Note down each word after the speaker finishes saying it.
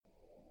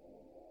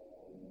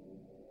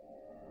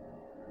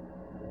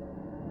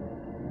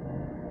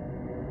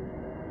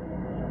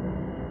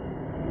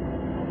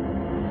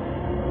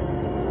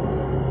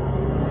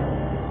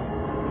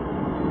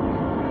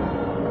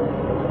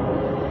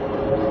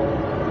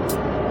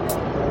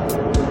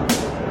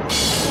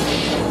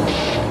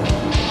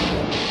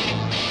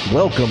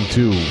Welcome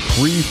to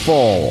Free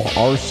Fall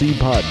RC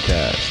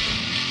Podcast.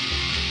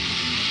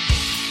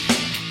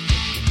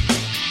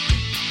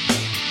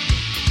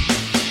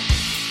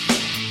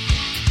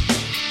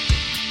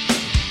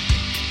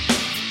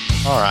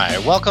 All right,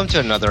 welcome to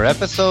another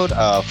episode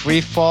of Free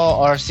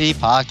Fall RC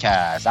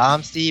Podcast.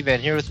 I'm Steve,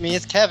 and here with me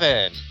is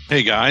Kevin.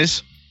 Hey,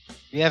 guys.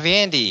 We have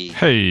Andy.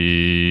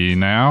 Hey,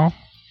 now.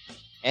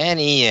 And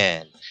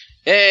Ian.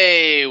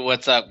 Hey,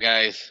 what's up,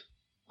 guys?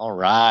 All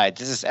right,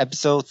 this is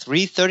episode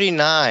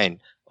 339,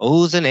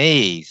 O's and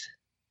A's.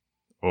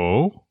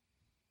 Oh?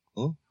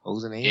 Oh,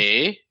 O's and A's?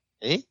 Hey?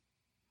 Eh?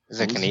 Is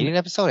it a Canadian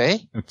episode, eh?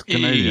 It's a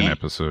Canadian Hey.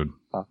 episode.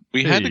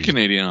 We had the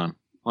Canadian on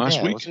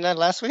last week. Wasn't that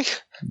last week?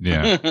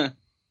 Yeah.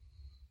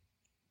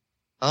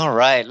 All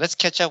right, let's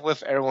catch up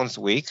with everyone's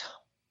week.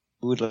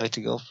 Who would like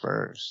to go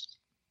first?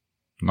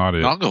 Not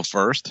it. I'll go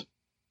first.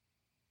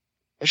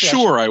 Maybe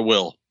Sure, I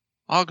will.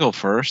 I'll go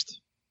first.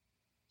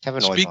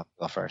 Kevin always Speak- wants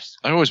to go first.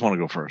 I always want to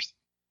go first.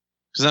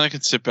 Because then I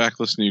can sit back,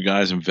 listen to you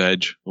guys, and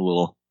veg a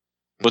little.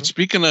 But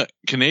speaking of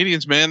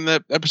Canadians, man,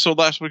 that episode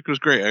last week was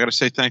great. I got to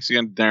say thanks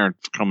again to Darren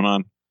for coming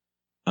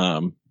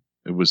on.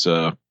 It was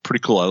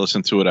pretty cool. I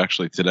listened to it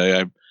actually today.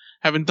 I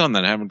haven't done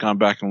that. I haven't gone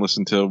back and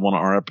listened to one of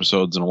our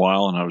episodes in a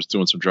while, and I was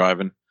doing some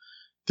driving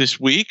this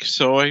week,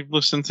 so I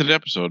listened to the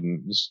episode,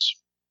 and it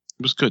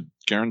was good.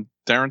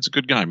 Darren's a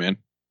good guy, man.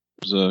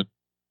 It was a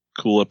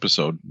cool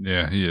episode.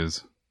 Yeah, he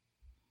is.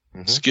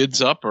 Mhm.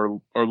 Skids up are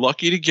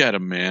lucky to get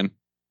him, man.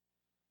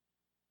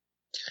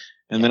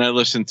 And then I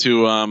listened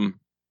to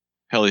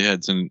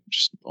Heliheads and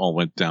just all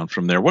went down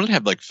from there. What did it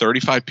have, like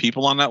 35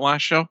 people on that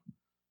last show?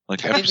 Like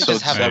I think we episode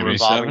just have a 77?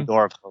 revolving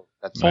door.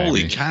 That's Maybe.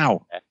 Holy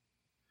cow.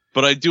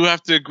 But I do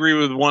have to agree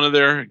with one of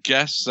their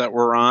guests that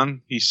were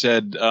on. He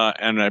said,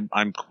 and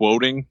I'm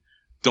quoting,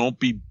 "Don't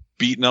be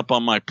beating up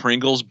on my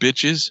Pringles,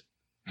 bitches."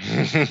 No,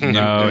 in he's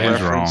wrong.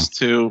 reference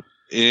to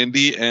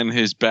Andy and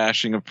his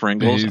bashing of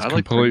Pringles. He's I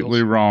like completely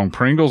Pringles. wrong.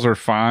 Pringles are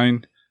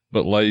fine,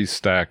 but Lay's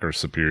stack are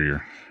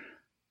superior.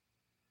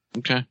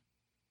 Okay.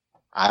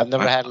 I've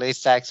never had Lay's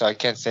stack, so I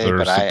can't say, They're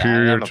but I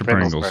superior am a to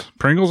Pringles Pringles. person.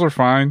 Pringles are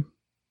fine.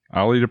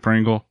 I'll eat a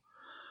Pringle.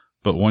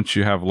 But once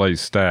you have Lay's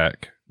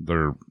stack,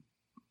 they're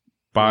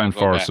by and Go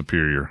far back.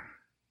 superior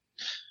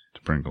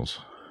to Pringles.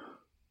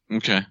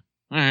 Okay.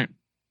 All right.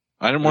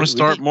 I didn't want We to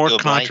start need more to do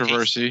a blind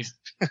controversy.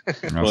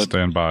 I'll But-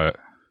 stand by it.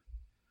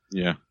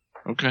 Yeah.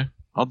 Okay.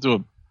 I'll do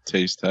a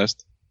taste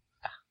test.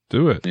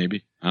 Do it.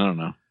 Maybe. I don't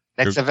know.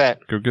 Next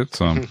event. Go get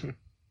some.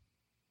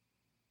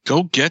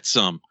 Go get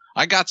some.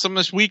 I got some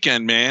this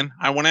weekend, man.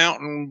 I went out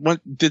and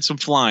did some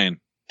flying.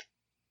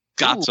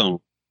 Got Ooh. some.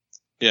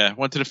 Yeah.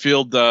 Went to the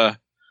field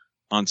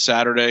on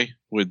Saturday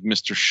with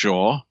Mr.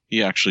 Shaw.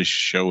 He actually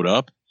showed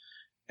up.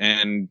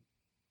 And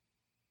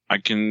I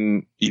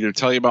can either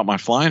tell you about my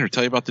flying or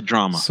tell you about the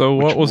drama. So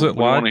Which what was one it do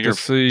you wanna like hear to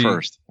see?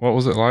 first? What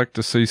was it like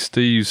to see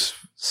Steve's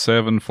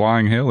 7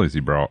 flying helis he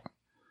brought?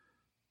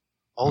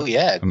 Oh,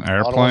 yeah. And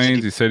All the ones that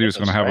airplanes. He said he was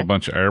going to have a right?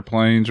 bunch of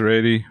airplanes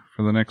ready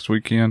for the next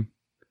weekend.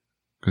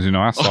 Because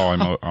I saw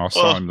him. I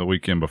saw him the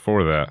weekend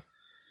before that.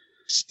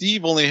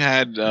 Steve only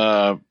had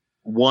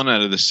one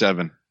out of the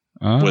 7.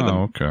 Oh, With him.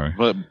 okay.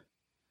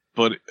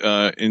 But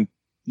in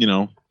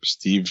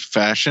Steve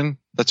fashion,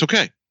 that's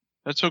okay.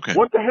 That's okay.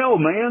 What the hell,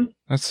 man?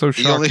 That's so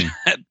He only shocking.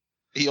 had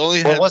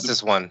What was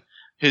this one?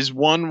 His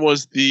one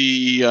was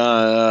the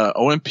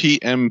OMP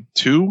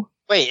M2.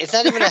 Wait, it's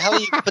not even a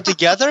heli you put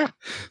together?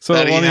 So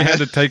that the he one he had had-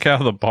 to take out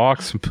of the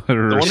box and put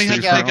a The one he had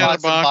receiver to take out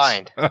of the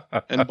box.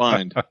 Bind. And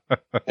bind.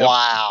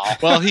 Wow.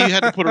 Well, he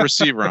had to put a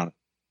receiver on it.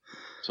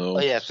 So Oh,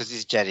 yeah, because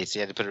he's jetty, so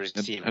you had to put a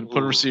receiver. had to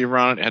put a receiver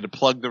on it. Had to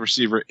plug the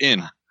receiver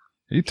in.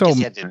 He Guess told he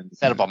me. had to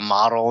set up a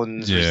model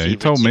and Yeah, he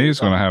told me he's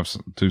going to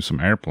do some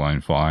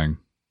airplane flying.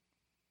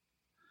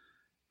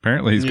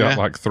 Apparently, he's got Yeah.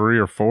 like 3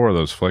 or 4 of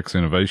those Flex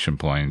Innovation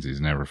planes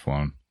he's never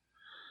flown.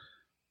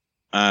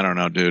 I don't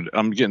know, dude.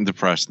 I'm getting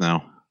depressed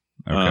now.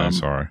 Okay,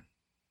 sorry.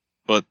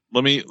 But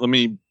let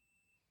me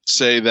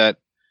say that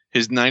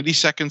his 90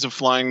 seconds of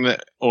flying the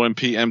OMP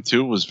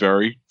M2 was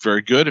very,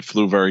 very good. It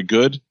flew very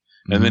good.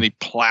 And then he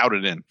plowed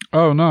it in.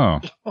 Oh,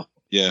 no.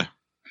 Yeah.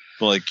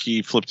 Like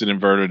he flipped it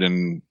inverted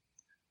and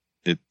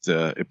it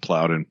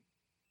plowed in.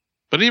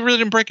 But he really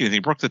didn't break anything. He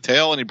broke the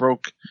tail and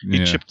he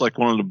Yeah. chipped like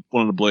one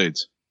of the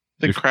blades.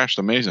 They If- crashed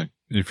amazing.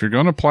 If you're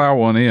going to plow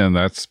one in,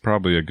 that's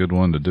probably a good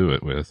one to do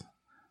it with.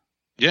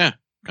 Yeah.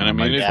 And I Kinda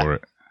mean, made it for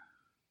it.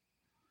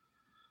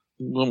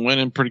 went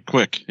in pretty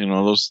quick.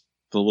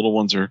 The little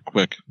ones are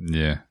quick.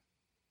 Yeah.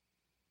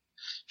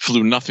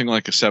 Flew nothing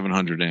like a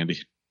 700, Andy.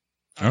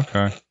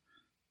 Okay.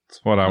 That's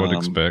what I would Um,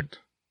 expect.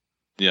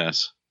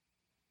 Yes.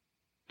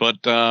 But,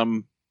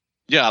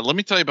 yeah, let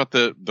me tell you about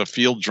the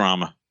field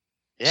drama.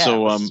 Yeah,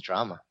 So, this is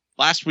drama.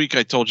 Last week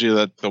I told you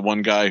that the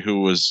one guy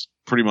who was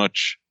pretty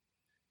much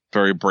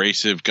very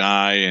abrasive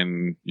guy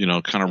and,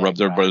 kind of Yeah,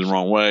 rubbed everybody gosh. the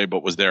wrong way,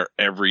 but was there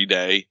every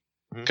day,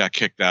 Mhm. got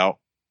kicked out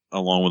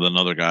along with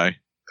another guy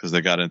because they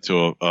got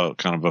into a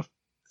kind of a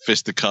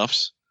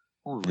fisticuffs.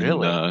 Oh,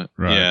 really? And,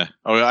 Right. Yeah.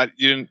 Oh,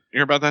 you didn't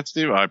hear about that,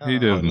 Steve? He probably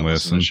didn't to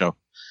listen. the show.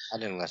 I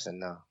didn't listen,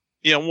 no.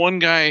 Yeah, one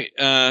guy,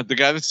 the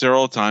guy that's there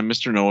all the time,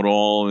 Mr.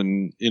 Know-It-All,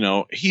 and,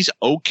 he's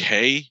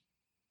okay,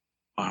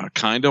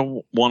 kind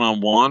of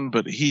one-on-one,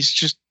 but he's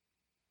just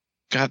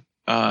got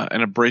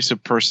an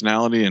abrasive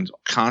personality and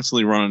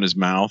constantly running his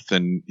mouth.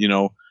 And,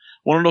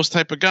 one of those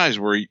type of guys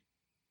where,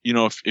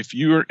 if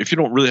you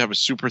don't really have a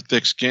super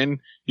thick skin,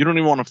 you don't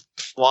even want to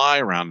fly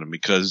around him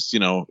because,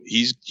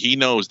 he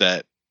knows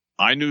that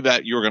I knew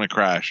that you were going to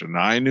crash and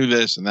I knew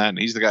this and that. And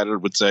he's the guy that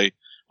would say,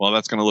 well,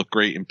 that's going to look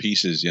great in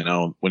pieces,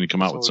 when you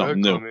come out with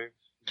something new. Kind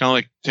of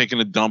like taking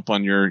a dump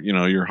on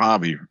your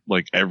hobby,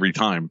 like every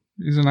time.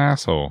 He's an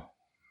asshole.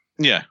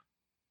 Yeah.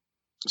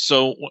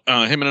 So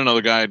him and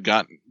another guy had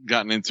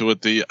gotten into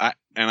it.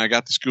 And I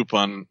got the scoop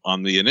on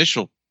the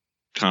initial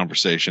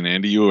conversation.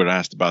 Andy, you had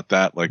asked about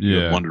that. Like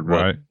you wondered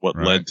what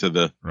led to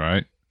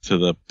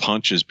the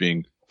punches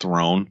being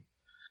thrown.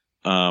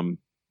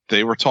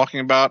 They were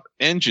talking about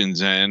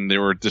engines and they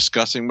were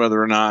discussing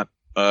whether or not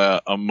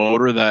a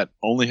motor that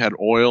only had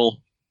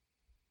oil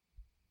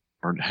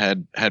or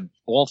had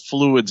all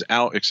fluids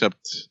out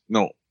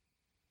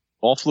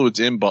all fluids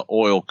in but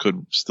oil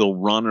could still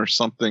run or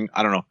something.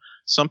 I don't know.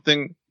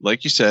 Something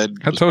like you said.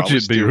 I told you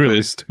it'd be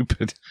really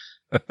stupid.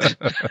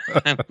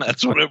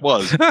 That's what it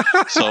was.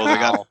 So they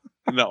got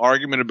an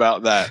argument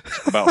about that,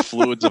 about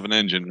fluids of an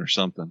engine or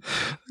something.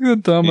 The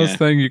dumbest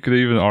thing you could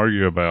even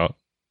argue about.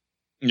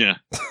 Yeah.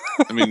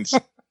 I mean,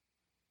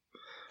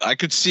 I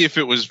could see if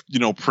it was,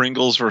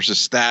 Pringles versus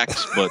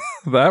Stacks, but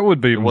that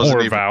would be a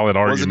more valid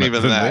argument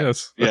than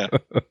this. Yeah.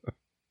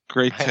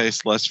 Great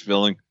taste, less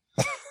filling.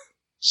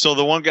 So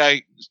the one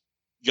guy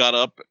got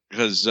up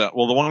because, the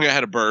one guy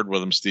had a bird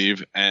with him,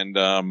 Steve, and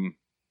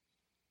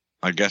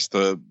I guess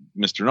the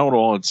Mr.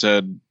 Know-It-All had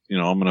said,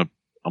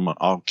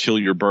 I'll kill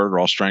your bird or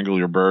I'll strangle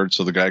your bird.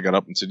 So the guy got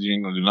up and said, you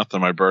ain't gonna do nothing to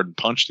my bird, and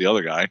punched the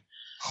other guy.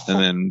 And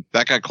then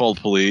that guy called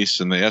police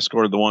and they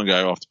escorted the one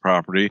guy off the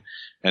property.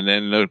 And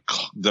then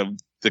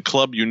the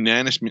club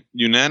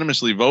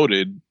unanimously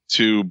voted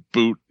to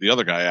boot the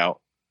other guy out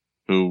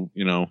who,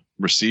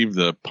 received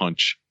the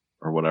punch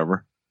or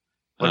whatever.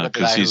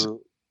 Because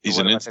he's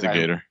an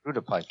instigator. Threw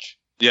the punch.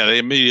 Yeah, they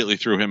immediately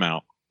threw him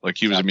out. Like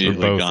he was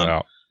immediately gone.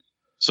 Out.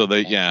 So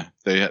they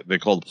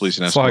called the police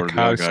and escorted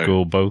the other guy. It's like high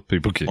school. Both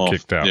people get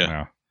kicked out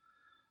now.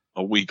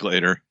 A week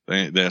later,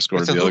 they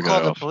escorted the other guy off. So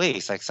who called the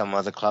police? Like some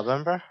other club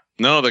member?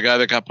 No, the guy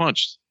that got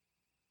punched.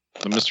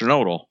 The Mr.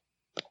 Know-It-All.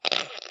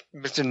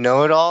 Mr.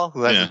 Know-It-All,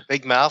 who has a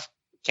big mouth,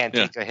 can't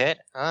take a hit?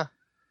 Huh?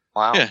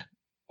 Wow. Yeah.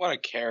 What a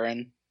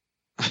Karen.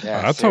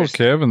 Yeah, I told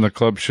Kevin the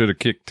club should have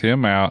kicked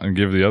him out and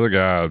give the other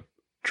guy a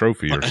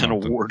trophy or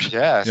something. An award.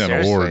 Yeah,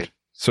 an award.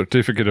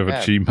 Certificate of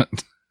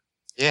achievement.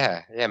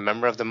 Yeah,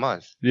 member of the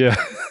month. Yeah.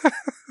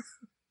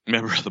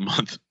 Member of the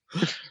month.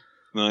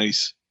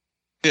 Nice.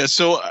 Yeah,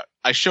 so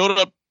I showed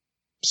up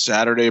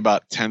Saturday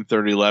about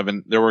 10:30,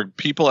 11. There were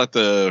people at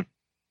the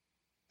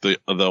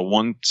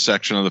one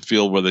section of the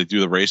field where they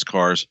do the race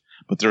cars,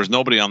 but there was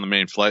nobody on the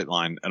main flight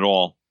line at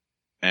all.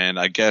 And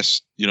I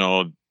guess,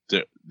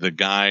 the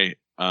guy,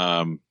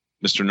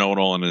 Mr.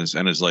 Know-It-All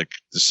and his like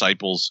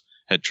disciples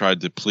had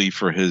tried to plead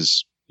for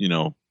his,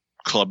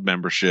 club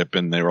membership,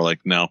 and they were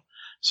like, no.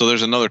 So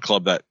there's another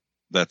club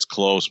that's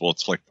close. Well,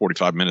 it's like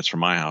 45 minutes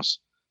from my house.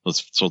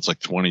 So it's like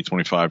 20,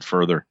 25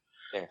 further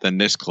than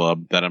this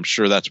club that I'm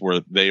sure that's where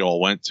they all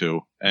went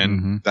to.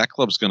 And that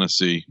club's going to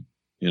see,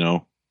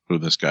 who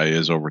this guy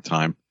is over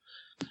time.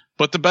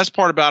 But the best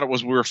part about it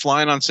was we were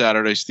flying on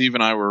Saturday. Steve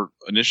and I were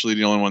initially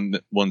the only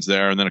ones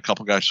there. And then a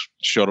couple guys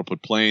showed up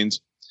with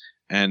planes.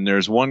 And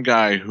there's one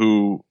guy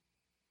who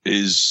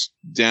is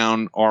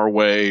down our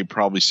way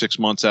probably 6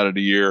 months out of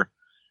the year.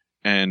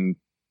 And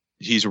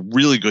he's a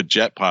really good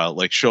jet pilot,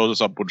 like shows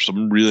us up with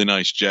some really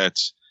nice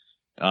jets.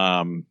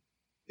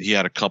 He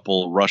had a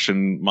couple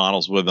Russian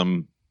models with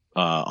him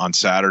on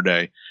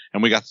Saturday,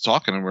 and we got to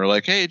talking, and we were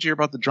like, hey, did you hear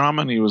about the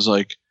drama? And he was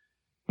like,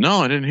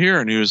 no, I didn't hear.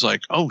 And he was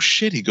like, oh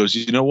shit. He goes,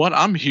 you know what?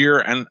 I'm here.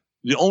 And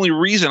the only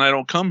reason I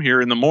don't come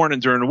here in the morning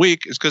during the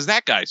week is because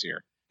that guy's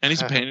here. And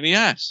he's a pain in the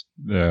ass.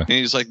 Yeah. And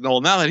he's like, no,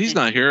 now that he's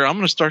not here, I'm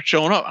going to start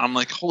showing up. I'm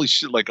like, holy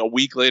shit. Like a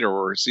week later,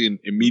 we're seeing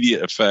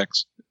immediate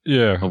effects.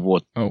 Yeah. Of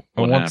what once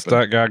happened.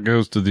 That guy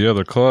goes to the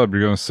other club,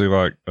 you're going to see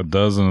like a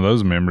dozen of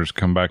those members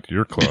come back to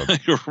your club.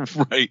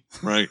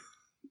 Right.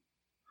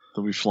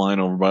 They'll be flying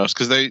over by us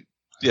because they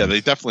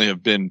definitely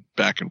have been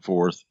back and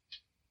forth.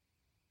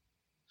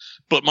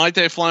 But my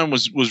day flying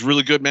was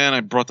really good, man. I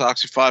brought the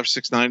Oxy 5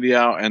 690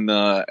 out and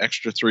the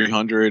extra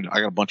 300. I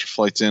got a bunch of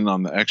flights in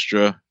on the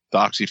extra. The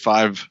Oxy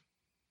 5,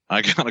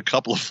 I got a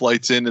couple of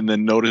flights in and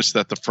then noticed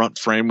that the front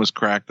frame was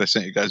cracked. I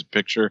sent you guys a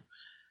picture.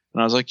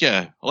 And I was like,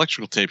 yeah,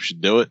 electrical tape should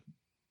do it.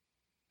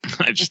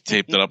 I just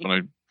taped it up and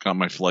I got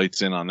my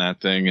flights in on that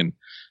thing. And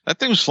that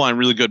thing was flying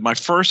really good. My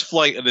first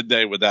flight of the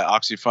day with that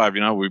Oxy 5,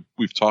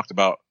 we've talked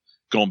about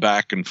going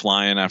back and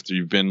flying after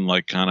you've been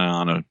like kind of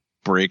on a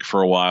break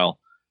for a while,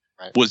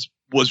 was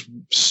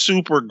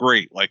super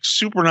great. Like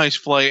super nice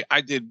flight.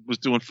 Was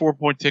doing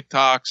 4-point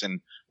TikToks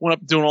and went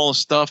up doing all this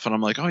stuff. And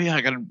I'm like, oh yeah,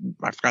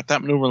 I forgot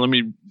that maneuver. Let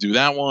me do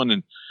that one.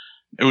 And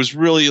it was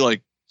really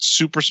like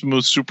super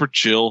smooth, super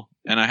chill,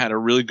 and I had a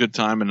really good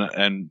time.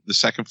 And the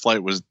second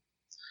flight was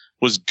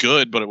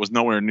good, but it was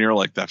nowhere near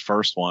like that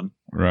first one.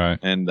 Right.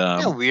 And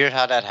Isn't it weird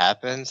how that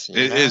happens? it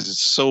is.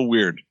 It's so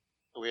weird.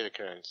 Weird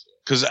occurrence.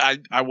 Because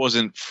I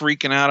wasn't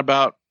freaking out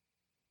about,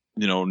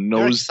 You're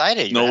nose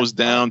excited. nose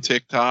down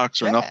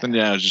TikToks or Yeah. nothing.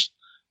 Yeah, I was just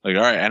like,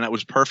 all right, and it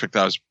was perfect.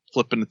 I was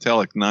flipping the tail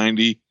like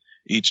 90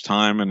 each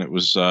time, and it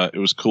was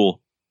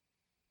cool.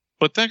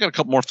 But then I got a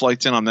couple more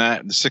flights in on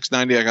that. The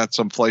 690, I got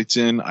some flights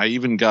in. I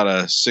even got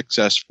a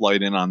 6S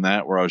flight in on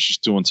that where I was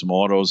just doing some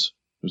autos.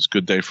 It was a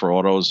good day for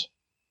autos.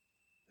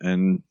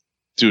 And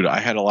dude, I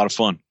had a lot of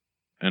fun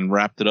and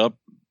wrapped it up,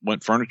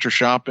 went furniture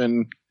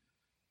shopping,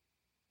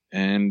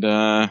 and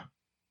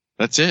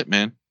that's it,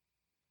 man.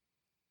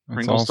 That's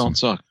Pringles awesome. don't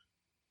suck.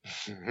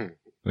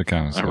 That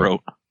kind of I stuff.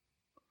 wrote.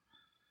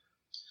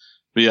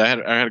 But yeah,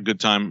 I had a good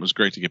time. It was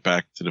great to get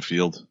back to the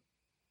field.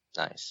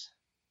 Nice.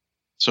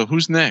 So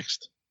who's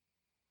next?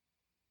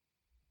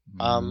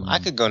 I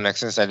could go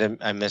next since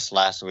I missed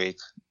last week.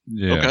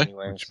 Yeah. Okay.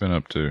 Anyways. What you been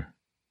up to?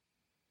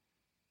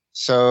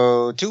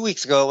 So 2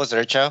 weeks ago was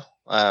IRCHA.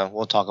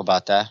 We'll talk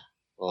about that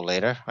a little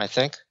later, I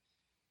think.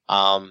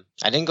 I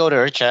didn't go to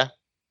IRCHA.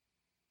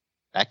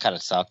 That kind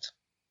of sucked.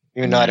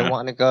 Even though I didn't Yeah.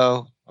 want to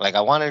go. Like,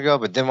 I wanted to go,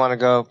 but didn't want to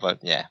go.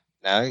 But yeah,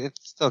 no,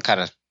 it's still kind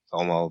of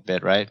FOMO a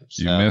bit, right?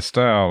 You missed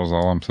out, is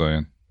all I'm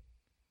saying.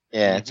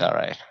 Yeah, it's all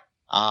right.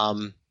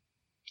 And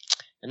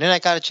then I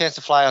got a chance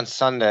to fly on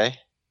Sunday.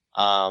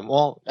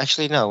 Well,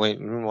 actually, no, wait,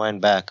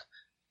 rewind back.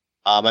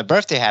 My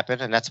birthday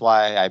happened, and that's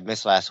why I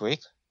missed last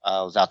week.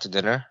 I was out to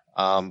dinner.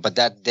 But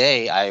that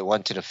day I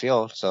went to the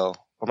field. So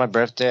for my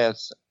birthday,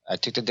 I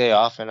took the day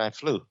off and I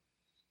flew.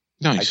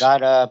 Nice. I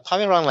got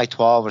probably around like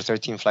 12 or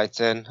 13 flights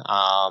in.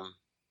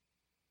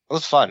 It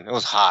was fun. It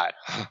was hot.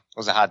 It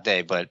was a hot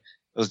day, but it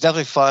was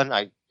definitely fun.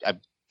 I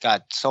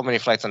got so many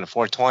flights on the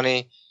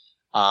 420,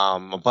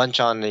 a bunch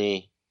on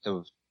the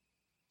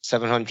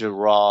 700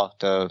 raw,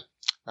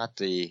 not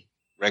the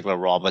regular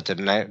raw, but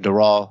the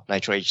raw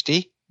Nitro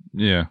HD.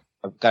 Yeah.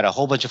 I've got a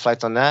whole bunch of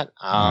flights on that.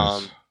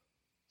 Nice.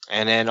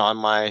 And then on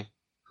my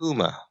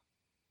Puma,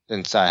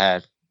 since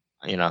I've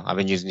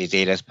been using these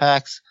 8S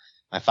packs,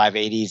 my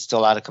 580 is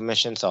still out of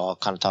commission, so I'll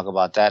kind of talk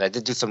about that. I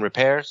did do some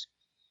repairs.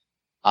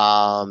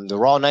 The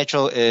raw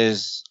Nitro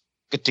is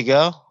good to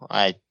go.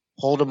 I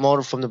pulled the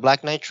motor from the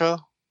black Nitro.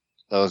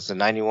 So it's the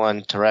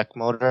 91 Touareg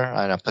motor,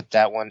 and I put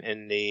that one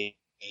in the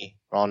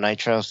raw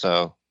Nitro,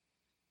 so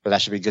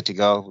that should be good to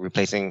go.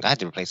 I had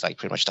to replace like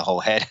pretty much the whole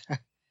head,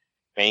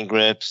 main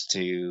grips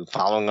to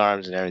following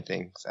arms and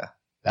everything. So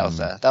that was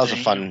a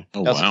fun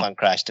a fun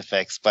crash to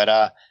fix.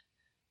 But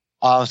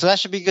so that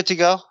should be good to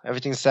go.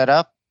 Everything's set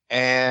up,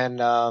 and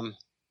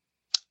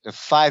the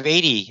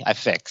 580 I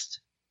fixed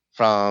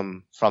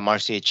from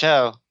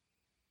RCHO,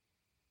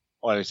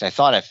 or at least I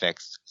thought I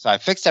fixed. So I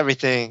fixed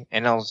everything,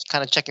 and I was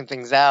kind of checking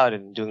things out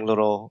and doing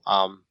little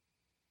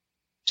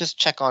just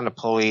check on the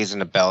pulleys and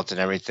the belt and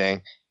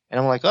everything. And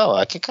I'm like, oh,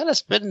 I can kind of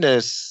spin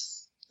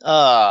this.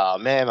 Oh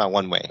man, my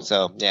one way.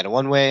 So yeah, the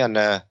one way on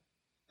the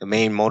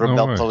main motor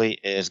belt pulley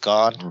is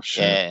gone. Oh,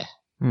 shit.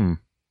 Yeah.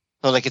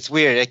 So like it's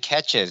weird. It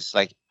catches.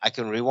 Like I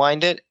can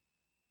rewind it,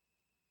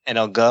 and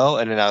I'll go,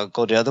 and then I'll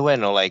go the other way,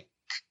 and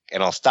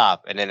I'll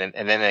stop, and then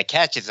it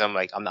catches. And I'm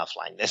like, I'm not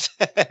flying this.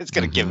 It's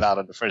gonna give out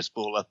on the first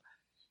spool up.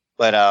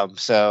 But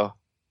so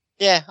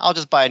yeah, I'll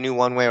just buy a new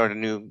one way or the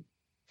new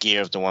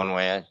gear of the one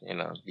way.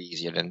 It'd be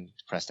easier than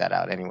press that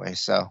out anyway.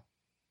 So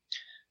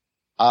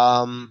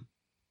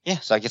yeah.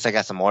 So I guess I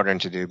got some ordering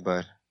to do,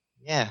 but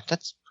yeah,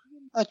 that's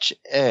pretty much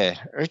it.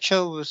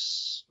 IRCHA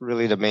was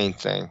really the main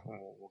thing.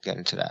 We'll get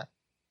into that.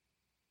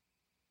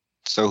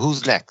 So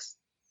who's next?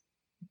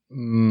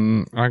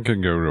 I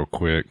can go real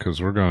quick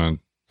because we're going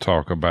to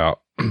talk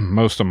about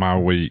most of my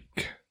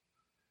week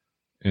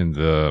in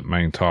the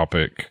main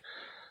topic.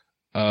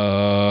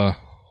 Yeah,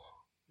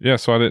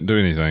 so I didn't do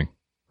anything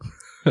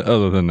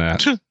other than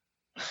that.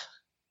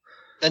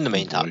 Then the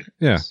main topic.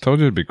 Yeah, told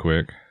you it'd be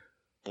quick.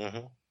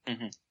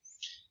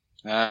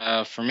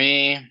 For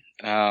me,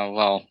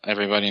 well,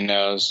 everybody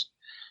knows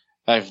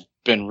I've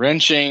been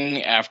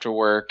wrenching after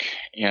work,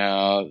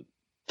 the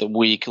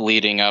week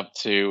leading up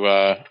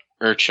to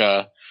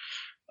IRCHA.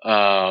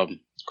 Of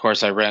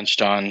course, I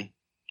wrenched on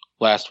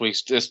last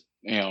week's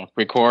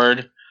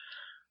record.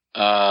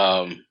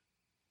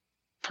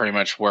 Pretty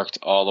much worked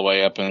all the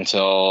way up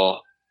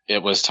until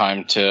it was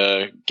time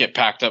to get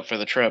packed up for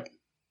the trip.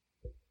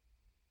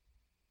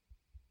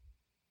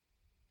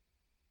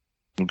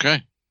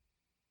 Okay.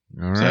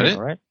 All Is that right. it?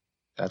 All right.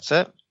 That's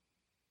it.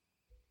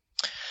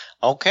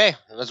 Okay,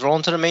 let's roll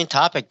into the main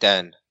topic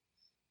then.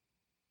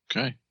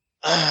 Okay.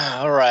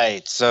 All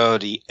right. So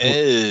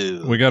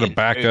We got to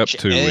back up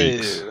 2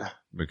 weeks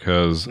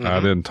because I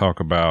didn't talk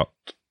about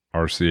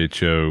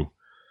RCHO,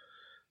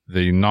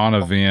 the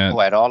non-event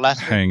at all last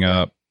week?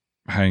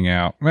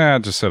 hangout. I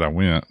just said I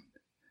went,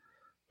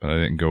 but I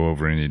didn't go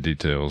over any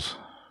details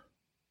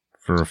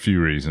for a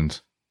few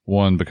reasons.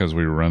 One, because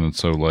we were running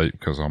so late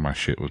because all my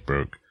shit was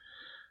broke,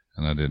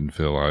 and I didn't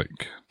feel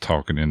like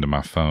talking into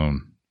my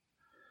phone.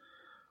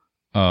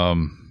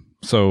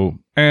 So,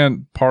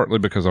 and partly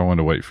because I wanted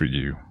to wait for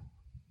you.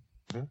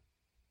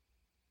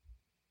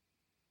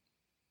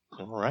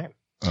 All right.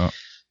 Uh,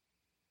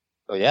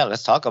 So yeah,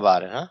 let's talk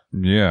about it, huh?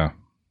 Yeah.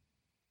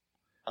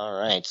 All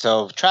right.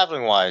 So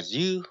traveling wise,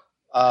 you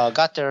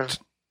got there.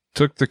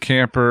 Took the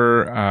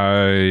camper.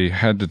 I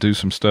had to do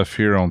some stuff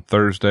here on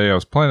Thursday. I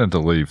was planning to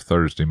leave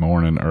Thursday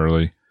morning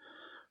early,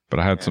 but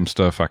I had some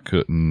stuff I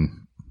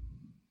couldn't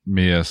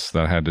miss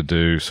that I had to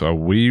do. So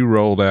we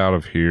rolled out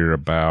of here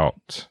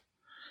about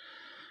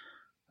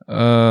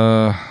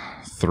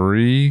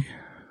 3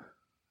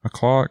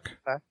 o'clock.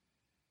 Okay.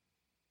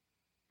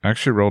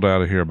 Actually rolled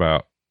out of here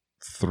about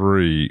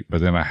 3,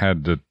 but then I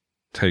had to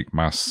take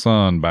my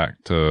son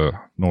back to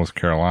North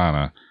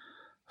Carolina.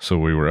 So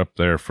we were up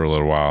there for a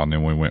little while, and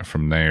then we went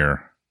from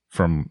there,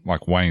 from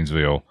like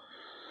Waynesville,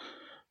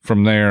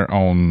 from there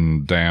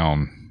on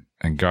down,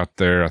 and got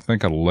there, I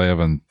think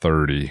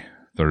 11:30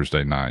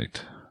 Thursday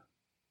night.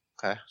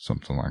 Okay.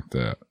 Something like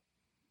that.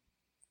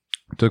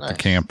 Took the Nice.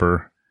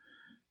 camper,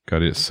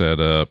 got it set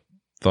up,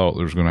 thought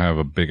there was going to have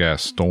a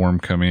big-ass storm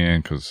come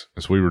in, because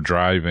as we were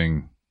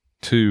driving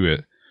to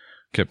it,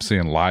 kept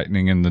seeing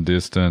lightning in the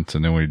distance,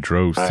 and then we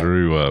drove Right.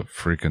 through a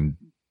freaking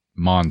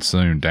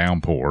monsoon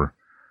downpour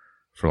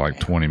for like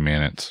 20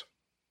 minutes.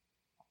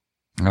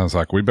 I was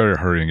like, we better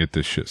hurry and get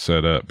this shit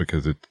set up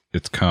because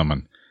it's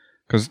coming.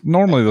 Because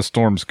normally the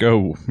storms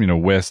go,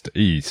 west to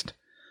east.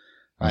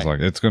 I was Right.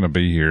 like, it's going to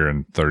be here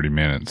in 30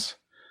 minutes.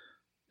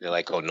 They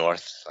like go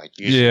north, like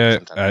usually. Yeah,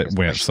 sometimes it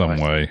went push some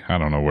north. way. I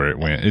don't know where it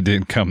went. It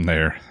didn't come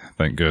there.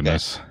 Thank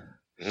goodness.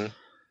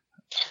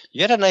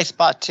 You had a nice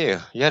spot too.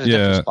 You had a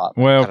different Yeah. spot.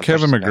 Well, Kinda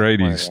Kevin pushed it down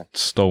McGrady more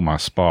stole my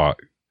spot.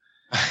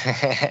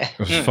 there. It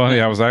was funny.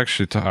 I was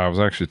actually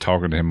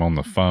talking to him on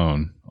the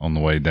phone on the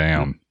way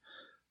down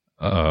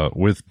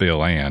with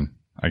Bill Ann.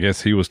 I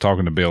guess he was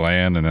talking to Bill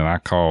Ann, and then I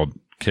called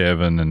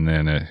Kevin, and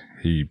then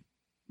he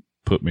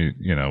put me,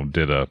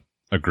 did a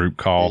group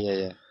call.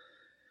 Yeah.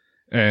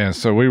 And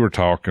so we were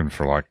talking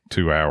for like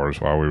 2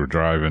 hours while we were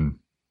driving,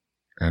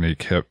 and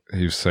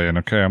he was saying,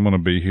 okay, I'm going to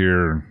be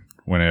here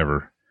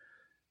whenever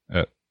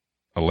at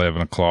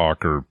 11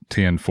 o'clock or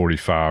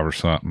 10:45 or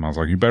something. I was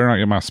like, you better not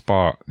get my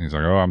spot. And he's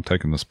like, oh, I'm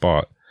taking the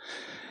spot.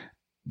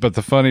 But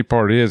the funny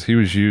part is he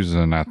was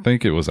using, I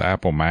think it was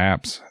Apple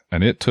Maps,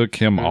 and it took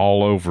him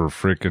all over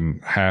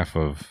freaking half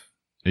of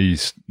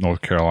East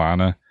North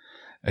Carolina.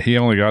 He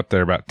only got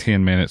there about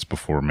 10 minutes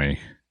before me.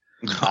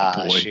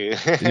 Oh, boy.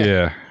 Shoot.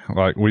 Yeah,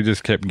 like we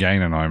just kept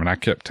gaining on him, and I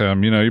kept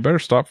telling him, you better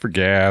stop for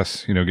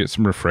gas, get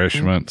some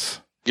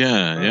refreshments,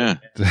 Yeah.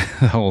 the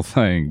whole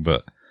thing.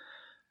 But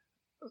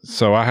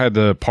so I had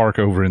to park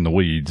over in the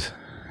weeds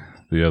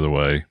the other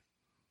way,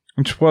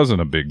 which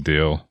wasn't a big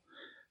deal.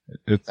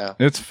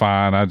 It's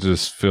fine. I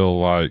just feel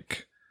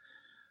like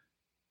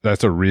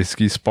that's a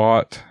risky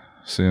spot,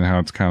 seeing how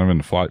it's kind of in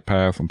the flight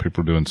path when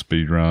people are doing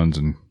speed runs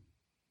and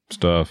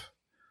stuff.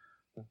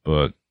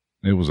 But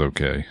it was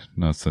okay.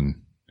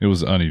 Nothing. It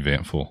was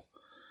uneventful.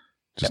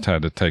 Just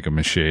had to take a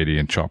machete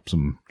and chop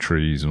some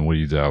trees and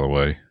weeds out of the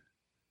way.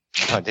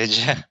 Oh, did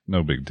you?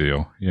 No big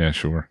deal. Yeah,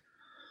 sure.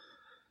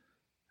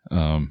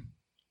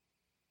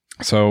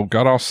 So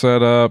got all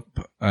set up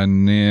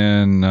and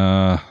then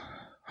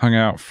hung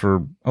out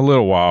for a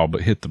little while,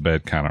 but hit the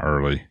bed kind of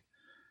early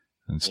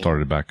and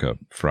started back up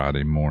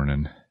Friday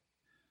morning.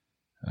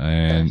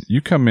 And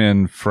you come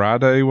in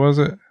Friday, was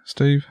it,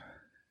 Steve?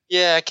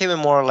 Yeah, I came in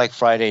more like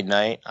Friday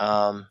night.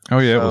 Oh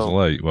yeah, it was so-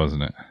 late,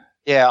 wasn't it?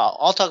 Yeah,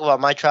 I'll talk about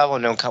my travel,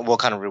 and then we'll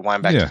kind of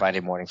rewind back Yeah. to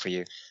Friday morning for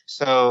you.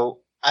 So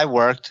I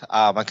worked.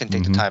 I couldn't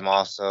take Mhm. the time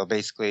off, so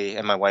basically,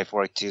 and my wife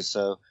worked too.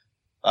 So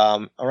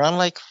around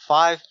like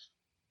 5,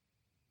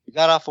 we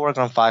got off work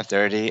around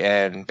 5:30,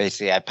 and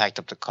basically I packed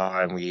up the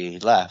car and we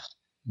left.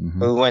 Mhm.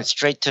 But we went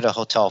straight to the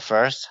hotel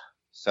first.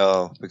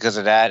 So because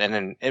of that, and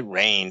then it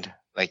rained.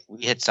 Like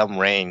we hit some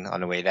rain on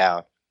the way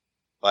down.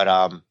 But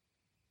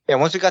yeah,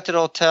 once we got to the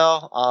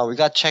hotel, we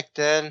got checked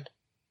in.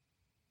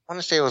 I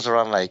want to say it was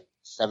around like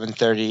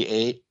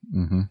 7:38.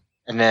 Mhm.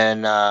 And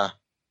then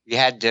we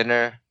had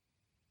dinner,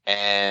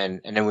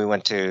 and then we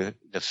went to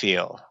the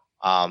field.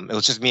 It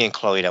was just me and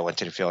Chloe that went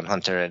to the field, and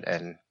Hunter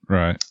and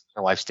Right.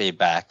 my wife stayed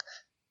back.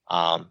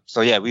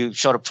 So yeah, we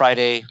showed up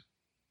Friday,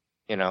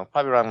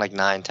 probably around like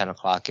 9, 10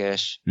 o'clock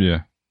ish.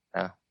 Yeah.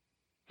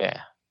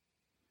 Yeah.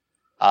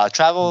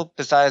 Travel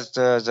besides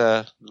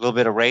the little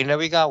bit of rain that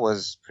we got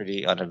was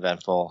pretty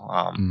uneventful.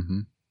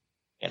 Mhm.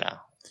 Yeah.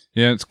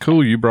 It's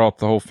cool you brought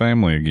the whole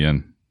family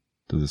again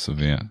to this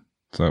event.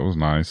 So that was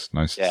nice.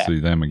 Nice Yeah. to see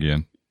them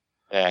again.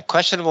 Yeah,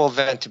 questionable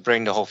event to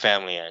bring the whole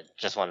family in,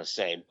 just want to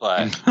say.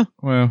 But,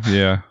 Well,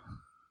 yeah.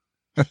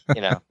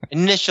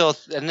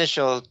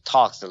 initial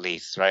talks at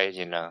least, right?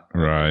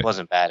 Right. It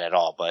wasn't bad at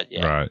all, but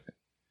yeah. Right.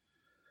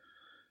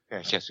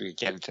 I guess we can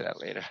get into that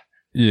later.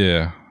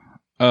 Yeah.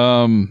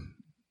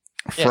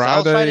 Yeah, so how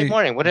was Friday Friday,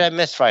 morning? What did I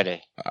miss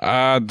Friday?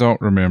 I don't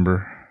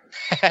remember.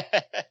 Oh,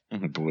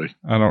 boy.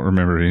 I don't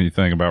remember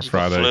anything about You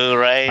Friday. flew,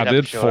 right? I I'm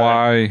did sure.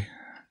 fly.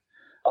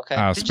 Okay.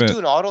 I Did spent- you do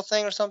an auto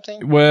thing or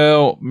something?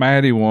 Well,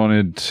 Maddie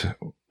wanted to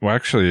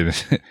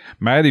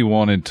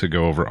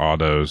go over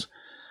autos,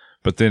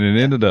 But then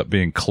it ended up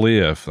being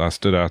Cliff. I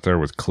stood out there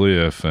with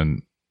Cliff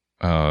and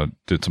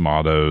did some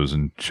autos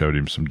and showed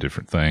him some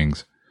different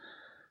things.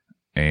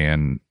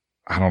 And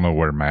I don't know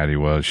where Maddie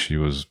was. She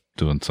was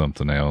doing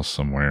something else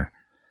somewhere.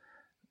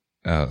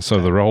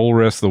 So the whole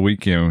rest of the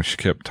weekend, when she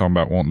kept talking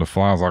about wanting to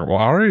fly, I was like, well,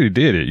 I already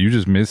did it. You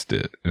just missed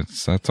it.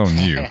 That's on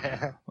you.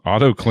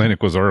 Auto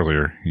Clinic was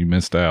earlier. You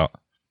missed out.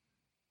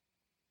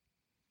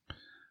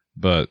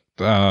 But,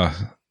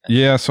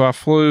 yeah, so I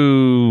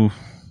flew,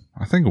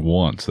 I think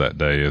once that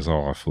day is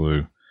all I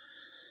flew.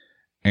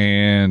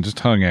 And just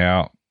hung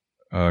out.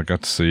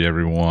 Got to see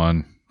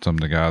everyone. Some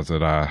of the guys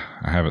that I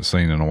haven't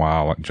seen in a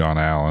while, like John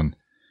Allen.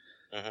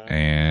 Mm-hmm.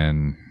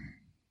 And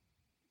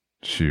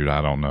shoot,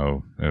 I don't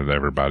know if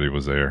everybody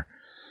was there.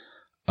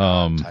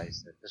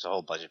 There's a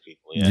whole bunch of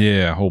people.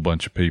 Yeah, a whole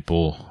bunch of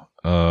people.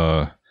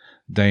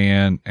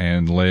 Dan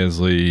and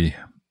Leslie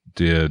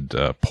did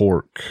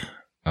pork,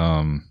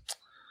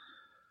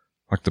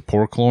 like the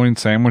pork loin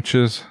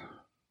sandwiches,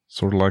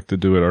 sort of like they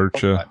do at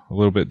Urcha, a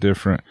little bit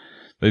different.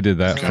 They did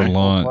that for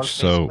lunch.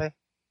 So,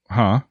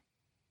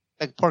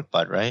 like pork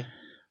butt, right?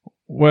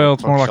 Well,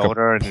 it's more like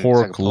a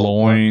pork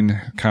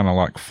loin, kind of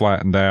like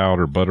flattened out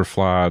or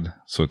butterflied.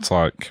 So it's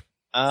like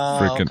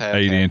freaking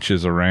 8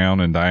 inches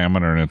around in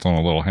diameter, and it's on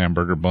a little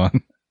hamburger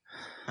bun.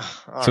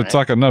 So it's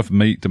like enough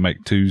meat to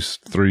make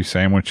 2-3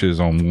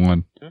 sandwiches on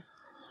one.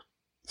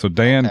 So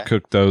Dan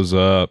cooked those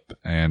up,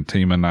 and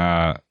Team and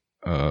I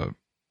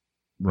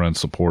run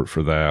support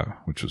for that,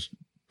 which was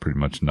pretty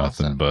much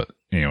nothing. Awesome. But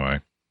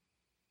anyway,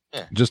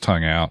 just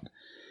hung out.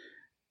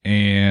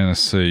 And let's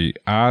see,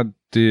 I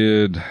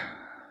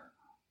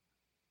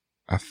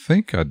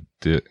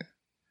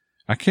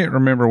can't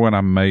remember when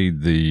I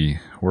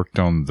worked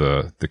on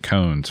the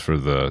cones for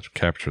the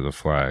capture the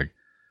flag.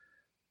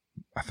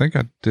 I think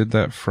I did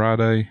that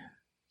Friday.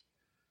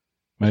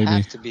 Maybe. It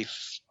have to be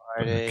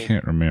Friday. I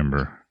can't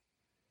remember.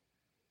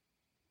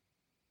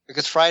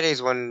 Because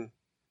Friday's when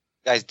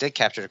you guys did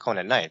capture the cone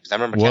at night. Because I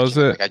remember was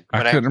it? Like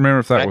I couldn't remember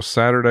if that was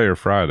Saturday or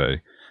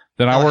Friday.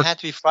 Then I worked. It had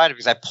to be Friday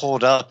because I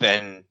pulled up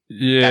and.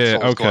 Yeah.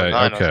 Okay.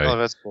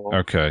 That's cool.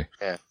 Okay.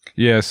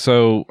 Yeah.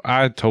 So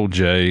I told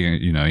Jay,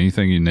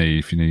 anything you need,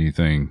 if you need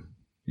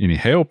any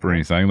help or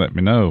anything, let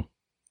me know.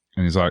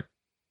 And he's like,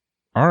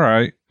 all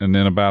right. And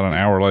then about an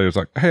hour later, he's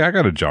like, hey, I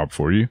got a job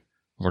for you. I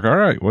was like, all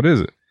right, what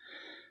is it?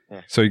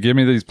 Yeah. So he gave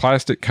me these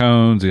plastic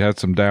cones. He had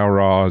some dowel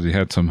rods. He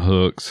had some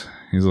hooks.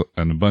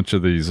 And a bunch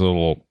of these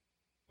little,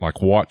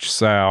 like watch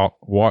cell,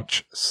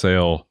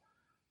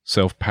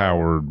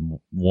 self-powered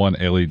 1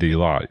 LED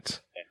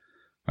lights.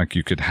 Like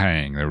you could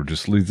hang. They were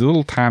just these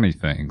little tiny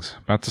things,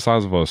 about the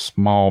size of a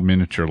small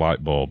miniature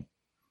light bulb.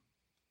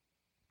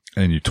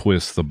 And you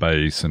twist the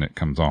base and it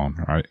comes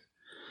on, right?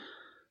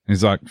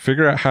 He's like,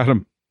 figure out how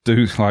to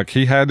do, like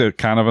he had a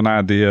kind of an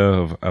idea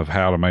of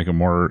how to make them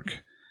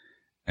work.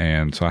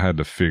 And so I had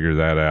to figure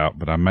that out.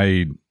 But I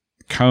made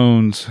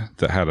cones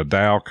that had a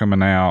dowel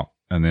coming out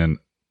and then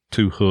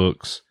 2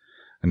 hooks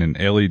and then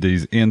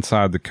LEDs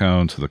inside the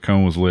cone. So the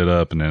cone was lit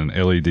up and then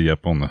an LED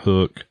up on the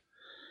hook.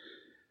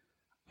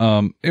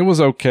 It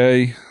was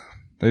okay.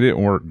 They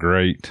didn't work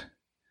great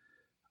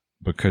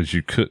because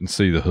you couldn't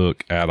see the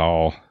hook at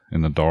all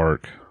in the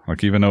dark.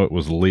 Like even though it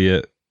was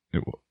lit,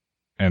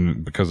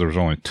 and because there was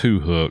only 2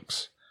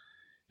 hooks,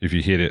 if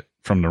you hit it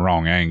from the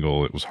wrong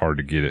angle, it was hard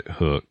to get it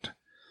hooked.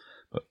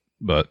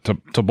 But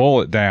to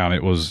boil it down,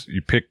 it was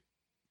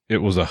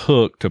a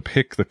hook to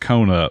pick the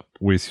cone up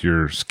with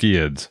your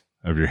skids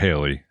of your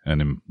heli and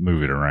then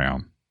move it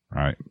around.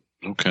 Right.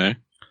 Okay.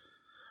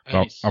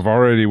 Nice. I've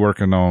already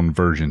working on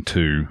version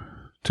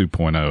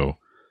 2.0.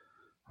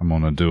 I'm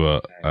going to do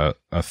a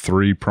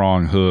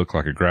 3-prong hook,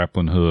 like a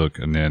grappling hook,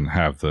 and then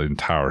have the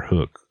entire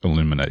hook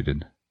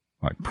illuminated,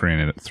 like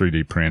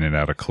 3D printed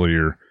out of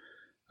clear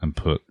and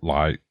put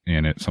light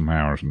in it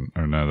somehow or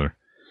another.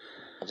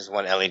 Just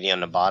one LED on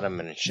the bottom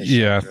and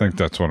I think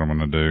that's what I'm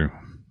going to do.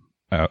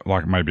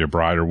 Like maybe a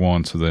brighter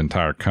one so the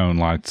entire cone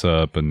lights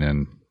up, and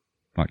then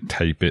like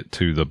tape it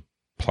to the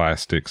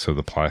plastic so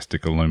the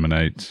plastic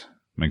illuminates.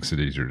 Makes it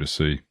easier to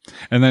see.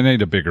 And they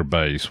need a bigger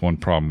base. One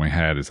problem we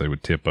had is they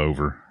would tip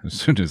over as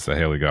soon as the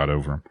heli got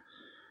over them.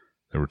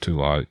 They were too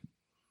light.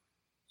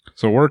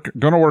 So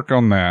going to work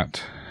on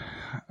that,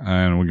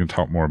 and we can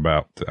talk more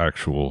about the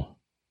actual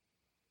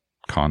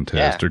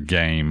contest or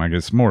game. I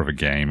guess more of a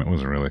game. It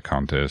wasn't really a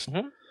contest.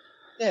 Mm-hmm.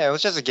 Yeah, it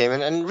was just a game,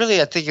 and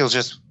really, I think it was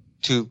just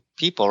 2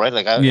 people, right?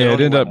 Like, it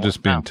ended up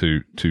just being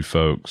two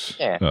folks.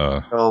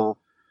 Yeah.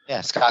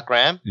 Scott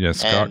Graham. Yeah,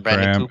 Scott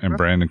Graham and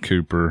Brandon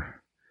Cooper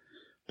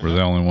were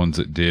the only ones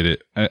that did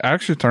it. It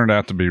actually turned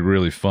out to be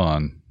really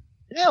fun.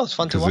 Yeah, it was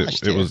fun to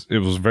watch. It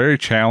was very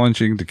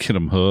challenging to get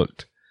them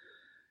hooked.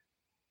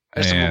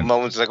 There's some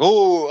moments like,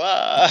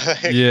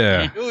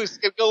 yeah, it's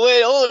gonna go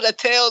in. The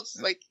tail's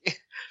like.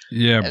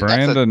 Yeah,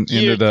 Brandon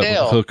ended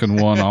up hooking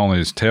one on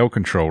his tail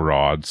control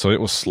rod, so it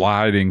was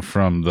sliding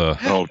from the.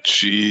 Oh,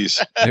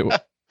 jeez! It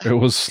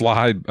was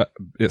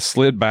It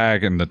slid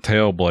back, and the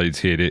tail blades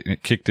hit it, and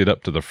it kicked it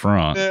up to the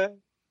front. Yeah.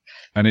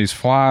 And he's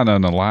flying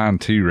an Align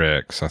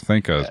T-Rex, I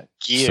think a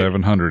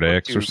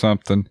 700X or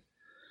something.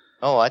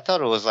 Oh, I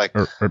thought it was like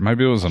or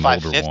maybe it was an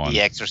older one.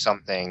 550X or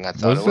something. I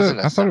thought Was it wasn't.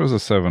 it? I thought it was a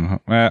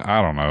 700.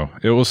 I don't know.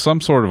 It was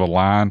some sort of a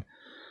line.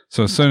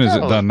 So as soon as it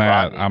thought it done was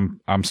that, Rodney.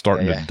 I'm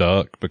starting Yeah, to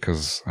duck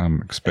because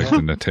I'm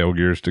expecting the tail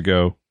gears to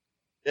go.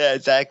 Yeah,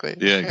 exactly.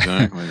 Yeah,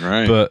 exactly.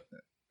 Right. But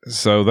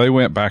so they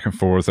went back and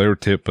forth. They were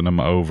tipping them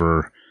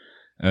over,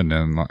 and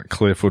then like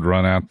Cliff would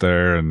run out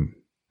there and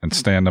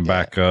stand them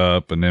back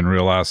up, and then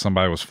realize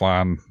somebody was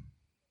flying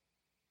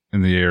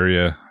in the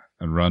area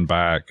and run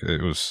back.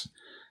 It was,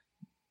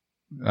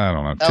 I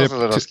don't know, That was a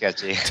little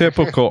sketchy.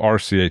 typical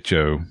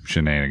RCHO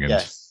shenanigans.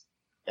 Yes.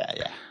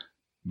 Yeah.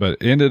 But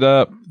it ended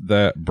up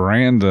that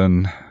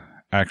Brandon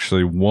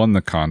actually won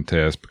the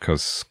contest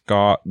because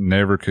Scott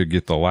never could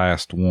get the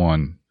last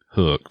one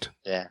hooked.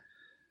 Yeah.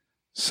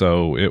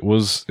 So it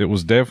was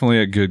definitely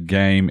a good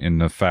game in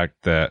the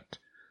fact that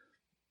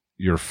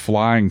your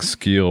flying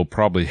skill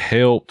probably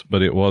helped,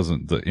 but it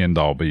wasn't the end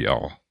all be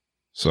all.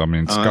 So I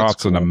mean,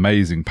 Scott's an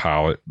amazing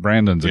pilot.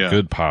 Brandon's a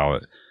good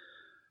pilot.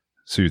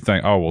 So you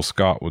think, oh well,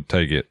 Scott would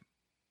take it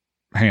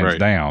hands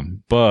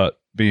down. But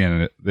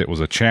being it was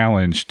a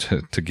challenge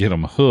to get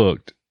them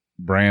hooked,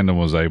 Brandon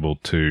was able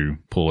to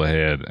pull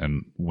ahead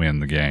and win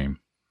the game.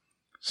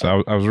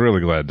 So I was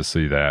really glad to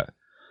see that.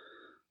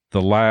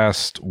 The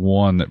last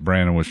one that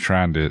Brandon was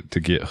trying to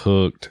get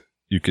hooked,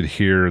 you could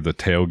hear the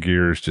tail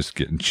gears just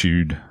getting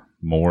chewed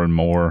more and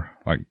more.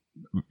 Like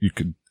you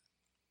could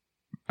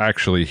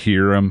actually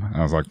hear them.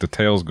 I was like, the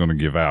tail's going to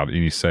give out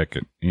any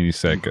second. He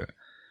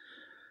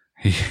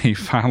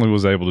finally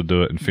was able to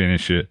do it and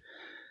finish it.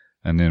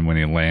 And then when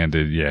he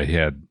landed, he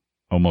had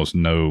almost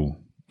no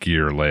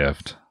gear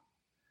left.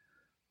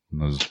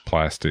 And those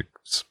plastic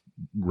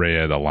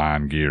red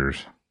aligned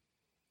gears.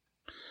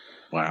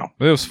 Wow.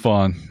 It was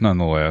fun,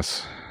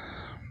 nonetheless.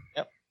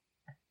 Yep.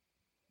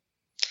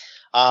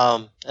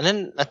 And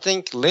then I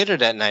think later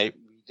that night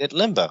we did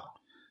limbo.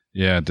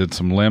 Yeah, did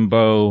some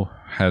limbo.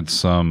 Had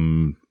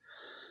some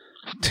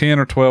 10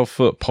 or 12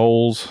 foot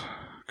poles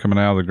coming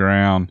out of the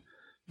ground,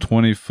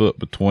 20 foot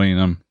between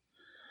them.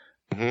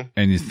 Mm-hmm.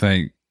 And you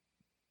think,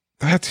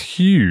 that's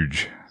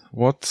huge.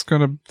 Oh,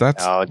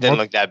 it didn't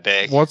look that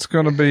big. What's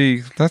going to be,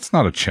 that's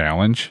not a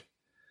challenge.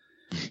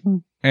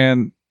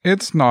 And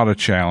it's not a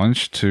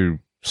challenge to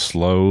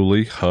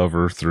slowly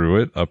hover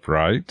through it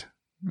upright.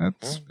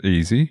 That's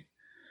easy.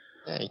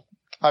 Yeah, you could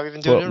probably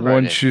even do it But in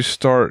once you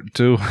start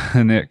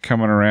doing it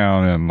coming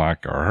around in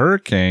like a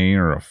hurricane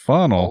or a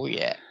funnel,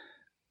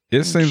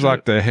 it seems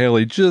like the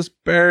heli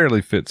just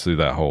barely fits through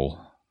that hole.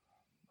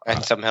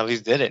 And some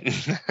helis didn't.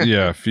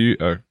 Yeah,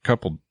 a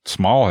couple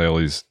small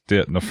helis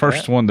did. And the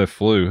first one that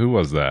flew, who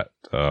was that?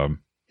 I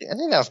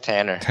think that was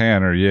Tanner.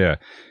 Tanner, yeah.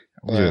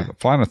 Was it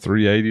flying a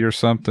 380 or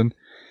something?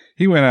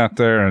 He went out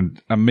there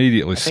and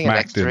immediately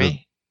smacked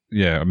into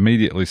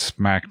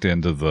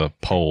the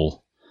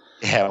pole.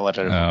 Yeah,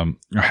 whatever.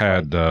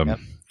 Had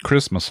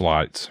Christmas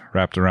lights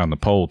wrapped around the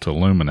pole to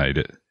illuminate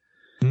it.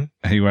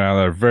 Mm-hmm. He went out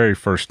there very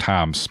first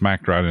time,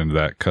 smacked right into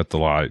that, cut the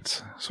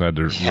lights. So I had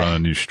to run a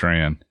new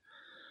strand,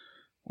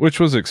 which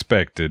was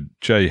expected.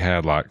 Jay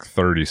had like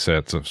 30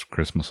 sets of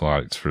Christmas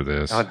lights for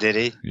this. Oh, did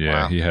he?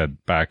 Yeah, he had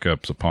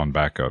backups upon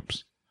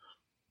backups.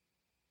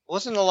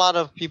 Wasn't a lot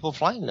of people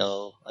flying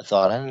though. I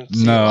thought I didn't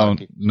see a lot of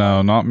people.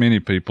 No, not many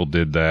people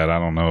did that. I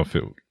don't know if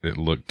it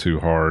looked too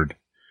hard.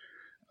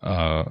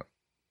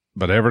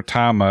 But every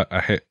time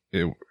it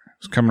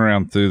was coming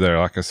around through there,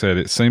 like I said,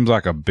 it seems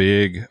like a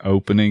big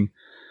opening.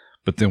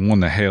 But then when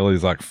the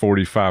heli's like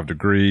 45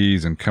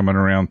 degrees and coming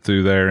around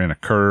through there in a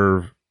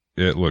curve,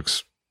 it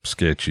looks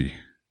sketchy.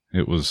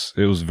 It was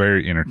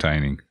very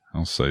entertaining.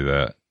 I'll say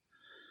that.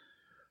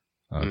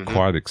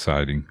 Quite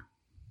exciting.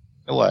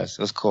 It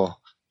was cool.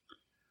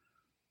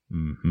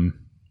 Mm-hmm.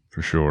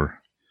 For sure.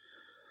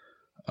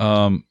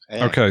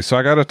 Okay, so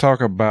I got to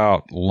talk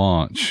about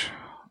lunch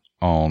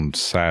on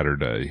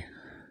Saturday.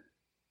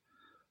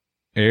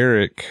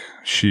 Eric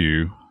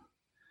Shue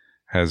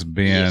has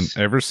been,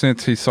 ever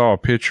since he saw a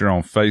picture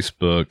on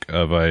Facebook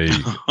of a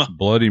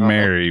Bloody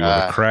Mary with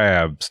a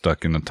crab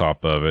stuck in the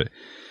top of it,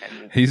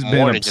 he's been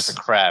more than just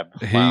a crab.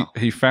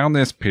 He found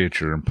this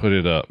picture and put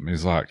it up.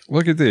 He's like,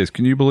 look at this.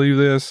 Can you believe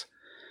this?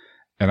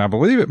 And I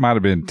believe it might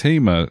have been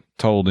Tima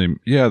told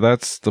him, yeah,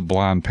 that's the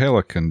blind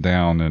pelican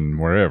down in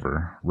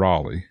wherever,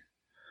 Raleigh.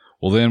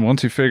 Well, then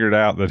once he figured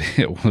out that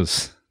it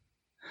was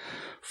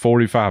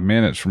 45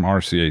 minutes from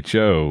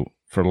RCHO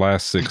for the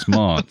last 6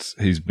 months,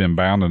 he's been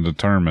bound and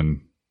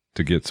determined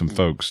to get some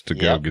folks to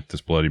go get this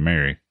Bloody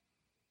Mary.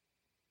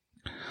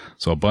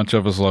 So a bunch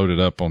of us loaded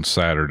up on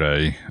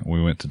Saturday.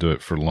 We went to do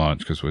it for lunch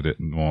because we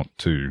didn't want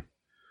to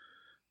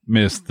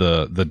miss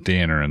the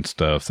dinner and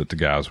stuff that the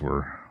guys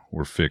were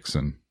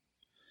fixing.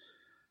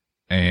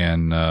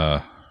 And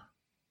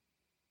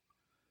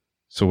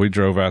so we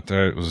drove out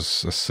there. It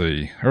was, let's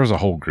see, there was a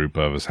whole group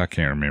of us. I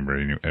can't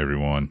remember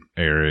everyone.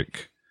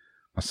 Eric,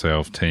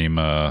 myself,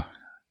 Tima,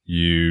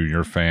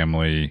 your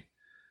family.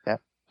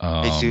 Yep.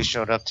 Jesus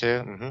showed up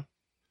too.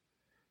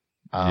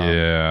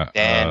 Mm-hmm.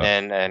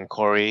 Dan and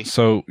Corey.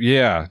 So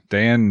yeah,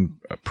 Dan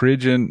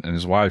Pridgeon and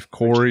his wife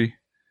Corey.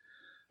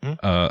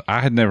 I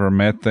had never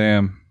met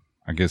them.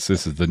 I guess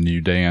this is the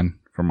new Dan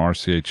from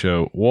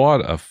RCHO.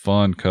 What a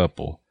fun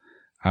couple.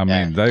 I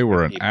mean, they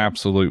were an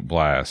absolute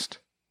blast.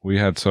 We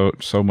had so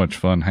much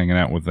fun hanging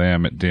out with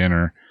them at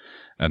dinner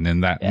and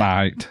then that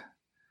night.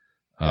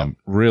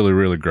 Really,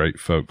 really great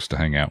folks to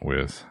hang out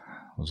with.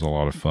 It was a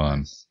lot of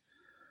fun.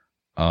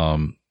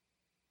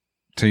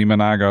 Team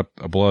and I got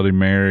a Bloody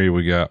Mary.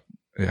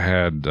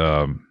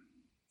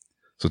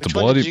 So it's Which a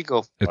bloody. one did you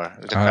go for?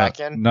 The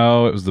Kraken?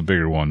 No, it was the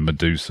bigger one,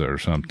 Medusa or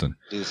something.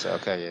 Medusa,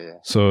 okay, yeah.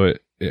 So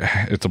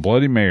it's a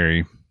Bloody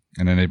Mary,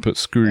 and then they put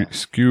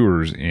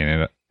skewers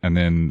in it, and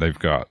then they've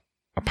got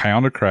a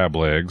pound of crab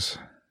legs.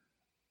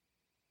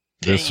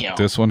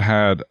 This one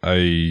had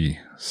a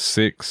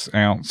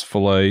 6-ounce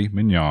filet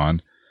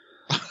mignon,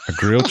 a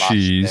grilled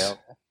cheese,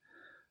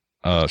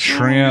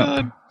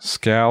 shrimp,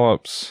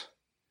 scallops,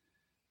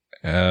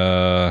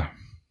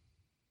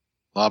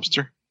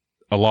 lobster.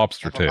 A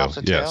lobster tail.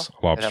 Yes,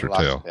 a lobster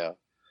tail.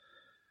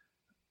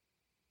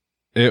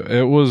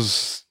 It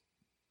was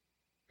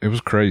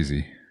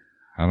crazy.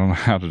 I don't know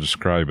how to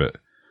describe it.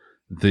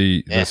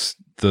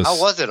 How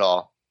was it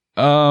all?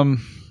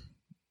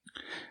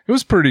 It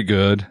was pretty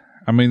good.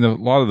 I mean, a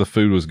lot of the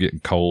food was getting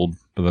cold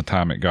by the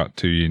time it got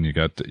to you and you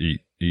got to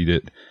eat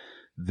it.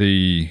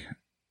 The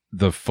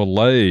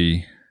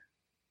filet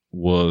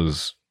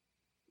was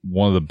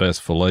one of the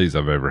best fillets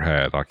I've ever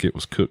had. Like, it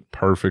was cooked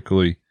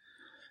perfectly.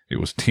 It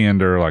was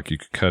tender, like you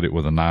could cut it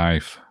with a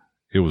knife.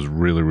 It was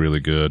really, really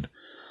good.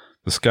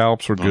 The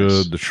scallops were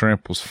good. The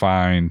shrimp was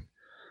fine.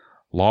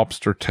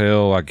 Lobster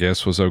tail, I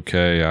guess, was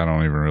okay. I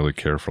don't even really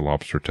care for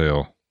lobster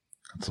tail.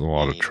 It's a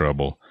lot of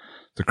trouble.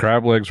 The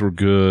crab legs were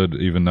good,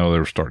 even though they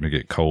were starting to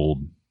get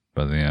cold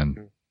by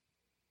then.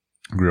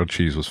 Grilled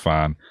cheese was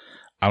fine.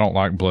 I don't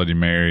like Bloody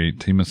Mary.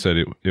 Tima said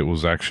it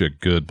was actually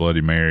a good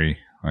Bloody Mary.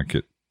 Like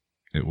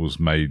it was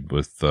made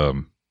with,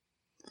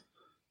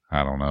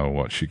 I don't know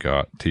what she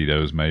got,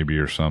 Tito's maybe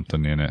or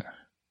something in it.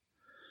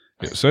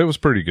 So it was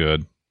pretty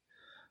good.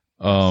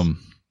 The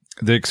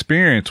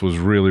experience was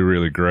really,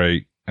 really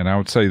great. And I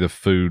would say the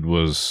food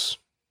was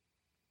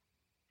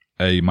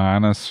A-,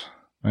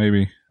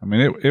 maybe. I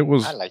mean, it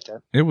was, I liked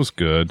it. It was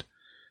good.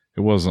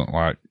 It wasn't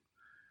like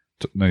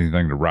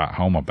anything to write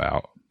home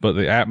about, but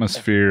the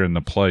atmosphere and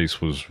the place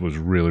was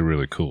really,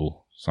 really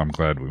cool. So I'm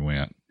glad we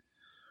went.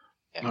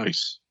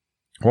 Nice.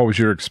 What was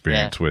your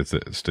experience with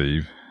it,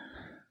 Steve?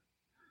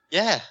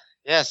 Yeah.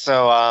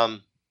 So, I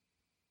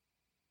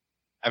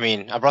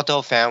mean, I brought the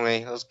whole family.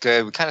 It was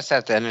good. We kind of sat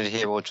at the end of the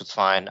table, which was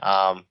fine.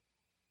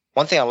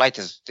 One thing I liked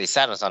is they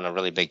sat us on a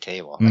really big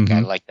table. Like,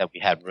 I liked that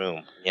we had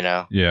room, you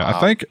know? Yeah, I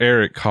think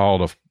Eric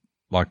called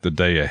the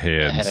day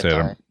ahead and said,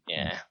 I'm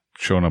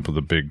showing up with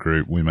a big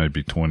group. We may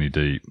be 20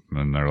 deep.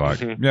 And they're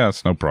like, yeah,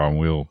 it's no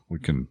problem. We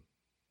can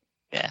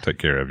take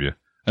care of you.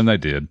 And they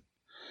did.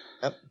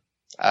 Yep.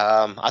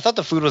 I thought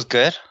the food was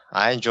good.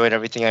 I enjoyed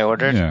everything I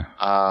ordered. Yeah.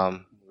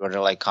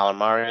 Ordered like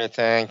calamari, I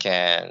think.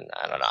 And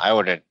I don't know. I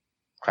ordered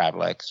crab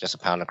legs, just a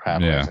pound of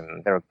crab legs.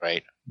 And they were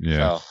great.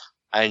 Yeah. So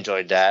I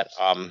enjoyed that.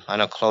 I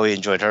know Chloe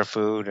enjoyed her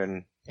food,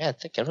 and I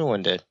think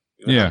everyone did.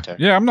 Yeah.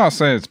 I'm not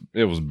saying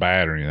it was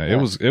bad or anything. Yeah.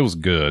 It was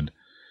good.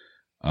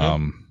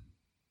 But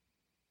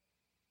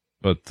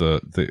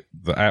the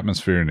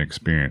atmosphere and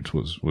experience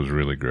was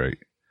really great.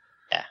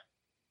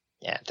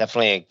 Yeah,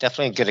 definitely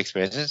a good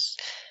experience.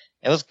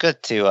 It was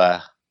good to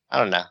I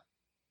don't know.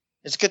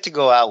 It's good to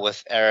go out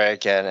with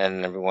Eric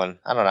and everyone.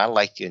 I don't know. I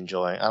like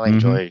enjoy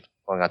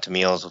going out to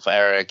meals with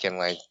Eric and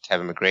like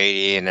Kevin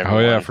McGrady and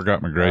everyone. Oh yeah, I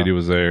forgot McGrady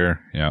was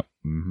there. Yeah.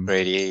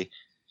 Brady.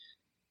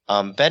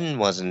 Ben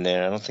wasn't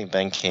there. I don't think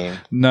Ben came.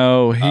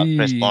 No,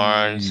 Chris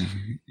Barnes.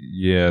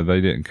 Yeah,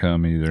 they didn't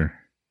come either.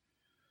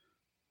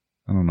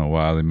 I don't know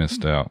why they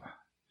missed out.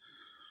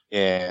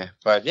 Yeah,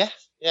 but yeah,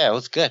 it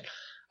was good.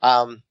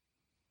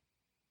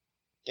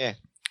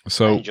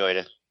 So I enjoyed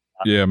it.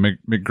 Yeah,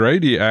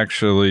 McGrady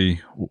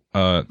actually,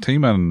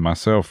 Tima and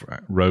myself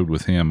rode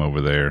with him over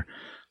there.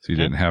 So he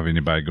didn't have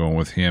anybody going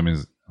with him.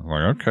 He's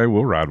like, okay,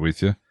 we'll ride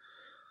with you.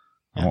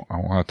 I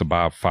won't have to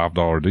buy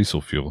 $5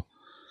 diesel fuel.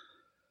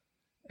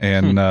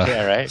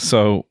 And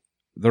so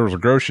there was a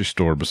grocery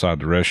store beside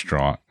the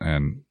restaurant,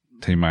 and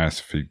Tima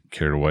asked if he'd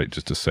care to wait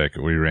just a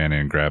second. We ran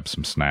in and grabbed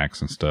some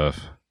snacks and stuff,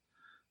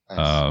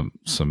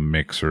 some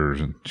mixers,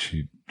 and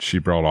she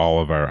brought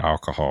all of our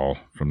alcohol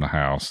from the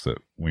house that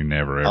we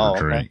never ever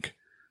drink.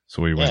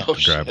 So we went to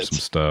grab some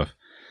stuff.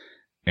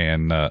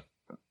 And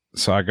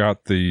so I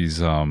got these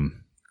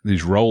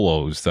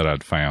Rolos that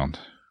I'd found. I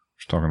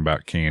was talking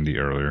about candy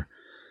earlier.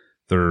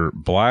 They're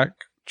black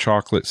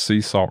chocolate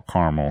sea salt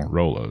caramel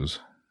Rolos.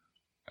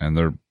 And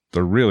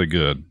they're really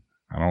good.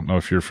 I don't know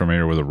if you're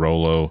familiar with a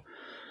Rolo.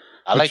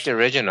 I like the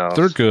originals.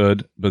 They're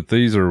good, but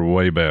these are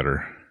way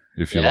better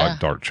if you like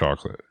dark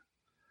chocolate.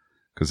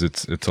 Because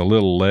it's a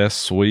little less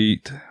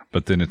sweet,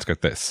 but then it's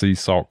got that sea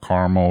salt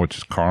caramel, which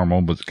is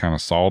caramel, but it's kind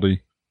of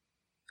salty.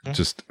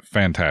 Just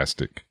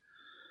fantastic.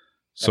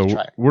 So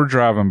we're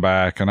driving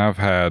back, and I've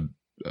had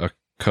a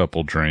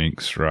couple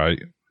drinks,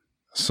 right?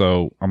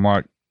 So I'm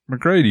like,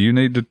 McGrady, you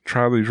need to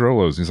try these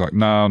Rolos. He's like,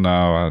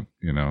 no,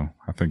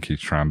 I think he's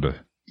trying to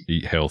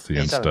eat healthy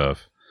and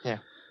stuff. Yeah.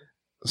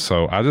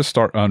 So I just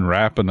start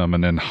unwrapping them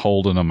and then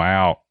holding them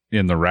out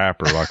in the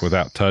wrapper, like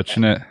without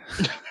touching it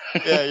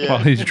while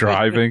he's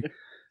driving.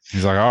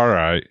 He's like, all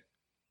right.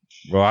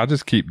 Well, I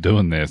just keep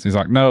doing this. He's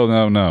like,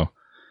 no.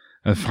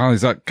 And finally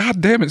he's like, God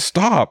damn it,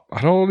 stop.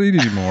 I don't need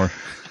any more.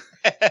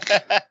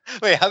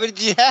 Wait, how many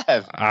do you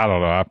have? I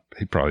don't know.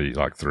 He probably eat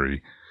like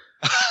 3.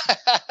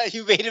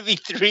 You made him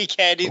eat 3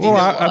 candies. Well,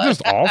 I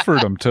just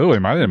offered them to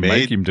him. I didn't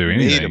make him do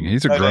anything.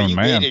 He's a grown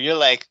man. You're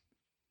like,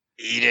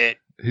 eat it.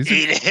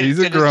 He's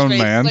a grown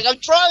man. He's like, I'm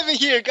driving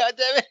here,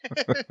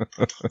 goddammit.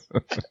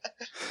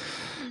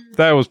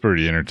 That was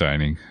pretty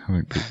entertaining. I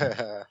think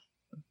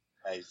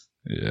Nice.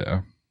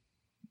 yeah.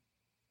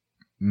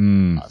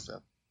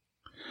 Awesome.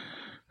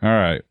 All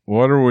right.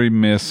 What are we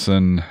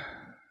missing?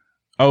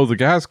 Oh, the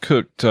guys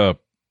cooked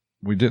up.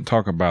 We didn't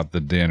talk about the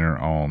dinner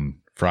on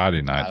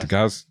Friday night. The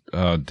guys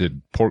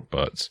did pork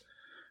butts.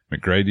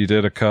 McGrady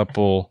did a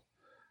couple.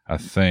 I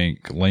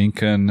think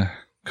Lincoln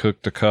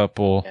cooked a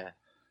couple. Yeah.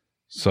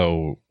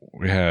 So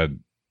we had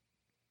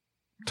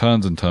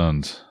tons and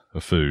tons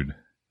of food.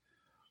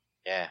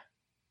 Yeah.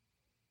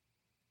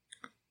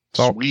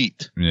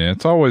 Sweet. Yeah,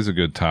 it's always a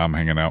good time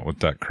hanging out with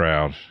that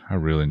crowd. I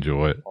really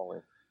enjoy it.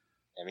 Always.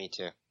 Yeah, me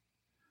too.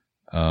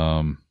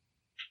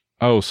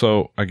 Oh,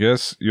 so I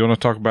guess you want to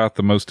talk about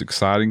the most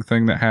exciting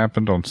thing that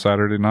happened on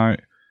Saturday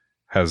night?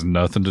 Has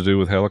nothing to do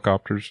with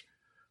helicopters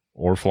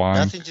or flying.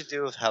 Nothing to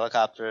do with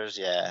helicopters,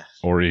 yeah.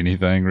 Or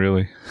anything,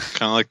 really.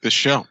 Kind of like this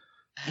show.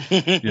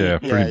 Yeah,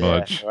 pretty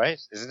much. Right?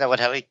 Isn't that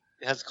what Heli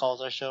has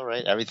called our show,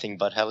 right? Everything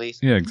but helis?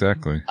 Yeah,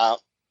 exactly. All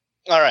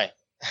right.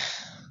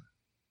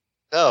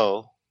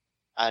 So,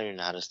 I don't even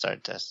know how to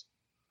start this.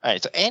 All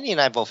right, so Andy and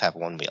I both have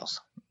one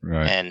wheels.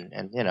 Right.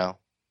 And you know,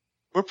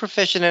 we're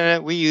proficient in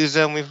it. We use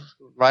them. We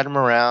ride them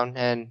around.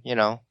 And, you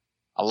know,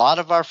 a lot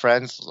of our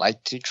friends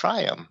like to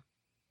try them.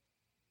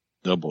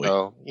 Oh, boy.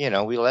 So, you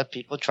know, we let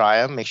people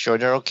try them, make sure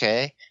they're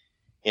okay.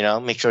 You know,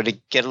 make sure to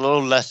get a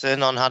little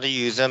lesson on how to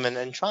use them and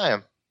then try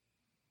them.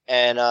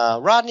 And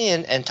Rodney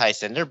and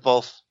Tyson, they're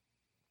both.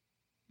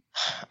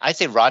 I'd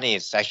say Rodney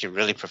is actually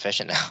really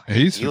proficient now.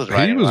 He was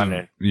riding around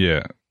it.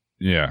 Yeah.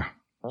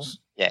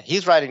 Yeah,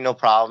 he's riding no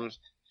problems.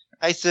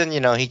 Tyson, you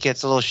know, he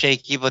gets a little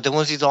shaky, but then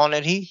once he's on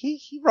it,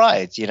 he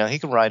rides. You know, he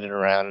can ride it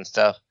around and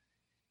stuff.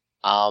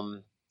 I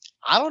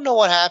don't know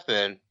what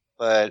happened,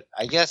 but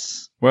I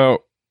guess. Well,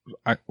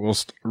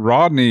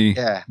 Rodney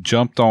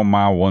jumped on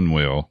my one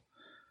wheel.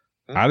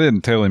 Hmm? I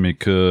didn't tell him he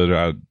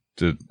could.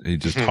 He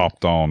just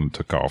hopped on and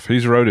took off.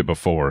 He's rode it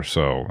before,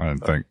 so I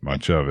didn't think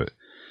much of it.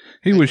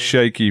 He was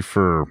shaky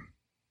for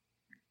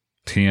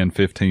 10,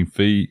 15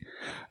 feet.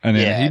 And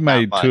then he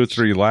made 2 or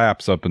 3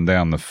 laps up and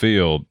down the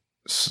field,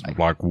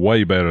 like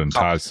way better than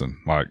Tyson,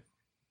 like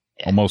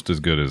almost as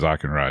good as I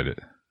can ride it,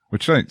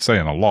 which ain't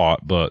saying a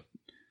lot, but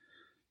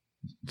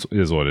it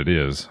is what it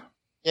is.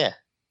 Yeah.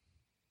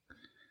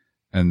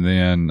 And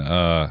then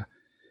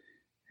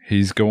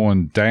he's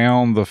going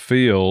down the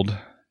field,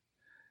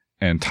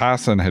 and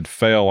Tyson had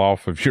fell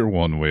off of your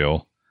one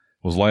wheel,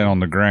 was laying on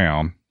the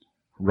ground.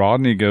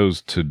 Rodney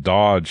goes to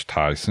dodge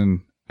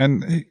Tyson,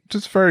 and he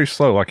just very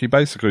slow, like he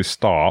basically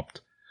stopped.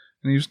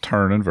 And he was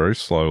turning very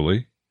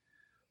slowly.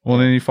 Well,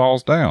 then he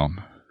falls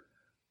down.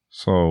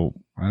 So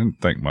I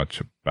didn't think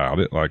much about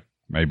it. Like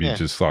maybe he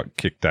just like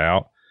kicked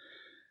out.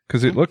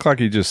 Because it looked like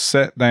he just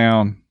sat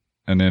down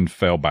and then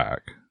fell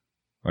back.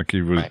 Like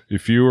he was,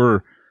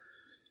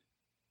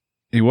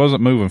 he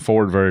wasn't moving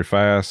forward very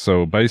fast.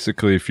 So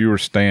basically, if you were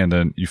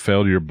standing, you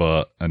fell to your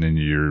butt and then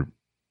your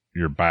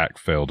back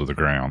fell to the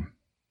ground.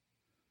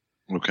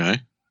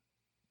 Okay.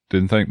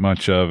 Didn't think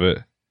much of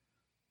it.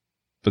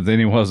 But then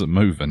he wasn't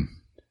moving.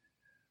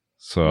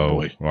 So,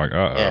 like,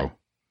 uh-oh. Yeah.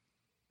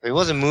 He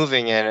wasn't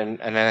moving,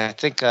 and I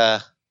think you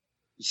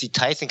see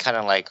Tyson kind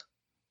of, like,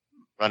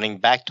 running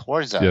back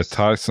towards us. Yeah,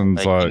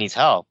 Tyson's like... he needs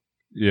help.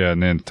 Yeah,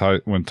 and then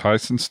when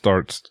Tyson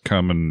starts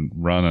coming,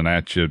 running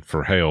at you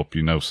for help,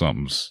 you know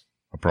something's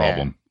a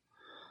problem.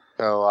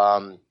 Yeah.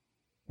 So,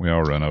 we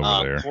all run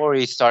over there.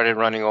 Corey started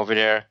running over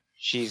there.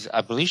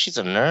 I believe she's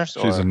a nurse?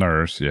 She's a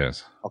nurse,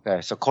 yes.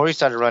 Okay, so Corey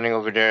started running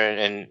over there,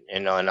 and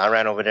I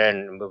ran over there,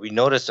 and what we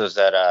noticed was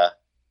that,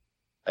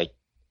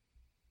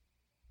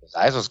 his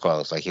eyes was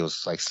closed, like he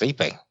was like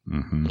sleeping,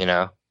 you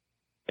know,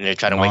 and they're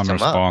trying to wake him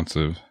up.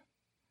 Non-responsive.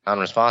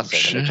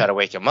 And they try to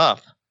wake him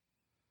up.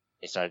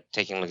 They started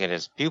taking a look at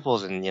his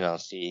pupils and, you know,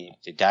 see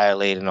to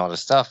dilate and all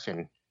this stuff.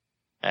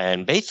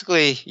 And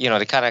basically, you know,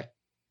 they kind of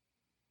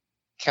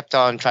kept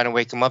on trying to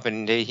wake him up,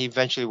 and he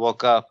eventually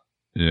woke up.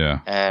 Yeah.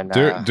 And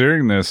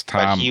during this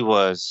time, he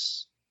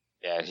was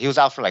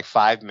out for like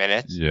 5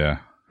 minutes. Yeah.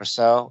 Or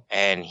so.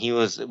 And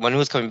when he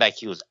was coming back,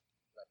 he was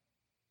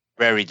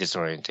very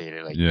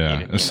disorientated. Like,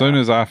 as soon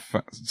as I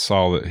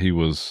saw that he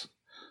was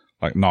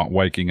like not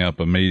waking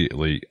up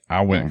immediately,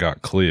 I went and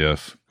got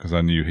Cliff because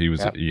I knew he was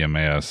at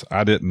EMS.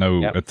 I didn't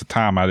know at the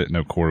time. I didn't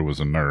know Corey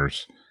was a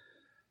nurse.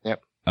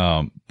 Yep.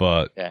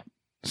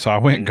 So I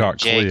went and got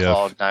Jay Cliff.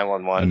 Called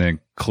 911. And then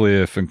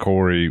Cliff and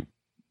Corey,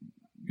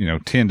 you know,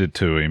 tended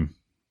to him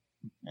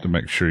to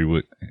make sure he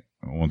would,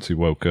 once he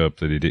woke up,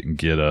 that he didn't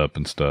get up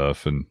and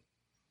stuff. And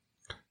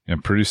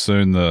And pretty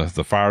soon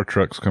the fire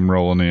trucks come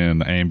rolling in,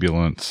 the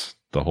ambulance,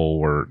 the whole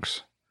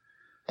works.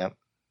 Yep.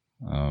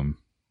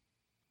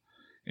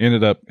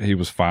 Ended up, he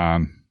was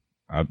fine.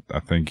 I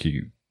think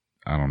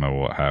I don't know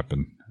what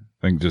happened.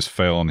 I think just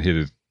fell and hit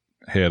his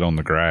head on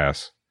the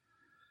grass.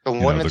 But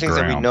one of the things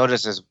that we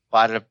noticed is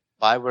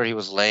by where he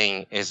was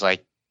laying is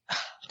like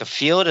the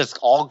field is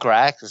all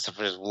grass except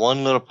for this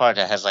one little part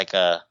that has like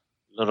a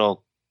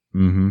little I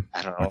don't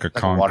know, like a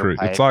concrete.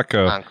 It's like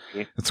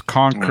concrete. It's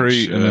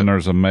concrete, and then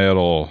there's a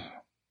metal,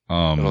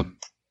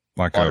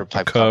 like a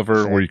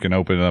cover where you can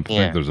open it up. I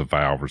think there's a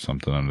valve or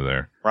something under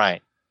there.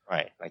 Right,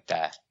 like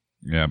that.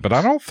 Yeah, but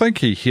I don't think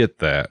he hit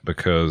that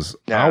because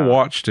I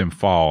watched him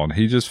fall, and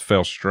he just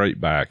fell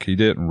straight back. He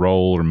didn't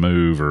roll or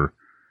move or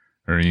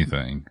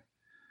anything.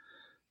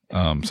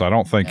 So I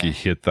don't think he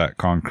hit that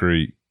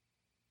concrete.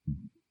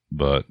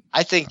 But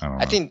I think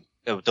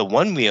the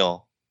one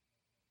wheel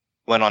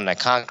went on that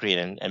concrete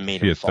and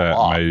made him fall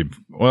off.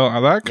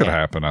 Well, that could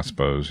happen, I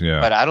suppose. Yeah,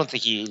 but I don't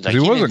think he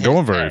wasn't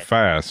going very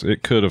fast.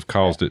 It could have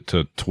caused it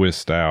to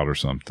twist out or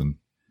something.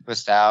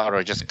 Twist out,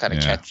 or just kind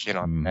of catch,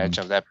 the edge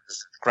of that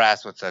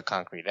grass with the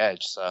concrete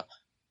edge. So,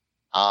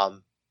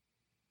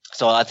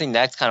 so I think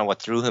that's kind of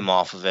what threw him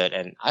off of it.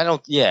 And I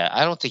don't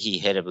think he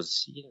hit it.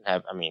 He didn't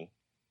have. I mean,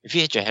 if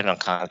you hit your head on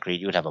concrete,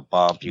 you would have a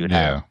bump. You would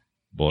have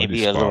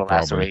maybe a little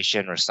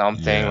laceration or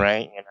something,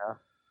 right?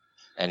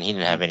 And he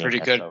didn't have any. Pretty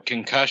good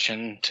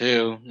concussion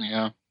too.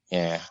 Yeah.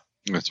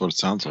 That's what it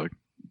sounds like.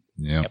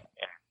 Yeah.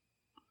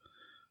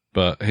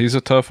 But he's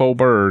a tough old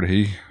bird.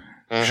 He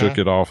shook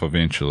it off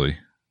eventually.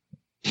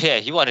 Yeah,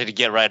 he wanted to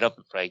get right up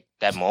like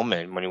that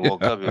moment when he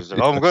woke up. He was like,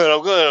 "Oh, I'm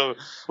good.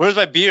 Where's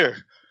my beer?"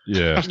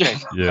 Yeah.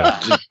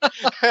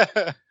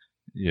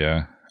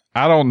 Yeah.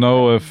 I don't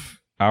know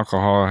if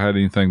alcohol had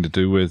anything to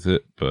do with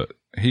it, but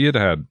he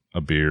had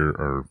a beer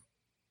or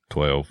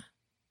 12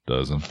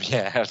 dozen.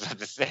 Yeah, I was about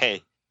to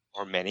say.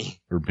 Or many.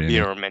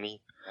 Beer or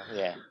many.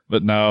 Yeah.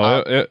 But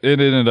no, it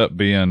ended up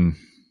being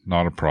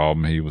not a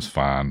problem. He was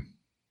fine.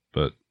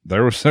 But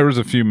there was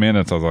a few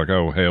minutes I was like,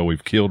 oh, hell,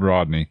 we've killed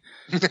Rodney.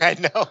 I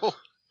know.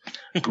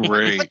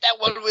 Great. Put that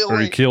one wheel or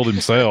he killed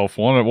himself.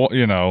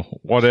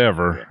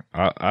 Whatever.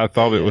 I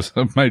thought it was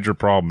a major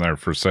problem there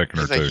for a second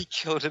or two. He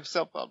killed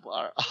himself on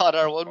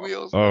our one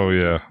wheels. Oh,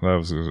 yeah. That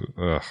was...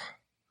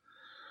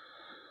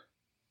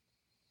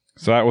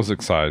 So that was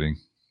exciting.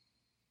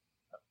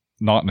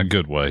 Not in a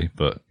good way,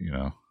 but, you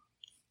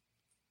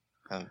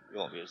won't be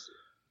able to see.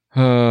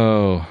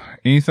 Oh,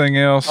 anything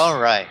else? All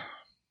right.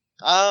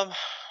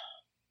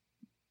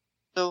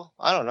 So,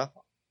 I don't know.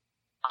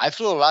 I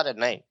flew a lot at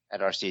night at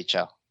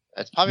RCHL.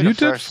 That's probably you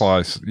did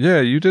fly.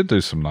 Yeah, you did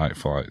do some night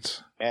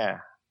flights.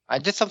 Yeah. I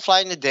did some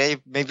flying in the day,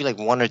 maybe like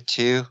one or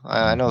two.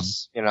 I know,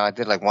 I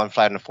did like one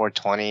flight on the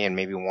 420 and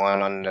maybe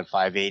one on the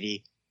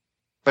 580.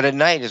 But at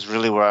night is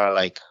really where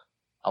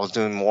I was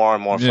doing more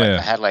and more flights.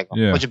 I had a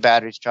bunch of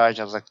batteries charged.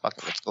 I was like, fuck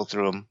it, let's go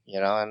through them,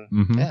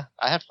 and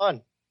I had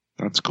fun.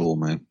 That's cool,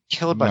 man.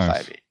 Killed by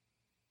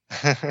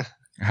 580.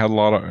 Had a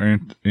lot of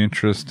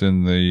interest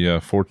in the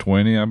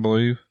 420, I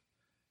believe.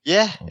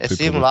 Yeah, it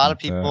seemed a lot of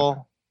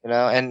people,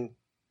 and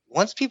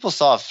once people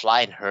saw it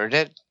fly and heard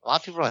it, a lot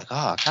of people were like,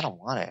 oh, I kind of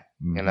want it,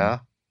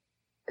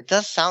 It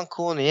does sound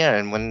cool in the air,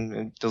 and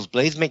when those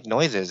blades make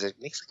noises, it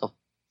makes like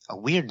a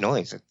weird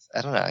noise.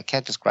 I don't know, I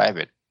can't describe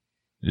it.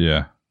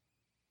 Yeah.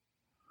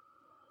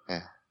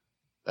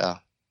 So.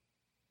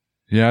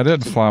 Yeah, I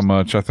didn't fly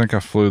much. I think I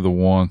flew the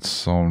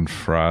once on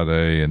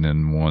Friday and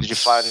then once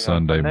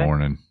Sunday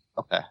morning.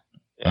 Okay.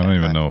 Yeah, I don't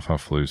even know if I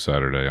flew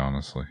Saturday,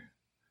 honestly.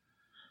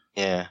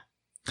 Yeah.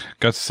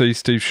 Got to see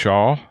Steve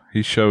Shaw.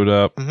 He showed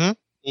up. Mm-hmm.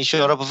 He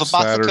showed up with a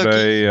box Saturday of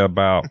cookies.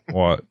 About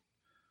what?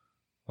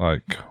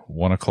 Like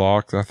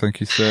 1:00, I think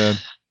he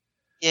said.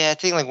 Yeah, I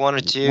think like 1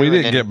 or 2. We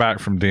didn't get back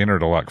from dinner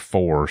till like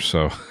 4,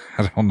 so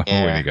I don't know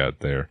when he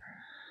got there.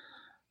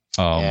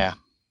 Yeah.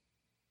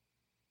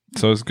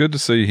 So it's good to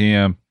see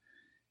him.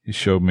 He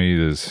showed me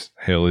this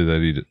heli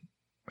that he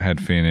had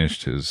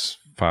finished, his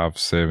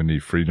 570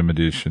 Freedom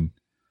Edition.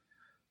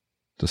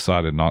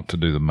 Decided not to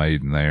do the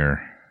maiden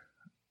there,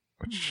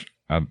 which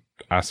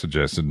I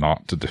suggested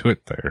not to do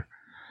it there.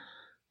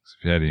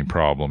 If you had any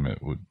problem,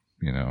 it would,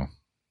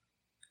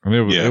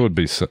 it would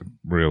be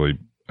really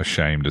a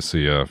shame to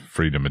see a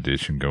Freedom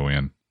Edition go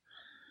in.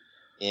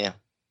 Yeah.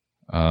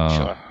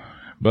 Sure.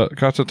 But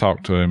got to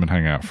talk to him and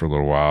hang out for a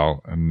little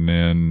while, and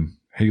then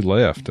he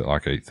left at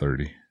like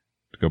 8:30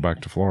 to go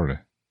back to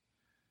Florida.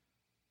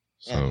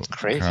 So it's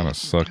crazy. Kind of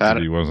sucked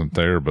that he wasn't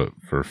there, but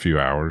for a few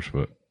hours.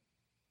 But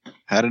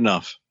had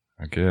enough,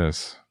 I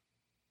guess.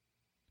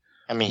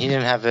 I mean, he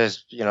didn't have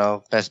his,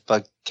 best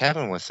bud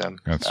Kevin with him.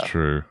 That's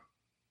true.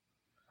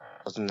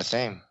 It wasn't the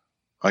same.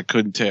 I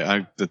couldn't take. I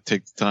had to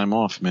take the time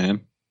off,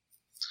 man.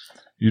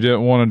 You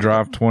didn't want to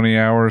drive 20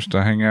 hours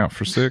to hang out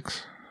for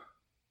 6?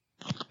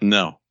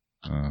 No.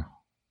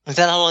 Is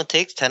that how long it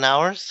takes? 10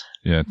 hours?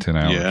 Yeah, 10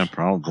 hours. Yeah,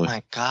 probably. Oh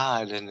my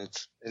God! And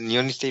you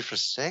only stay for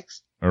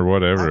 6? Or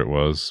whatever it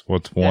was.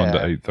 What's 1 to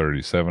 8:30?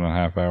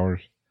 7.5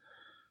 hours.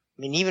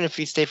 I mean, even if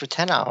you stay for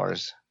 10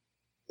 hours,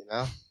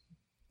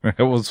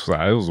 It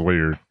was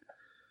weird.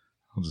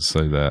 I'll just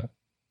say that.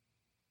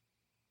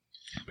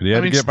 But he had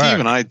I mean, to get Steve back.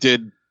 and I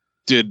did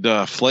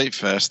Flight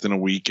Fest in a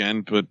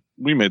weekend, but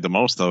we made the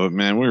most of it,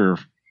 man. We were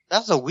That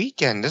was a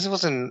weekend. This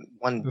wasn't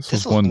one. This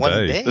This was was one one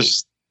day. day.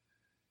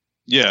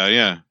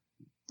 yeah.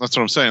 That's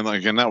what I'm saying.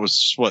 Like, and that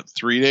was what,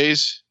 3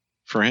 days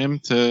for him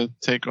to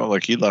take off.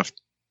 Like, he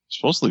left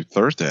supposed to leave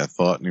Thursday, I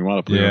thought, and he wound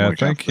up leaving Yeah, I like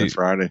think after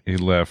Friday. He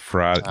left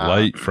Friday,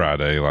 late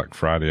Friday, like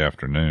Friday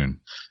afternoon.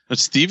 But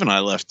Steve and I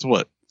left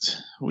what?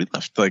 We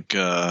left like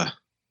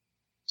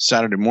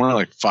Saturday morning,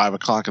 like 5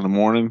 o'clock in the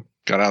morning.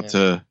 Got out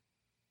to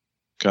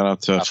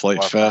About Flight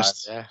 4 or 5,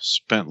 Fest. yeah.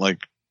 Spent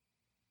like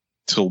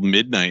till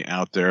midnight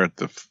out there at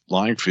the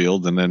flying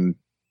field, and then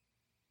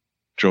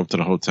drove to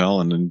the hotel,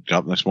 and then got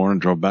up next morning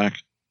and drove back.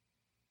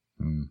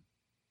 Hmm.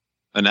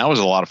 And that was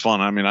a lot of fun.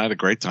 I mean, I had a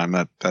great time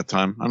that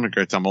time. I'm a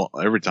great time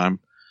every time.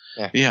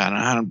 Yeah, and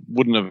I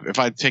wouldn't have, if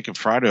I'd taken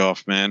Friday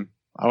off, man,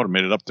 I would have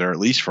made it up there at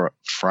least for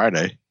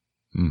Friday.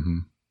 Mm-hmm.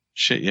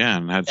 Shit, yeah,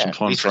 and had some at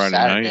fun least for Friday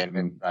Saturday night. and then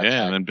And, drive yeah,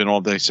 back. and then been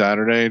all day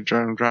Saturday,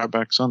 drive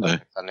back Sunday.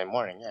 Sunday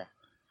morning, yeah.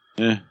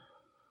 Yeah.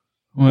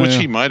 Well, Which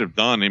he might have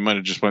done. He might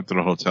have just went to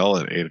the hotel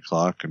at 8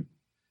 o'clock. And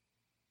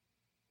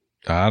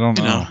I don't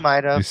You know. know, He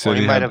might have. He said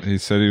He might have he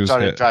said he was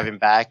started driving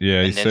back.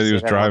 Yeah, he and then said he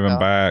was stayed at a driving hotel.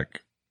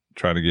 back,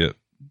 try to get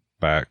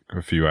back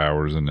a few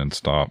hours and then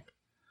stop.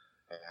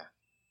 Yeah.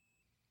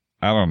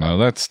 I don't know.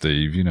 That's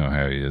Steve. You know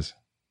how he is.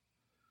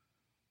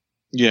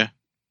 yeah.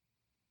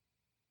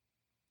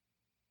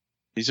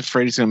 He's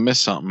afraid he's going to miss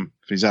something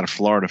if he's out of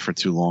Florida for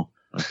too long,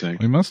 I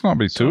think. He must not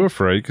be too So-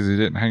 afraid because he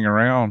didn't hang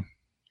around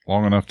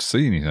long enough to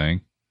see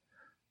anything.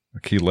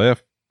 Like he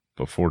left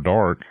before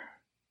dark.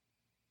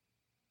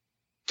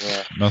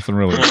 Yeah. Nothing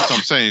really. Well, that's what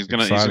I'm saying. He's going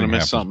to Exciting miss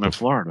happens something in before-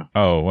 Florida.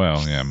 Oh,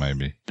 well, yeah,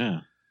 maybe.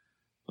 Yeah.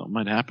 Something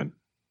might happen.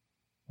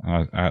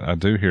 I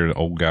do hear the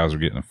old guys are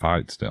getting in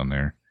fights down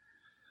there.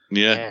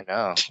 Yeah. Yeah,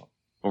 no.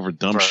 Over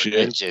dumb For shit.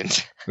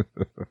 engines.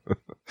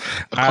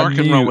 A car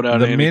can run without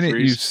the minute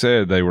you antifreeze.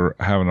 said they were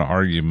having an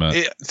argument,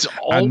 It's I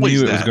always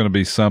knew it that. was going to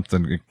be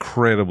something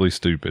incredibly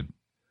stupid.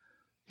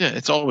 Yeah,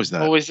 it's always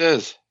that. Always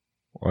is.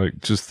 Like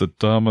just the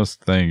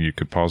dumbest thing you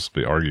could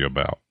possibly argue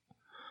about.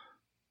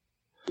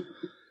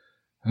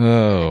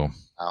 Oh.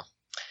 Oh.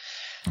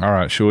 All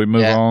right. Shall we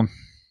move Yeah. on,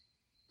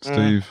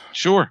 Steve?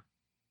 Sure.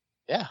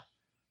 Yeah.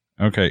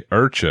 Okay.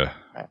 Urcha.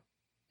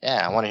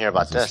 Yeah, I want to hear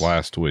about This this.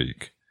 last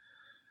week.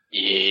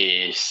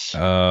 Yes.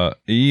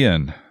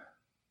 Ian,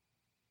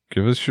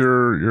 give us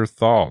your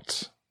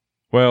thoughts.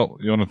 Well,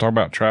 you want to talk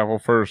about travel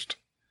first?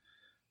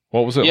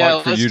 What was it Yeah,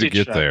 like for let's you to do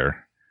get travel.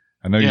 there?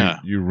 I know Yeah.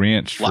 you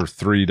wrenched for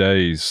 3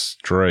 days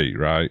straight,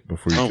 right?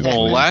 Before you could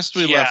Well, leave. last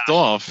we Yeah. left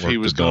off, he Worked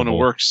was the going to double.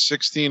 work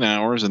 16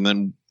 hours and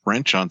then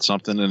wrench on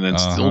something and then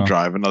still Uh-huh.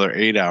 drive another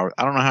 8 hours.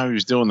 I don't know how he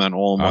was doing that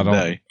all in one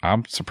day.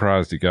 I'm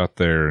surprised he got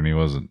there and he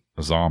wasn't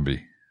a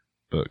zombie.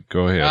 But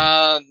go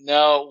ahead.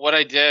 No, what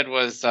I did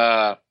was,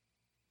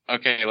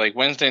 okay, like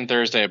Wednesday and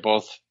Thursday,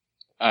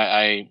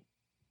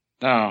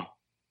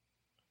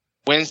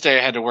 Wednesday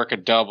I had to work a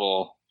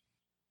double,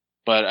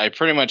 but I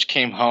pretty much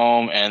came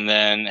home and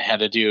then had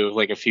to do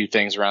like a few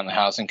things around the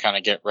house and kind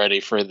of get ready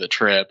for the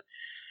trip.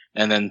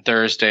 And then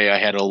Thursday I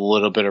had a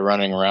little bit of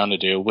running around to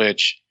do,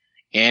 which,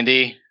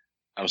 Andy,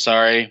 I'm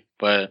sorry,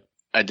 but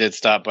I did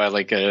stop by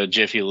like a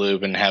Jiffy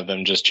Lube and have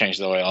them just change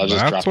the oil. I'll just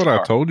drop That's the what I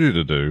car. told you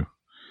to do.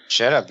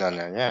 Should have done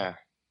that,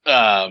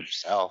 yeah.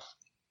 Yourself.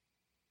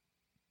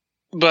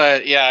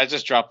 But yeah, I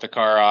just dropped the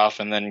car off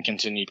and then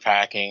continued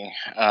packing.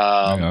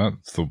 Yeah,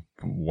 that's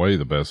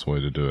the best way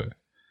to do it.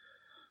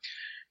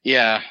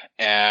 Yeah,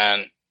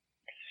 and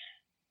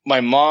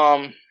my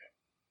mom,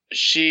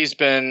 she's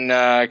been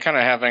kind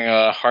of having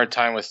a hard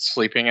time with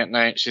sleeping at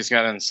night. She's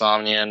got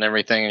insomnia and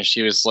everything, and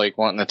she was like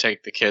wanting to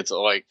take the kids at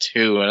like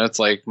 2, and it's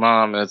like,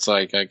 Mom, it's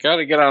like I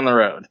gotta get on the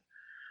road.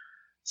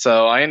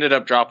 So I ended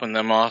up dropping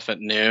them off at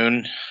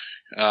noon.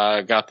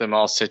 Got them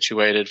all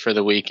situated for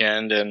the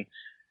weekend, and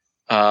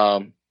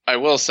I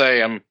will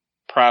say I'm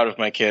proud of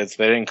my kids.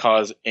 They didn't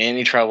cause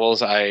any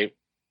troubles. I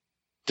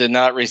did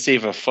not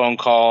receive a phone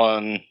call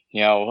and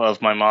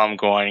of my mom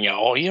going,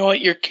 oh, you know what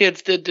your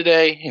kids did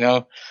today?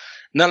 None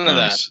of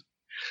Nice.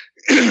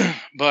 that.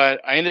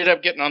 But I ended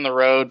up getting on the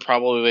road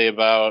probably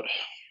about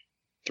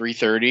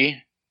 3:30.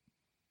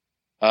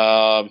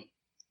 I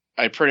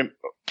pretty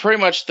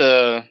much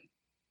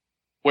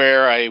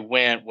where I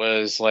went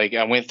was like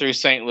I went through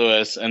St.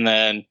 Louis, and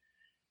then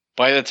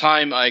by the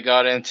time I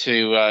got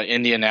into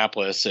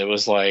Indianapolis, it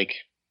was like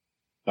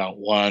about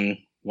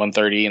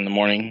 1:30 in the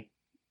morning.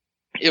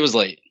 It was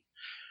late.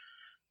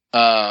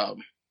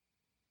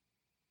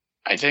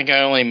 I think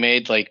I only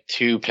made like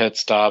 2 pit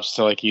stops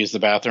to like use the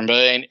bathroom, but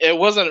it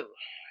wasn't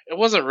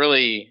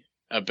really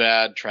a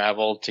bad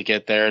travel to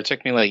get there. It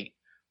took me like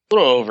a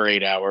little over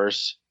 8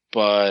 hours,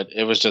 but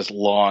it was just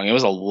long. It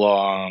was a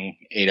long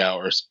 8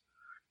 hours.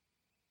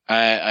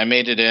 I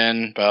made it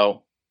in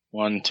about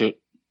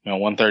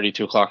 1:30,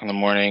 2 o'clock in the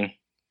morning,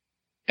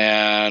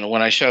 and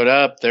when I showed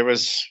up, there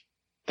was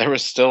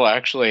still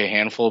actually a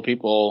handful of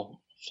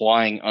people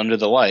flying under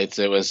the lights.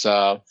 It was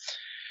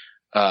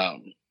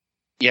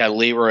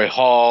Leroy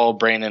Hall,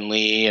 Brandon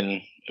Lee,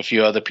 and a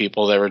few other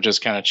people that were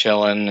just kind of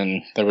chilling,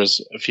 and there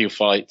was a few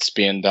fights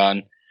being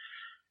done.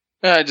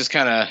 I just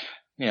kind of,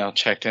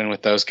 checked in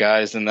with those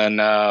guys, and then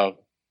I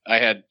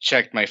had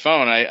checked my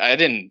phone. I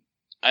didn't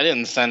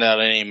send out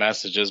any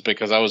messages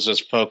because I was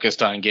just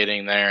focused on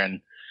getting there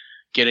and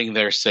getting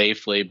there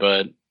safely.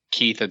 But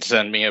Keith had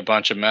sent me a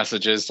bunch of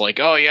messages like,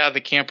 "Oh yeah, the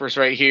camper's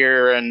right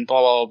here," and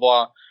blah blah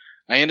blah.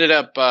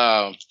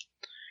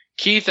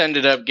 Keith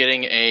ended up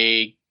getting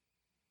an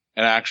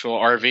actual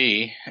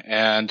RV,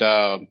 and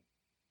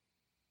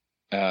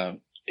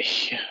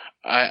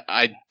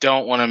I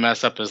don't want to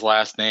mess up his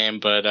last name,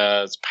 but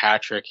it's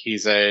Patrick.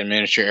 He's a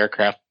miniature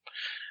aircraft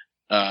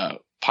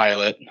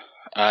pilot.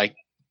 I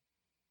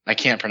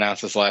can't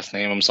pronounce his last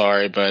name. I'm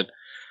sorry, but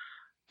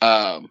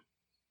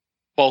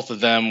both of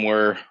them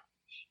were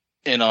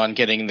in on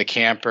getting the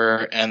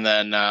camper, and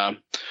then I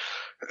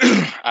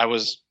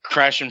was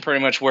crashing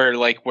pretty much where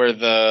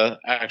the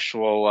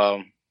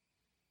actual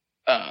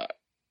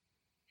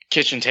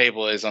kitchen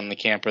table is on the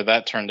camper.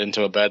 That turned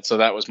into a bed, so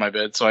that was my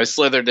bed. So I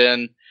slithered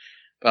in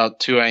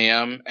about 2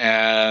 a.m.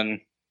 and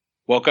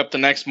woke up the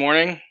next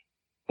morning,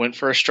 went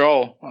for a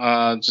stroll,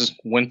 just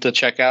went to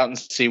check out and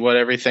see what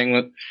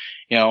everything,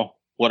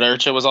 what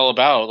IRCHA was all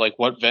about, like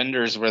what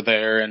vendors were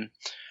there and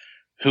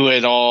who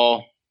had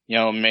all,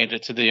 made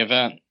it to the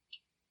event.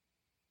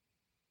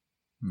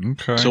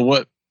 Okay. So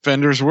what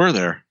vendors were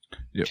there?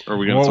 Yeah. Are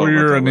we gonna what talk were about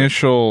your that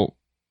initial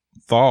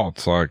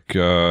thoughts? Like,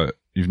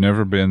 you've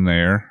never been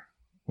there.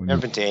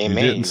 Never been to AMA,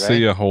 you didn't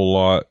see a whole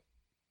lot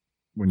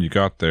when you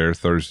got there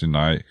Thursday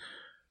night.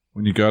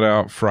 When you got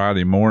out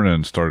Friday morning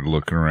and started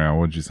looking around,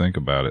 what did you think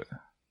about it?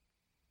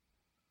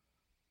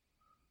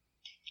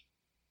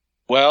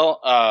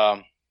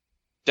 Well,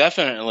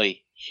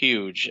 definitely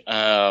huge.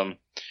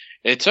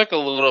 It took a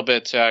little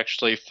bit to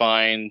actually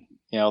find,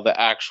 the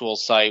actual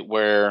site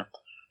where,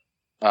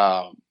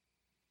 where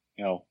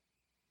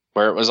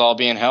it was all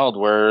being held,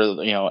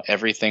 where,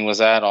 everything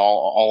was at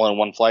all in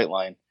one flight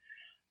line.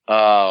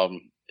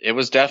 It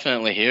was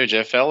definitely huge.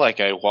 It felt like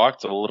I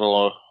walked a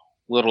little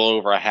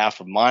over a half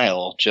a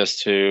mile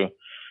just to,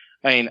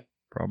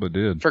 Probably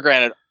did. For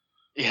granted,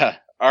 yeah,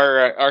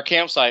 our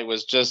campsite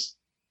was just,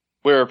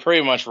 we were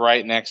pretty much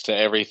right next to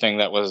everything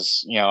that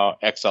was,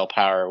 XL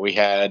Power. We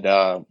had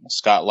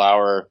Scott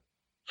Lauer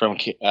from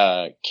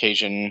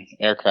Cajun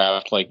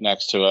Aircraft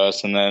next to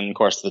us, and then of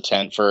course the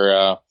tent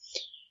for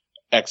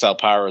XL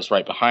Power was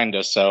right behind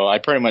us. So I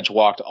pretty much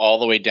walked all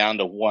the way down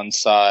to one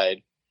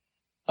side,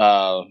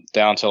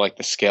 down to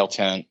the scale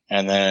tent,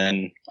 and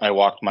then I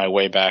walked my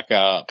way back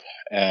up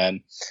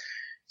and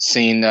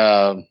seen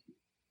BK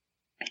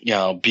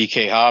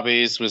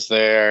Hobbies was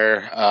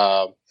there.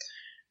 Of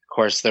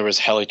course there was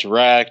Heli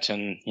Direct,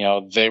 and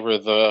they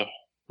were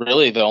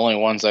really the only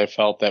ones I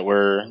felt that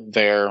were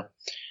there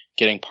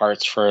getting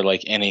parts for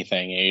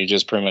anything. You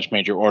just pretty much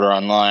made your order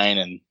online,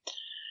 and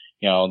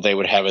they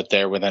would have it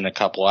there within a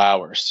couple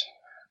hours.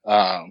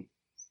 You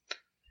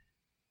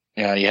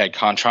had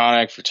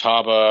Contronic,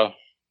 Futaba, of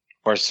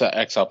course,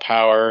 XL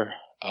Power,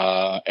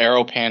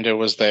 Aero Panda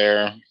was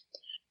there.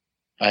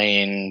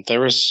 There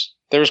was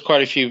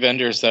quite a few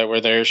vendors that were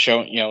there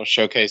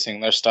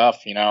showcasing their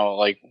stuff,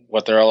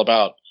 what they're all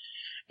about.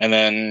 And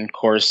then, of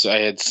course, I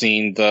had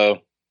seen the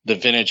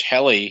vintage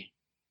heli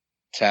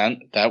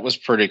tent. That was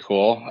pretty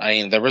cool.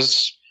 There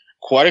was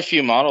quite a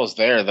few models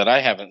there that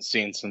I haven't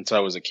seen since I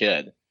was a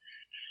kid.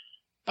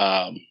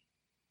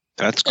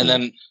 That's cool.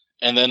 And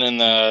then in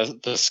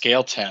the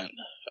scale tent,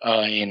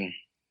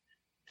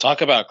 talk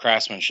about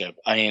craftsmanship.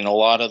 A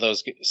lot of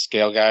those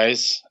scale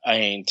guys,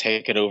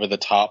 take it over the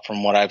top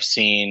from what I've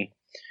seen,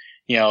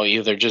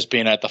 either just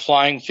being at the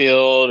flying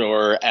field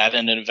or at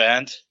an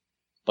event.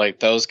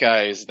 Those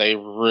guys, they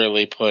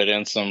really put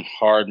in some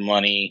hard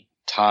money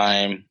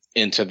time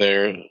into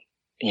their,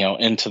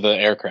 into the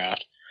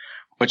aircraft,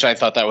 which I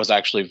thought that was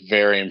actually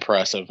very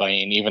impressive.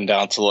 Even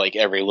down to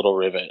every little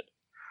rivet.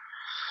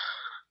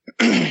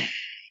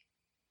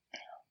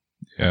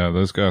 Yeah,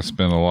 those guys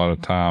spend a lot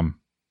of time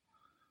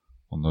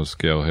on those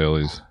scale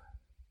helis.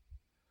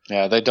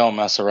 Yeah, they don't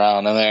mess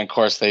around. And then, of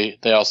course, they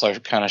also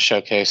kind of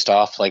showcased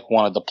off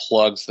one of the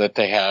plugs that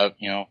they have,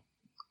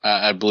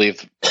 I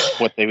believe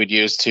what they would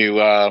use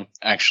to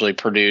actually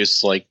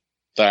produce the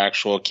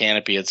actual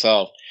canopy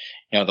itself,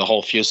 the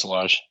whole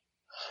fuselage,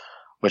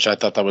 which I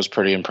thought that was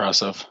pretty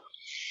impressive.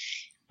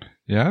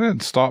 Yeah, I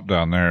didn't stop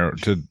down there.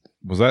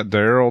 Was that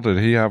Daryl? Did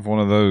he have one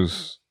of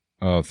those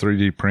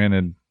 3D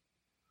printed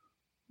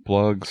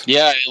plugs?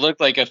 Yeah, it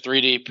looked like a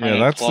 3D printed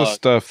Yeah, that's plug. the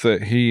stuff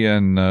that he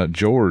and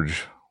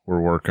George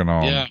were working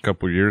on a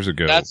couple years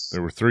ago.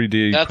 There were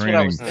 3D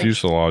printing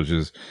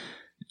fuselages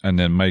and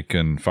then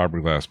making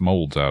fiberglass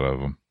molds out of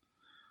them.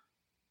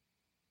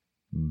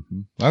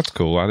 Mm-hmm. That's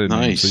cool. I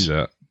didn't even see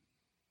that.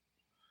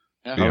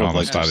 Yeah, to be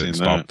honest, I didn't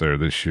stop there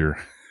this year.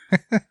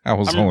 I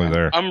was only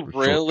there. I'm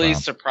really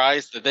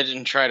surprised that they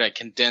didn't try to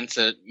condense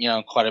it,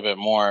 quite a bit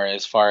more,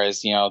 as far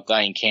as,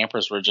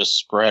 campers were just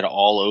spread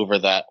all over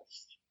that,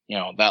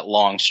 that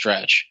long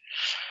stretch.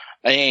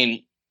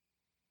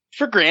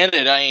 For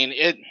granted,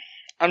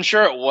 I'm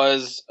sure it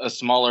was a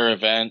smaller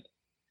event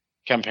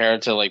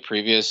compared to like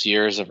previous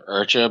years of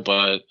IRCHA,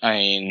 but I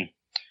mean,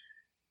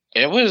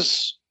 it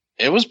was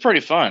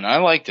pretty fun. I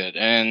liked it,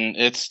 and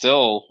it's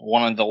still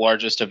one of the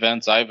largest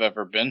events I've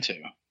ever been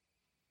to.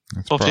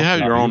 That's Well, if you have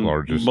probably your the own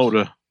largest. mode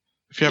of,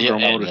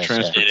 it is.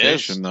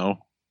 transportation, though,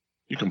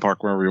 you can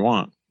park wherever you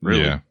want.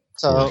 Really? Yeah. Of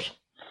So, course.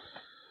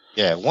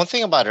 yeah, one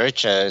thing about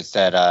IRCHA is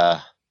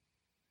that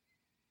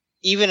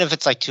even if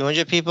it's like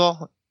 200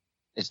 people,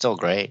 it's still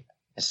great.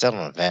 It's still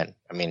an event.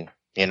 I mean,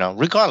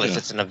 regardless, Yeah.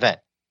 it's an event.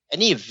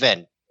 Any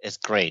event is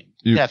great.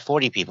 You- You have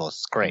 40 people,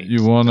 it's great. You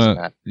Doesn't wanna,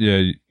 matter.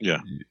 Yeah.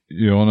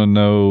 You wanna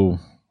know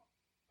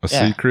a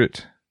Yeah.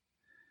 secret?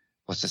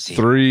 What's the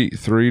secret?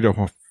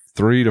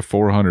 300 to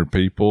 400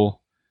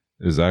 people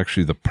is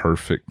actually the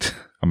perfect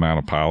amount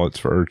of pilots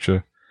for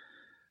IRCHA,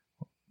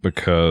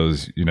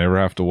 because you never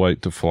have to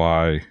wait to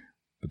fly,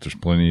 but there's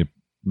plenty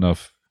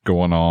enough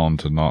going on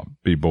to not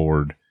be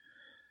bored.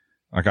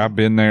 Like, I've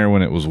been there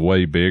when it was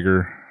way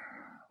bigger.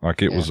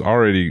 Like, it Yeah. was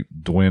already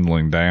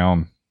dwindling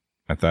down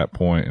at that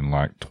point in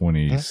like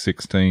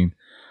 2016,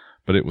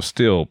 but it was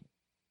still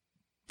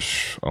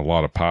a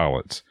lot of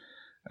pilots.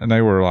 And they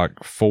were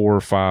like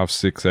 4, 5,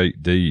 6,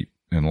 8 deep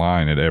in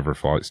line at every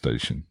flight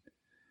station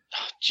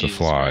to Jesus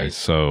fly. Christ.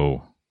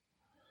 So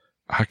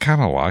I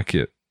kind of like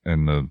it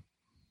in the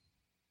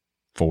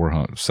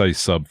 400, say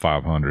sub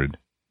 500.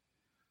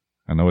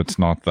 I know it's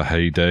not the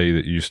heyday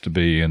that used to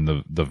be, and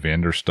the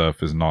vendor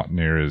stuff is not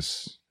near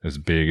as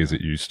big as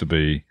it used to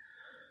be,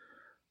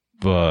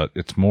 but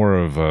it's more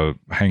of a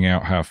hang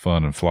out, have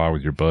fun, and fly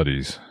with your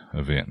buddies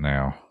event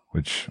now,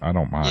 which I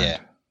don't mind. Yeah.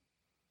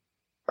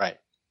 Right.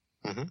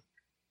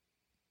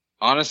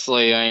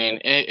 Honestly, I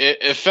mean,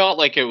 it felt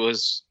like it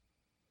was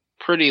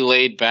pretty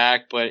laid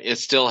back, but it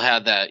still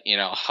had that,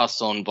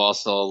 hustle and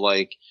bustle,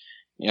 like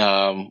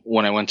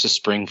when I went to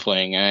Spring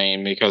Fling. I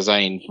mean, because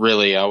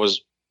really, I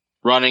was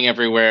running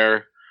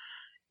everywhere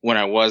when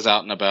I was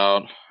out and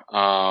about,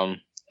 and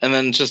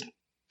then just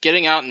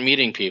getting out and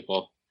meeting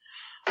people.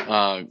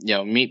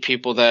 Meet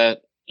people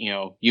that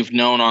you've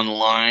known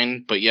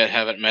online, but yet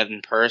haven't met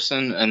in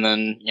person, and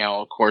then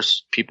of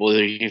course, people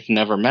that you've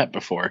never met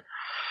before.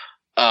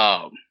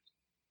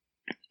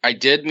 I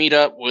did meet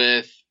up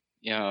with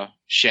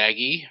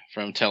Shaggy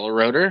from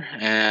Telerotor,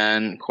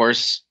 and of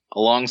course,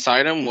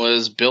 alongside him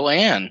was Bill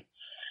Ann.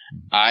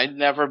 I'd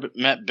never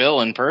met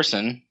Bill in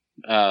person.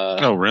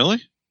 Oh,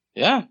 really?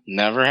 Yeah,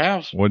 never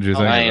have. What'd you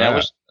think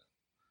of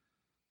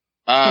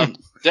that?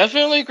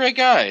 Definitely a great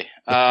guy.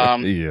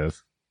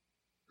 Yes.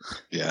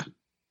 Yeah.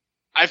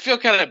 I feel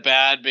kind of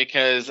bad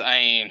because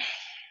I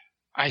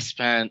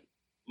spent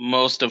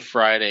most of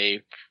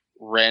Friday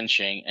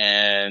wrenching,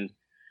 and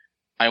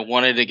I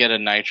wanted to get a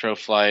nitro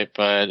flight,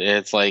 but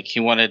it's like he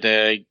wanted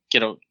to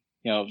get a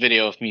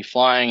video of me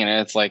flying, and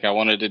it's like I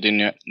wanted to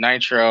do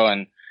nitro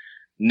and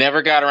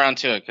never got around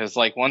to it, because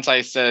like once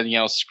I said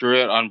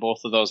screw it on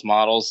both of those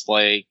models,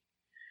 like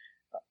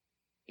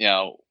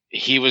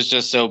he was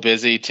just so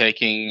busy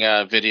taking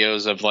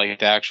videos of like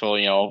the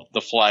actual the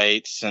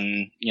flights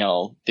and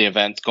the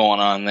events going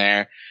on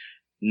there,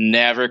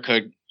 never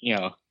could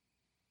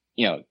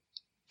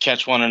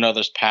catch one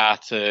another's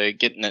path to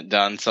getting it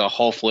done. So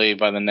hopefully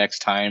by the next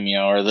time,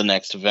 or the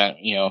next event,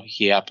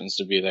 he happens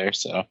to be there.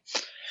 So,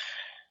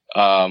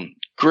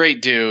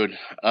 great dude.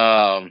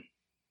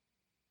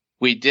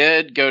 We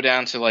did go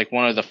down to like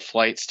one of the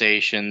flight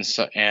stations,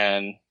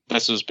 and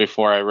this was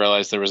before I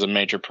realized there was a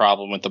major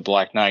problem with the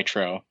Black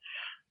Nitro.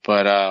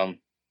 But,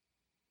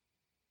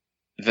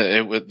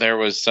 there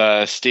was,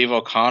 Steve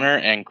O'Connor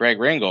and Greg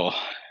Ringle,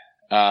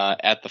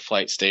 at the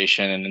flight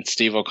station, and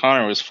Steve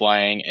O'Connor was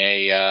flying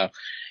an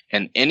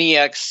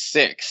NEX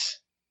 6.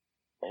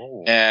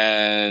 Oh.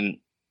 And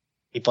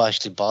People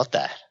actually bought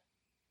that.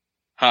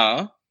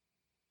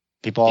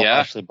 People Yeah.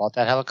 actually bought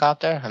that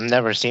helicopter? I've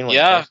never seen one.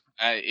 Yeah,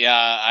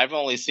 I've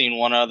only seen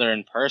one other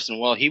in person.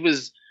 Well, he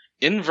was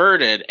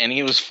inverted, and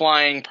he was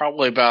flying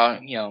probably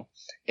about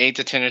 8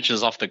 to 10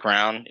 inches off the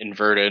ground,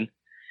 inverted.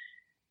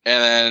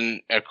 And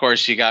then, of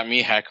course, you got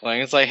me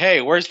heckling. It's like,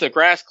 hey, where's the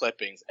grass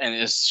clippings? And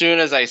as soon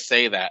as I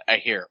say that, I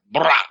hear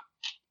brah.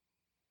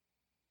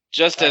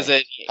 Just as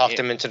it Talked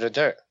him into the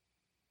dirt.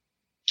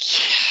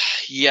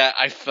 Yeah,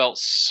 I felt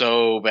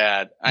so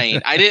bad. I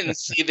mean, I didn't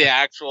see the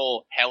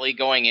actual heli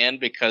going in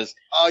because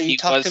Oh, you He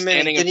talked was him in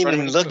and standing in didn't front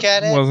even of look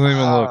at it? Wasn't even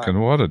Ah, looking.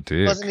 What a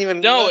dick. Wasn't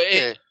even No,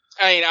 looking.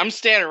 I'm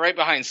standing right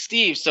behind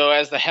Steve, so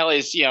as the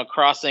heli's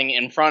crossing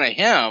in front of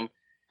him,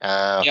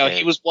 Okay.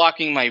 he was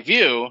blocking my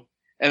view,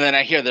 and then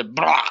I hear the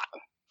brah.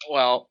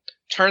 Well,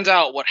 turns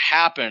out what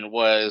happened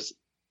was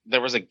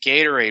there was a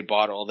Gatorade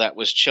bottle that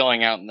was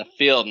chilling out in the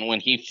field, and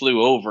when he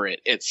flew over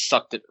it, it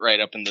sucked it right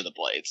up into the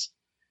blades.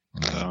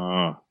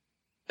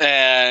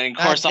 And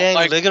of course, I'm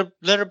like,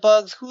 litter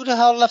bugs? Who the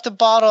hell left a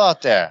bottle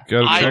out there?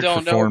 Gotta I check don't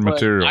for know, foreign but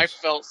materials. I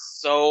felt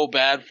so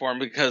bad for him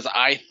because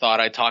I thought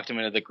I talked him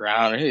into the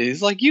ground.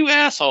 He's like, "You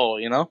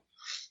asshole,"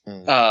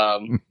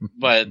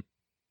 But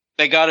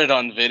they got it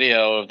on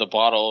video of the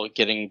bottle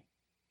getting,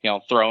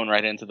 thrown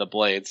right into the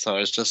blade. So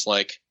it's just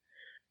like,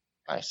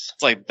 Nice.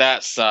 it's like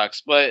that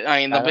sucks. But I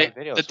mean, That on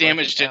video the is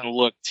damage working, yeah. didn't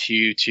look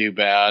too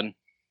bad.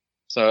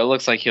 So it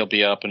looks like he'll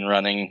be up and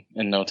running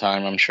in no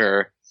time, I'm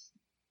sure.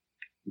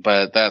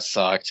 But that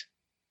sucked.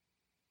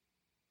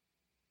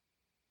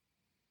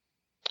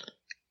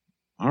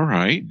 All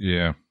right.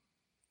 Yeah.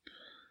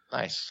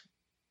 Nice.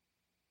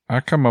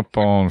 I come up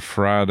on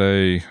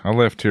Friday. I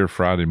left here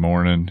Friday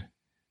morning,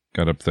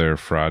 got up there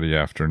Friday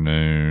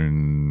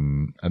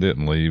afternoon. I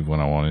didn't leave when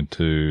I wanted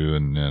to,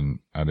 and then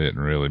I didn't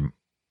really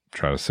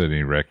try to set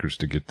any records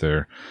to get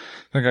there.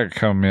 I think I could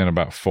come in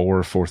about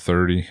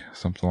 4:30,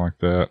 something like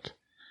that.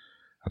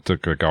 I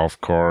took a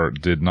golf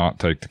cart, did not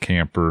take the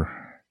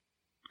camper,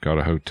 got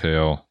a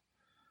hotel,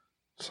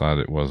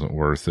 decided it wasn't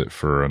worth it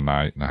for a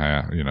night and a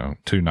half,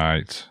 2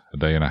 nights, a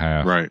day and a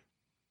half. Right.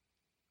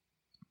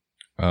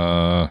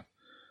 I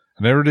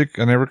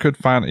never could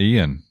find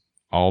Ian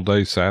all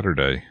day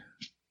Saturday.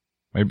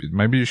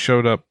 Maybe you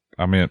showed up,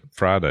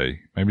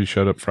 Friday. Maybe you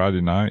showed up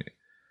Friday night,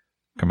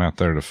 come out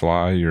there to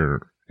fly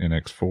your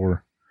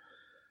NX4.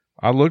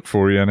 I looked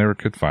for you. I never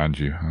could find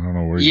you. I don't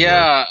know where you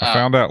were. I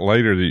found out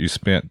later that you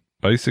spent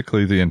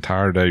basically the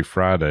entire day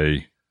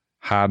Friday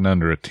hiding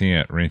under a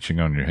tent, wrenching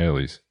on your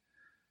helis.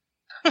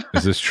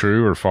 Is this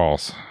true or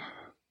false?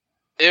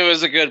 It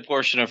was a good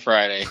portion of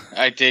Friday.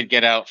 I did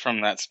get out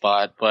from that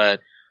spot, but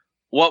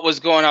what was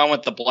going on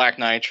with the Black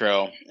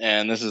Nitro,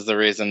 and this is the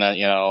reason that,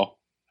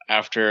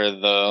 after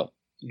the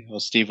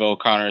Steve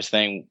O'Connor's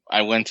thing,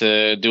 I went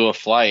to do a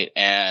flight,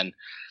 and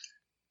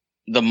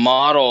the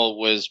model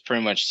was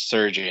pretty much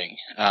surging.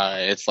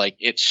 It's like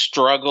it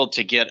struggled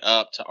to get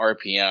up to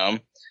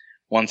RPM.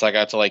 Once I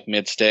got to like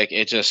mid-stick,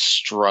 it just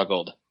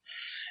struggled.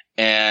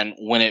 And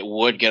when it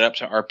would get up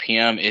to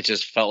RPM, it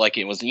just felt like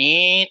it was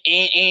and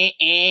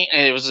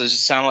it was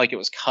just sounded like it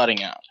was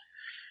cutting out.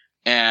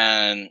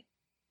 And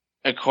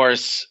of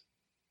course,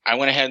 I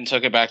went ahead and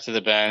took it back to the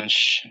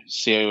bench,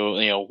 see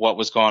what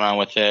was going on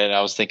with it.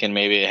 I was thinking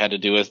maybe it had to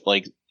do with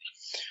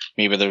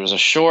maybe there was a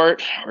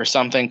short or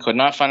something. Could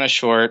not find a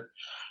short.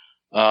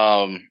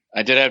 I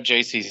did have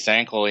JC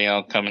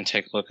Sankel, come and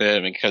take a look at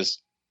it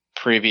because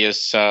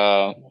previous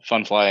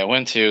fun fly I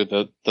went to,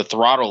 the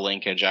throttle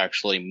linkage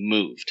actually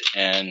moved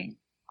and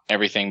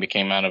everything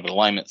became out of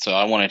alignment. So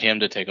I wanted him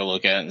to take a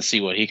look at it and see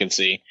what he could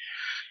see.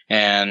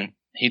 And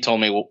he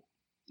told me,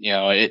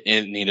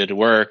 it needed to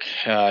work.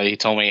 He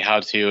told me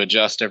how to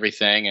adjust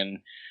everything. And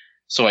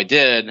so I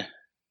did.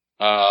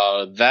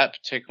 That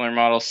particular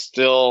model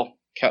still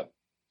kept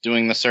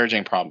doing the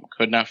surging problem.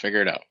 Could not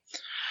figure it out.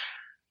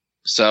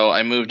 So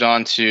I moved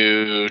on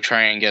to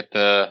try and get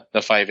the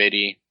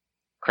 580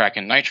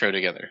 Kraken Nitro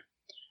together.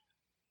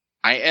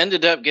 I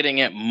ended up getting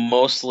it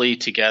mostly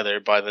together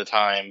by the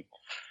time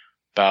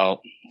about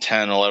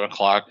 10, 11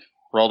 o'clock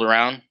rolled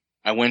around.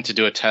 I went to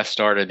do a test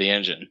start of the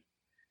engine.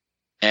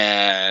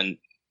 And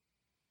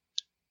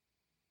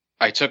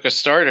I took a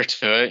starter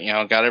to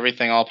it, got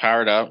everything all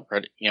powered up,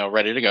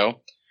 ready to go. As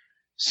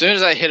soon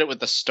as I hit it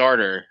with the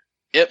starter,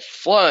 it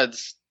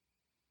floods.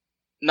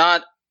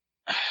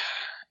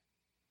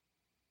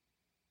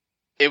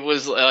 It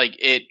was like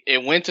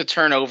it went to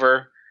turn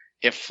over.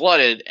 It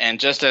flooded, and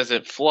just as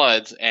it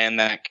floods and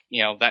that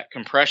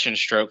compression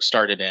stroke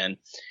started in,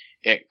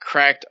 it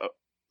cracked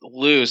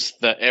loose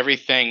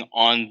everything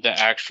on the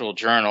actual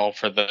journal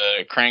for the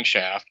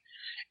crankshaft,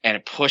 and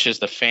it pushes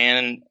the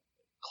fan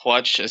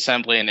clutch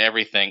assembly and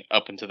everything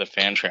up into the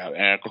fan trap.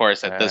 And of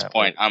course, at this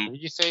point, What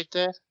did you say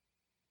there?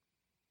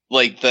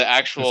 Like the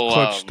actual This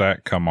clutch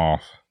stack come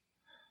off.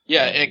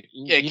 Yeah, it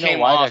came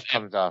why off. that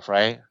comes off,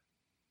 right?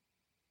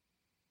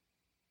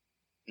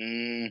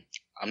 I'm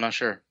not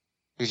sure.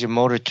 Because your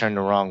motor turned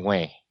the wrong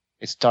way.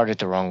 It started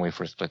the wrong way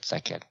for a split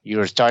second. You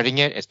were starting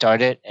it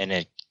started, and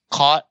it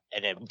caught,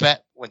 and it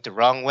went the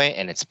wrong way,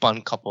 and it spun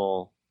a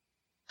couple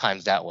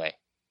times that way.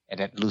 And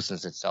it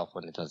loosens itself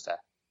when it does that.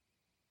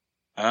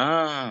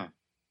 Ah.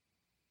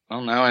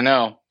 Well, now I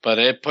know. But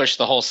it pushed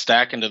the whole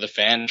stack into the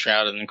fan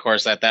shroud, and of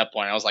course, at that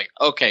point, I was like,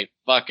 okay,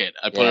 fuck it.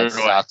 I put it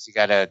away. Sucks. You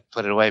gotta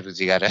put it away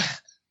because you gotta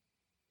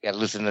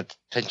loosen the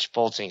pinch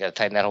bolts, and you gotta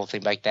tighten that whole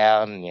thing back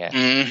down. And yeah.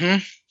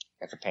 Mm-hmm.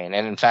 That's a pain.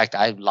 And in fact,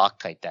 I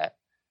Loctite that.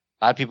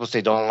 A lot of people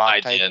say don't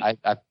Loctite.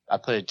 I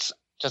put it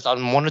just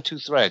on 1 or 2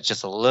 threads,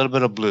 just a little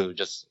bit of blue,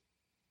 just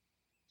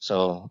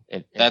so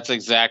it. That's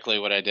exactly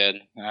what I did.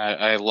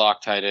 I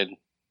Loctited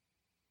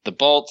the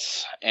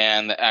bolts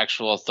and the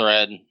actual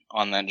thread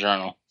on that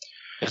journal.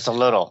 Just a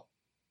little.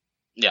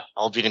 Yeah.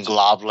 I hope you didn't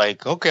glob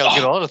like, okay, I'll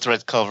get all the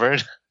threads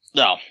covered.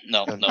 No,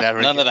 none of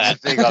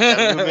that.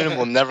 That aluminum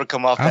will never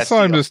come off. I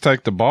saw him just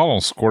take the bottle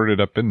and squirt it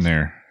up in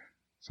there.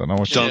 So I know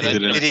what Dunk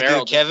it in. Did he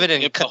do Kevin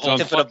and cut the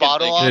tip of the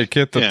bottle off? Yeah,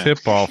 get the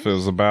tip off. It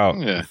was about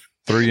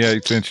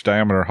 3/8 inch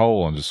diameter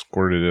hole and just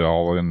squirted it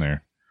all in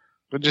there.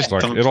 But just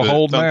like it'll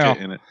hold now.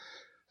 In it.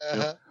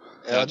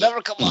 It'll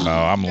never come off. No,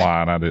 I'm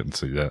lying. I didn't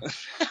see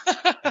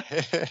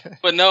that.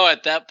 But no,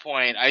 at that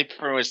point, I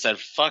pretty much said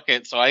fuck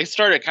it. So I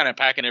started kind of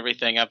packing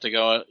everything up to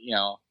go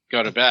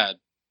to bed.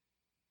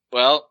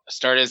 Well, I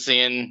started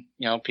seeing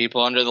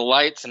people under the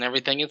lights and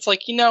everything. It's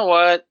like, you know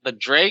what, the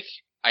Drake.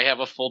 I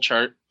have a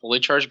fully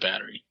charged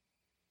battery.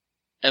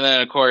 And then,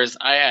 of course,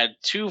 I had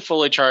 2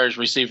 fully charged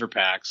receiver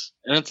packs.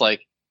 And it's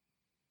like,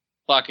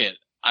 fuck it.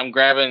 I'm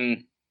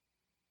grabbing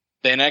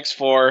the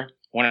NX4.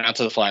 Went out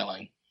to the flight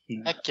line.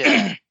 Heck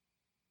yeah.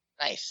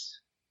 Nice.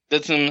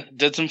 Did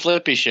some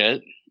flippy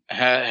shit.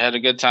 Had a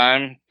good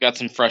time. Got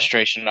some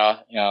frustration.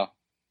 Got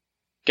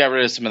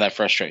rid of some of that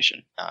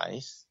frustration.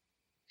 Nice.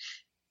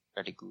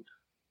 Very good.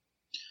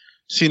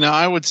 See, now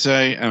I would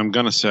say, and I'm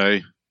going to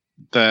say,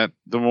 that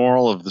the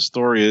moral of the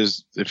story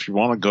is if you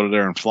want to go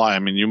there and fly, I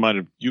mean,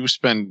 you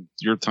spend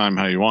your time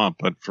how you want,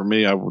 but for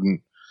me, I would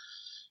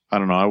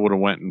have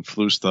went and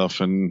flew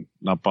stuff and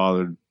not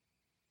bothered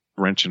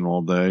wrenching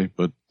all day,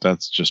 but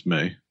that's just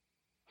me.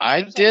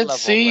 I did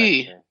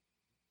see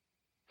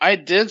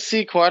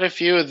quite a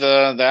few of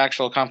the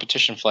actual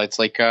competition flights,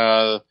 like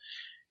like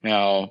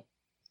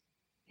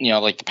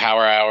the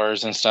power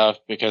hours and stuff,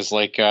 because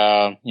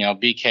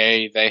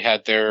BK, they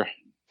had their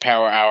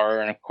power hour,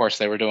 and of course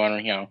they were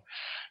doing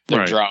their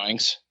Right.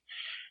 drawings.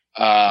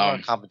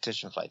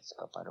 Competition flights,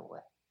 by the way.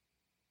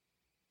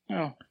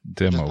 Demo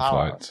Just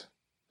power flights.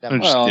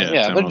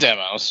 The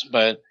demos,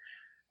 but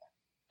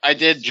I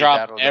did See drop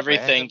Battle of the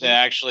everything Bands, to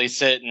actually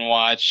sit and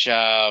watch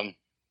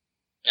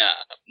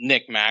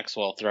Nick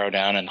Maxwell throw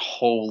down, and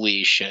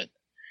holy shit,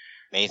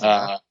 Amazing.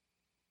 Huh?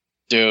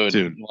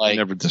 dude, like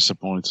never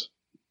disappoints.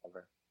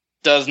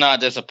 does not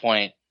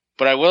disappoint.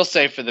 But I will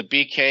say for the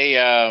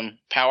BK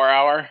Power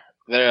Hour,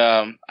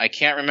 I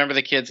can't remember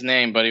the kid's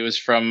name, but he was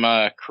from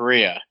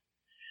Korea.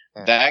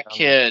 Yeah, That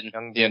kid,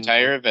 young the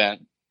entire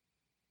event,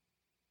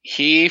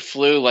 he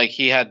flew like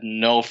he had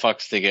no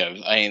fucks to give.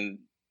 I mean,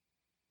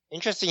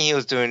 Interesting he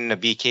was doing the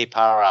BK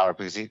Power Hour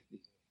because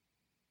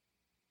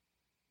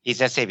he's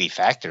SAB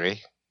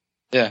Factory.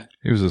 yeah.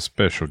 He was a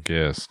special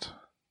guest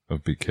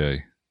of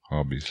BK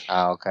Hobbies.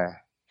 Oh, okay.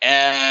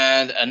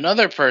 And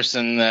another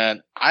person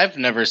that I've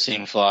never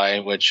seen fly,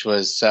 which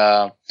was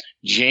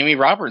Jamie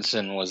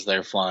Robertson, was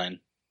there flying.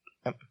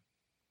 Yep.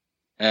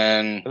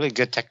 And Really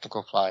good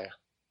technical flyer.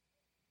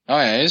 oh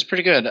yeah, he was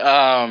pretty good.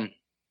 I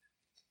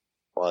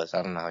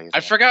don't know how you. I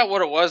forgot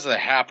what it was that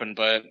happened,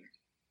 but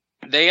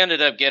they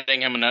ended up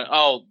getting him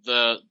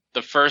the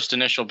first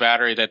initial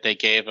battery that they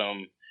gave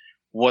him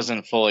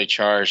wasn't fully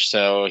charged,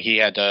 so he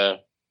had to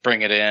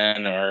bring it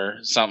in or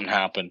something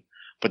happened.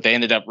 But they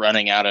ended up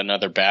running out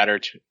another battery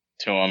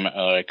to him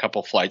a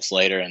couple flights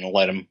later and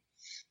let him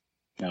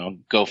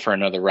go for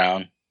another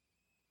round.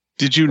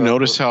 Did you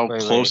notice how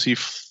wait. close he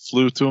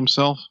flew to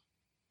himself?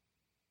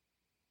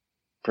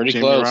 Pretty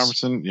Jamie close.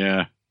 Robertson?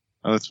 Yeah.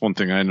 That's one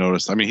thing I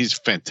noticed. I mean, he's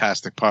a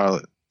fantastic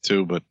pilot,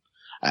 too, but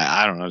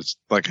I don't know. It's,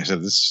 like I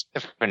said,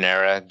 Different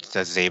era,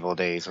 the Zabel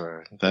days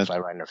where they fly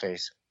right in their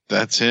face.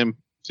 that's him.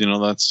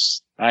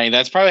 That's... I mean,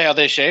 that's probably how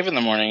they shave in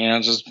the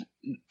morning. Just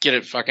get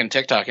it fucking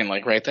TikToking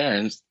like right there.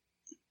 And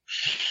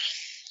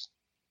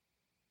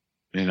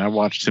I mean, I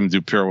watched him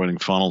do pirouetting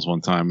funnels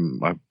one time.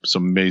 It's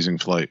an amazing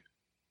flight.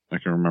 I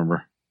can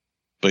remember.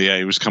 But yeah,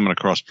 he was coming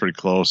across pretty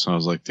close, and I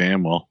was like,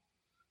 damn, well,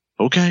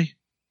 okay.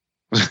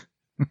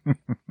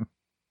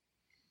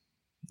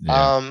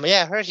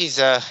 I heard he's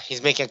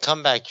making a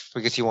comeback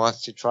because he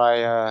wants to try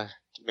to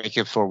make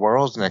it for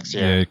Worlds next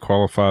year. Yeah, he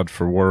qualified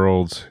for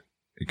Worlds.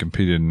 He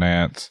competed in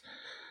Nats.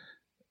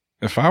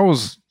 If I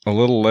was a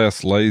little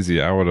less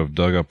lazy, I would have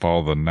dug up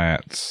all the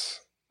Nats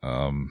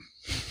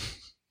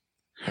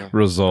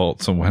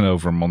results and went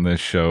over them on this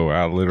show.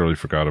 I literally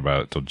forgot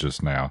about it till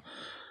just now.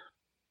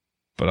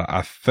 But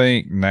I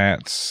think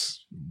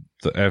Nats,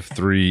 the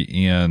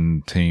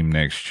F3N team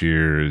next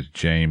year is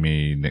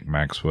Jamie, Nick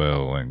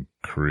Maxwell, and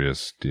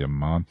Chris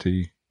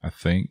Diamante, I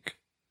think.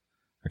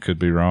 I could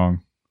be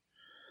wrong.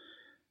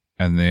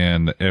 And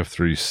then the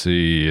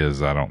F3C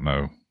is, I don't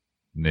know,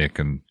 Nick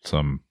and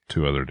some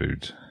two other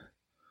dudes.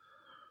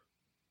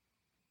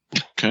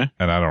 Okay.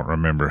 And I don't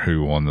remember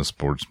who won the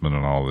sportsman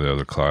and all the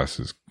other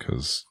classes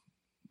because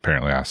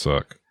apparently I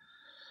suck.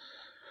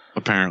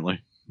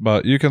 Apparently.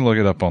 But you can look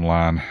it up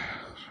online,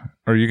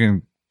 or you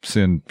can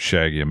send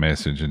Shaggy a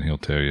message and he'll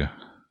tell you.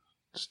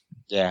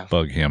 Yeah,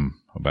 Bug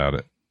him about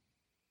it.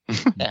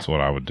 That's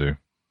what I would do.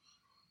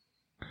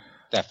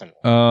 definitely.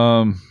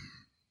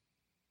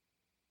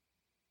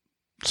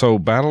 So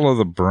Battle of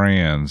the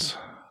Brands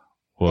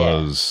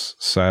was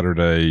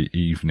Saturday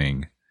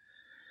evening,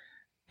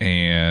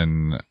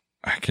 and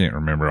I can't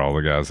remember all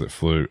the guys that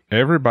flew.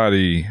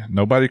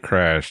 Nobody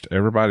crashed.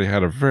 Everybody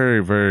had a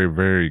very, very,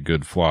 very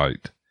good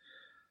flight.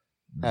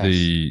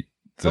 Nice.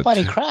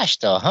 Nobody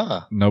crashed though,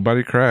 huh?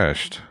 Nobody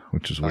crashed,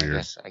 which is I weird.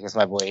 guess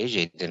my boy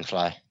AJ didn't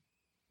fly.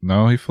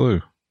 No, he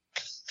flew.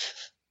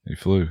 He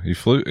flew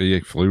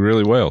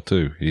really well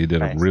too. He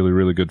did Nice. a really,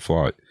 really good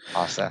flight.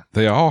 Awesome.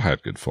 They all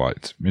had good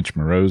flights. Mitch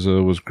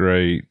Moroza was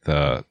great.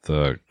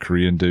 The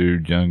Korean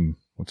dude,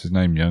 what's his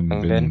name? Young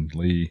Bin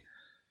Lee.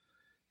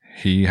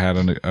 He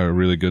had a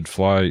really good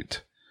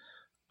flight.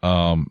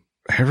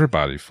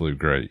 Everybody flew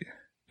great.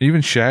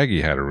 Even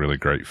Shaggy had a really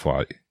great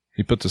flight.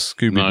 He put the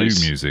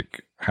Scooby-Doo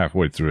music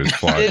halfway through his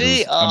flight. Did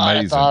he? It was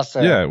amazing. That's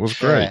awesome. Yeah, it was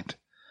great.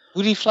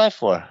 Who did he fly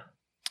for?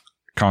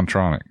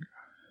 Contronic.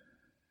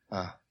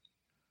 Oh.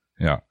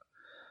 Yeah.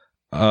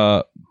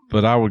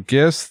 But I would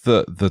guess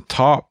the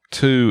top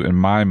two in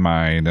my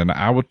mind, and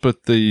I would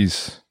put the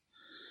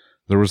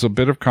There was a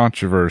bit of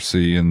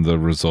controversy in the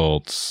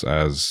results,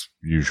 as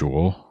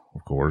usual,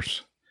 of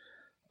course.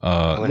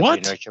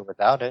 Wouldn't be nurtured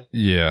without it.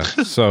 Yeah.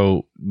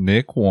 So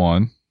Nick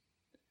won,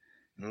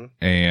 Mhm.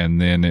 and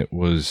then it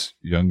was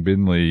Young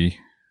Ben Lee.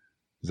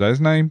 Is that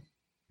his name?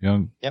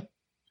 Young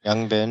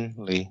Ben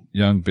Lee.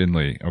 Young Ben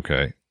Lee.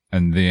 Okay.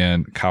 And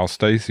then Kyle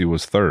Stacy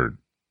was third.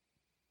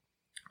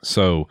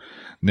 So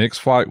Nick's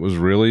flight was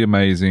really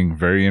amazing,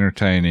 very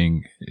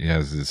entertaining. He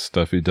has this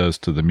stuff he does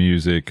to the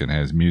music and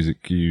has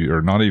music cues,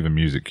 or not even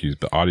music cues,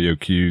 but audio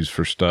cues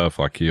for stuff.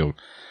 Like he'll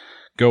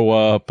go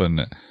up and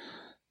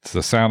it's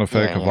the sound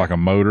effect of like a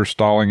motor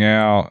stalling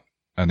out.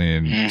 And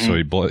then so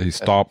he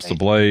stops the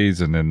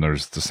blades, and then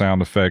there's the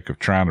sound effect of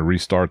trying to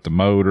restart the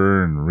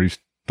motor and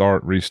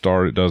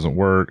restart. It doesn't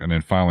work. And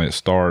then finally it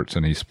starts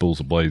and he spools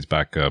the blades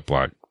back up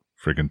like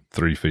freaking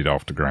 3 feet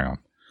off the ground.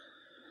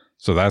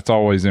 So that's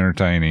always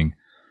entertaining.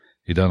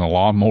 He done a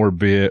lawnmower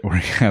bit where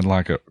he had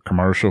like a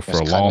commercial for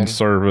a lawn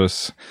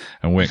service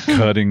and went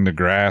cutting the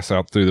grass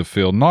out through the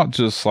field. Not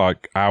just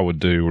like I would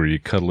do where you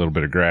cut a little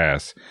bit of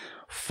grass,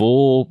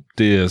 full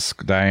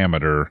disc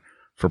diameter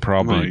for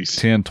probably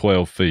 10,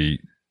 12 feet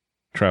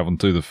traveling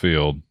through the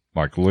field,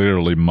 like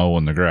literally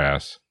mowing the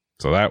grass.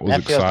 So that was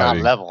exciting. That feels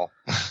not level.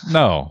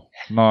 No,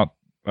 not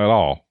at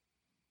all.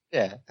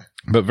 Yeah.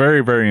 But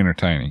very, very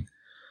entertaining.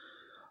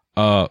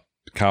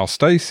 Kyle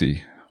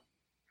Stacy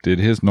did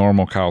his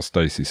normal Kyle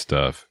Stacy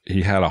stuff.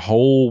 He had a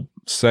whole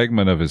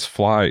segment of his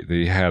flight that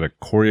he had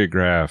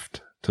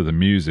choreographed to the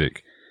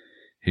music.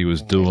 He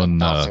was doing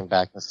bouncing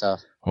back and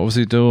stuff. What was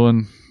he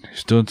doing?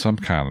 He's doing some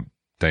kind of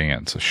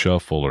dance, a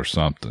shuffle or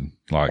something.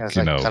 Like,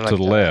 to the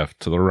left,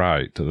 to the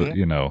right, to the,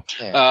 Yeah.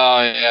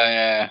 Oh,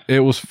 yeah.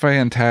 It was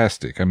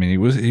fantastic. I mean,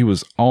 he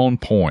was on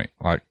point,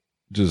 like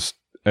just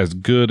as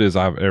good as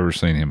I've ever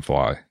seen him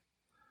fly.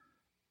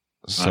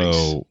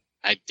 So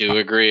I do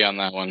agree on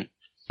that one.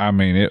 I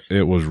mean,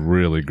 it was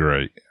really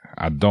great.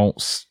 I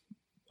don't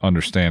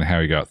understand how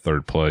he got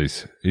third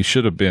place. He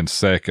should have been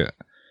second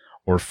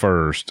or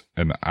first,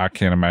 and I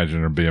can't imagine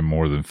there being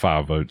more than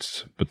 5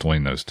 votes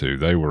between those two.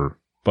 They were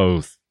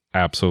both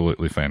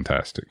absolutely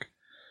fantastic.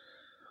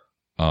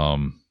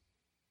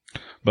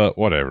 But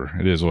whatever.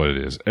 It is what it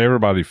is.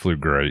 Everybody flew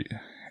great,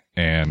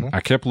 and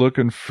I kept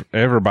looking for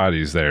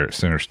everybody's there at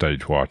center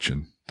stage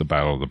watching the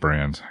Battle of the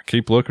Brands. I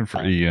keep looking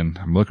for Ian.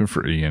 I'm looking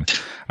for Ian.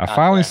 I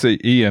finally see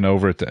Ian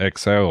over at the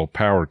XL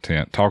power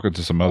tent talking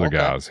to some other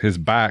guys. His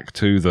back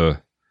to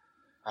the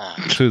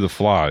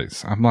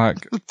flies. I'm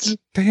like,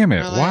 damn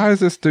it! Why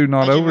is this dude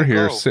not over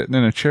here sitting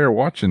in a chair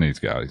watching these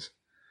guys?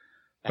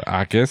 But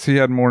I guess he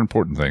had more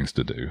important things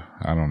to do.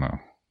 I don't know.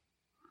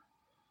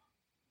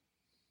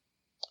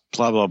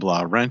 Blah blah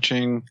blah.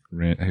 Wrenching.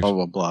 Blah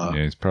blah blah.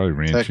 Yeah, he's probably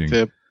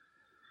wrenching.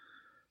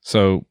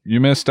 So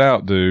you missed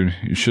out, dude.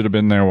 You should have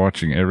been there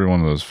watching every one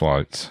of those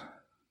flights.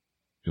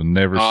 You'll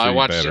never see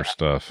better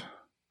stuff.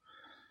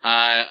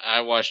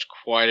 I watched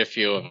quite a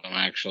few of them,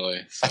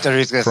 actually. I thought he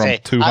was going to say,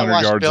 200 I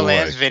watched yards Bill away.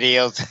 Ann's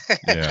videos.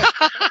 Yeah.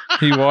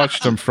 He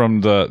watched them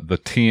from the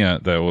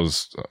tent that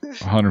was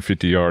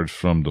 150 yards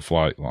from the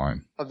flight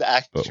line. But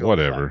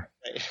whatever.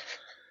 Flight.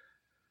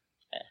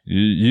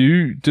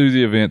 You do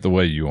the event the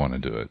way you want to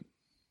do it.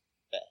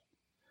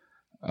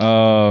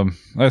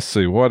 Let's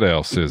see, what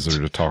else is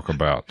there to talk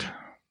about?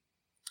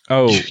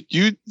 Oh,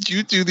 you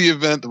do the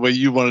event the way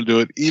you want to do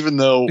it, even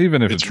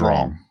if it's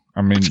wrong.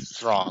 I mean,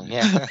 it's wrong.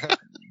 Yeah,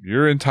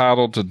 you're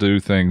entitled to do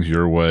things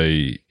your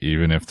way,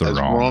 even if they're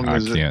wrong. I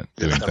can't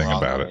do anything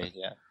about it.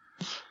 Yeah.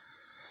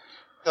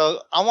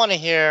 So I want to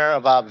hear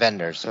about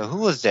vendors. So who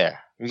was there?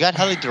 We got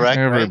Heli Direct.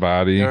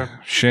 Everybody. Right?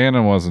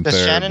 Shannon wasn't there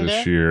Shannon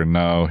this there? year.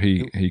 No,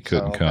 he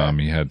couldn't come.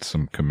 He had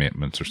some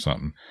commitments or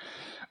something.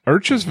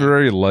 Urcha's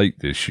very late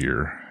this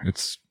year.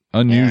 It's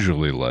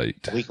unusually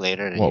late. A week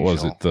later than What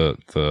was usual.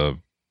 it? The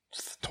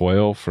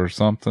 12th or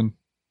something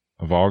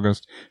of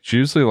August? It's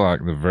usually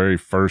like the very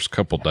first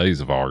couple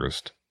days of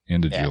August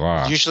into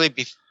July. Usually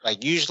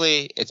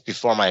it's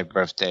before my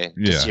birthday.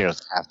 This year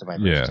it's after my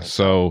birthday. Yeah,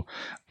 so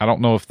I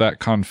don't know if that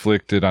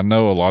conflicted. I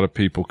know a lot of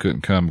people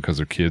couldn't come because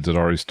their kids had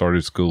already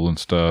started school and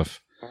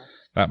stuff.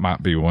 That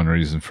might be one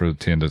reason for the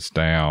attendance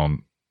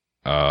down.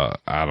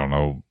 I don't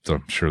know.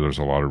 I'm sure there's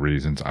a lot of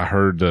reasons. I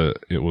heard that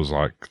it was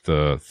like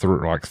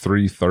like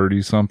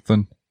 330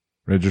 something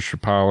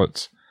registered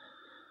pilots,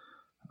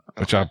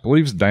 which I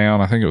believe is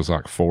down. I think it was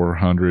like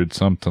 400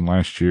 something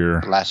last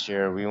year. Last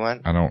year we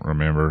went. I don't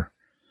remember.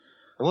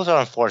 It was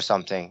around 4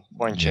 something.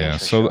 4 and change. Yeah.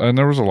 For So sure. and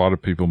there was a lot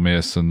of people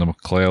missing. The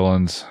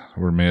McClellans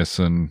were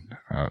missing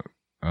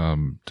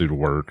due to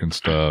work and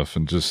stuff,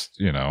 and just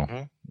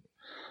a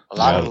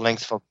lot of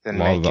Lynx folks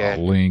didn't a lot of make the it.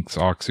 Lynx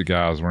Oxy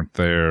guys weren't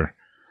there.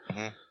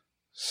 Mm-hmm.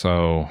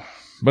 So,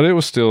 but it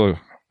was still,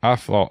 I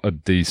thought, a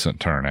decent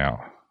turnout.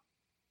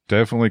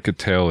 Definitely could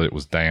tell it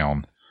was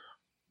down.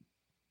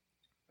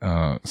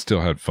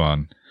 Still had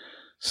fun.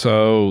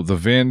 So the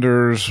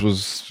vendors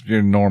was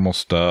your normal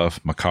stuff: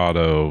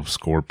 Mikado,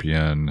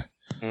 Scorpion,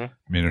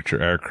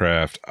 Miniature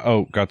Aircraft.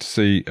 Oh, got to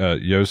see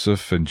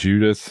Yosef and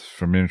Judith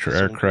from Miniature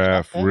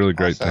Aircraft. Really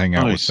great to hang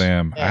out with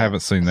them. Yeah, I haven't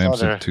seen them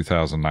saw their- since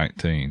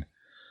 2019.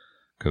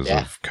 because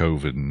of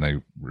COVID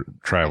and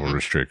travel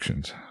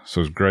restrictions.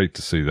 So it's great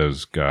to see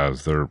those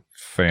guys. They're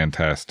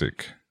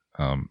fantastic.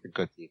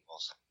 Good people.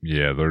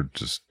 Yeah, they're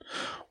just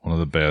one of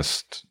the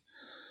best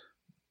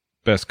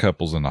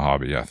couples in the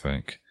hobby, I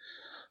think.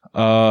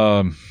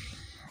 I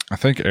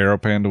think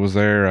Aeropanda was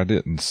there. I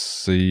didn't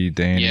see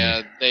Danny.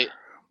 Yeah,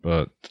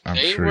 but I'm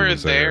they sure were he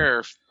was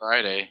there.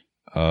 Friday.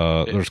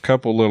 There's a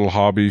couple little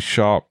hobby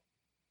shop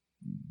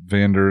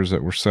vendors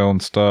that were selling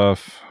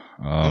stuff.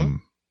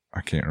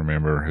 I can't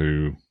remember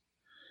who.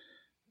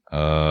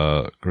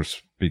 Of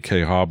course,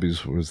 BK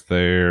Hobbies was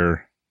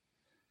there.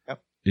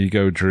 Yep.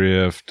 Ego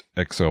Drift,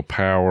 XL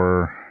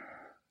Power.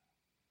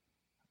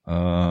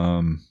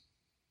 Who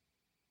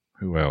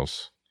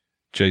else?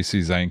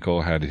 JC's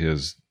Ankle had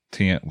his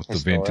tent with the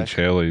vintage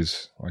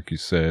helis, like you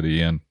said,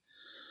 Ian.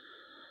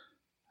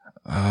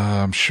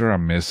 I'm sure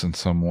I'm missing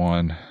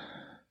someone.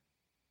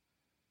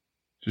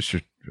 Just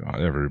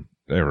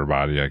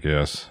everybody, I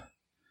guess.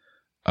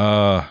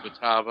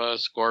 Futaba,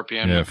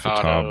 Scorpion, yeah,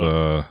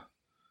 Mikado. Futaba,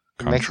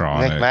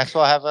 Contronic. Nick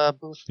Maxwell have a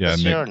booth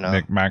this year or no?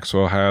 Nick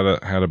Maxwell had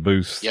a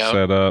booth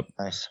set up.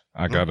 Nice.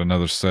 I got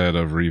another set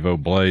of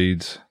Revo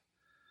blades.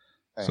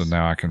 Nice. So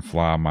now I can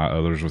fly my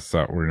others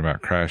without worrying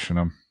about crashing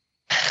them.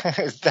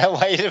 Is that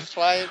why you didn't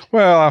fly it?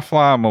 Well, I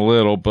fly them a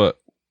little, but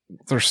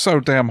they're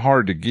so damn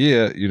hard to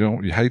get. You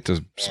hate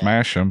to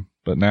smash them,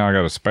 but now I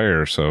got a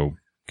spare, so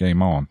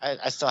game on.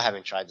 I still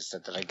haven't tried the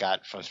set that I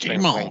got from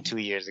Spring Fling 2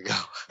 years ago.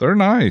 They're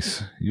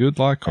nice. You'd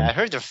like them. I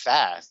heard they're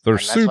fast. They're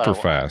super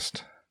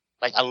fast.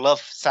 Like, I love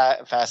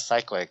fast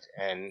cyclic.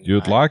 And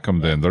you'd like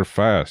them then. They're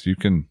fast. You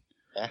can.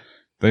 Yeah.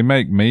 They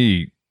make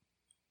me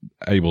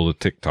able to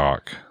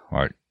TikTok,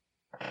 like,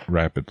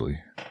 rapidly.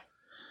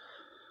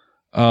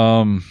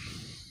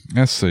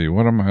 Let's see.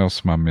 What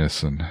else am I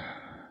missing?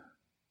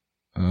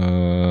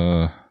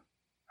 I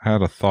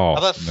had a thought.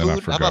 How about food? Then I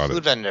forgot How about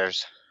food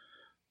vendors?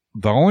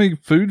 The only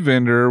food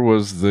vendor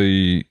was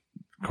of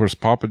course,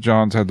 Papa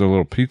John's had their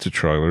little pizza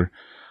trailer,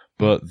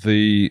 but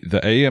the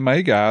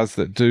AMA guys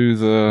that do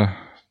the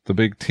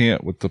big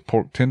tent with the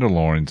pork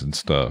tenderloins and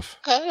stuff.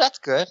 Okay, that's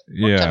good.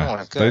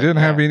 Yeah, they didn't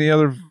have any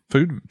other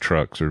food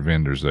trucks or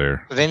vendors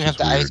there. But they didn't have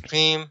the ice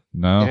cream.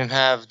 No, they didn't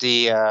have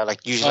the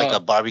usually like a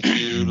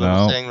barbecue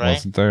little thing, right?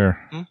 Wasn't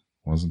there.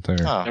 Wasn't there.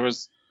 Oh.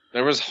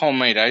 There was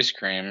homemade ice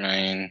cream. I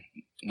mean,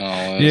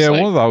 no. Yeah,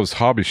 one of those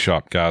hobby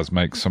shop guys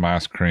makes some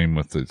ice cream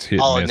with its hit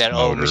and miss that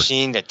motor. old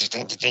machine that.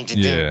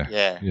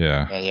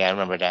 Yeah. I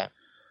remember that.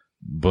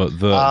 But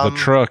the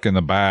truck in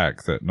the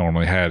back that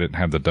normally had it and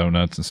had the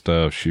donuts and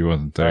stuff, she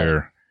wasn't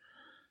there.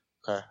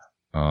 Okay.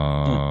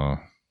 Oh,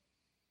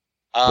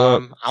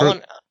 go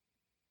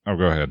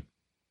ahead.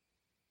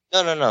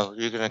 No.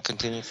 You're gonna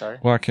continue. Sorry.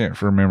 Well, I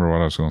can't remember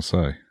what I was going to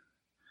say.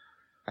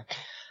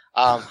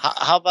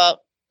 How about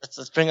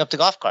let's bring up the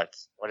golf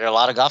carts? Were there a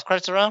lot of golf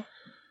carts around?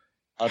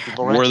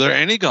 Were there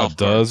any golf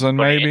carts? A dozen,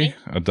 maybe?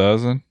 A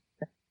dozen?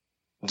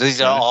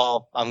 These are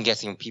all, I'm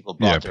guessing, people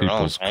bought their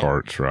people's own, right?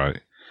 carts, right?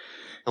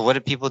 So what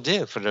did people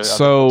do for the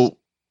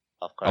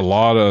golf carts? A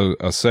lot of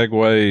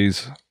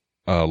Segways,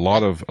 a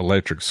lot of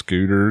electric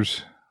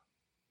scooters,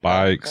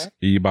 bikes,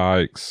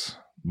 e-bikes,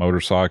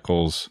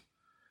 motorcycles,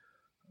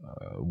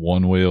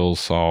 one wheels.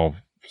 Saw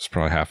there's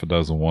probably half a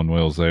dozen one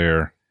wheels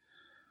there.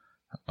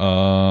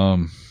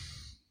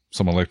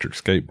 Some electric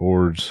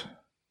skateboards.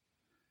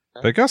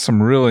 They got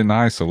some really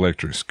nice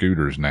electric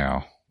scooters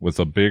now with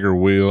a bigger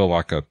wheel,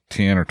 like a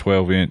 10 or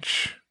 12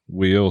 inch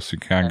wheel, so you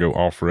can kind of go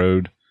off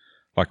road,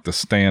 like the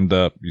stand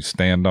up, you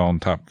stand on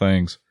type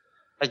things.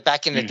 Like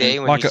back in the day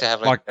when you used to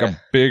have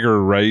a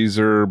bigger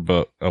Razor,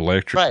 but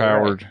electric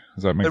powered. Right.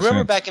 Does that make sense?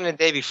 Remember back in the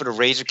day before the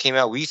Razor came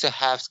out, we used to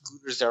have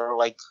scooters that were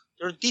like,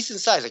 they're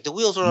decent size. Like the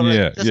wheels were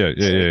yeah. You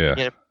had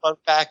a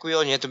front back wheel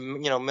and you had the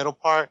middle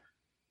part.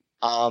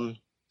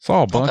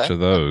 Saw a bunch of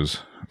those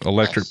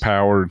electric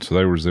powered, so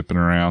they were zipping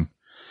around.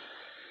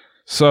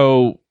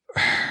 So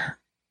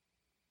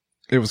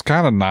it was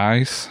kind of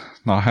nice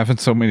not having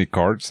so many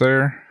carts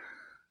there,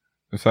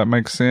 if that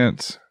makes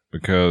sense.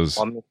 Because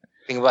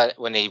think about it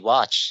when they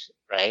watch,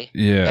 right?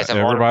 Yeah,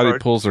 everybody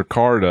pulls their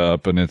cart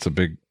up, and it's a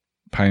big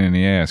pain in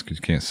the ass because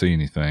you can't see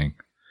anything.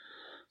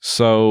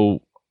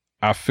 So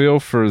I feel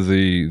for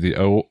the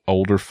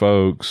older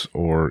folks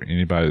or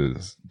anybody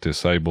that's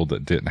disabled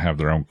that didn't have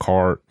their own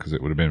cart, because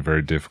it would have been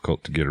very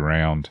difficult to get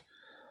around.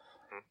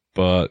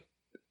 But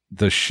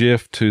the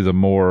shift to the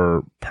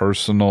more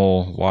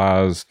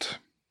personalized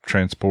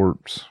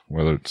transports,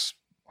 whether it's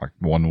like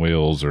one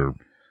wheels or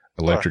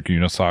electric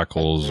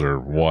unicycles or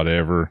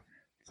whatever,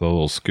 the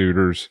little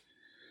scooters,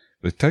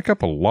 they take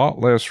up a lot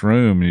less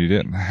room, and you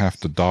didn't have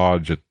to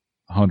dodge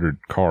 100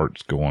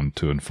 carts going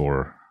to and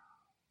fro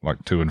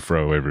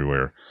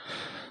everywhere.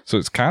 So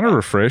it's kind of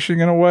refreshing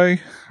in a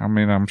way. I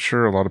mean, I'm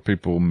sure a lot of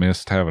people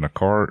missed having a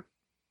cart,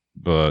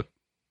 but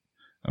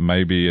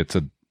maybe it's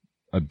a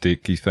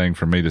dicky thing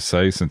for me to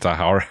say since I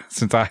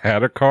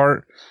had a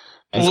cart.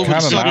 It's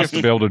kind of nice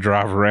to be able to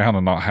drive around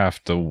and not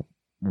have to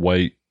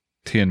wait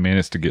 10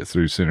 minutes to get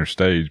through center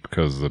stage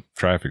because the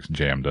traffic's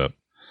jammed up.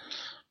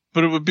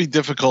 But it would be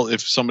difficult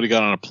if somebody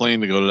got on a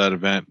plane to go to that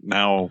event.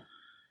 Now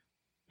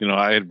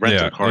I had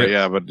rented a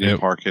car, but you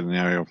park it in the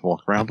area,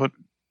 walk around. But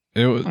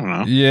it was, I don't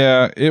know.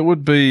 Yeah, it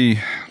would be,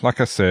 like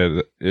I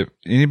said, if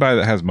anybody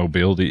that has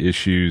mobility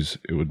issues,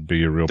 it would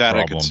be a real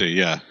problem. I could see,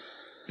 yeah.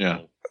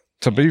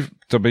 To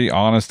be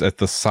honest, at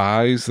the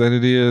size that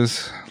it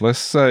is, let's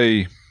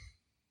say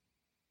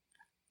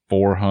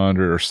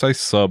 400 or say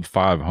sub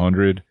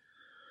 500,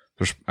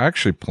 there's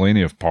actually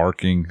plenty of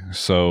parking.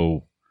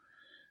 So,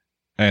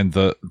 and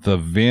the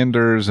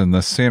vendors and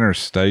the center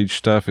stage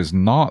stuff is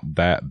not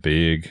that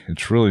big.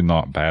 It's really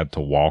not bad to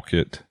walk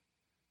it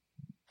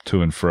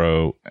to and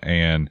fro.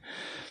 And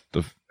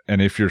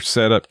if you're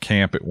set up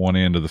camp at one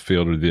end of the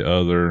field or the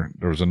other,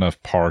 there was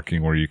enough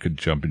parking where you could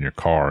jump in your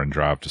car and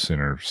drive to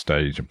center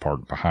stage and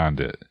park behind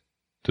it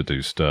to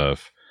do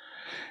stuff.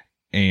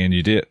 And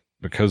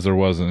because there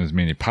wasn't as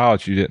many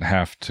pilots, you didn't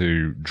have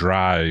to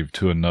drive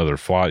to another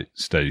flight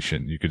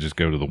station. You could just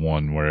go to the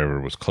one wherever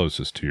was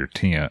closest to your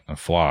tent and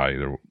fly.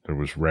 There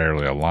was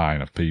rarely a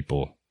line of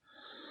people.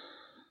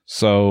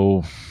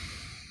 So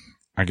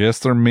I guess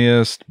they're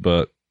missed,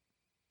 but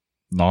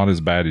not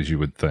as bad as you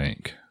would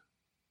think,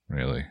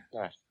 really.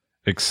 Nice.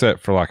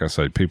 Except for, like I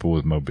say, people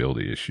with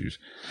mobility issues.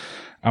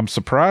 I'm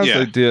surprised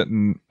they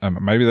didn't,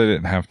 maybe they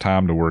didn't have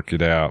time to work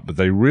it out, but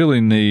they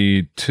really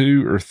need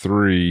 2 or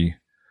 3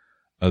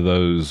 of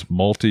those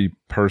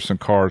multi-person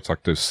carts,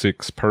 like those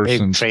 6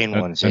 persons, train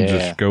ones, and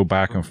just go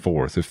back and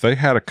forth. If they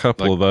had a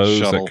couple of those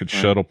that could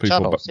shuttle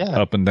people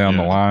up and down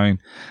the line,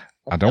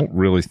 I don't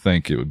really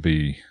think it would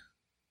be,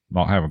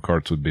 not having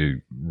carts would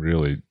be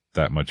really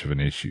that much of an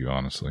issue,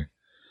 honestly.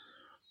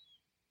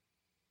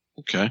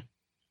 Okay.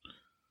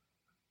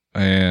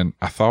 And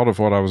I thought of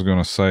what I was going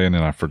to say, and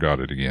then I forgot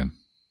it again.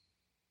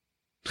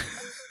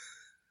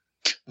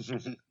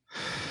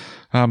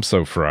 I'm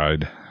so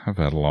fried. I've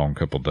had a long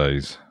couple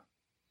days.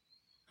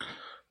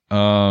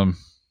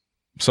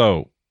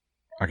 So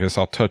I guess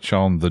I'll touch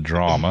on the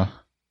drama.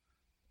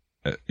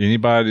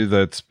 Anybody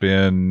that's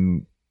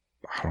been,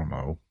 I don't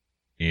know,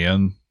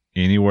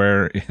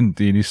 anywhere in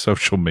any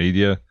social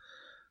media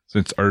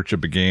since IRCHA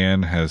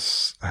began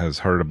has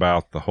heard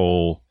about the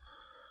whole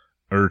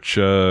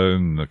IRCHA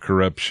and the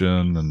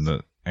corruption and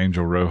the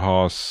Angel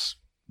Rojas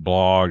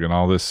blog and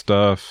all this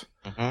stuff.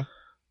 Mm-hmm.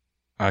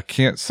 I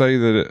can't say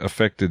that it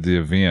affected the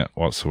event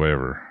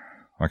whatsoever.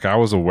 Like, I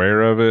was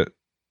aware of it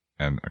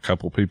and a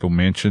couple people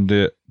mentioned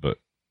it, but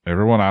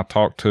everyone I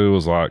talked to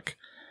was like,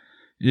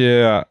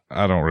 yeah,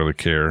 I don't really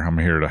care. I'm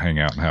here to hang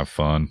out and have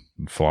fun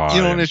and fly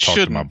and talk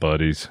to my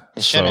buddies.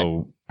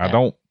 So I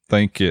don't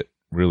think it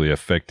really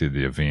affected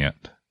the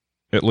event,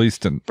 at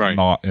least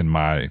not in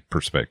my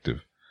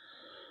perspective.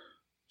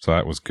 So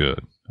that was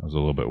good. I was a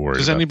little bit worried.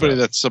 Does anybody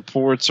that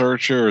supports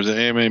IRCHA or is an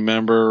AMA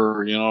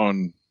member,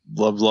 and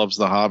loves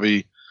the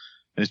hobby,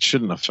 it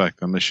shouldn't affect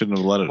them. They shouldn't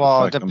have let it affect them.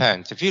 Well, it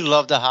depends. If you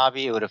love the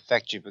hobby, it would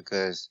affect you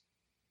because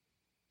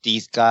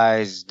these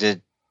guys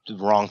did the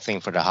wrong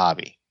thing for the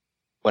hobby.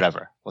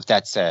 Whatever. With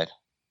that said,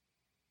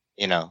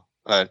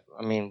 but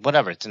I mean,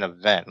 whatever. It's an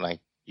event. Like,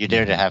 you're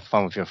there to have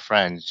fun with your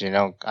friends.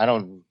 I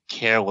don't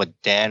care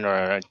what Dan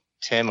or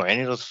Tim or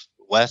any of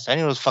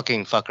those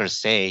fucking fuckers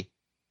say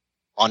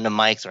on the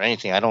mics or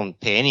anything. I don't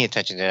pay any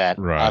attention to that.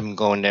 Right. I'm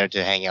going there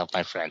to hang out with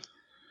my friends.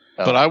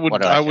 So, but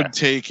I would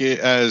take it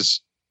as,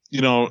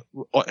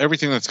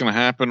 everything that's going to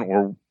happen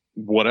or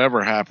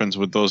whatever happens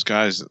with those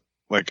guys,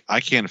 like, I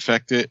can't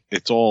affect it.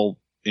 It's all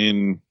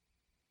in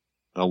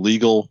a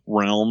legal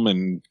realm,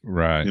 and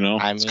right.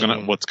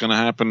 What's going to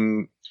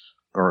happen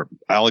or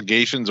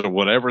allegations or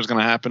whatever is going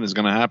to happen is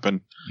going to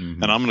happen.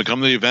 Mm-hmm. And I'm going to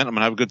come to the event. I'm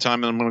going to have a good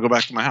time, and I'm going to go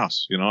back to my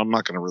house. I'm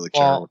not going to really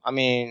care. Well,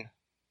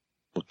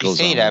 what goes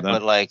on. You say that,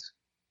 but like,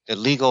 the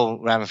legal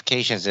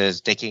ramifications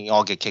is they can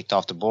all get kicked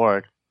off the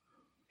board,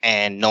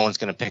 and no one's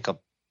going to pick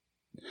up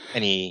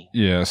any.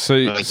 Yeah,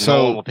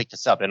 no one will pick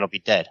this up, and it'll be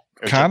dead.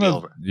 Kind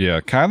of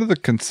the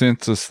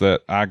consensus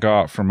that I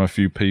got from a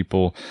few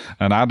people,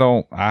 and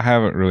I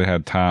haven't really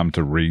had time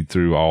to read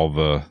through all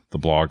the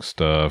blog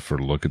stuff or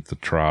look at the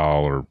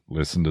trial or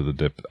listen to the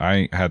dip. I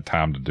ain't had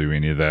time to do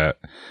any of that,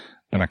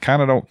 and I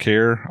kind of don't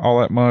care all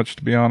that much,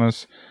 to be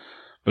honest.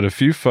 But a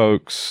few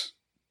folks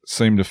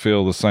seem to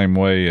feel the same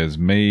way as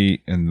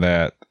me, in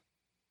that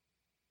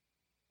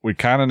we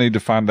kind of need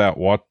to find out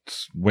what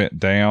went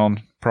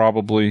down,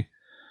 probably.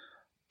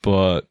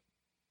 But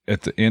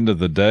at the end of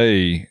the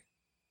day,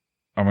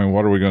 I mean,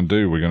 what are we going to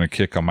do? We're going to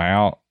kick them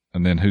out,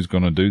 and then who's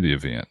going to do the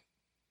event?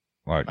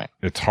 Like, right.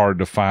 It's hard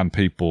to find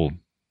people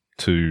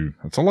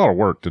it's a lot of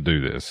work to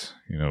do this.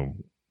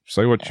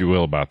 Say what you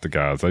will about the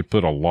guys. They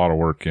put a lot of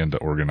work into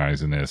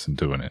organizing this and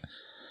doing it.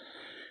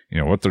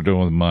 What they're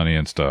doing with money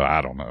and stuff,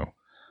 I don't know.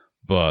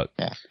 But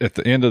at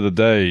the end of the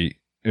day,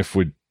 if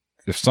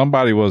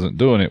somebody wasn't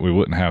doing it, we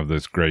wouldn't have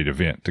this great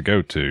event to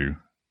go to.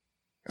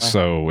 Right.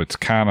 So it's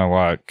kind of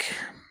like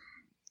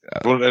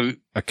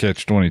a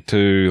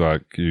catch-22.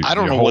 Like, I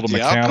don't know hold what them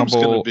the outcome's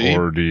accountable, be.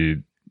 or do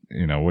you,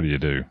 what do you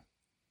do?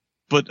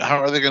 But how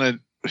are they going to?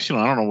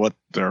 I don't know what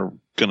they're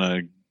going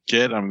to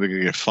get. They're going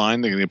to get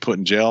fined. They're going to get put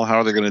in jail. How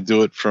are they going to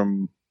do it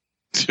from?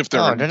 If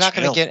they're they're not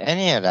going to get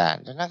any of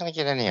that. They're not going to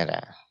get any of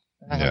that.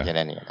 They're not gonna get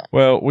any of that.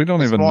 Well, we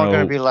don't It's even more gonna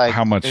know be like,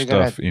 how much they're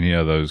stuff any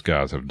of those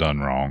guys have done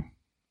wrong,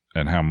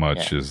 and how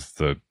much is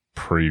the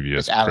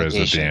previous It's allegation.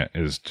 president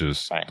is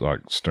just Right.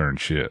 like stirring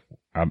shit.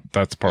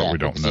 That's the part we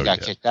don't because know he got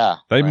yet. kicked out.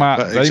 They Right. might,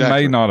 But they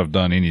exactly. may not have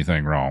done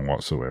anything wrong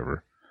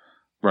whatsoever,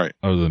 Right.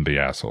 other than be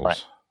assholes.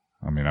 Right.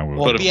 I mean, I would.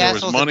 Well, But if be there was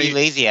assholes money- and be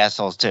lazy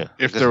assholes too. If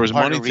Because there was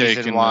part of money the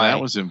reason taken why- and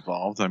that was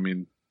involved, I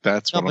mean,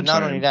 that's no, what but I'm not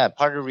saying. only that.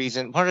 Part of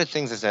the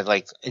things is that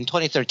like in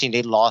 2013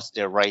 they lost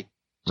their right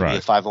to be a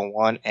right.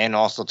 501 and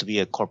also to be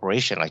a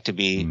corporation, like to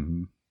be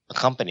Mhm. a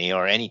company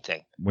or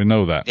anything. We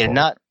know that They're part.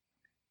 not.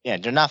 Yeah,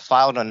 they're not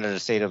filed under the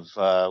state of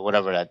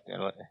whatever that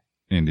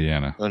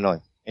Indiana.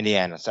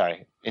 Indiana.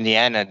 Sorry,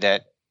 Indiana.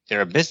 That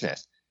they're a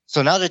business.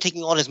 So now they're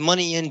taking all this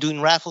money in,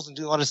 doing raffles and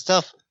doing all this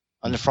stuff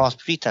under false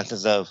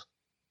pretenses of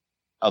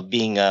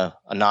being a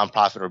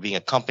nonprofit or being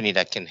a company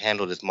that can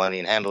handle this money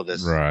and handle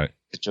this Right.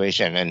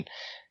 situation. And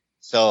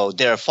so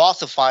they're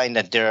falsifying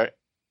that they're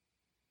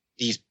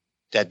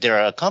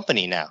a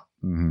company now.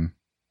 hmm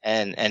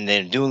And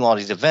they're doing all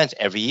these events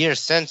every year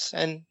since.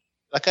 And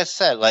like I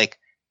said, like,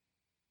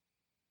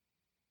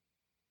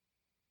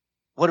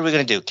 what are we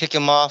going to do? Kick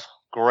them off?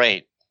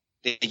 Great.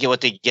 They get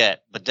what they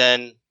get. But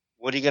then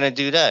what are you going to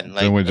do then?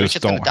 Like, then we Urcha's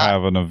just gonna don't die.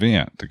 have an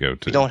event to go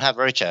to. We don't have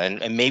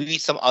Urcha. And maybe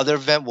some other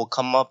event will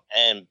come up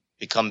and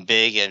become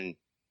big and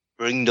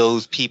bring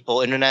those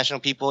people, international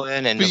people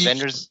in and But the you-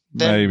 vendors.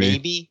 Then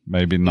maybe.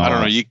 Maybe not. I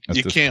don't know. You at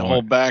this can't point.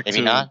 hold back Maybe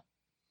to not.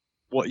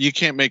 what you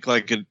can't make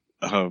like an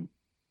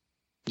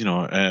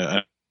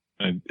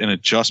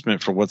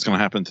adjustment for what's going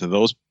to happen to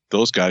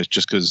those guys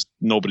just because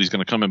nobody's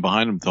going to come in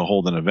behind them to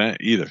hold an event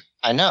either.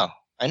 I know.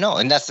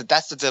 And that's the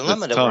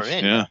dilemma That's that tough, we're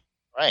in. yeah.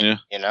 Right. Yeah.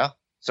 You know?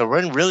 So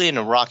we're really in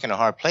a rock and a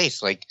hard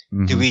place. Like,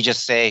 Mhm. do we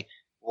just say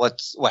what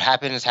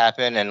happened has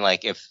happened and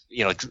like if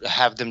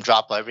have them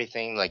drop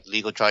everything, like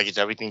legal charges,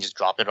 everything, just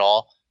drop it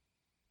all?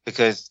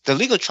 Because the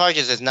legal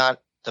charges is not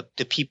the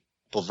people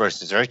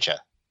versus Urcha.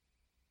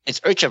 It's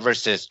Urcha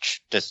versus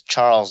this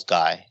Charles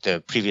guy,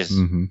 the previous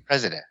Mhm.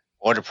 president,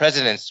 or the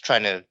president's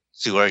trying to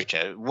sue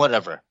Urcha,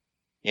 whatever.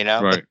 You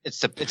know, Right. But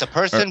it's a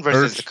person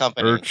versus the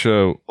company.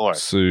 Urcha Board.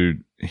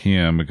 sued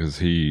him because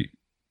he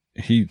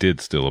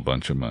did steal a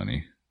bunch of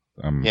money.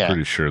 I'm Yeah.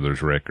 pretty sure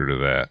there's record of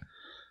that.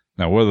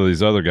 Now, whether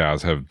these other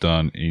guys have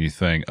done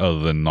anything other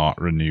than not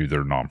renew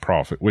their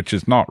nonprofit, which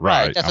is not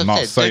right. That's I'm what not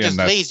I'm saying. They're saying just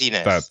that,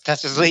 laziness.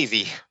 That's just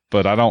lazy.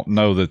 but I don't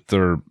know that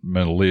they're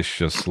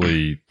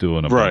maliciously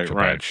doing a Right, bunch of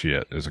right. bad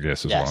shit, I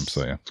guess is what I'm Yes.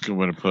 saying. That's a good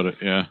way to put it.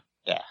 Yeah.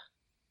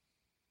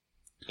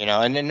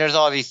 And then there's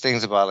all these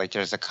things about like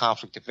there's a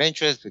conflict of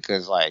interest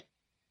because like,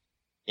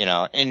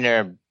 in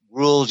their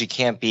rules you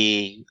can't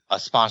be a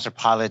sponsored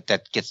pilot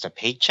that gets a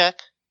paycheck.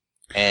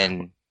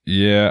 And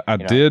Yeah, I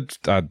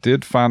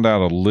did find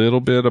out a little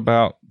bit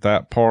about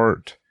that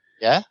part.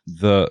 yeah,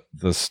 The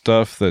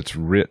stuff that's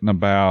written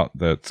about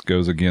that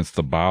goes against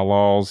the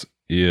bylaws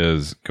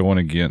is going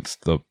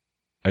against the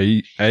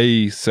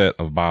a set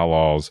of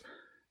bylaws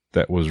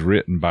that was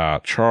written by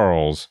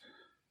Charles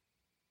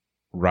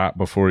right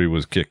before he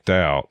was kicked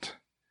out.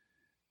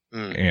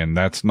 And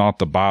that's not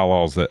the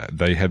bylaws that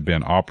they had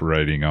been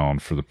operating on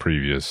for the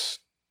previous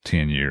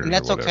 10 years. and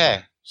that's or whatever.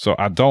 okay. So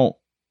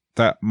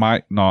that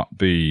might not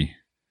be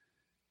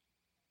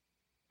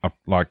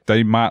like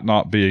they might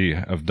not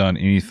have done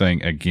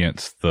anything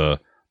against the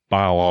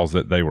bylaws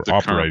that they were The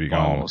current operating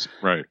on, bylaws.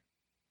 Right.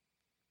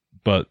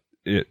 but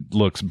it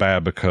looks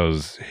bad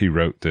because he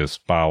wrote this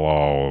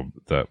bylaw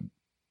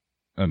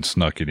and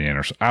snuck it in,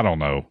 or I don't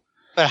know.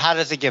 But how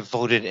does it get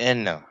voted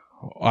in though?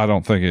 I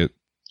don't think it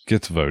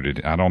gets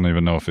voted. I don't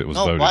even know if it was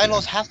No, voted.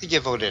 bylaws in. have to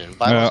get voted in. No,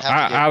 Bylaws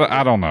have to get voted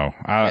I don't know.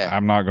 Yeah.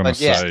 I'm not going to But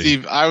yeah, say.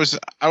 Steve, I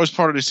was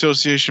part of the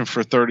association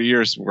for 30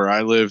 years where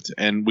I lived,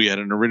 and we had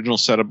an original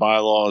set of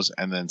bylaws,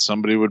 and then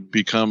somebody would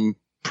be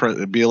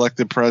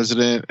elected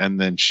president, and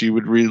then she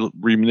would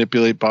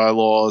remanipulate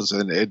bylaws,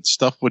 and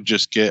stuff would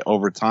just get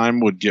over time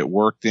would get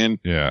worked in.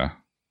 Yeah.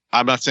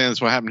 I'm not saying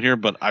that's what happened here,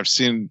 but I've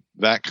seen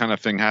that kind of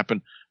thing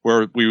happen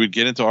where we would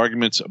get into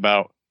arguments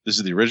about this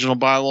is the original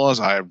bylaws.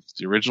 I have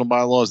the original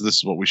bylaws. This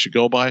is what we should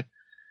go by.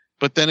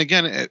 But then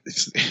again,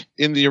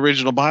 in the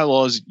original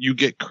bylaws, you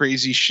get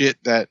crazy shit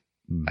that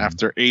Mhm.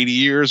 after 80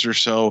 years or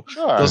so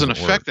Sure. doesn't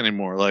Doesn't affect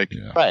anymore. Like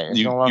Yeah. Right. It's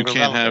you no longer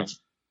can't relevant.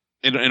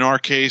 have, in our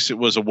case, it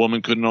was a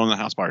woman couldn't own the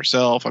house by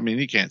herself. I mean,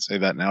 you can't say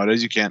that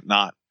nowadays. You can't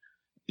not,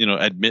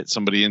 admit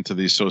somebody into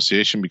the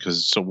association because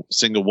it's a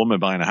single woman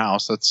buying a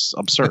house. That's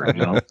absurd,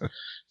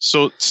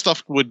 So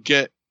stuff would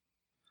get.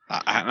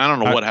 I don't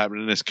know what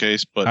happened in this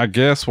case, but I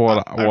guess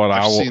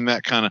I've seen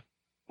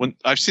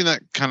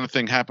that kind of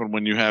thing happen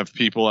when you have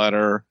people that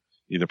are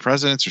either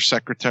presidents or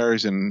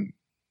secretaries and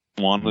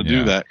want to do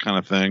Yeah. that kind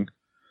of thing.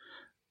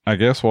 I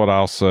guess what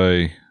I'll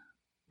say,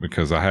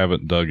 because I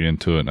haven't dug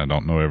into it and I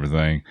don't know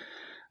everything,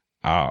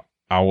 I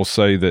will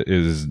say that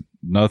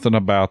nothing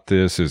about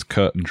this is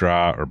cut and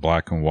dry or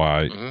black and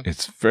white. Mhm.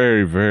 It's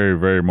very, very,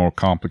 very more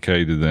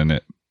complicated than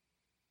it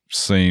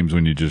seems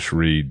when you just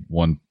read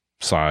one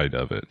side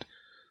of it.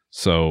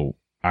 So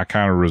I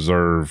kind of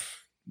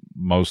reserve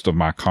most of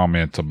my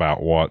comments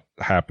about what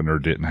happened or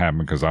didn't happen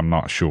because I'm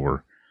not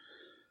sure.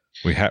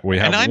 We have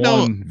And I one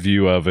know-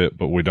 view of it,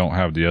 but we don't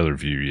have the other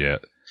view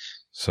yet.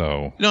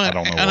 So No, I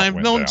don't know. and what I've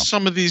went known down.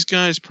 some of these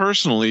guys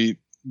personally.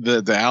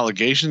 The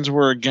allegations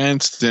were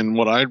against, and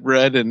what I'd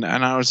read, and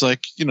I was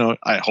like,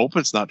 I hope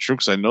it's not true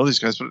because I know these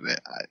guys, but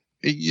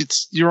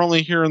you're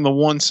only hearing the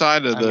one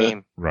side of I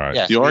mean, Right.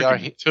 yes, the we are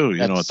argument too.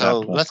 At that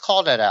so point. let's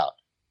call that out.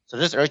 So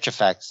this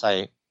Urchafact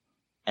site,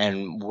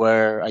 and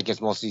where I guess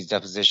most of these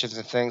depositions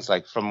and things,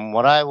 like from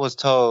what I was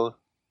told,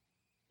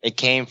 it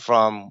came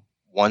from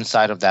one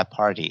side of that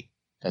party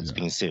that's Yeah.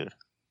 being sued,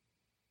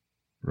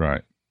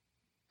 Right.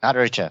 not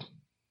Urcha,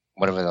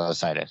 whatever the other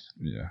side is.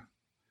 Yeah.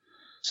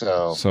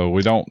 So So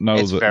we don't know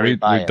It's that very we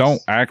biased.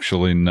 don't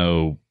actually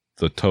know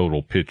the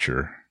total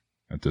picture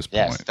at this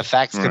yes, point. the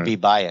facts Right. could be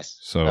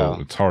biased. So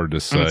it's hard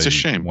to say it's a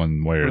shame.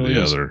 one way or It really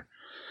the is. other.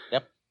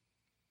 Yep.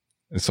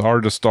 It's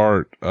hard to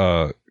start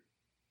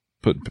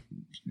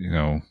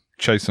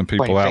chasing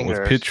people Pointing out fingers.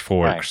 with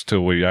pitchforks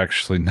till we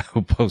actually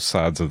know both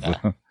sides of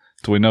the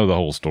till we know the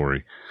whole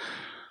story.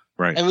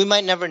 Right. And we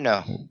might never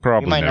know.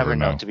 Probably We might never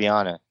know. to be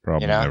honest.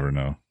 Probably you know? never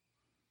know.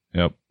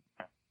 Yep.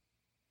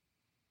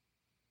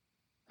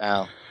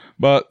 Now,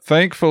 But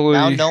thankfully,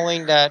 now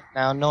knowing that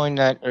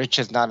Urcha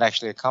is not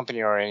actually a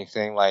company or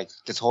anything, like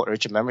this whole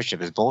Urcha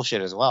membership is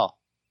bullshit as well.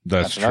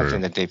 that's another true.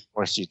 thing that they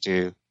force you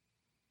to,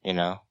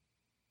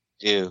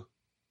 do.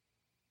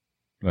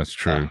 That's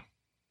true.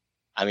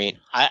 I mean,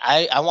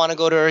 I want to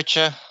go to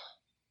Urcha.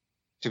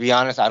 To be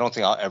honest, I don't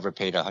think I'll ever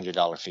pay the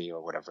 $100 fee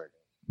or whatever it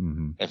is.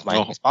 hmm If my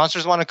Oh.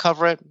 sponsors want to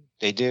cover it,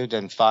 they do,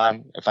 then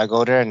fine. If I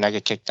go there and I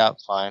get kicked out,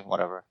 fine,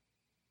 whatever.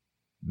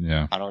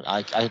 Yeah. I don't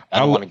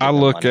want to. I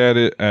look at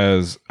it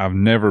as I've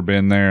never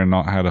been there and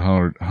not had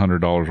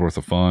 $100 worth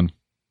of fun,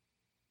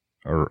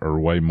 or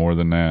way more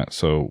than that.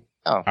 So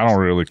Oh, I don't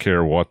really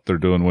care what they're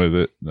doing with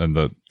it, and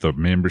the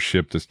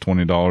membership that's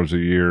 $20 a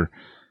year.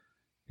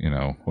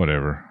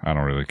 Whatever. I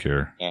don't really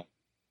care. Yeah.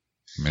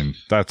 I mean,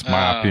 that's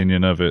my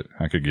opinion of it.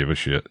 I could give a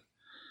shit.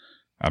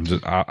 I'm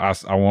just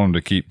I want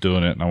them to keep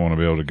doing it, and I want to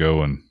be able to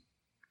go and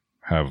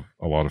have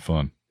a lot of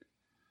fun.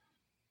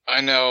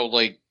 I know,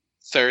 like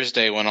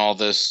Thursday when all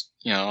this,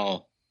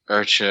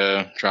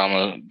 Urcha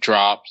drama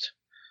dropped.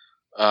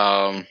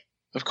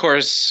 Of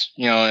course,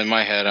 in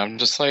my head, I'm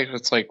just like,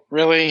 it's like,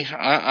 really?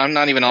 I'm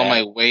not even on Yeah.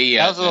 my way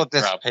yet. that was a little to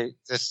drop.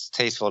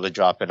 distasteful to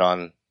drop it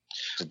on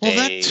the Well,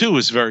 day. that too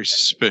is very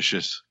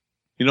suspicious.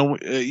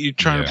 You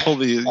trying Yeah. to pull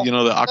the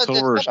the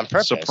October that's on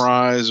purpose.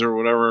 surprise or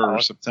whatever, Oh, or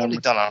it's September.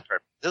 totally done on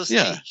purpose. It was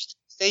Yeah.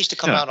 staged to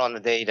come Yeah. out on the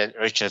day that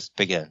Urcha's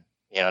begin.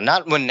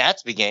 Not when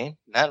Nats began,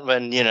 not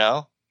when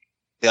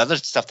the other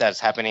stuff that's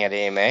happening at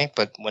AMA,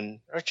 but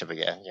when Urcha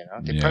began.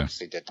 They Yeah.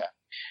 purposely did that.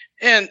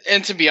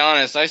 And to be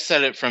honest, I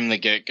said it from the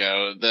get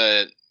go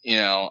that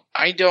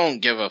I don't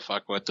give a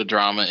fuck what the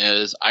drama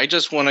is. I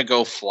just want to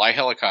go fly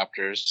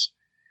helicopters,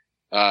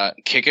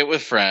 kick it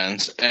with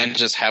friends, and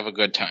just have a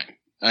good time.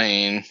 I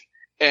mean,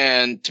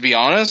 and to be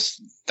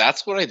honest,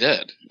 that's what I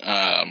did.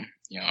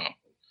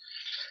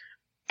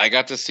 I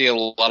got to see a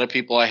lot of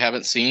people I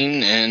haven't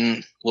seen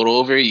in a little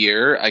over a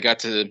year. I got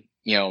to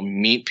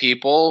meet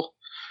people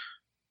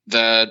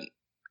that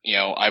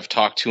I've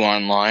talked to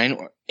online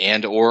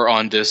or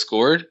on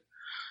Discord.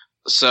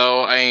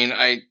 So I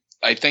mean,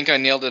 I think I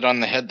nailed it on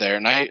the head there.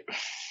 And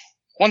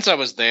once I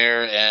was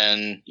there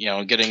and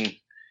getting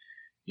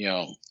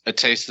a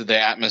taste of the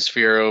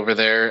atmosphere over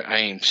there,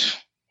 I mean,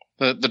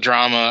 the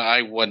drama,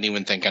 I wasn't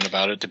even thinking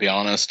about it, to be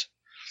honest.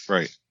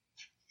 Right.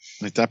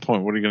 At that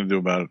point, what are you going to do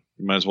about it?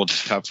 You might as well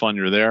just have fun.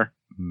 You're there.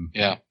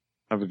 Yeah.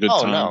 Have a good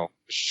Oh time. no,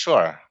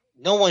 sure.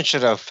 No one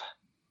should have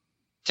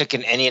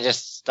taken any of this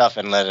stuff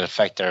and let it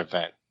affect their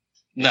event.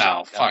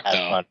 No, fuck Have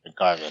no. fun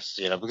regardless,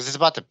 because it's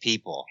about the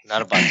people,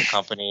 not about the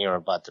company or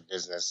about the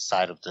business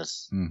side of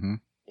this. Mm-hmm.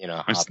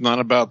 It's not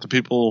about the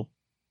people,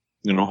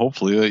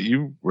 hopefully that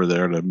you were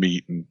there to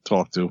meet and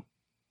talk to.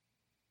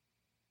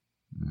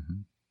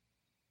 Mm-hmm.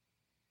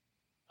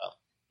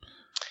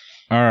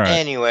 All right.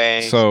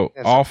 Anyway, So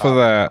it's a off of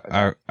that,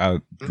 problem. I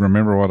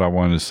remember what I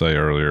wanted to say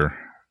earlier.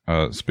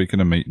 Speaking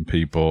of meeting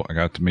people, I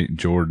got to meet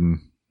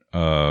Jordan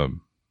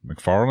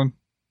McFarland.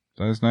 Is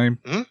that his name?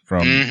 Mhm.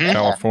 From Mhm.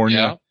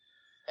 California.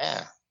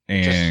 Yeah.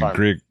 And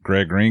fun.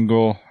 Greg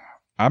Ringle.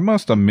 I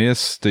must have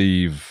missed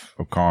Steve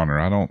O'Connor.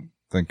 I don't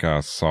think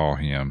I saw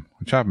him,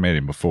 which I've met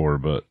him before,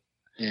 but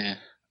Yeah.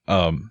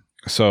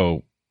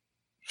 so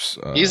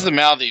He's the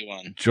mouthy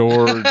one.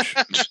 George,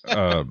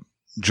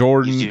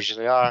 Jordan, You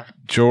usually are.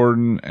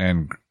 Jordan,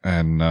 and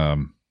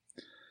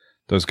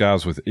those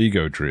guys with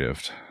Ego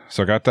Drift.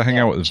 So I got to hang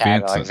out with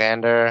Chad Vincent.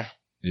 Alexander.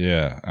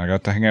 Yeah, I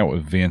got to hang out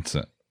with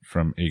Vincent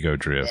from Ego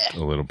Drift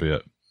a little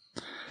bit.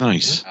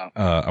 Nice.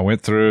 I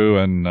went through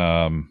and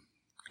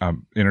I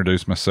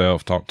introduced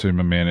myself, talked to him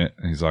a minute,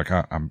 and he's like,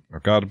 I've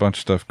got a bunch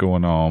of stuff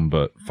going on,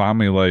 but find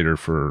me later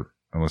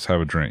and let's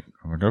have a drink.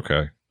 I'm like,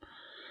 okay.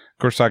 Of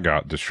course, I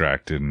got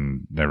distracted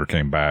and never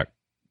came back.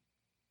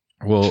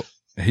 Well,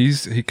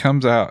 he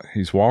comes out,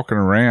 he's walking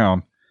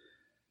around,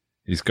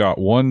 he's got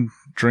one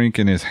drink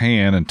in his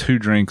hand and two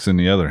drinks in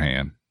the other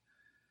hand.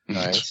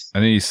 Nice.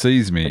 And he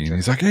sees me and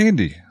he's like,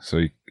 Andy.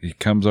 So he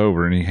comes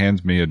over and he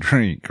hands me a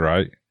drink,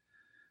 right?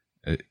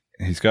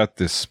 he's got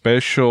this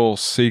special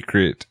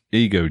secret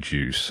ego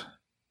juice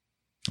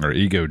or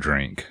ego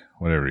drink,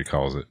 whatever he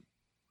calls it.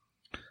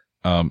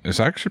 It's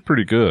actually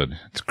pretty good.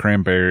 It's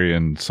cranberry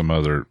and some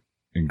other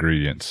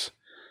ingredients.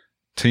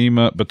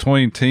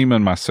 Between Team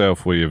and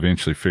myself, we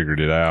eventually figured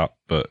it out,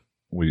 but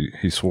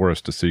he swore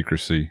us to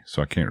secrecy,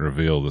 so I can't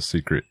reveal the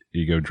secret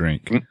ego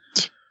drink.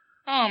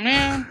 Oh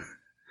man.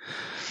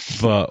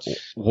 But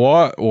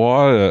what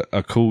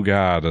a cool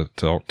guy to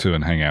talk to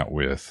and hang out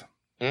with.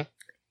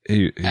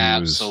 He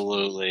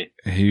Absolutely.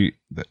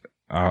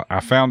 I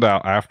found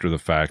out after the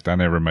fact. I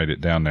never made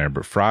it down there,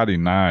 but Friday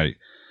night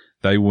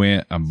they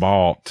went and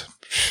bought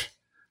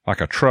like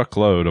a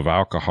truckload of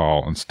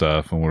alcohol and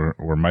stuff, and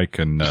we're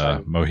making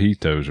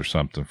mojitos or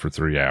something for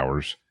 3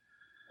 hours.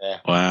 Yeah.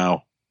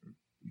 Wow.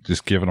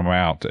 Just giving them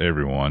out to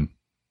everyone.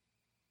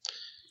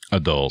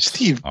 Adults,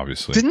 Steve,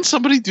 obviously. Didn't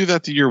somebody do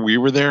that the year we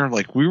were there?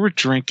 Like we were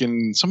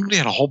drinking. Somebody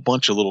had a whole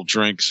bunch of little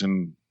drinks,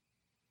 and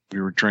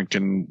we were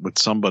drinking with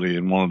somebody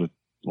in one of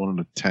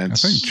the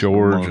tents. I think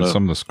George and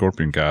some of the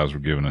Scorpion guys were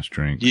giving us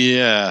drinks.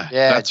 Yeah,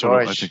 that's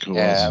George. what I think it was.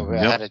 Yeah, we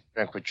had a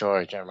drink with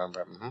George. I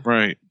remember. Mm-hmm.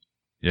 Right.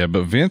 Yeah,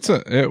 but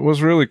Vincent, it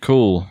was really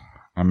cool.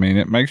 I mean,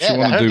 it makes you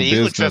want to do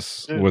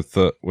business with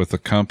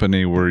the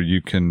company where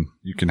you can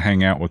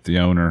hang out with the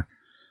owner,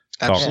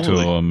 talk to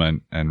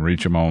them, and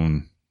reach them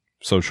on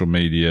social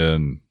media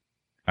and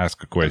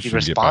ask a question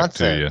and get back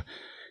to you.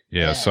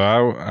 Yeah.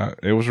 So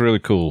it was really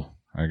cool.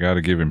 I got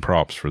to give him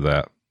props for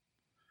that.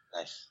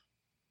 Nice.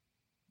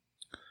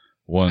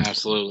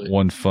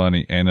 One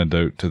funny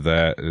anecdote to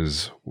that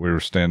is we were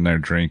standing there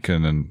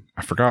drinking, and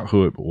I forgot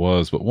who it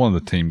was, but one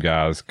of the team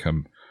guys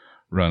come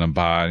running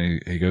by,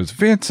 and he goes,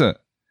 "Vincent,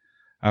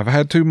 I've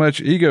had too much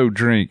ego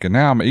drink, and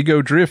now I'm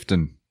ego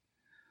drifting."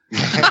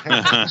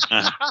 I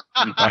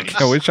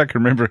wish I could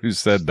remember who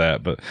said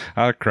that, but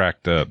I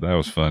cracked up. That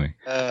was funny.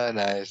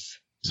 Nice.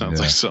 Sounds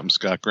like something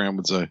Scott Graham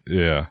would say.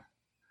 Yeah.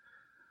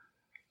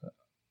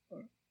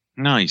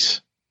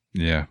 Nice.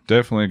 Yeah,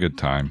 definitely a good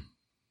time.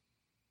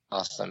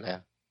 Awesome,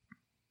 man.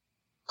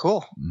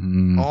 Cool.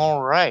 Mm.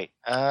 All right.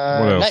 What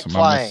else? Am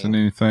I missing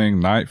anything?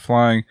 Night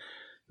flying.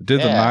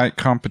 Did the night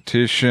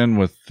competition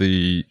with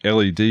the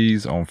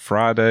LEDs on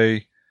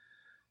Friday.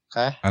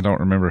 Okay. I don't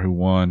remember who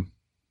won.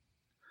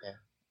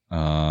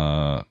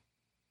 Yeah.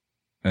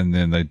 And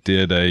then they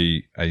did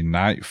a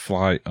night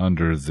flight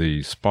under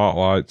the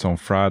spotlights on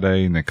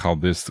Friday, and they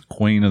called this the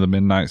Queen of the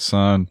Midnight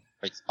Sun.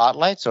 Like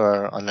spotlights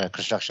or on the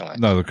construction lights?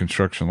 No, the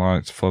construction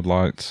lights,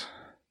 floodlights.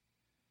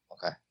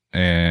 Okay.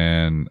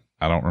 And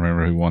I don't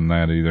remember who won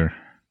that either.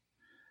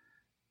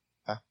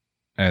 Huh.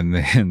 And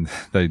then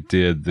they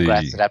did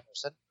Congrats to that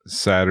person.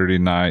 Saturday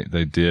night,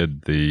 they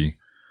did the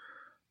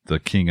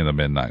King of the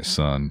Midnight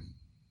Sun.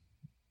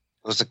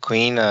 Was the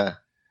Queen were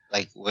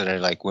there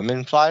like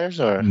women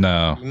flyers or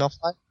no female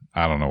flyers?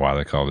 I don't know why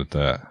they called it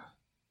that.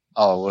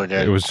 Oh, were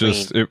there? It was queen,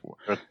 just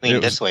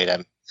queen this way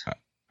then.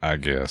 I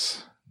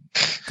guess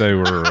they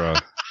were.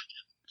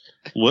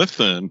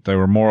 Listen, they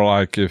were more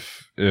like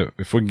if we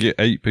can get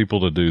 8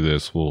 people to do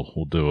this,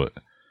 we'll do it.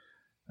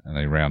 And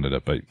they rounded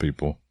up 8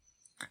 people.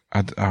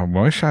 I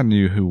wish I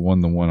knew who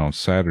won the one on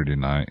Saturday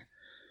night.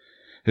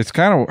 It's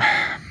kind of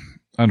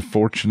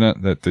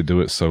unfortunate that they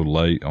do it so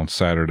late on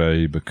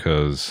Saturday,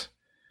 because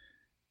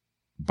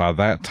by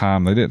that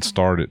time they didn't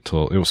start it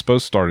till it was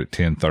supposed to start at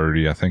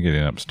 10:30. I think it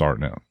ended up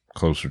starting at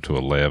closer to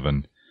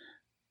 11.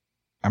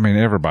 I mean,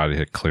 everybody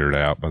had cleared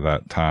out by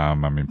that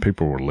time. I mean,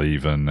 people were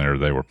leaving or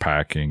they were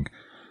packing.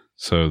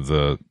 So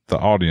the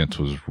audience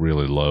was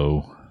really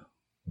low.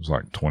 It was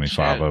like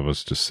 25 of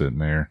us just sitting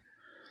there.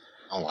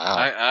 Oh, wow.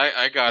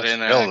 I got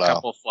in a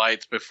couple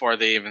flights before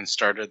they even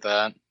started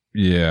that.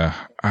 Yeah.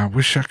 I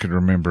wish I could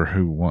remember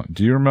who won.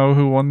 Do you know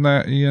who won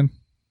that, Ian?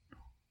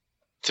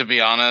 To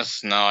be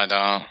honest, no, I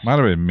don't. Might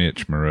have been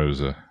Mitch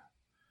Moroza.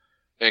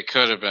 It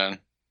could have been.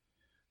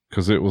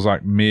 Because it was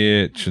like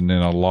Mitch and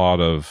then a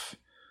lot of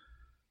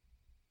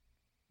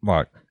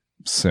like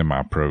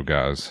semi-pro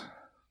guys.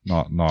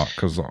 Not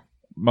because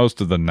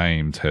most of the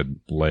names had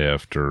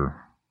left or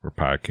were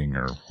packing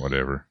or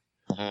whatever.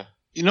 Mm-hmm.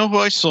 You know who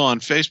I saw on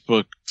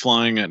Facebook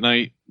flying at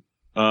night?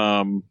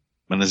 And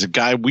there's a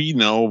guy we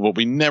know, but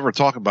we never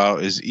talk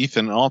about, is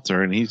Ethan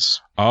Alter, and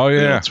he's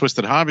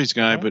Twisted Hobbies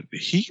guy, but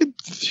he can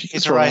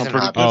throw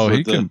down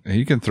pretty good.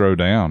 He can throw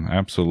down,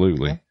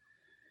 absolutely.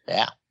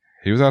 Yeah.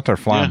 He was out there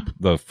flying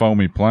the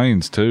foamy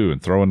planes too,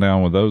 and throwing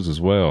down with those as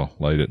well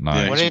late at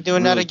night. Yeah, were they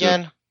doing that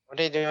again? Were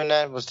they doing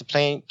that? Was the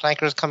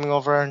plankers coming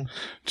over and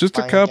just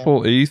a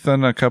couple? Again?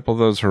 Ethan, a couple of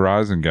those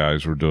Horizon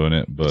guys were doing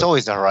it, but it's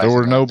always the Horizon.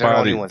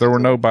 There were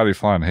nobody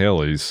flying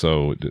helis,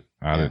 so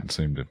didn't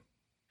seem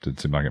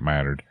like it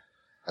mattered.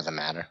 Doesn't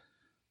matter.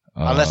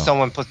 Unless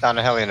someone puts down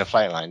a heli in the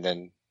flight line,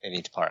 then they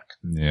need to park.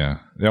 Yeah.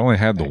 They only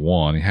had the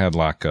one. He had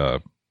like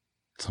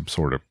some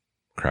sort of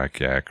crack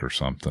yak or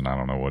something. I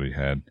don't know what he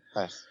had.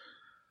 Nice.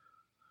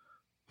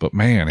 But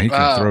man, he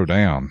can throw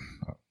down.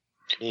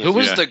 Who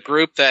was the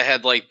group that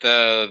had like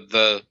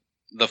the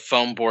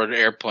foam board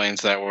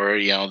airplanes that were,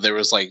 there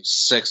was like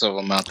 6 of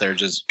them out there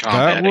just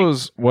combating? That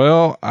was,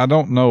 I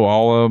don't know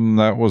all of them.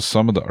 That was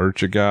some of the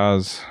Urcha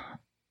guys.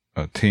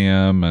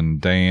 Tim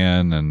and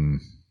Dan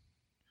and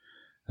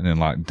then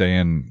like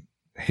Dan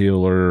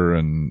Healer,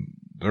 and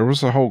there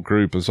was a whole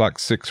group. It was like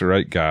 6 or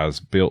 8 guys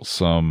built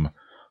some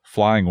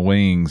flying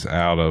wings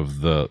out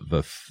of the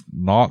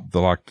not the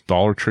like the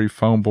Dollar Tree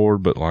foam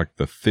board, but like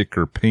the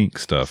thicker pink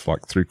stuff,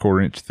 like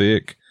 3/4 inch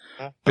thick,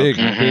 big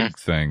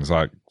things,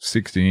 like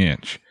 60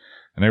 inch,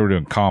 and they were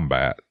doing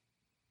combat.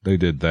 They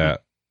did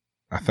that.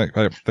 I think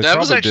they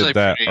probably did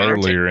that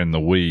earlier in the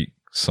week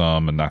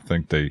some, and I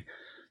think they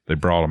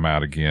brought them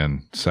out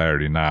again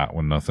Saturday night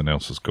when nothing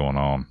else was going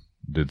on.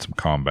 Did some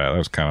combat. That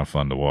was kind of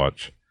fun to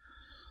watch.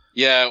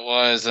 Yeah, it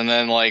was. And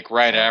then, like,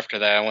 right after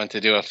that, I went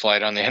to do a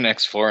flight on the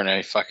NX4 and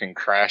I fucking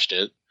crashed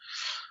it.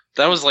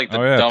 That was like the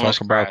dumbest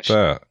talk about crash.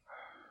 that.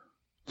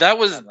 That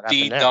was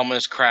the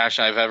dumbest crash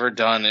I've ever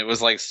done. It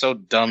was like so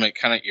dumb it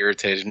kind of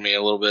irritated me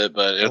a little bit,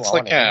 but it's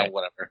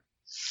whatever.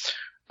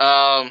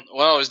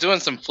 Well, I was doing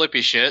some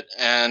flippy shit,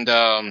 and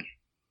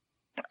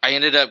I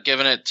ended up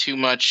giving it too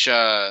much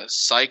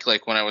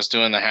cyclic when I was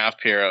doing the half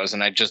pyros,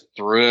 and I just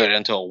threw it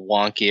into a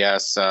wonky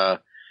ass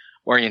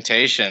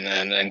orientation,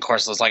 and of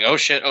course I was like, oh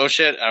shit.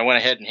 I went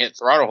ahead and hit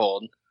throttle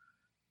hold,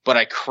 but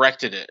I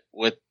corrected it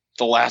with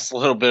the last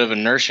little bit of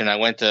inertia. I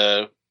went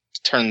to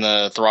turn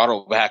the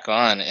throttle back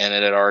on, and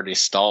it had already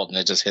stalled, and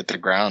it just hit the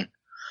ground.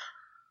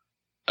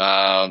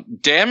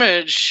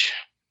 Damage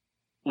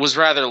was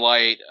rather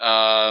light.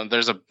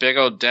 There's a big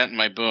old dent in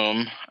my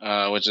boom,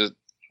 which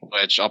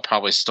I'll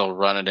probably still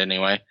run it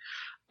anyway.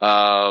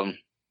 The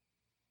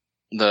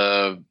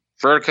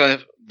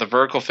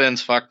vertical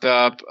fin's fucked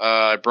up.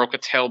 I broke a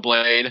tail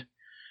blade.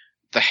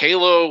 The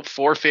Halo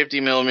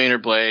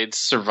 450mm blades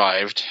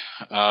survived.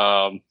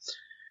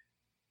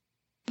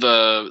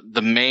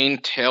 The main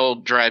tail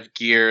drive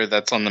gear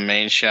that's on the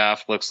main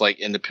shaft looks like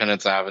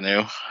Independence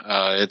Avenue.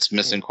 It's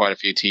missing quite a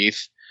few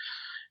teeth.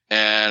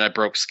 And I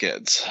broke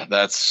skids.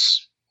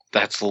 That's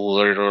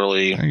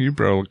literally... Hey, you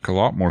broke a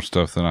lot more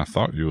stuff than I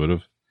thought you would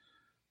have.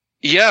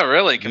 Yeah,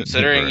 really.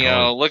 Considering,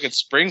 look at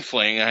Spring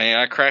Fling.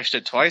 I crashed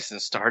it twice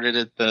and started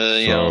it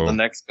the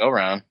next go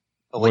round.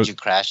 But would you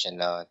crash in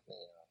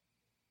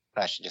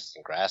crashing just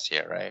in grass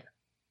here, right?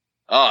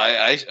 Oh,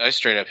 I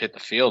straight up hit the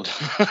field.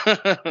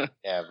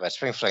 Yeah, but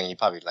Spring Fling, you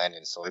probably landed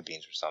in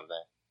soybeans or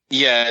something.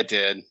 Yeah, it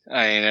did.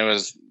 I mean, it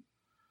was...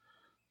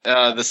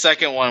 the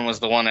second one was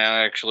the one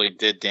I actually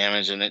did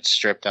damage, and it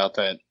stripped out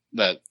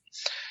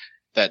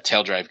that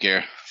tail drive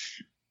gear.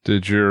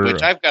 Which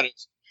I've got...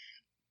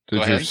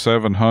 Did your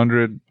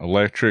 700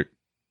 electric,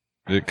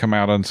 did it come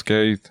out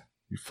unscathed?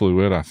 You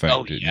flew it, I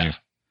think, didn't you?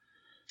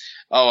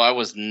 Oh, I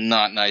was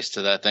not nice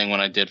to that thing when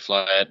I did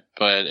fly it,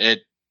 but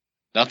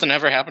nothing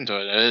ever happened to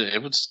it.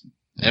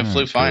 It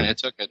flew fine. It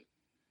took it.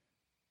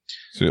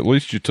 So at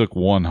least you took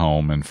one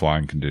home in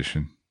flying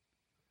condition.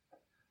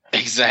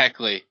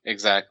 Exactly.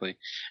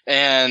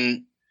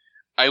 And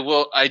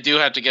I do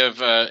have to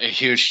give a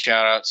huge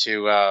shout out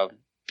to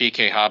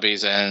BK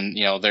Hobbies and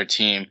their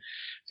team,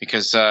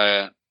 because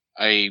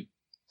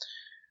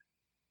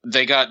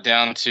they got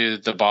down to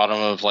the bottom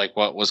of like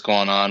what was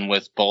going on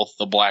with both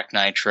the Black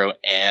Nitro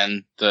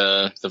and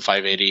the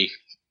 580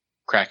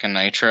 Kraken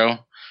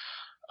Nitro.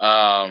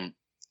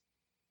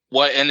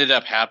 What ended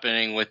up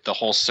happening with the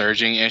whole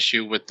surging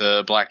issue with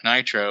the Black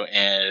Nitro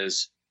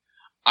is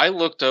I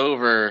looked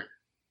over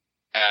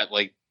at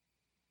like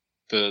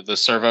the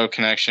servo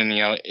connection,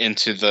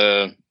 into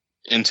the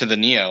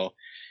Neo.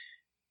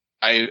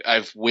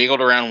 I've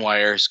wiggled around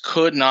wires,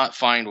 could not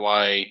find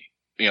why,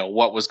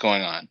 what was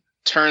going on.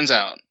 Turns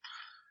out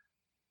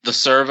the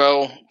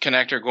servo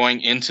connector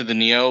going into the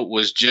Neo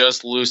was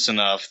just loose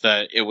enough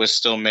that it was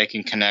still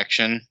making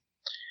connection.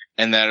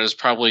 And that is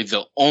probably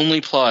the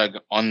only plug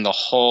on the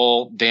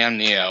whole damn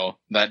Neo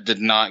that did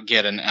not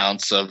get an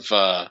ounce of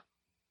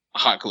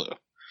hot glue.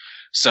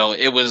 So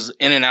it was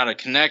in and out of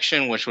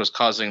connection, which was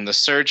causing the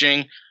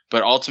surging.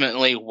 But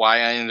ultimately, why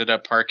I ended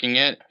up parking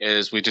it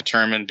is we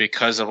determined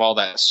because of all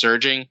that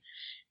surging,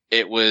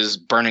 it was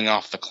burning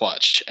off the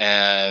clutch.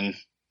 And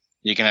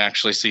you can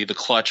actually see the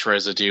clutch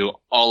residue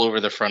all over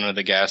the front of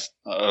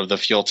the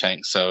fuel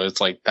tank. So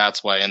it's like,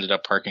 that's why I ended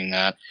up parking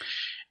that.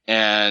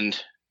 And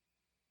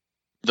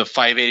the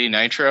 580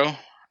 Nitro,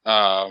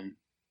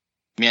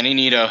 Manny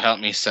Nito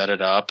helped me set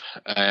it up,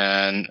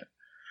 and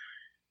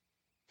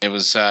it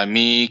was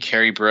me,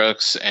 Kerry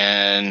Brooks,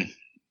 and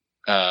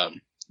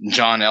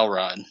John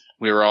Elrod.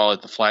 We were all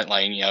at the flight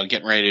line,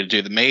 getting ready to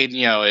do the maid.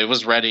 It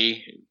was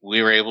ready.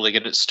 We were able to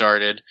get it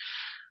started.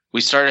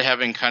 We started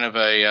having kind of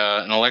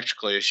an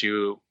electrical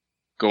issue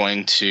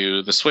going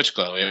to the switch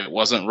glow. It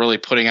wasn't really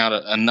putting out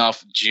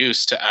enough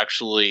juice to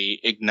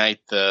actually ignite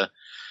the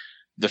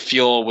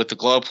fuel with the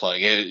glow plug.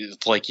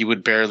 It's like you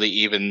would barely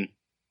even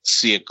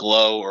see a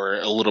glow or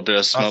a little bit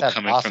of smoke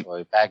coming from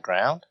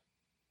background.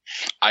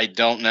 I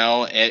don't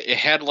know. It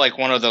had like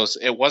one of those.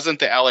 It wasn't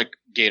the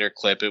alligator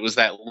clip. It was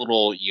that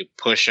little you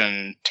push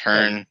and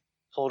turn.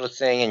 Pull the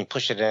thing and you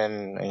push it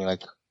in, and you're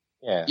like,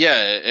 yeah.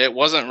 Yeah, it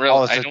wasn't real.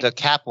 Oh, it's the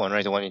cap one,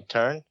 right? The one you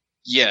turn.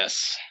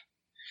 Yes.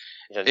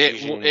 You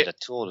usually need a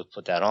tool to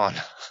put that on.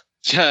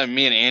 Yeah,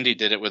 me and Andy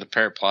did it with a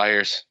pair of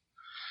pliers.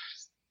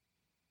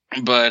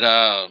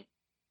 But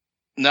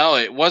no,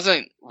 it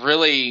wasn't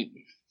really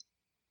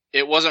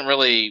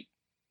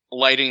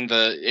igniting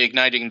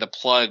the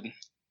plug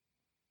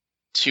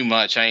too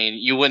much. I mean,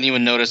 you wouldn't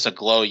even notice a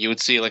glow. You would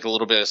see like a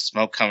little bit of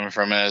smoke coming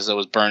from it as it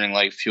was burning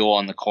like fuel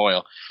on the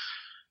coil.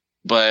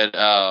 But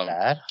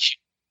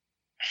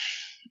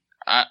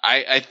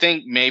I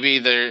think maybe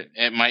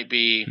it might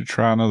be. You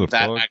try another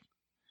plug.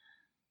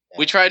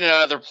 We tried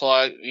another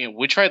plug.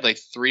 We tried like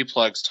 3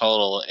 plugs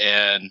total,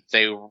 and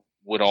they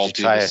would all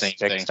do the same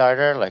thing.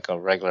 Starter, like a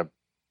regular.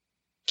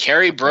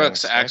 Kerry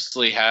Brooks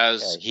actually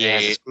has he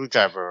has a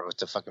screwdriver with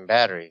the fucking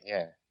battery.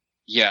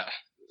 Yeah.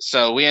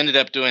 So we ended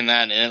up doing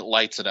that, and it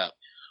lights it up.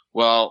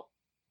 Well,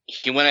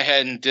 he went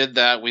ahead and did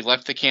that. We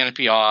left the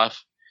canopy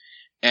off,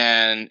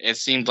 and it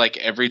seemed like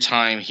every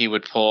time he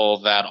would pull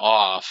that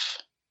off,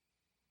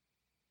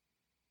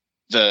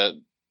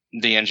 the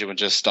engine would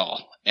just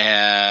stall.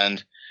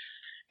 And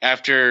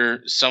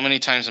after so many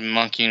times of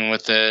monkeying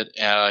with it,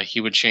 he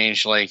would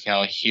change,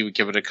 he would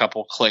give it a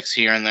couple clicks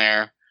here and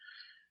there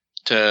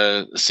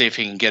to see if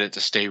he can get it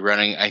to stay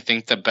running. I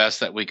think the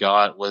best that we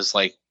got was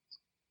like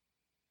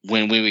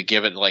when we would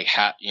give it like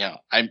half,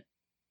 I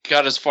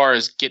got as far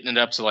as getting it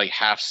up to like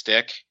half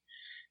stick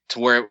to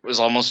where it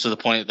was almost to the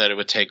point that it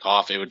would take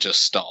off. It would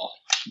just stall.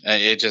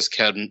 It just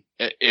couldn't,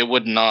 it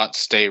would not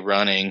stay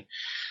running.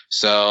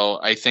 So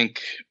I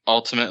think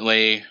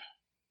ultimately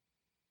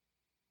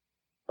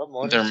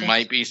there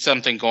might be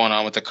something going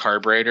on with the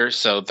carburetor.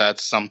 So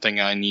that's something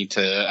I need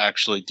to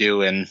actually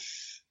do and,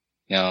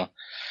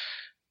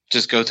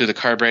 just go through the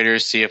carburetor,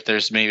 see if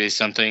there's maybe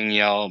something,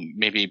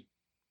 maybe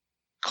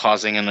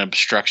causing an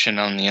obstruction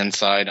on the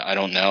inside. I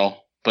don't know.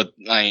 But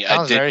I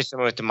did. Very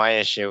similar to my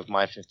issue with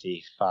my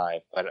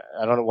 55, but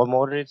I don't know what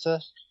motor it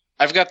says.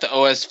 I've got the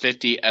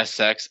OS50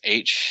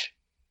 SXH.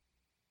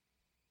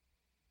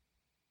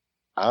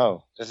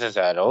 Oh, this is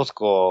that old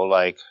school,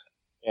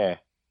 yeah.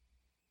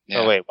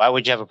 Oh, wait, why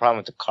would you have a problem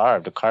with the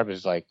carb? The carb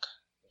is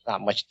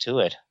not much to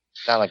it.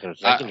 It's not like a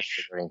regulator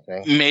or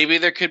anything. Maybe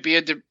there could be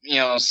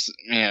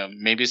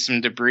maybe some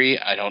debris.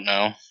 I don't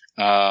know.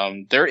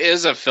 There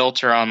is a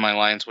filter on my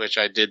lines, which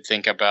I did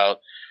think about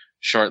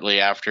shortly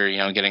after,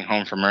 getting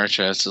home from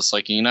IRCHA. It's just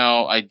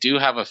I do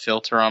have a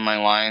filter on my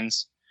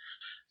lines.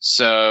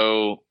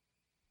 So,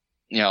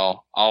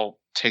 I'll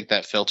take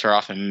that filter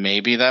off and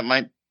maybe that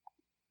might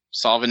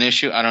solve an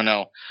issue. I don't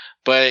know.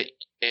 But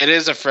it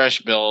is a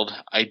fresh build.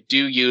 I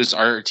do use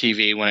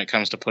RTV when it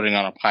comes to putting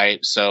on a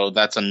pipe. So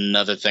that's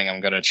another thing I'm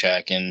going to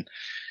check. And,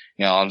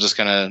 I'm just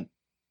going to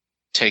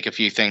take a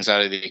few things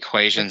out of the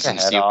equations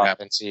and see what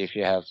happens. See if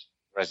you have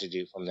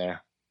residue from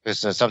there.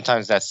 Because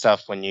sometimes that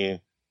stuff, when you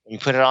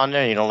put it on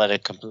there, you don't let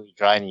it completely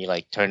dry and you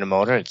turn the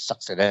motor, it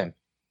sucks it in.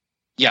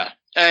 Yeah.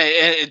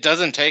 It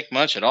doesn't take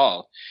much at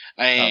all.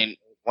 I mean,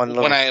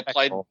 when I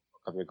applied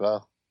of your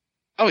glow.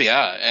 Oh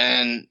yeah,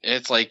 and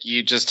it's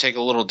you just take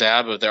a little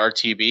dab of the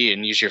RTB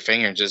and use your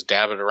finger and just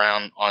dab it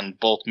around on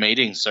both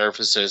mating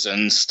surfaces,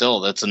 and still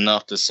that's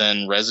enough to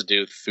send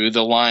residue through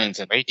the lines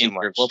and into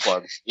your glow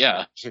plugs.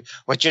 Yeah,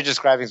 what you're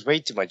describing is way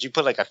too much. You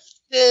put a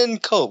thin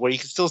coat where you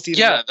can still see.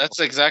 Yeah,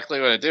 that's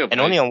exactly what I do. And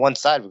only on one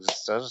side,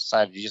 because the other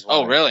side you just.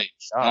 Oh really?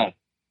 Oh,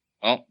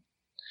 well.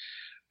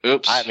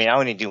 Oops. I mean, I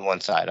only do one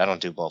side. I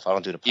don't do both. I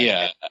don't do the.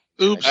 Yeah.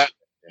 Oops.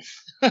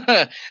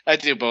 I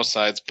do both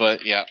sides,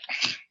 but yeah.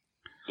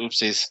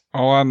 Oopsies.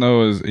 All I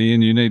know is,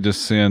 Ian, you need to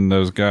send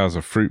those guys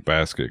a fruit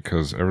basket,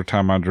 because every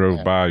time I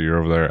drove by, you're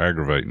over there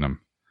aggravating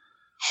them.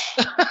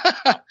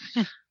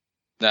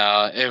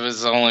 No, it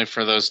was only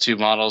for those 2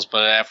 models,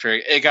 but after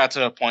it got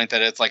to a point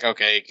that it's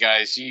okay,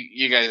 guys,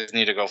 you guys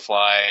need to go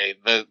fly.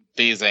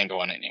 These ain't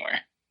going anywhere.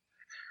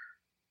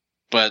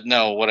 But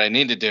no, what I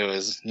need to do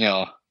is,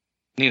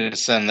 need to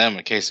send them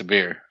a case of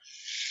beer.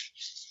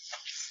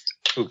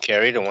 Who,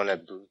 Kerry, the one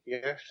that brews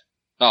beer?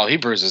 Oh, he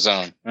brews his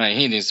own. Right,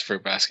 he needs a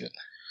fruit basket.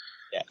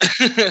 Yeah.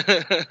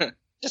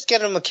 Just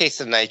get him a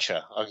case of nitro,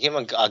 or give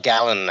him a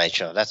gallon of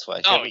nitro. That's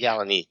what. Give him a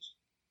gallon each.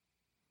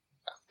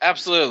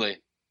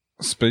 Absolutely.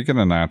 Speaking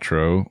of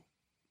nitro,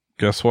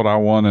 guess what I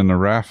won in the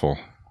raffle?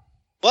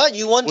 What?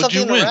 You won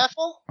something in the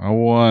raffle? I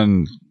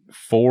won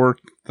 4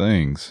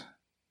 things.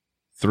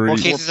 3 4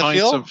 cases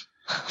of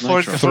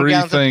fuel?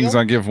 3 things.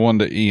 I give one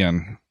to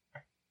Ian.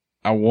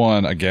 I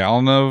won a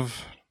gallon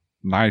of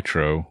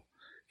nitro.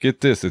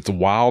 Get this, it's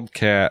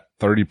Wildcat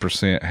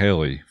 30%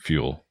 heli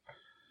fuel.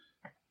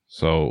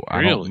 So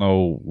I don't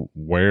know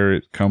where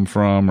it come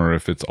from or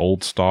if it's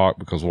old stock,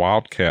 because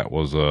Wildcat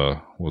was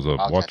a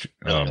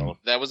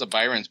that was a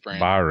Byron's brand.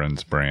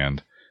 Byron's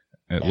brand.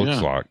 It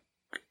looks like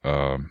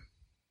Rotor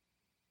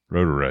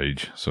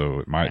Rage, so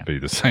it might be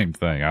the same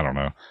thing. I don't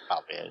know.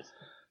 Probably is.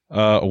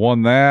 I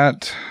won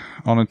that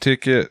on a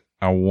ticket.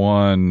 I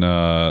won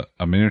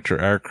a miniature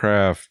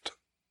aircraft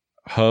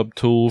hub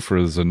tool for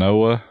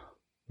Zenoa.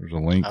 There's a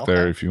link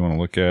there if you want to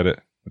look at it,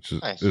 which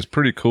is nice. It's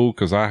pretty cool,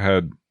 because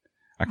I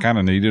kind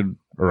of needed,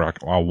 or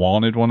I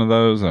wanted one of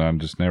those, and I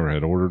just never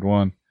had ordered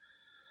one.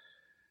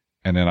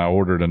 And then I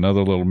ordered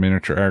another little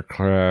miniature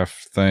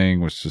aircraft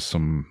thing, which is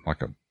some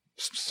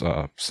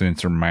a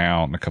sensor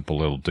mount and a couple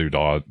little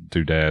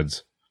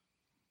doodads.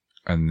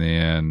 And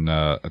then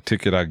a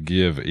ticket I'd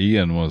give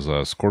Ian was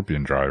a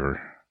Scorpion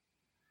driver.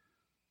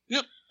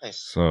 Nice.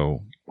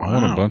 So I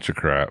won a Wow. bunch of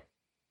crap.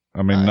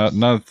 I mean, Nice.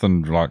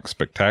 nothing like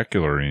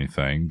spectacular or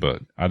anything,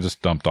 but I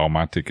just dumped all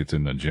my tickets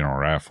in the general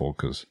raffle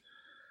because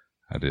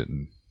I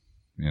didn't,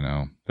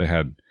 they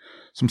had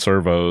some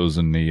servos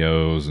and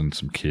Neos and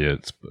some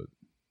kits, but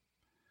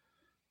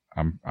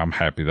I'm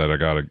happy that I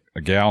got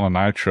a gallon of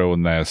nitro,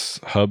 and this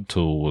hub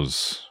tool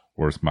was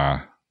worth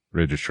my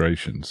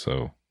registration,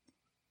 so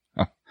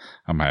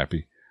I'm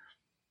happy.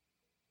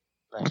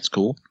 That's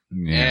cool.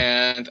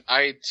 Yeah. And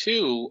I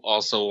too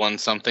also won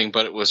something,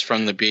 but it was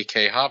from the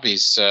BK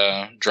Hobbies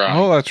drawing.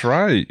 Oh, that's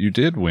right. You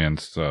did win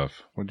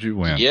stuff. What'd you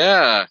win?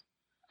 Yeah,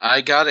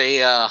 I got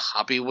a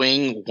Hobby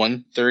Wing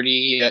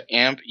 130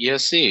 amp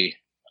ESC,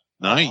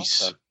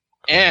 Nice. Awesome.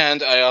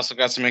 and I also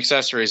got some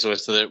accessories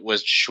with it,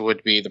 which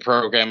would be the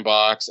program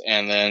box,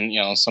 and then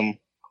some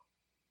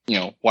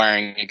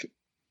wiring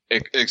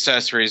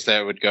accessories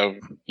that would go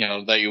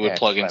that you would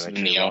plug into the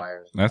telemetry Neo.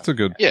 wires. That's a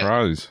good Yeah.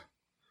 prize.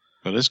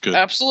 That is good.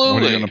 Absolutely.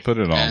 What are you going to put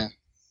it on?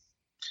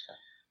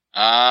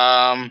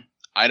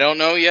 I don't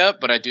know yet,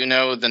 but I do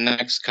know the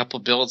next couple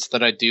builds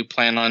that I do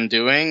plan on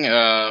doing.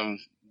 They're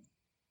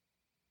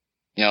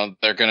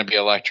going to be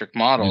electric You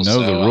models. know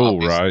so the I'll rule,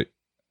 be- right?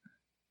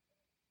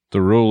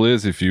 The rule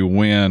is if you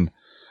win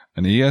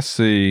an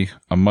ESC,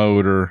 a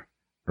motor,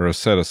 or a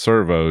set of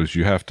servos,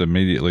 you have to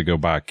immediately go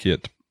buy a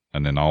kit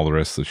and then all the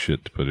rest of the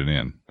shit to put it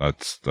in.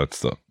 That's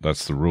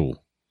the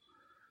rule.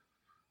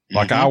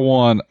 Like I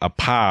won a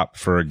pipe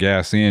for a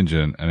gas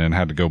engine and then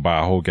had to go buy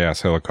a whole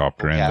gas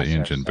helicopter Whole and gas the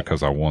engine engine.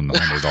 because I won the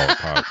 $100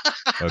 pipe.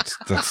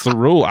 That's the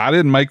rule. I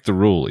didn't make the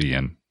rule,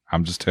 Ian.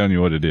 I'm just telling you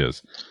what it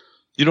is.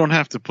 You don't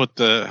have to put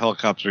the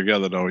helicopter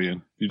together, though,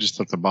 Ian. You just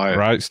have to buy it.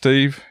 Right,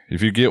 Steve?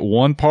 If you get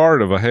one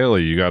part of a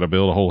heli, you got to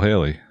build a whole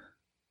heli.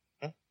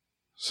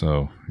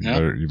 So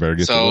you better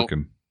get to So-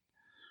 looking.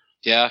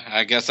 Yeah,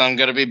 I guess I'm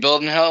going to be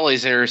building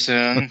helis here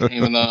soon,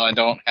 even though I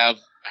don't have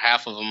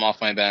half of them off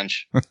my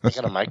bench. I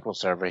got a micro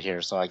server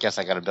here, so I guess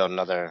I got to build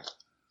another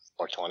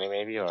 420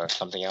 maybe or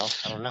something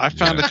else. I don't know. I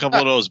found a couple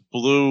of those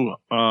blue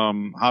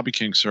Hobby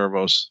King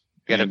servos.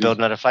 got to Andy. build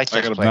another flight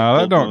I test gotta plane. No,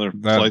 that build another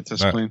don't. That, flight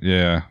test that- plane.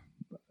 yeah,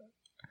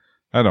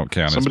 that don't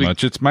count Somebody- as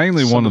much. It's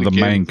mainly one of the somebody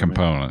gave main it to me.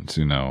 components.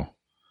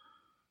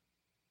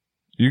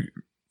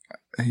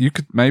 You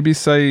could maybe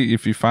say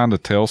if you find a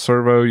tail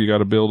servo, you got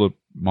to build a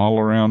model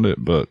around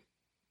it, but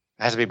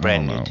It has to be I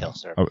brand don't new know. tail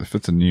server. Oh, if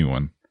it's a new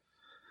one.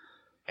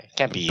 It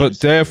can't be But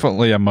used.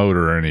 definitely a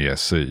motor or an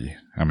ESC.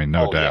 I mean,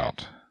 no Oh, yeah.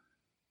 doubt.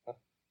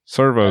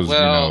 Servos,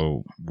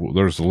 Well-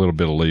 there's a little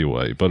bit of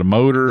leeway, but a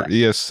motor,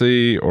 Yes.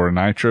 ESC, or a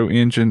nitro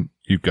engine,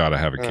 you've got to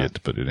have a Yeah. kit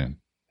to put it in.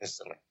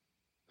 Instantly.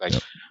 Like,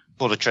 Yep.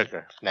 pull the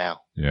trigger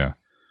now. Yeah.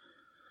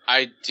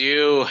 I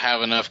do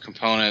have enough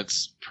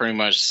components pretty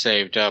much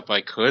saved up.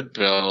 I could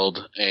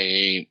build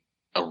a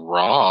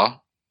raw.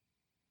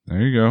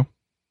 There you go.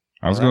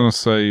 I was All right. going to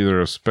say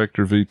either a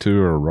Spectre V2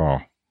 or a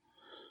Raw.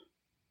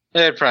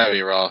 It'd probably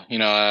be raw.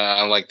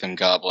 I like them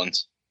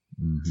goblins.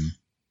 Hmm.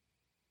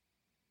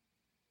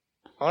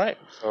 All right.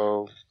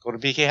 So go to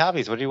BK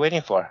Hobbies. What are you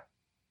waiting for?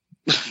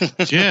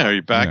 Yeah, are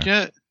you back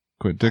yet?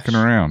 Quit dicking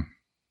around.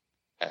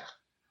 Yeah.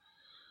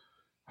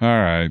 All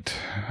right.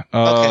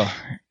 Okay.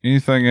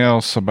 Anything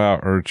else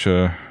about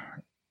Urcha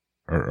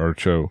or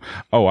Urcho?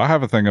 Oh, I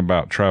have a thing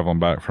about traveling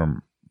back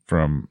from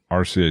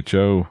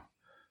RCHO.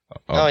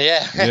 Oh,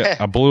 yeah. Yeah,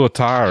 I blew a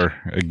tire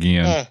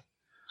again.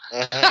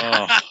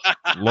 Oh,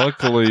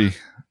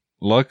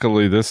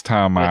 Luckily, this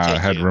time What I did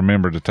had you-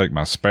 remembered to take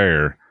my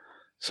spare,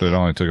 so it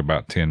only took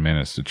about 10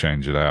 minutes to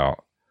change it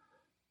out.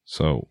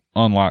 So,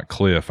 unlike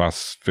Cliff, I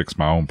fix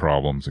my own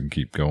problems and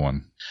keep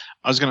going.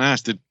 I was going to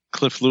ask, did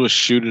Cliff Lewis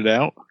shoot it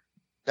out?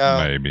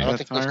 No, Maybe. I don't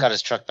think Tire? we've got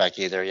his truck back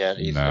either yet.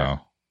 No.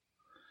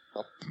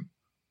 Nope.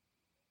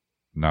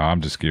 No,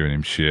 I'm just giving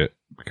him shit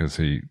because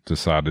he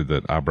decided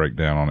that I break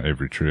down on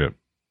every trip.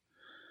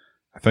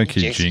 I think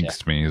He he jinxed ya.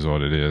 jinxed me, is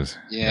what it is.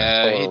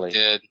 Yeah, Totally. he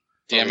did.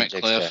 Damn Totally it,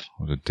 jinxed Cliff. ya.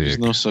 What a There's dick.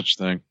 no such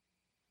thing.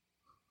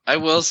 I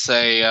will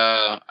say,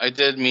 I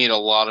did meet a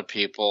lot of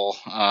people,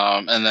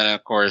 and then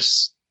of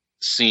course,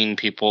 seen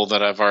people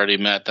that I've already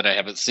met that I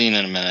haven't seen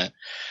in a minute.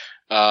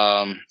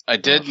 I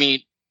did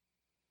meet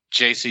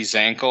JC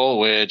Zankel,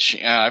 which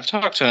I've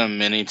talked to him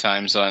many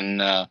times on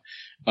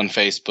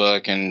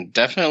Facebook, and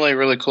definitely a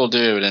really cool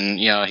dude. And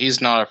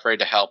he's not afraid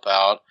to help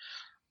out.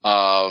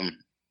 Of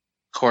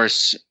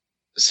course,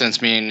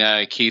 since me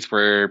and Keith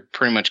were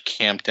pretty much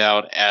camped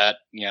out at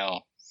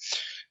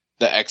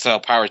the XL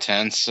Power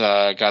Tents,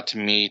 got to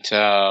meet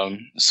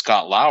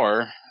Scott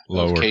Lauer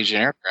Lower. of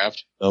Cajun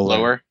Aircraft.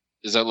 Lower.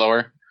 Is that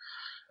Lower?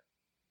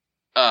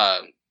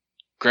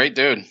 Great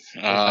dude.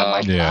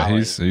 Mike Yeah, Lowry.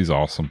 he's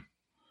awesome.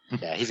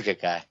 Yeah, he's a good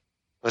guy.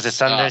 Was his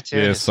son there too?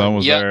 Yeah, His son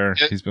was Yep, there.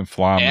 it- He's been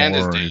flying and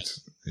his more. dad.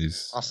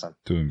 He's Awesome.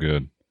 doing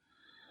good.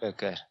 Good,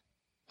 good.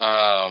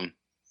 And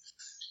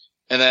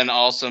then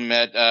also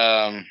met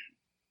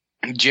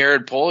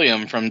Jared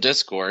Polium from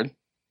Discord,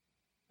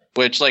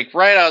 which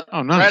right out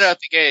Oh, nice. right out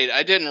the gate,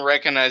 I didn't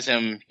recognize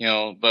him,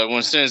 but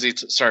as soon as he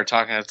started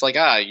talking, it's like,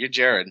 you're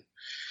Jared.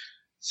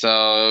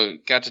 So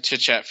got to chit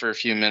chat for a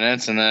few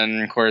minutes, and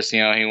then of course, he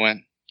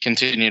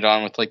continued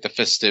on with like the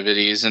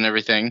festivities and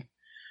everything.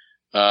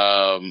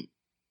 There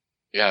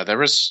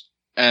was,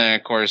 and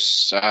of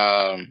course,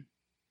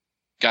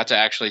 got to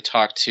actually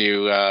talk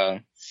to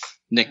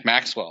Nick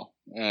Maxwell,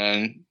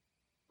 and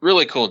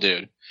really cool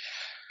dude.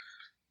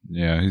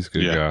 Yeah, he's a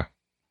good guy.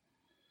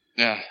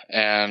 Yeah,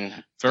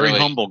 and Very really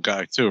humble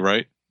guy too,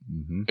 right?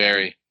 Mm-hmm.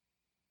 very,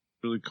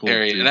 Really cool.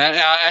 very. dude. And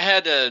I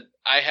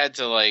had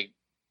to like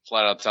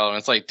flat out tell him,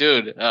 it's like,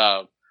 dude,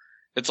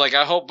 it's like,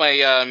 I hope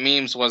my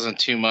memes wasn't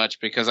too much,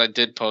 because I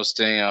did post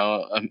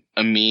a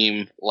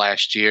meme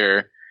last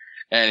year,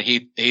 and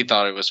he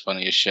thought it was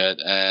funny as shit,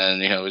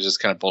 and we just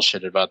kind of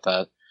bullshitted about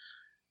that.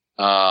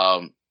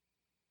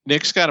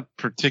 Nick's got a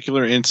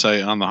particular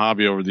insight on the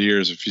hobby over the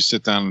years. If you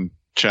sit down and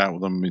chat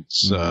with him,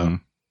 it's a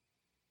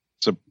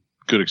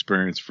good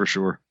experience for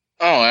sure.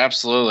 Oh,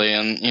 absolutely.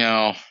 And,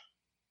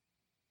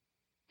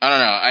 I don't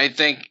know. I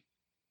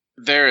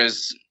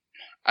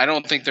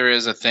don't think there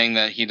is a thing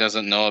that he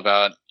doesn't know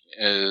about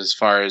as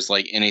far as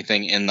like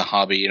anything in the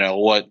hobby,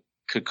 what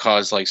could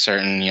cause like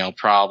certain,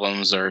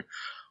 problems or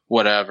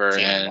whatever.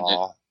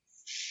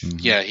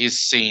 He's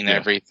seen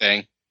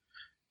everything.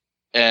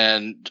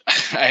 And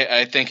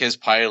I think his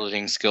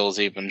piloting skills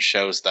even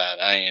shows that.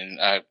 I mean,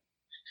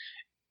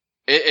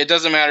 it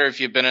doesn't matter if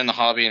you've been in the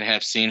hobby and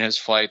have seen his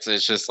flights.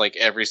 It's just like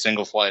every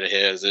single flight of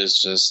his is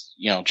just,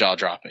 jaw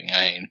dropping.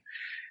 I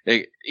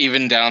mean,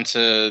 even down to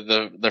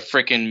the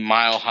freaking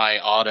mile high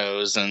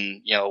autos,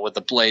 and, with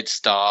the blade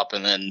stop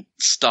and then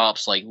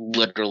stops like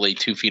literally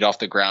 2 feet off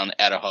the ground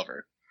at a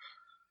hover.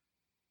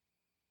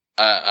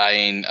 I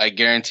mean, I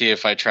guarantee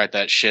if I tried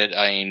that shit,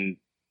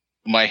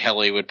 my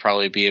heli would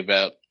probably be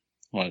about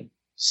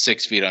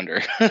 6 feet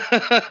under.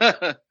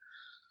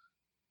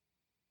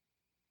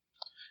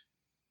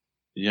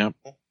 Yep.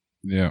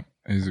 Yeah,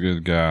 he's a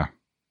good guy.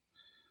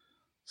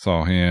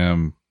 Saw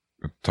him,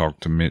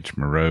 talked to Mitch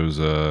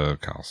Moroza,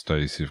 Kyle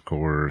Stacy, of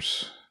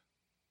course.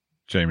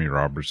 Jamie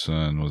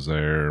Robertson was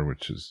there,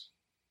 which is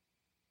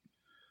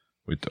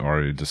we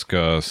already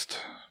discussed.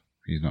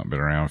 He's not been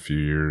around a few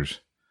years.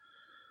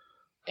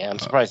 Yeah, I'm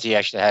surprised he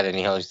actually had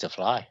any helis to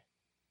fly.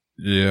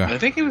 Yeah. I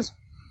think he was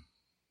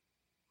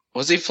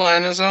he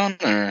flying his own,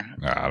 or?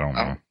 I don't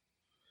know. I'm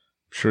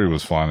sure he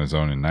was flying his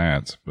own in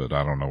Nats, but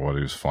I don't know what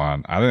he was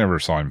flying. I never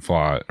saw him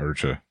fly at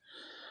IRCHA.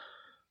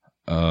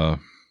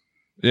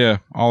 Yeah,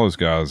 all those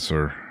guys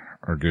are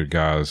good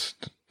guys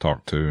to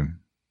talk to.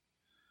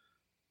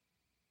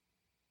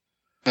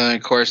 And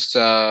of course,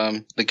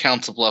 the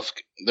Council Bluff,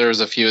 there was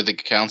a few of the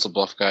Council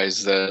Bluff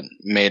guys that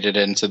made it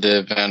into the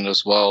event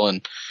as well.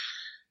 And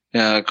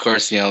of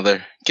course,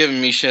 they're giving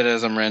me shit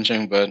as I'm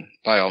wrenching, but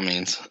by all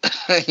means.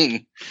 Well,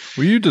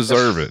 you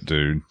deserve it,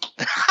 dude.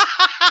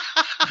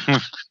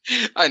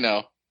 I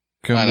know.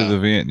 Come to the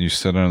event and you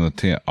sit under the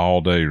tent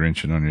all day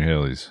wrenching on your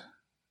helis.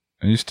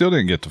 And you still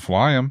didn't get to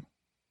fly them.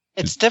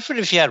 It's different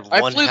if you had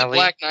I one flew the heli.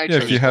 Black Nitro.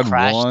 Yeah, if you had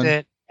crashed one.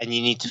 it and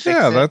you need to fix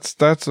it.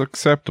 That's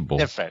acceptable.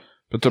 Different.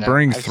 But to You know,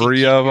 bring I've seen 3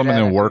 you of do them and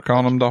that. then work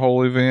on them the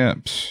whole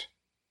event,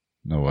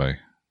 no way.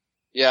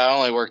 Yeah, I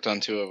only worked on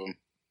 2 of them.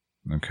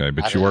 Okay, I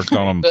but you don't- worked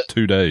on them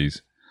 2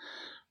 days.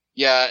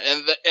 Yeah,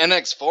 and the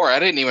NX4, I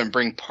didn't even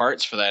bring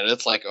parts for that.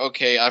 It's like,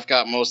 okay, I've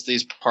got most of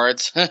these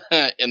parts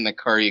in the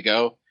car you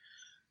go.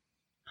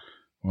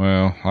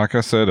 Well, like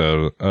I said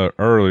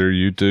earlier,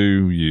 you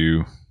do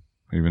you,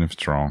 even if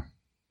it's wrong.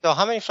 So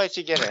how many flights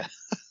did you get at?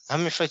 How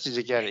many flights did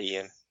you get at,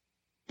 Ian?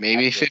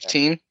 Maybe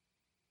 15?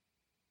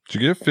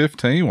 Did you get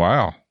 15?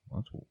 Wow.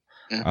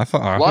 Yeah. I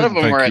thought I A lot of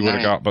didn't them were think at you would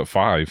have night. got but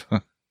 5.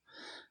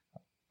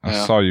 I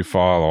Yeah. saw you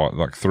fly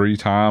like 3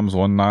 times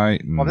one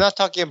night. And I'm not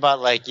talking about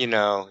like,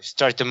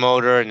 start the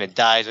motor and it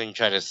dies when you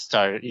try to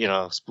start,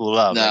 spool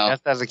up. No. Like,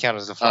 that doesn't count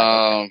as a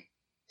flight.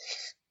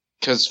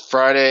 Because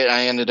Friday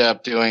I ended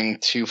up doing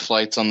 2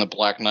 flights on the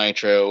Black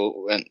Nitro,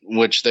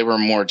 which they were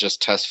more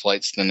just test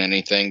flights than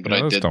anything, but Yeah,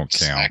 I those did don't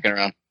smack count. it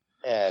around.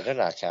 Yeah, they're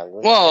not counting.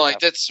 Well, They're I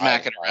not did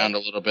smack it flying. around a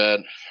little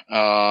bit.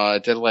 I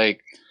did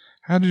like...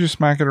 how did you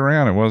smack it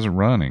around? It wasn't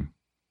running.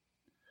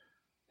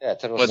 Yeah,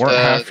 it With Weren't the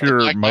half your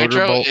Black motor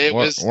Nitro, bolt- it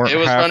weren't- was weren't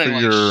half running of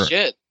like your-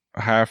 shit.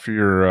 Half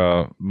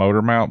your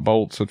motor mount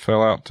bolts had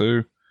fell out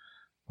too.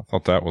 I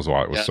thought that was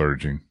why it was Yeah.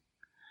 surging.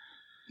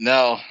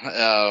 No,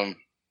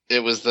 it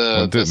was the...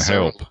 Well, it didn't the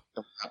help.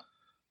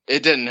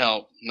 It didn't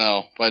help.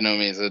 No, by no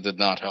means. It did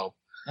not help.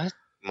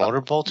 Motor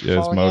bolts Yeah,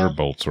 his falling motor out?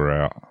 bolts were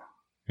out.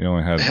 He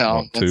only had Yeah,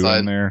 what, 2 inside.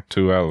 in there,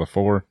 2 out of the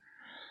 4.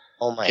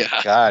 Oh my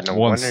Yeah. God. No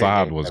One wonder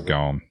side they- was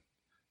gone.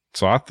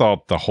 So I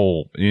thought the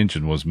whole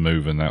engine was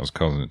moving. That was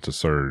causing it to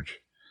surge.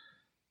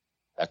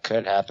 That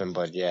could happen,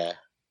 but yeah.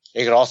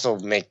 It could also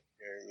make,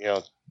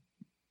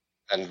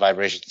 and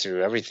vibrations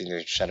through everything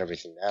to shut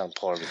everything down,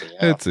 pull everything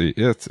out.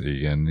 It's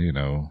Ian, you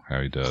know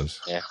how he does.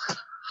 Yeah.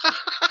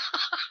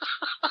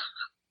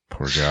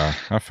 Poor guy.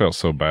 I felt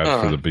so bad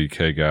for the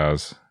BK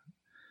guys.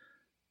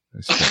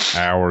 They spent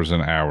hours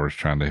and hours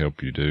trying to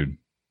help you, dude.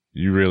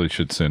 You really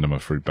should send them a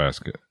fruit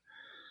basket.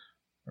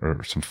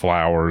 Or some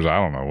flowers. I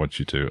don't know what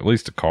you do. At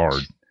least a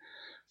card.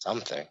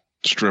 Something.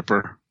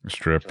 Stripper.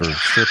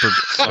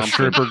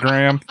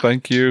 Strippergram.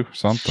 Thank you.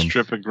 Something.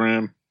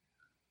 Stripogram.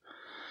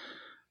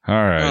 All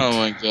right. Oh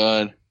my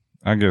god.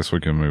 I guess we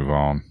can move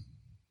on.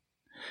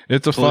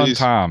 It's a fun Please.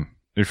 time.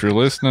 If you're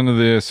listening to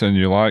this and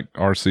you like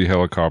RC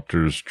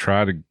helicopters,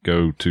 try to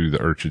go to the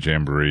Urcha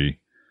Jamboree.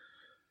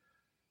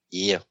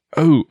 Yeah.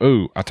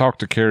 Oh, I talked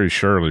to Carrie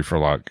Shirley for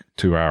like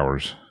 2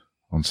 hours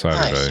on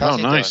Saturday. Nice. Oh, How's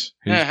he nice.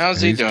 Yeah,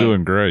 how's he he's doing?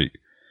 doing great.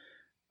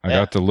 I Yeah.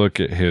 got to look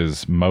at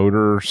his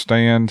motor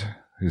stand,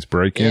 his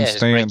break-in his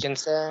stand. break-in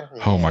stand.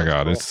 Oh my Yeah,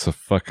 God, cool. it's the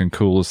fucking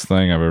coolest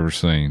thing I've ever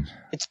seen.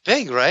 It's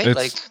big, right?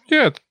 It's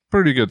it's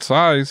pretty good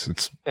size.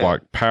 It's Yeah.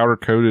 like powder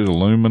coated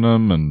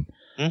aluminum, and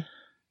Hmm.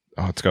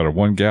 it's got a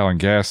 1 gallon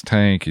gas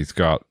tank. He's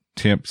got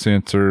temp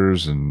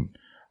sensors and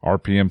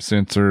RPM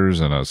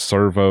sensors and a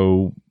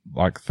servo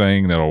like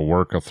thing that'll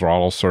work a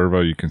throttle servo.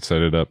 You can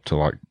set it up to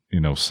like,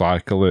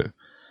 cycle it.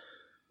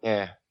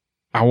 yeah.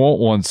 I want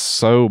one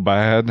so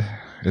bad.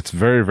 It's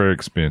very, very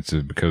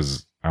expensive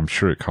because I'm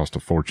sure it cost a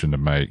fortune to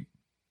make.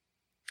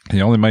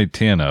 He only made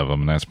 10 of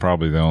them, and that's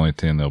probably the only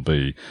 10 there'll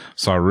be.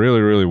 So I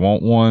really, really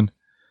want one.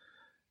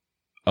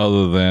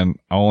 Other than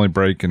I only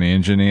break an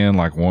engine in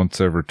like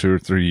once every 2 or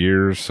 3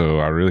 years, so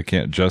I really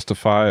can't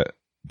justify it.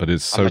 But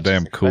it's How so much is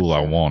damn cool, I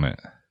expensive? want it.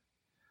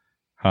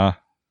 Huh?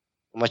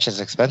 How much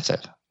is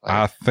expensive?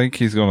 I think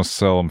he's going to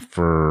sell them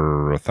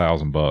for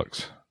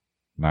 $1,000,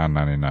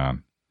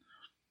 $9.99.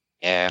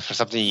 Yeah, for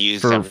something you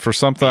use For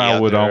something I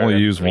would other only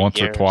use 3 once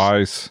or years.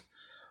 twice.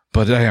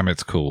 But damn,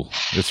 it's cool.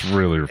 It's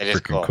really It is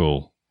freaking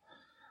cool.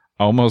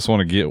 I almost want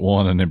to get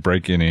one and then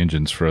break in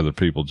engines for other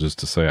people just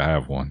to say I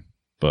have one.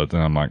 But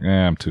then I'm like,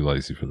 I'm too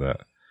lazy for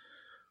that.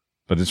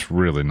 But it's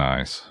really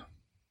nice.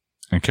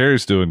 And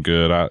Carrie's doing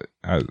good.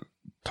 I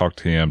talked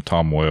to him,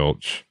 Tom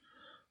Welch.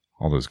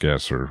 All those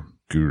guys are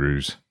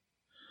gurus.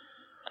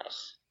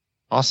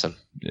 Awesome.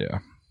 Yeah.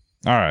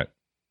 All right.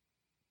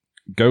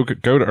 Go to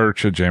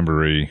Urcha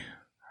Jamboree.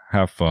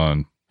 Have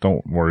fun.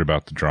 Don't worry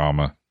about the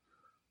drama.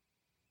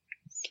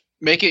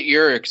 Make it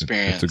your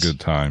experience. It's a good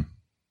time.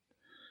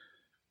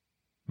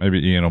 Maybe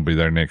Ian will be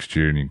there next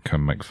year and you can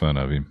come make fun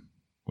of him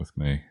with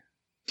me.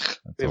 That's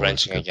Be always a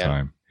wrenching good again.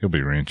 time. He'll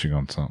be wrenching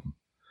on something.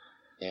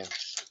 Yeah.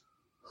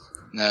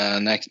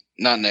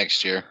 Not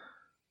next year.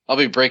 I'll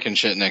be breaking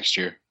shit next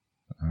year.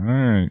 All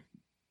right.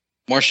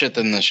 More shit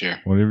than this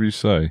year. Whatever you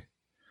say.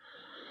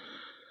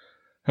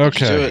 Let's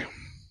do Okay. it.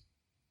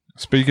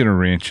 Speaking of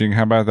wrenching,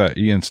 how about that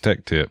Ian's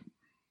tech tip?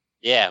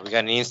 Yeah, we got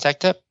an Ian's tech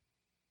tip.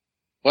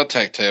 What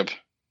tech tip?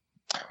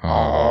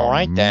 All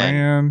right, then.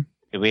 Man.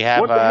 Do we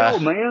have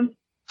man?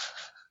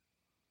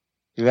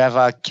 Do we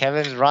have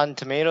Kevin's Rotten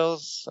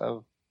Tomatoes?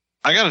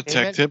 I got a Damn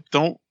tech it. tip.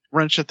 Don't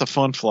wrench at the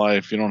fun fly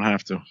if you don't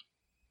have to.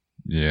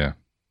 Yeah.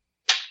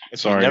 If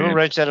Sorry, you never Ian.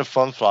 wrench at a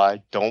fun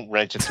fly, don't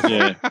wrench at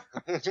Yeah.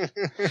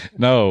 the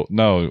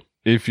No.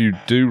 If you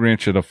do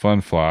wrench at a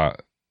fun fly,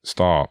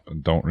 stop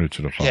and don't wrench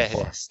at a fun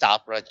fly.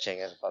 Stop wrenching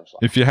at a fun fly.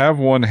 If you have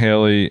one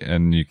heli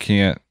and you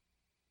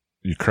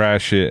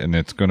crash it and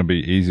it's going to be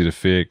easy to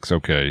fix,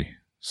 okay,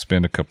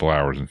 spend a couple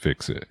hours and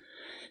fix it.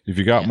 If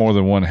you got Yeah. more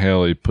than one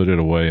heli, put it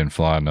away and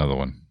fly another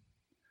one.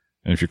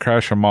 And if you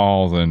crash them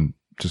all, then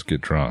just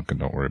get drunk and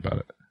don't worry about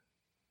it.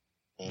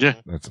 Yeah.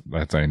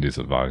 That's Andy's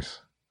advice.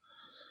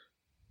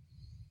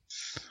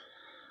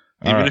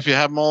 Even All right. if you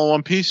have them all in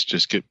one piece,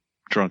 just get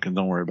drunk and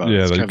don't worry about it.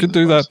 Yeah, It's you Kevin's could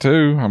do advice. that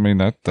too. I mean,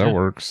 that Yeah.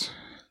 works.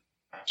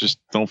 Just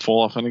don't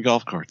fall off any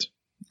golf carts.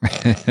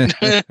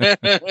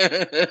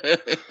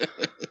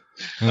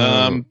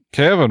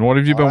 Kevin, what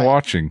have you All been right.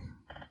 watching?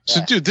 So,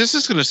 Yeah. dude, this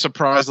is going to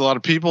surprise a lot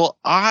of people.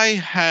 I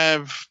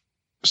have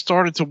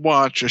started to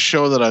watch a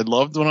show that I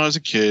loved when I was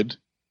a kid,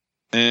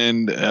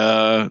 and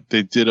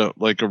they did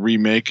a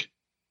remake,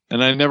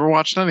 and I never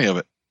watched any of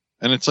it.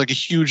 And it's like a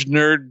huge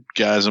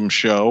nerdgasm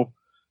show.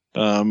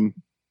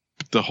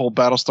 The whole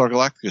Battlestar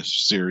Galactica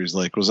series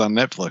was on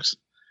Netflix,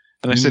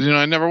 and I said,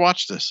 I never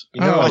watched this.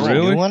 You never Oh, watched the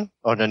really? new one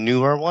or the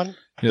newer one?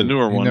 The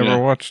newer you one, never yeah.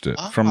 watched it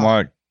from Oh.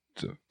 like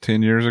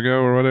 10 years ago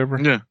or whatever.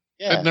 Yeah,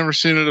 Yeah. I'd never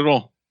seen it at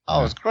all.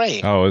 Oh, it's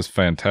great. Oh, it's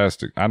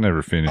fantastic. I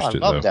never finished I it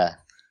love though. that.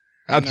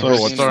 I I've never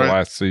never watched seen the it.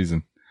 last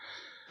season.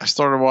 I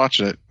started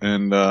watching it,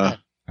 and I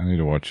need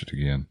to watch it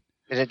again.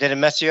 Did it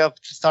mess you up,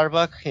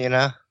 Starbuck? You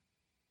know,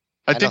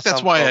 I know think that's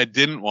some why folk- I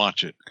didn't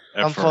watch it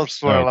at some first.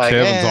 folks were like,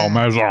 Kevin's eh, all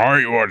mad. I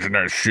ain't watching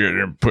that shit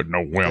and putting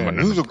no women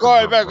in who's the a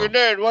guy back in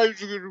there? Why is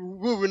he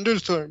moving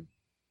this time?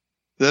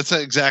 That's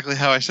exactly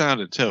how I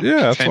sounded too.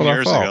 Yeah, that's 10 what I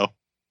years thought. ago.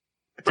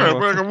 That's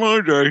what I Back in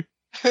my day.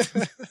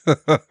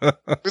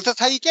 Because that's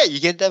how you get. You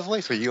get that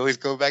voice where you always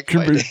go back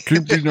to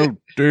Can't be no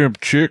damn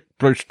chick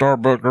play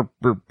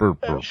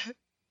Starbucks.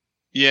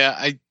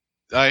 Yeah,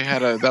 I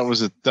had that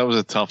was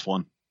a tough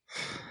one.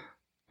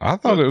 I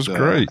thought it was But,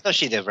 great. I thought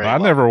she did very I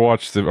well. never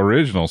watched the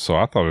original, so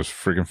I thought it was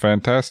freaking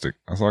fantastic.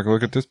 I was like,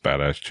 look at this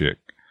badass chick.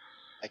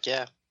 Like,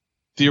 yeah.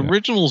 The Yeah.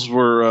 originals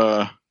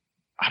were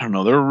I don't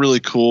know, they were really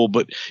cool,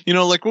 but when we They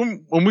were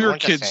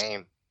weren't the kids,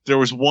 same. there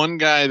was one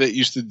guy that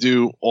used to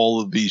do all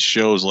of these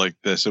shows like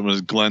this. It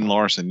was Glenn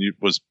Larson. He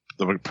was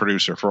the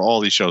producer for all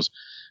these shows.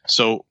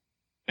 So,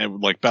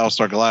 and like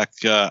Battlestar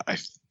Galactica, I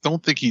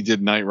don't think he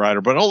did Knight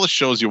Rider, but all the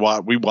shows we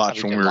watched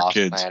Probably when did we were Lost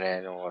kids.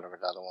 Planet or whatever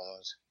the other one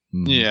was.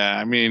 Mhm. Yeah,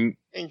 I mean,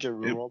 Danger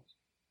World.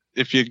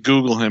 if you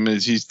Google him,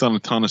 he's done a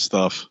ton of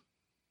stuff.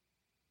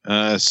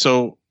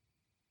 So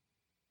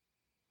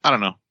I don't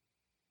know.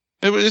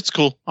 It's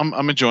cool.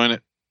 I'm enjoying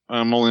it.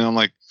 I'm only on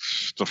like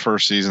the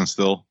first season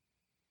still,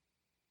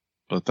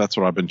 but that's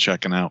what I've been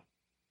checking out.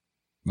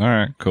 All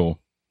right, cool.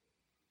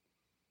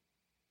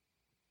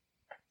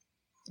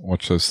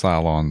 Watch those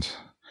Cylons.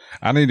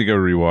 I need to go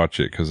rewatch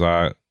it because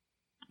I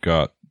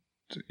got.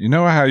 You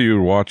know how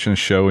you're watching a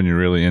show and you're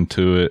really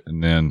into it,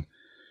 and then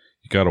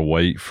you got to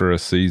wait for a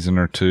season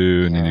or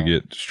two, and then you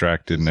get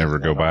distracted and never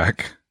go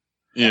back.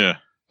 Yeah.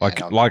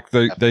 Like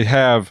they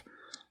have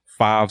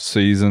 5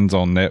 seasons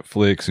on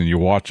Netflix, and you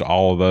watch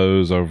all of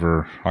those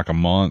over like a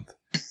month,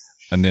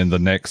 and then the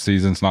next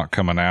season's not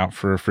coming out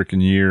for a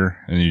freaking year,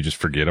 and you just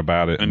forget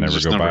about it and never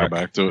just go never back. go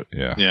back to it.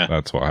 Yeah,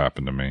 that's what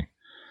happened to me.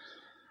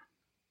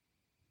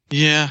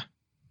 Yeah.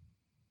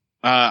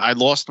 I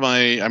lost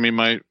my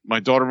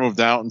daughter moved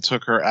out and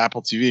took her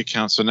Apple TV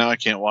account, so now I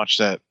can't watch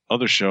that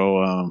other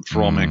show,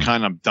 For All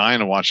Mankind. I'm dying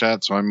to watch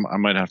that, so I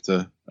might have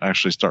to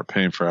actually start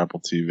paying for Apple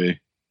TV.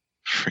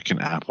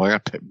 Freaking Apple. I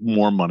got to pay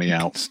more money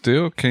out.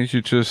 Still, can't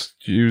you just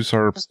use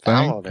her Just thing,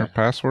 download her it.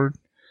 password?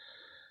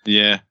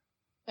 Yeah.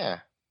 Yeah.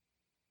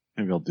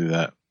 Maybe I'll do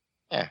that.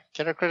 Yeah.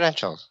 Get her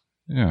credentials.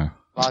 Yeah,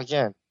 Log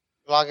in.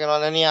 Log in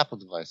on any Apple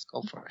device.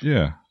 Go for it.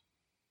 yeah.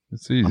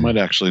 It's easy. I might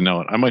actually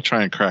know it. I might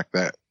try and crack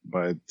that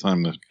by the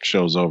time the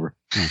show's over.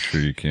 I'm sure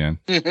you can.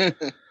 Yeah,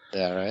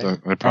 right. So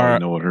I probably All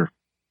right. know what her.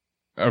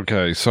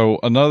 Okay, so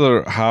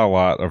another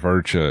highlight of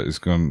Urcha is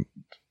going.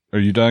 Are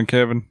you done,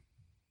 Kevin?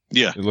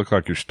 Yeah. It looks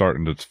like you're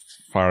starting to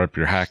fire up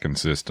your hacking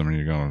system, and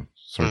you're going to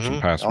search some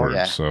Mhm. passwords. Oh,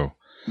 yeah. So,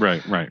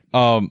 Right.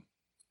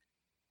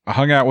 I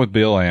hung out with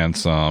Bill and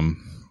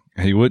some.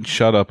 He wouldn't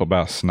shut up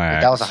about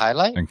snacks. That was a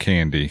highlight? and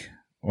candy.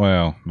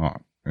 Well,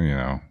 not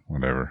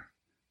whatever.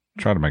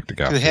 Try to make the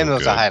guy To him, feel it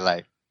was good. a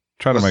highlight.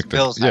 Try It to was make the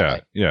Bill's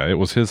highlight. yeah. It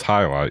was his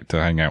highlight to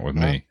hang out with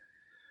me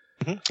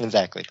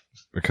Exactly.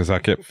 because I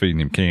kept feeding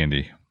him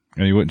candy,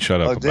 and he wouldn't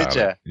shut up Oh, about did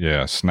ya? it.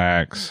 Yeah,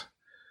 snacks.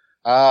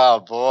 Oh,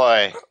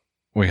 boy.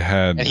 We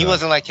had, And he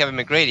wasn't like Kevin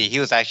McGrady. He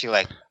was actually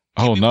like,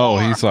 oh me no,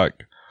 more. he's like,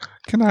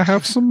 can I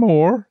have some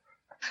more?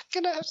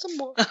 can I have some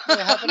more? Can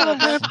I have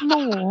another?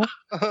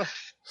 more.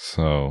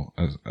 So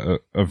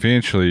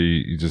eventually,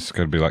 you just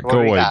got to be like, What go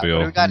do we away, got? Bill.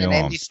 What do we got Leave an me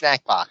alone. empty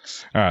snack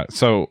box. All right.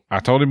 So I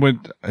told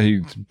him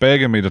he's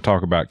begging me to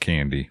talk about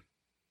candy.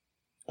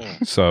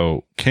 Mm.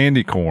 So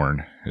candy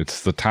corn.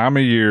 It's the time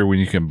of year when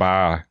you can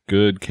buy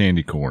good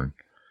candy corn.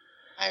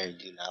 I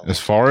do not. As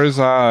far as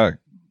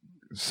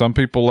some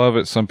people love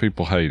it, some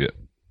people hate it,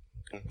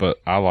 but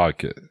I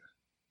like it.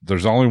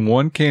 There's only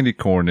one candy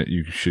corn that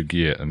you should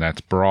get, and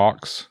that's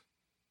Brock's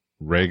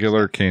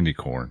regular candy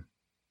corn.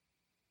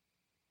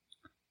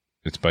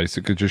 It's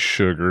basically just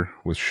sugar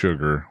with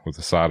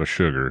a side of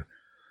sugar,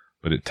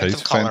 but it And some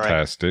tastes coloring.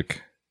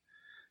 fantastic.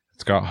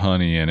 It's got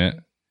honey in it,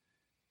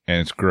 and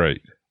it's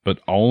great. But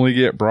only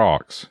get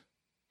Brock's,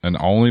 and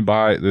only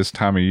buy it this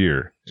time of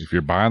year. If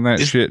you're buying that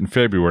shit in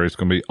February, it's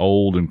going to be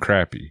old and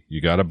crappy. You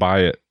got to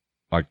buy it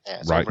like Yeah,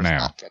 it's right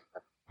now, overstocked.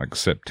 like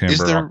September, Is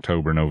there-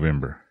 October,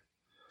 November.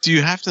 Do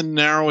you have to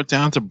narrow it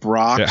down to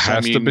Brock's? It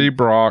has to be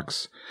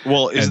Brock's.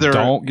 Well, is And there?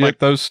 don't get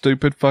those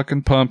stupid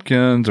fucking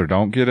pumpkins, or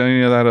don't get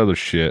any of that other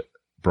shit.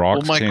 Brock's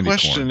Well, my candy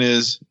question corn.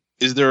 is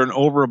there an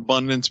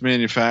overabundance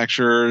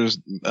manufacturers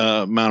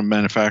amount of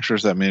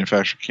manufacturers that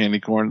manufacture candy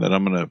corn that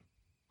I'm gonna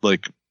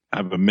like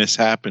have a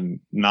mishap and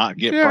not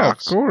get Yeah,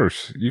 Brock's? of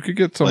course. You could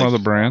get some Like- other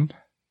brand.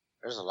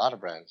 There's a lot of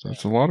brands.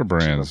 There's a lot of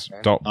brands.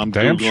 Okay. Don't, I'm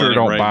damn Googling sure it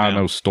don't right buy now.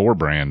 no store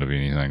brand of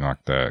anything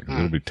like that, 'cause Hmm.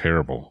 it'll be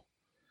terrible.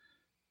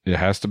 It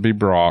has to be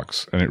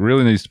Brock's, and it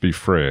really needs to be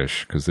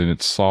fresh, because then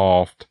it's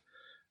soft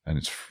and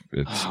it's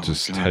Oh,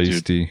 just God, dude.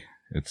 tasty.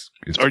 It's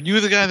Are you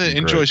the guy that Great.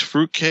 enjoys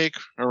fruitcake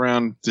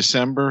around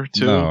December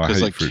too? No, I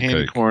hate like candy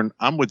fruitcake. corn,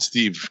 I'm with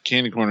Steve.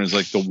 Candy corn is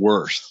like the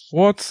worst.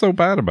 what's so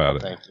bad about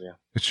it? Thank you.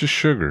 It's just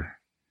sugar.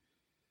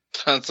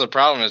 That's the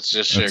problem. It's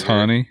just sugar. It's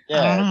honey. I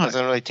Yeah, don't it know.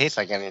 doesn't really taste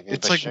like anything.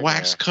 It's but like sugar.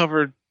 wax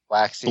covered.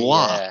 waxy.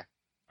 blah. Yeah.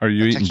 Are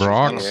you The eating texture's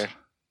Brock's? weird.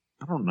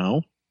 I don't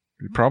know.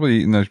 You're probably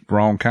eating the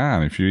wrong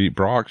kind. If you eat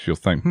Brock's, you'll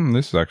think,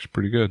 this is actually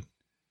pretty good.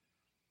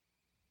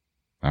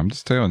 I'm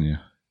just telling you.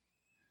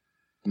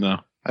 No,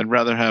 I'd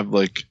rather have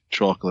like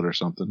chocolate or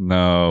something. I'd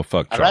No,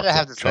 fuck chocolate. rather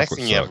have this next Chocolate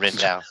thing you have sucks. written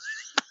down.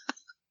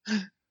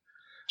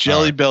 Jelly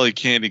Alright. Belly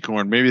candy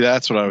corn. Maybe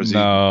that's what I was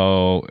eating.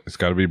 No, it's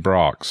got to be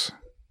Brock's.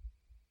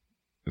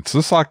 It's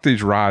just like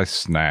these rice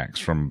snacks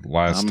from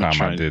last time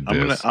I did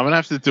this. I'm gonna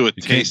have to do a You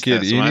can't taste get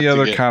test. I'm gonna any have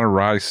to other get- kind of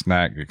rice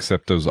snack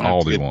except those I'm gonna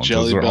have to Aldi get ones.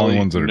 Jelly Those are the only Belly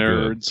ones that are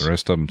Nerds. good. The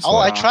rest of them Oh,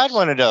 I suck. tried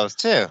one of those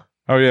too.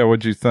 Oh yeah,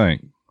 what'd you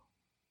think?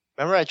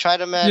 Remember, I tried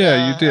them at.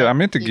 Yeah, you did. I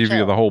meant to at give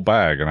you DHL. the whole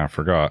bag, and I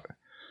forgot.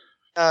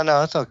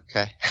 No, it's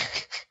okay.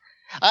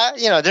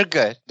 They're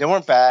good. They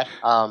weren't bad.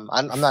 I'm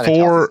not into For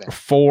all these things.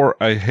 for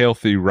a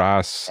healthy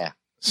rice Yeah.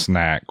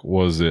 snack,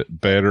 was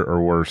it better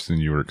or worse than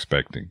you were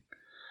expecting?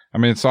 I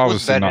mean, it's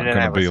obviously better not than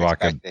going I to be was like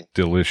expecting. a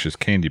delicious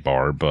candy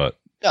bar, but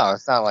No,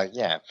 it's not like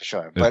for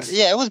sure. But It's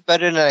yeah, it was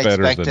better than I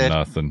Better expected. than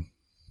nothing.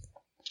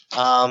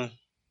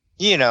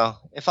 You know,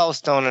 if I was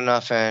stoned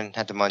enough and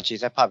had the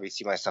munchies, I'd probably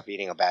see myself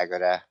eating a bag of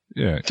that.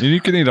 Yeah, and you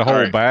can eat a whole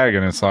Alright. bag,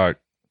 and it's like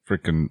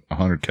freaking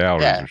 100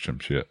 calories Yeah. or some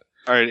shit.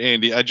 All right,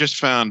 Andy, I just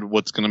found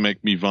what's going to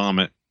make me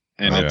vomit,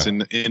 and Oh, it's in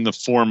the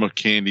form of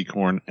candy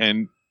corn.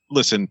 And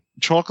listen,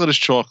 chocolate is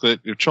chocolate.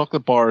 Your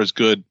chocolate bar is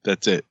good.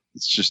 That's it.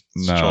 It's just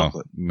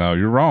chocolate. No,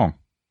 you're wrong.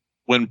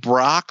 When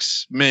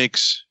Brock's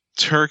makes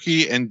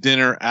turkey and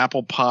dinner,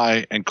 apple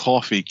pie, and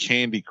coffee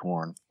candy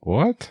corn.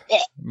 What?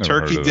 Never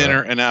heard Turkey of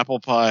dinner that. and apple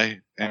pie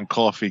and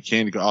coffee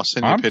candy corn. I'll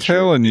send you a I'm picture.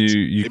 telling you,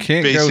 you It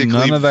can't go basically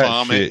none of that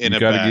vomit shit. in You a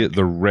got to bag. get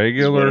the Is what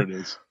regular it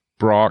is.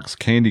 Brock's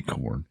candy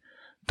corn.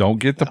 Don't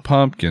get the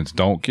pumpkins.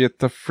 Don't get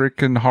the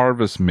freaking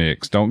harvest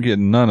mix. Don't get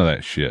none of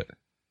that shit.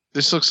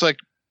 This looks like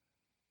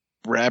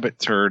rabbit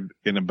turd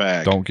in a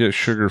bag. Don't get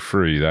sugar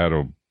free.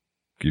 That'll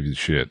give you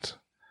shit.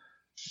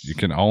 You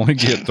can only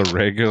get the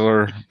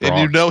regular. And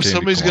you Brock's know candy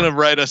somebody's corn. going to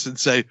write us and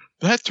say,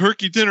 that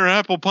turkey dinner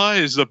apple pie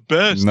is the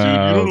best, No, dude. You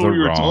don't know they're what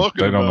you're wrong. talking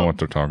They about. don't know what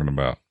they're talking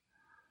about.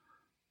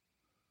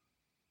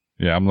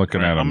 Yeah, I'm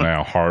looking Right, at them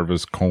now.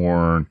 Harvest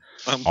corn,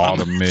 I'm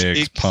autumn gonna mix,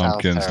 take-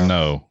 pumpkins. Sounds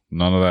No,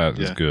 none of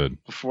that is Yeah. good.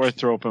 Before I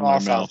throw up in All my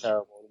sounds mouth.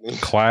 terrible to me.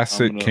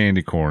 Classic I'm gonna-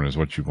 candy corn is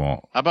what you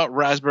want. How about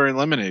raspberry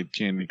lemonade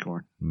candy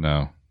corn?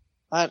 No,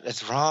 What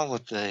is wrong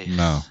with the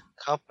no,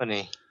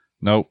 company?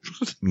 nope,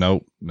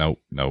 nope,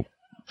 nope, nope.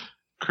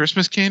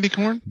 Christmas candy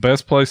corn?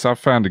 Best place I've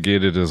found to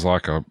get it is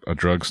like a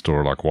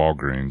drugstore, like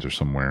Walgreens or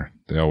somewhere.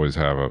 They always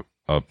have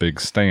a big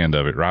stand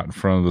of it right in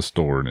front of the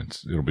store, and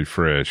it'll be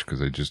fresh because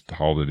they just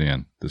hauled it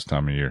in this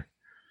time of year.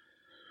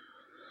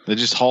 They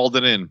just hauled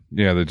it in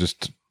Yeah, they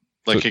just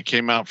like it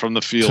came out from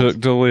the field. took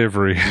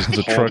delivery of the hauled it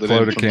in truckload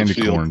of from the candy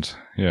field. corns.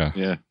 Yeah,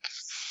 Yeah.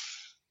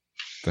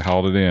 they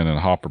hauled it in and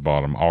a hopper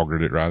bottom,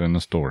 augured it right in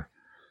the store.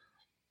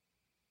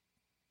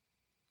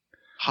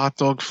 Hot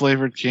dog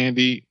flavored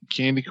candy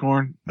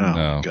corn? Oh,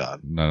 No,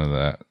 God. none of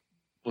that.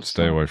 Let's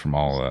Stay stop. away from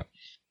all of that.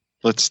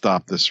 Let's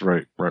stop this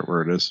right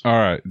where it is. All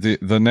right,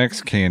 the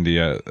next candy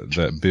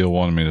that Bill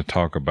wanted me to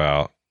talk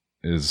about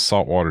is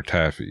saltwater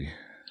taffy.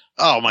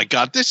 Oh, my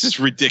God. This is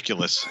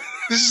ridiculous.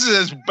 This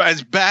is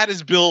as bad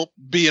as Bill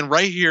being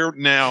right here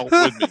now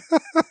with me.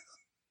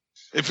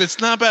 If it's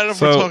not bad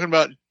enough, we're So- talking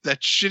about that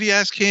shitty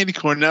ass candy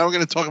corn. Now we're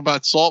going to talk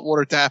about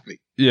saltwater taffy.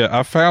 Yeah,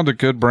 I found a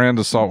good brand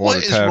of saltwater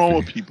What is taffy. wrong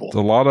with people? A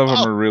lot of them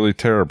Oh. are really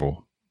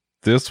terrible.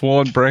 This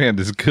one brand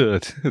is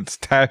good. It's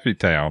Taffy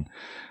Town.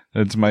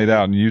 It's made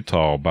out in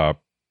Utah by,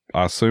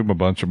 I assume, a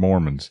bunch of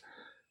Mormons.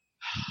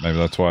 Maybe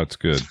that's why it's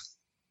good.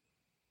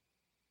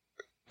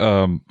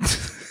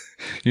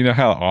 You know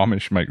how the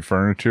Amish make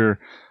furniture?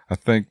 I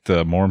think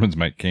the Mormons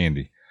make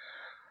candy.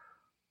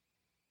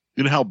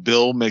 You know how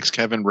Bill makes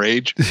Kevin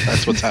rage?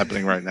 That's what's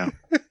happening right now.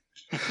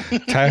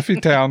 Taffy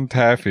Town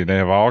Taffy. They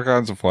have all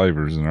kinds of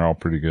flavors and they're all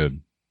pretty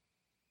good.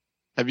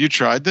 Have you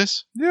tried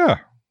this? Yeah.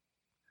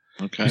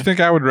 Okay. You think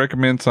I would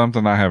recommend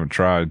something I haven't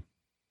tried?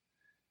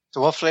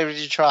 So what flavor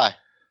did you try?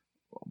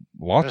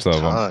 Lots There's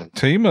of them. tons.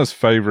 Tima's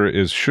favorite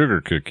is sugar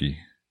cookie.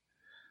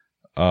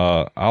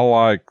 I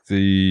like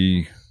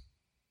the.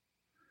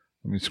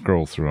 Let me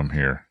scroll through them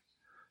here.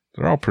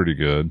 They're all pretty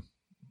good.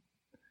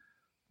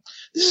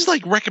 This is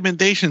like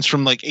recommendations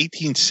from like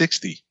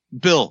 1860.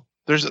 Bill,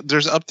 there's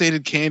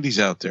updated candies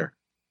out there.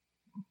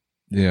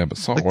 Yeah, but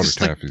saltwater this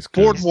is like taffy's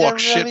good. Boardwalk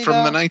Is there shit really,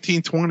 from the though?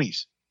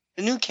 1920s.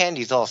 The new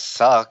candies all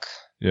suck.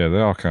 Yeah, they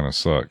all kind of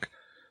suck.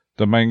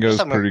 The mango's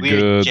Some pretty weird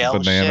good. The gel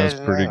banana's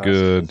shit. pretty Oh,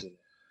 good.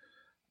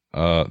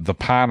 The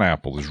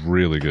pineapple is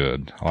really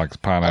good. I like the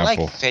I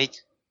pineapple. like fake.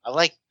 I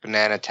like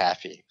banana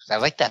taffy. I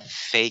like that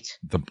fake.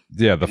 the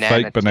banana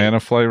fake banana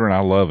flavor, and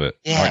I love it.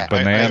 Yeah, like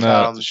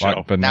banana,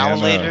 like banana.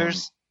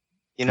 Now-laters.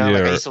 You know, yeah,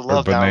 like I used to or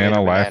love banana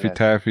Now-Later Laffy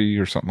Taffy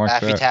or something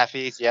like Laffy that.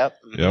 Taffies. Yep.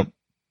 Mhm. Yep.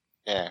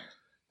 Yeah.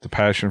 The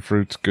passion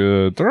fruit's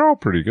good. They're all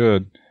pretty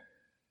good.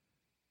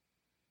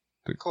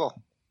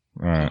 Cool.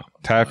 All right.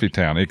 Taffy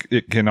Town.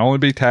 It can only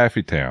be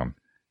Taffy Town.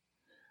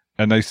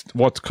 And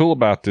what's cool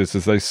about this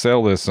is they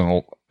sell this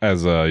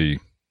as a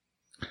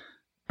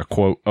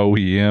quote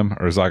OEM,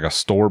 or as like a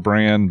store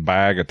brand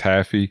bag of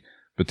taffy.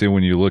 But then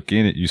when you look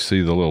in it, you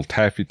see the little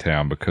Taffy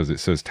Town because it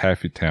says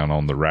Taffy Town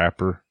on the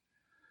wrapper.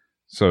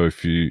 So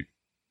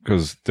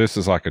because this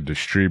is like a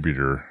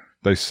distributor,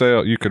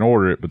 you can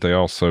order it, but they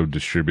also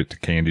distribute to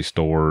candy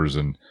stores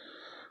and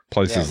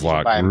places Yeah, you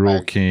can buy like it Rural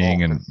by King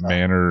bulk and and stuff.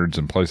 Maynard's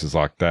and places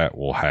like that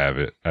will have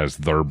it as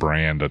their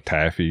brand of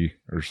taffy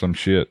or some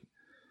shit.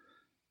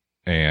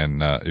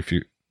 And if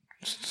you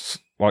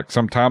like,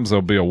 sometimes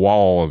there'll be a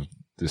wall of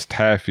this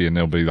taffy, and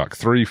there'll be like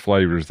 3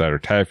 flavors that are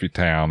Taffy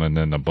Town, and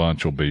then a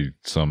bunch will be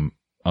some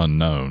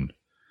unknown.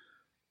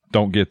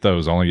 Don't get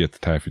those. Only get the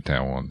Taffy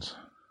Town ones.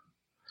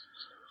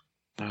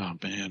 Oh,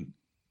 man.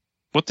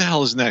 What the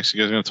hell is next?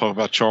 You guys going to talk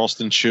about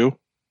Charleston Chew?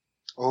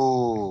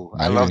 Ooh,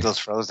 I Maybe. love those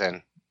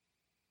frozen.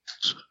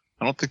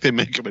 I don't think they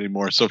make them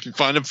anymore. So if you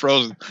find them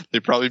frozen,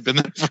 they've probably been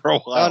there for a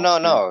Oh while.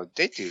 no,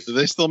 they do. Do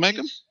they still make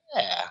them?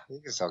 Yeah, you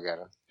can still get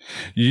them.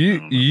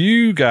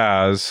 You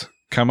guys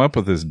come up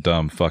with this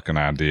dumb fucking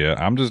idea.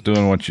 I'm just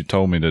doing what you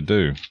told me to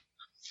do.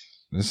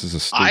 This is a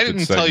stupid I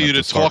didn't tell you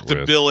to talk to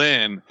with. Bill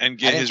in and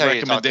get his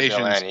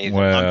recommendations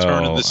on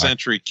turn of the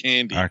century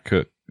candy. I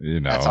could,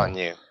 That's on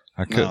you.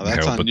 I couldn't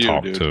help but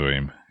talk to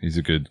him. He's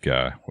a good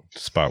guy,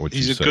 despite what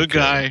you say. He's a good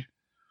guy,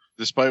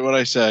 despite what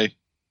I say.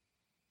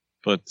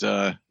 But,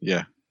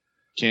 yeah.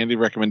 Candy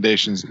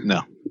recommendations,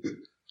 no.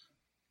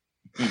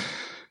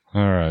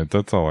 All right,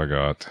 that's all I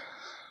got.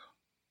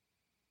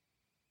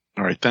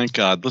 All right, thank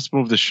God. Let's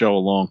move the show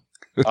along.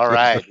 All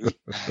right. You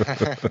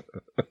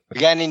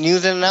got any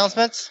news and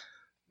announcements?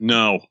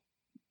 No.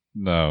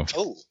 No.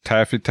 Oh.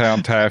 Taffy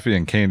Town Taffy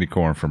and candy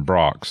corn from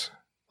Brock's.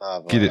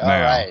 Oh, get it now.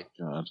 All right.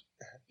 God.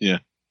 Yeah.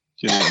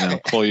 Get it now.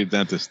 Call your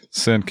dentist.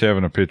 Send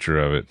Kevin a picture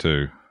of it,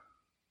 too,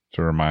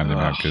 to remind him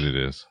how good it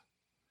is.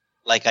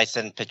 Like I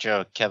send a picture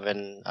of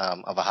Kevin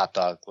of a hot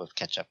dog with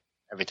ketchup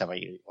every time I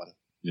eat one.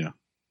 Yeah.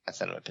 I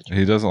send him a picture.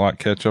 He doesn't like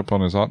ketchup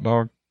on his hot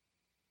dog?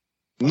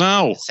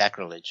 No. It's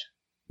sacrilege.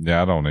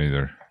 Yeah, I don't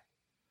either.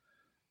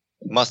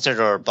 Mustard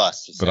or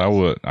bust. But I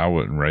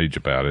wouldn't rage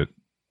about it.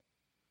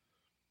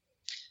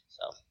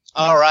 So,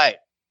 all right.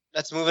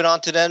 Let's move it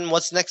on to then.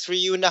 What's next for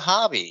you in the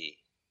hobby?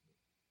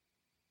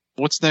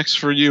 What's next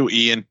for you,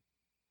 Ian?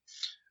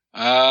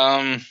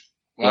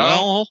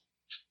 Well,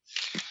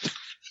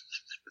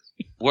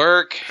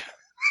 work.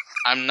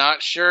 I'm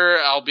not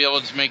sure I'll be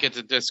able to make it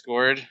to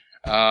Discord.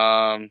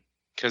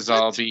 Because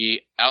I'll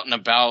be out and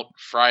about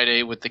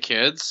Friday with the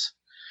kids.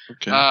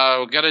 Okay.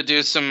 We got to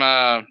do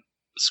some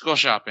school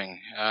shopping.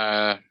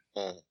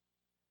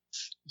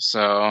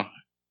 So,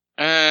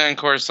 and of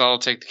course, I'll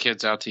take the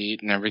kids out to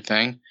eat and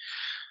everything.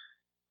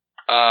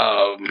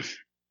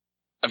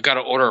 I've got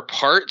to order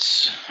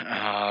parts.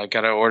 I've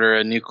got to order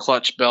a new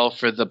clutch bell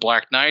for the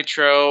Black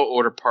Nitro,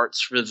 order parts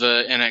for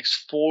the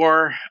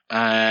NX4,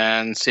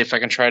 and see if I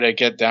can try to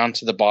get down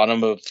to the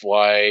bottom of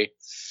why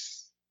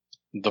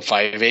the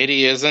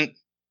 580 isn't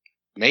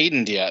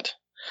maidened yet.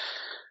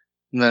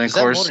 And then, of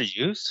course, that motor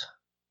used?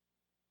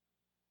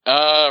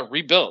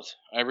 Rebuilt.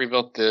 I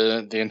rebuilt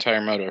the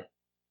entire motor,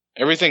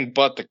 everything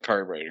but the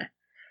carburetor.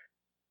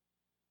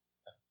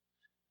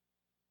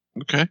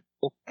 Okay.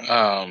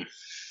 And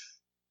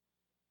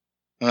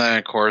then,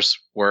 of course,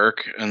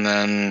 work, and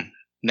then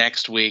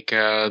next week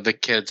the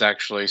kids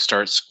actually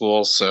start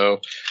school,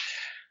 so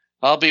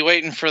I'll be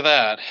waiting for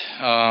that.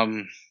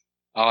 I'll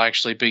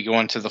actually be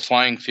going to the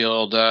flying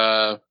field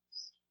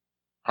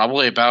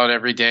probably about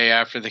every day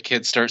after the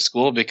kids start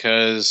school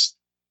because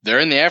they're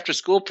in the after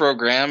school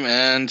program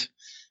and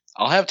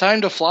I'll have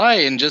time to fly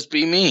and just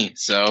be me.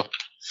 So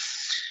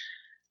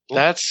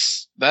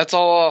that's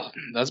all.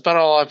 That's about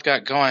all I've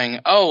got going.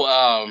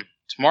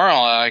 Tomorrow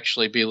I'll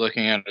actually be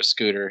looking at a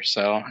scooter.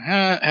 So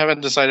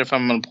haven't decided if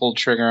I'm going to pull the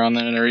trigger on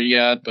that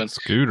yet, but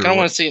scooter. kind of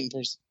want to see it in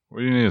person.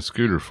 What do you need a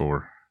scooter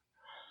for?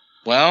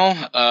 Well,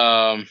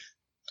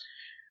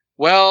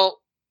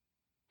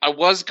 I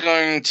was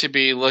going to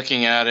be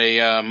looking at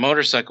a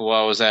motorcycle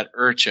while I was at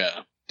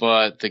IRCHA,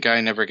 but the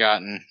guy never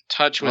got in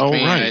touch with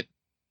me. Right.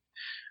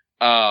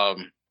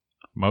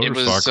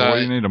 Motorcycle? What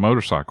do you need a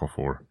motorcycle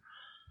for?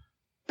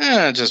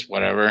 Just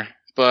whatever.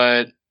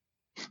 But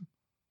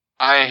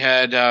I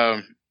had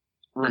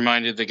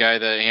reminded the guy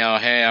that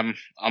hey, I'm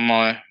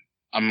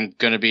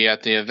going to be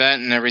at the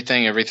event and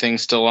everything.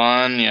 Everything's still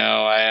on.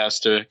 I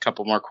asked a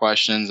couple more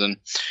questions, and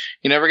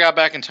he never got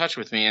back in touch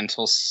with me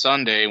until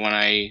Sunday when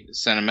I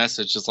sent a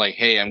message. It's like,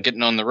 hey, I'm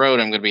getting on the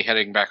road. I'm going to be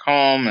heading back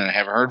home, and I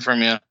haven't heard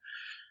from you.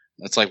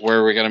 It's like, where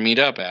are we going to meet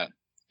up at?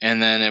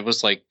 And then it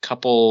was like a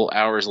couple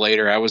hours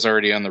later, I was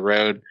already on the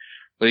road.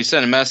 But he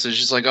sent a message.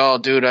 He's like, oh,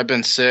 dude, I've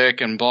been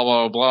sick and blah,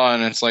 blah, blah.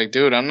 And it's like,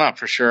 dude, I'm not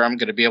for sure I'm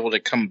going to be able to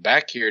come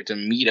back here to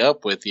meet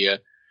up with you,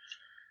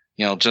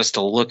 just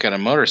to look at a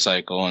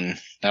motorcycle. And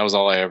that was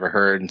all I ever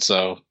heard. And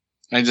so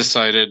I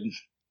decided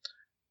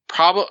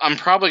I'm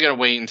probably going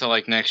to wait until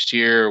like next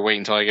year or wait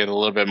until I get a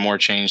little bit more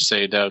change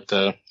saved up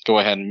to go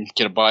ahead and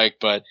get a bike.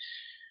 But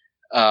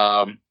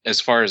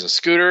as far as a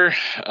scooter,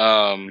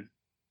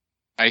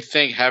 I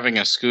think having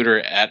a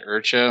scooter at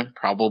IRCHA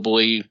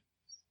probably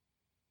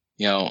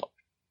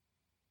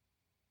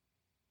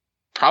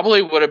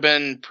would have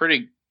been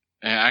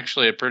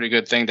actually a pretty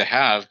good thing to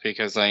have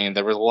because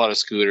there was a lot of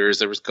scooters,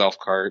 there was golf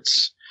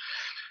carts,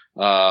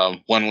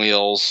 one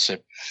wheels,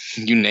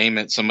 you name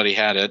it, somebody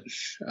had it.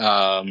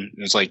 It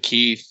was like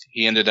Keith,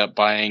 he ended up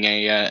buying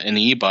an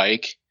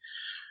e-bike,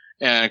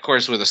 and of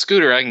course with a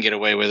scooter I can get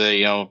away with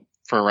it,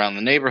 for around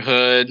the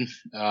neighborhood,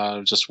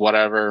 just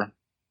whatever.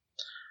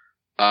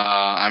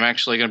 I'm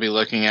actually going to be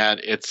looking at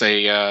it's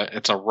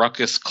a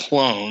Ruckus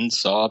clone,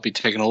 so I'll be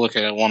taking a look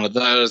at one of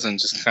those and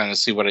just kind of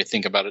see what I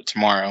think about it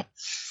tomorrow.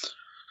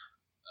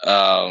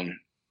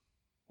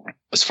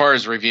 As far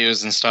as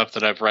reviews and stuff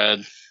that I've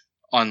read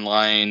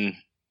online,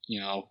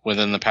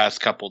 within the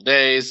past couple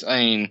days,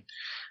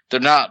 they're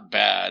not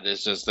bad.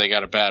 It's just they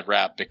got a bad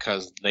rap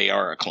because they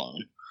are a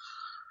clone.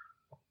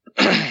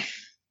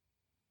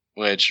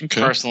 Which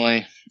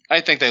personally,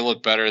 I think they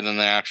look better than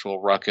the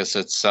actual Ruckus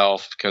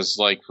itself because,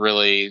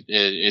 really,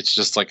 it's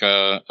just like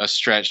a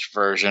stretched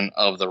version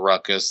of the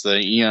Ruckus.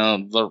 The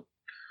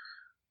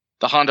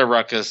Honda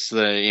Ruckus,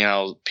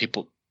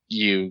 people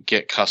you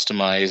get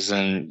customized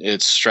and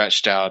it's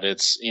stretched out.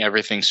 It's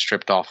everything's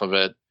stripped off of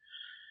it.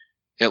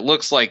 It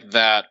looks like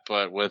that,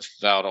 but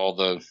without all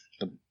the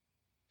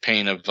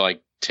pain of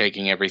like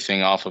taking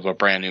everything off of a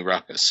brand new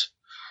Ruckus.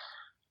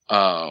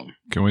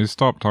 Can we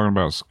stop talking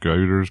about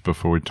scooters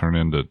before we turn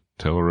into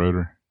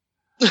Telerotor?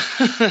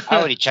 I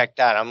already checked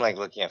out. I'm like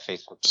looking at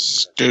Facebook.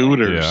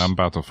 Scooters. Yeah, I'm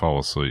about to fall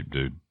asleep,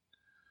 dude.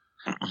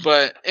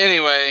 But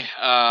anyway,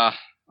 I'll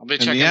be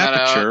checking that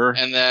out.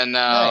 And then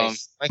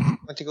Nice. I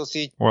went to go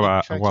see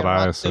What Trek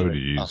ISO do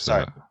you Oh, use?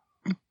 sorry.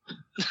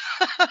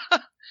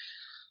 That?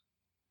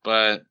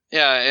 but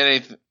yeah,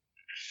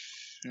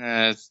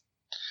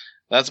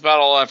 that's about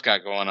all I've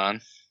got going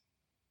on.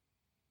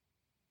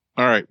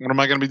 All right. What am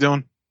I going to be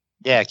doing?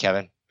 Yeah,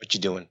 Kevin, what you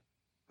doing?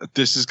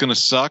 This is going to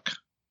suck.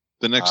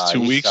 The next 2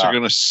 you weeks suck. are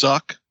going to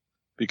suck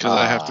because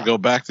I have to go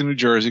back to New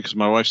Jersey because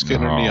my wife's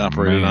getting her knee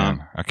operated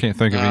on. I can't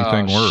think of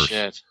anything worse.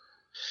 Shit.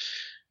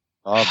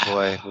 Oh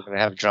boy, we're gonna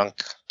have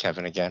drunk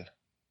Kevin again.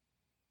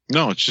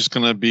 No, it's just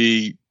going to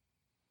be,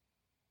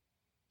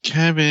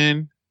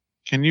 Kevin,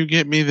 can you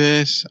get me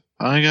this?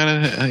 I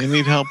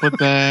need help with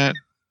that.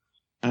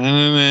 And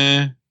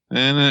I'm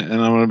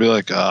going to be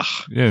like, ugh.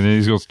 Yeah, then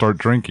he's gonna start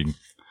drinking.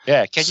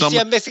 Yeah, can you see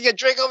I'm missing a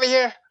drink over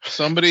here?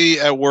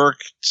 Somebody at work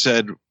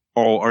said,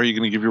 "Oh, are you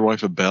going to give your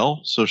wife a bell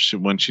so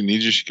when she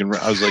needs you, she can?"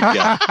 I was like,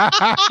 "Yeah."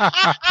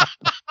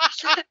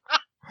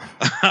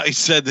 I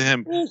said to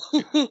him,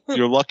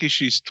 "You're lucky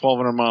she's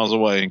 1,200 miles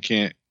away and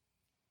can't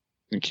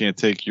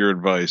take your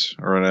advice,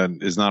 or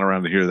is not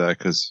around to hear that."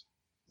 Because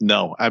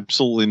no,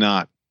 absolutely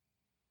not.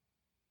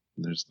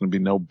 There's going to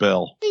be no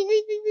bell.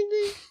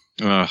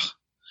 Ugh.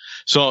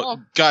 So,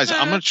 guys,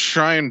 I'm going to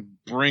try and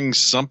bring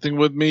something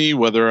with me,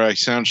 whether I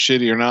sound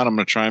shitty or not. I'm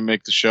going to try and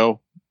make the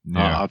show.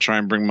 Yeah. I'll try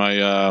and bring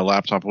my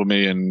laptop with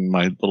me and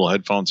my little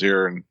headphones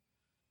here and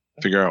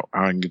figure out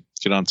how I can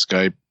get on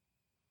Skype.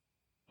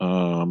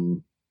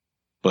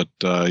 But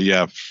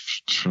yeah,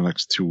 for the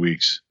next 2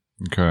 weeks.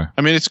 Okay.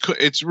 I mean,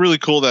 it's really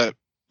cool that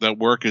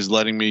work is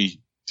letting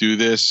me do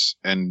this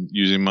and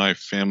using my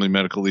family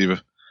medical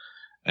leave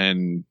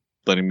and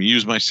letting me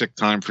use my sick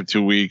time for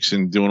 2 weeks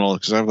and doing all,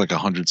 because I have like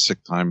 100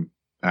 sick time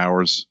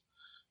hours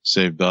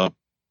saved up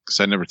because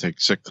I never take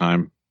sick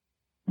time.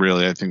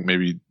 Really, I think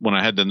maybe when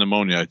I had the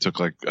pneumonia, I took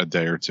like a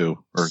day or two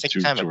or Sick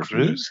two time or of 3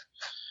 days. cruise?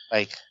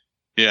 Like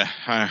Yeah,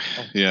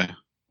 yeah,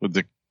 with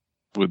the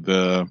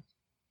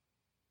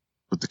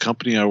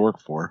company I work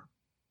for,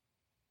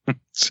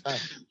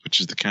 which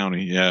is the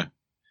county. Yeah,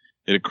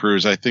 it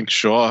accrues. I think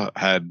I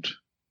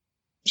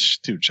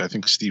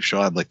think Steve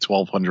Shaw had like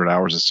 1,200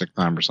 hours of sick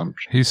time or something.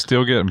 He's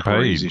still getting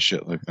Crazy paid.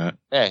 shit like that.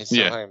 yeah, he's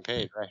still getting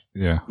paid, right?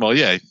 Yeah. Well,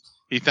 yeah,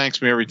 he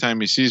thanks me every time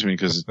he sees me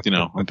because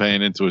I'm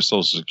paying into his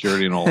Social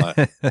Security and all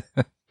that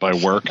by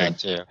working. That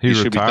too. He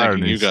should be retired.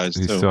 thanking And you guys,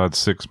 he too. still had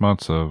 6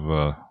 months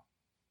of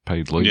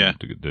paid leave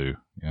to do.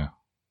 Yeah.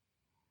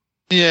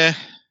 Yeah.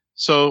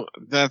 So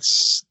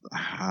that's,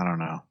 I don't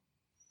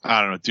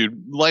know,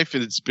 dude. Life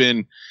has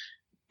been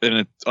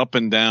an up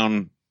and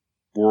down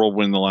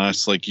whirlwind the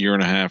last like year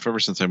and a half ever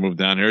since I moved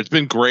down here. It's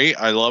been great.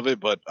 I love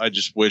it, but I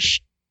just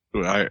wish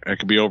I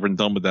could be over and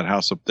done with that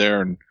house up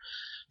there. And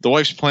the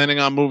wife's planning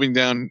on moving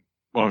down.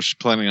 Well, she's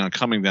planning on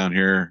coming down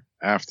here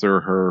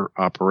after her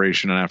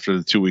operation and after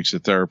the 2 weeks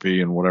of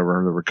therapy and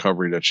whatever the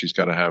recovery that she's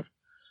got to have.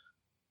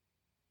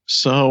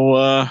 So,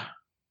 I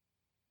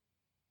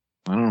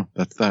don't know.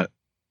 That's that.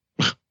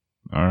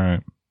 All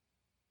right.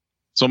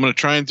 So I'm going to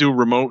try and do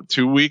remote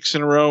 2 weeks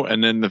in a row.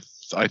 And then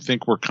I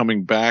think we're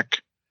coming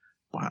back.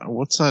 Wow,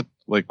 what's that?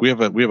 Like we have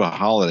a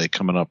holiday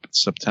coming up in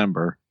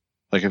September.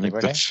 Like I think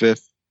Labor the Day?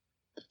 5th.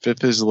 The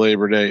 5th is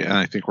Labor Day. And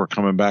I think we're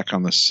coming back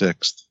on the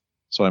 6th.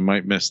 So I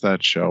might miss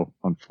that show,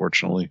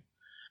 unfortunately.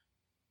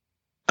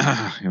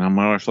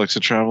 My wife likes to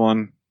travel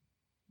on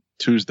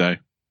Tuesday.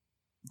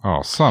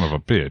 Oh, son of a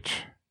bitch.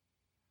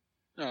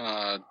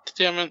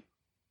 Damn it.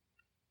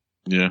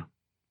 Yeah.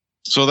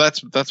 So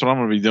that's what I'm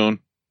going to be doing.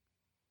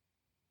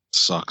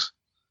 Sucks.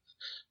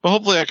 But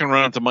hopefully I can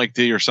run into Mike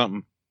D or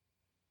something.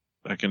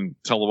 I can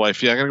tell the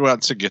wife, yeah, I got to go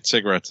out and get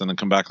cigarettes and then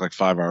come back like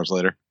 5 hours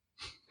later.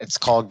 It's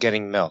called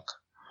getting milk.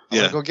 I'm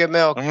Yeah. gonna go get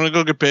milk. I'm going to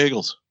go get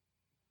bagels.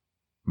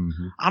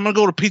 Mm-hmm. I'm going to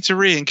go to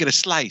pizzeria and get a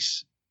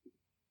slice.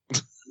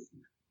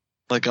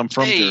 Like I'm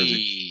from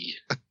Jersey.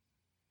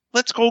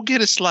 Let's go get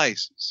a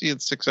slice. See you in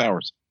 6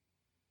 hours.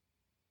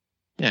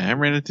 Yeah, I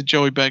ran into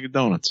Joey Bag of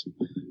Donuts.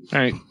 All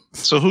right.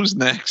 So who's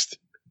next?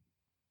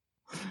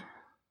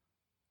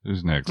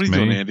 Who's next? What are you Me?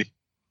 doing, Andy?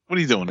 What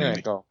are you doing, There Andy?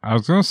 you go. I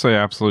was going to say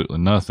absolutely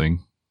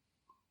nothing,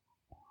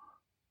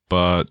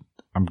 but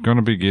I'm going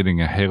to be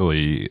getting a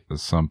heli at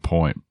some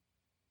point,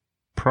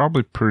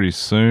 probably pretty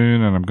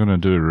soon, and I'm going to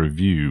do a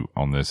review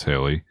on this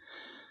heli.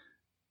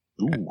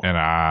 Ooh. And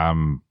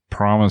I'm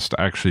promised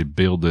to actually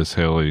build this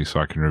heli so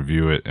I can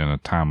review it in a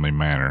timely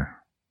manner,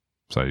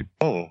 say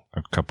Oh,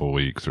 a couple of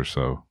weeks or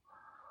so.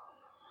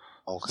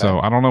 okay. So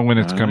I don't know when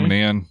it's All coming right.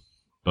 in,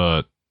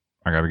 but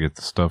I got to get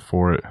the stuff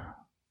for it.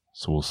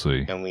 So we'll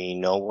see. Can we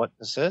know what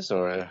this is,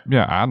 or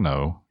Yeah, I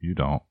know. You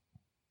don't.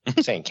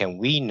 I'm saying, can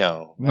we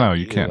know? No,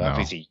 you can't know.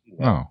 Obviously, you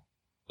know. No.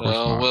 Of course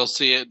Well, not. we'll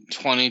see it in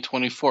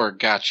 2024.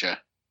 Gotcha.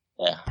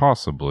 Yeah.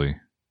 Possibly.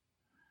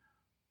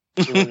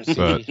 Soon see.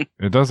 But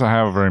it doesn't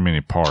have very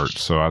many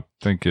parts, so I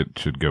think it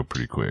should go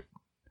pretty quick.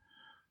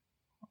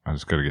 I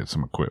just got to get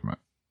some equipment.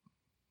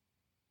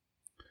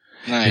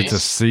 Nice. It's a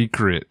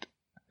secret.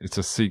 It's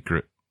a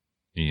secret,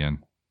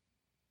 Ian.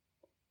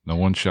 No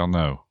one shall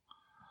know.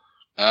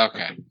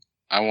 Okay.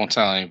 I won't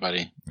tell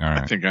anybody. All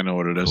right. I think I know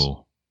what it is.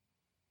 Cool.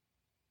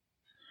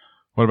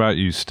 What about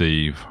you,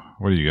 Steve?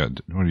 What do you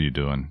got? What are you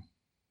doing?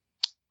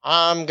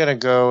 I'm gonna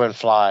go and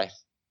fly.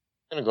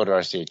 I'm gonna go to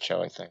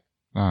RCHO, I think.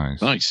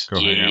 Nice. Nice. Go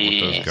hang out with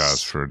those Yes.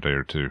 guys for a day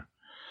or two.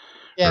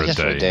 Yeah, or a just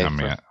day. for a day. I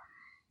mean,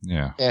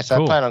 yeah. Yeah, so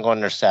Cool. I plan on going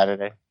there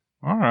Saturday.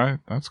 All right.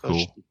 That's So it cool.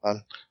 should be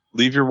fun.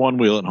 Leave your one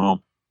wheel at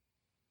home.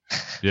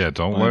 Yeah.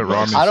 Don't let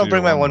Rodney. I don't see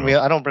bring your my one wheel.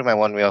 I don't bring my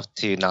one wheel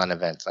to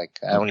non-events. Like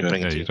I only Okay.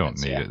 bring it Yeah, to you don't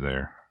events, need yeah. it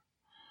there.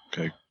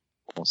 Okay.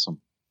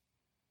 Awesome.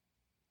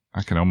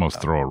 I can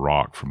almost throw a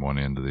rock from one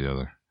end to the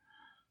other.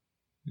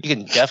 You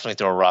can definitely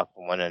throw a rock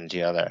from one end to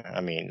the other.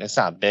 I mean, it's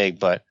not big,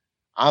 but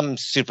I'm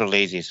super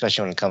lazy,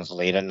 especially when it comes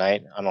late at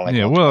night. I don't like.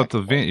 Yeah. going Well, back at the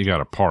and forth. event, you got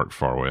to park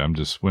far away. I'm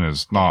just when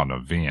it's not an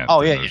event.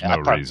 Oh then yeah, There's yeah. no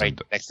I park reason right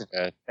to next to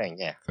the thing.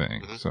 Yeah.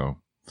 thing. Mhm. So.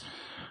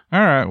 All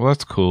right. Well,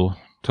 that's cool.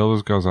 Tell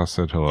those guys I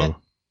said hello. Yeah.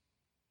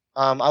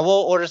 I will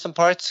order some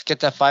parts,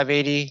 get that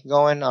 580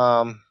 going.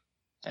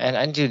 And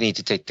I do need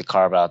to take the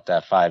carb out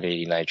that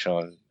 580 nitro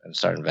and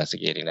start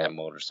investigating that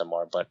motor some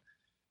more. But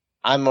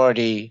I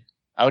already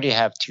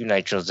have 2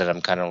 nitros that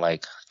I'm kind of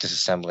like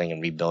disassembling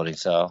and rebuilding.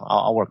 So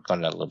I'll work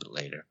on that a little bit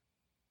later.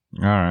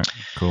 All right.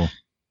 Cool.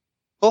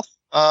 Cool.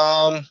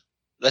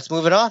 Let's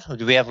move it on.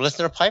 Do we have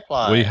listener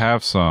pipeline? We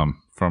have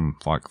some from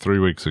like 3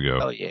 weeks ago.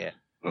 Oh yeah,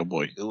 Oh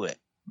boy. do it.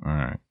 All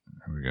right.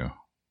 Here we go.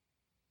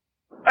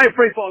 Hey,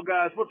 Freefall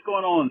guys, what's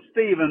going on?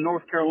 Steve in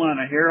North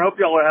Carolina here. Hope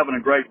y'all are having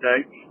a great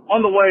day.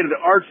 On the way to the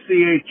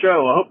RCHO.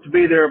 I hope to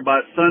be there by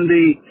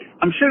Sunday.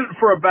 I'm shooting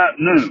for about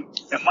noon.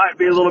 It might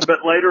be a little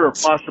bit later or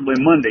possibly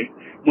Monday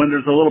when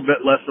there's a little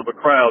bit less of a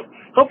crowd.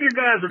 Hope you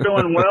guys are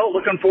doing well.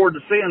 Looking forward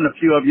to seeing a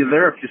few of you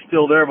there if you're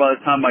still there by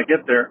the time I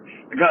get there.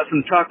 I got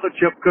some chocolate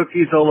chip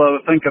cookies, although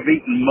I think I've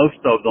eaten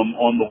most of them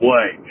on the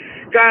way.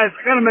 Guys,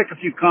 I got to make a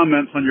few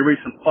comments on your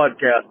recent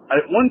podcast.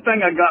 One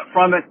thing I got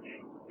from it,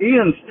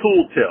 Ian's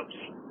tooltips.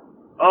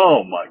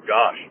 Oh my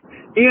gosh.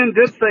 Ian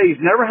did say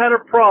he's never had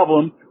a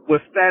problem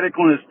with static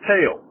on his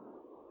tail.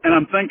 And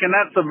I'm thinking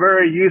that's a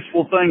very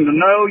useful thing to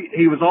know.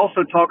 He was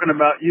also talking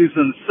about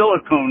using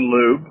silicone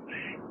lube.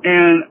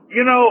 And,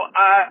 you know,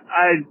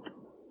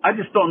 I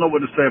just don't know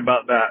what to say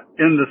about that.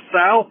 In the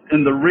South,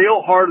 in the real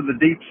heart of the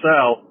deep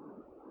South,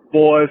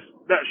 boys,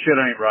 that shit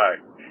ain't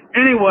right.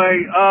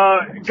 Anyway,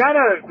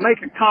 gotta make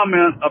a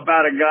comment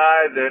about a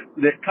guy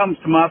that comes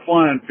to my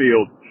flying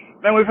field.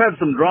 Man, we've had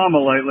some drama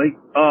lately.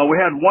 We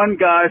had one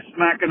guy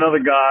smack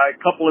another guy, a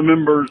couple of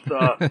members,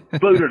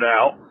 booted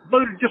out.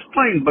 Just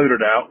plain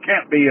booted out.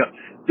 Can't be,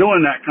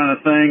 doing that kind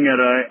of thing at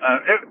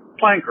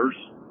plankers.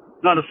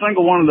 Not a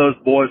single one of those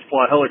boys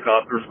fly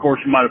helicopters. Of course,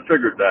 you might have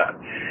figured that.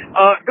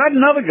 Got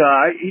another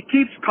guy. He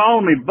keeps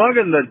calling me,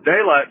 bugging the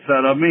daylights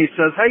out of me. He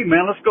says, hey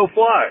man, let's go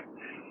fly.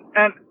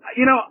 And,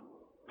 you know,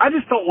 I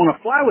just don't want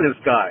to fly with this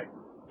guy.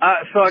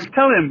 So I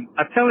tell him,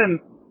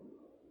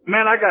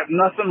 man, I got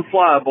nothing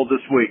flyable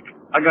this week.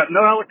 I got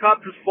no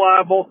helicopters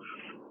flyable.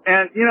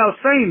 And, you know,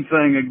 same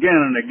thing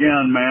again and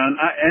again, man.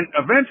 And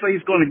eventually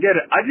he's going to get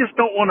it. I just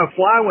don't want to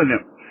fly with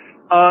him.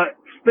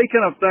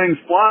 Speaking of things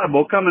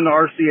flyable, coming to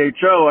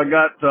RCHO, I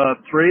got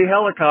 3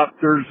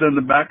 helicopters in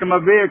the back of my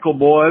vehicle,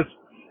 boys.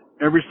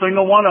 Every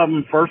single one of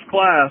them first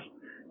class.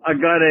 I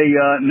got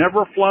a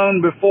never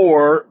flown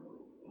before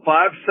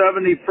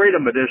 570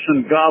 Freedom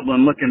Edition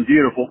Goblin looking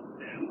beautiful.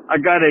 I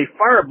got a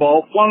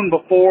Fireball flown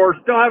before,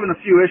 still having a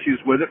few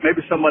issues with it.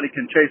 Maybe somebody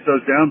can chase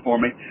those down for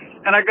me.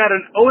 And I got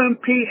an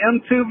OMP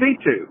M2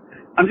 V2.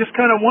 I'm just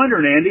kind of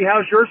wondering, Andy,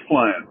 how's yours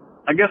flying?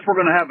 I guess we're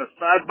going to have a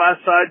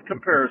side-by-side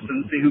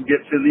comparison, see who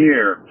gets in the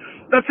air.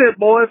 That's it,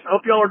 boys.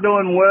 Hope y'all are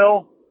doing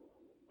well.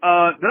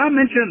 Did I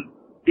mention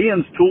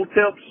Ian's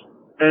tooltips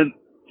and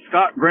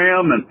Scott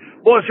Graham? And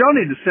boys, y'all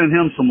need to send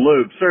him some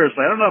lube.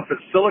 Seriously, I don't know if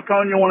it's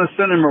silicone you want to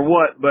send him or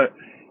what, but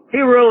he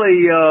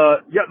really,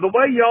 the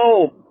way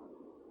y'all,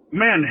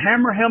 man,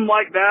 hammer him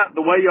like that,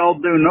 the way y'all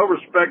do, no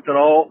respect at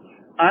all.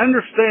 I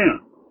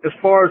understand as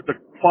far as the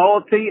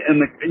quality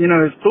and the, you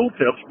know, his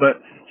tooltips,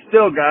 but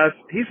still, guys,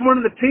 he's one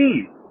of the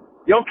team.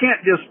 Y'all can't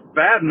just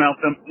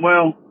badmouth him,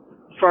 well,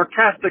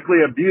 sarcastically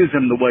abuse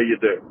him the way you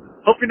do.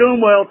 Hope you're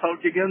doing well.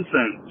 Talk to you again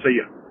soon. See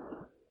ya.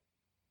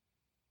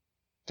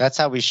 That's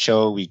how we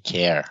show we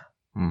care.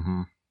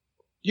 Mm-hmm.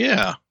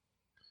 Yeah.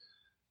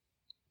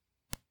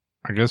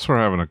 I guess we're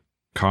having a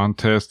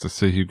contest to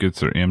see who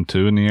gets their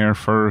M2 in the air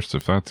first.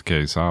 If that's the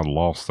case, I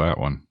lost that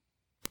one.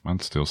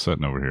 Mine's still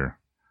sitting over here.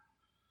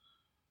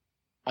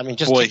 I mean,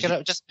 just Boy,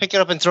 pick it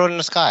up and throw it in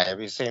the sky. It'd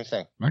be the same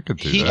thing. I could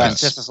do He that. can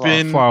That's just as long.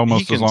 spin. Fly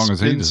almost he as can long as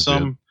he spin just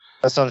some.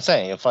 That's what I'm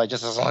saying. You'll fly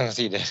just as long as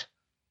he did.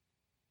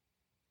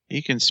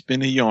 He can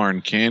spin a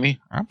yarn, can he?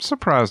 I'm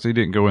surprised he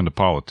didn't go into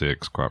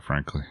politics, quite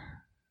frankly.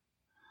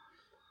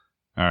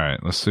 All right,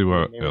 let's see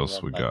what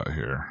else we got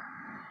here.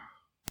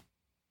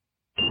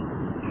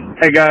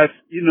 Hey guys,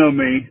 you know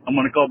me. I'm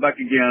going to call back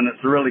again. It's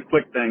a really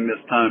quick thing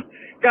this time.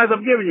 Guys,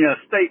 I'm giving you a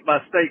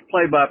state-by-state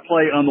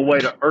play-by-play on the way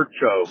to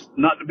Urcho,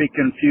 not to be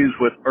confused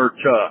with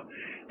Urcha.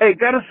 Hey,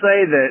 gotta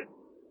say that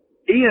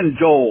Ian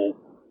Joel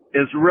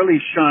is really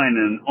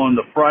shining on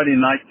the Friday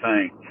night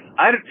thing.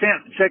 I had a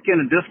chance to check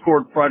in a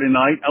Discord Friday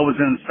night. I was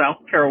in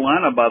South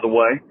Carolina, by the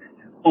way,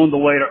 on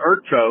the way to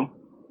Urcho,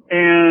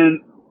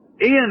 and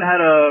Ian had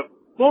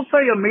we'll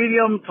say a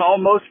medium to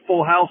almost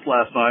full house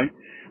last night.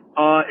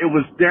 It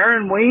was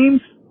Darren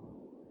Weems,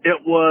 it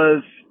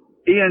was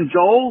Ian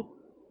Joel,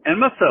 and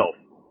myself.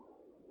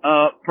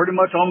 Pretty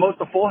much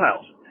almost a full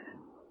house.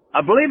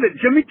 I believe that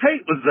Jimmy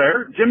Tate was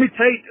there. Jimmy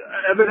Tate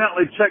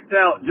evidently checked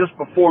out just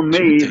before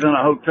me. He's in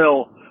a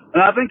hotel. And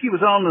I think he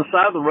was on the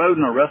side of the road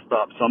in a rest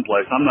stop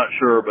someplace. I'm not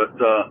sure, but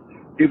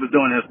he was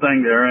doing his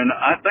thing there. And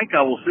I think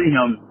I will see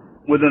him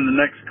within the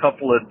next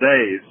couple of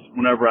days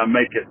whenever I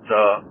make it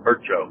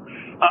Urcho.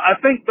 I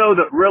think, though,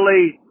 that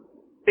really...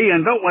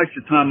 Ian, don't waste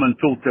your time on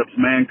tooltips,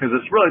 man, because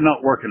it's really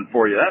not working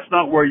for you. That's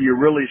not where you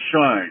really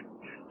shine.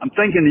 I'm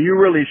thinking that you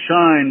really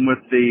shine with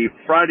the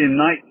Friday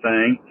night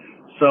thing.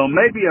 So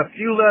maybe a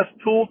few less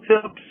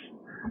tooltips,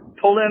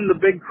 pull in the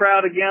big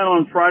crowd again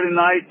on Friday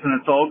nights, and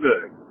it's all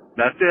good.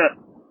 That's it.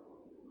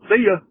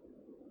 See ya.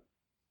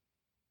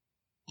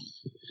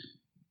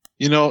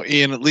 You know,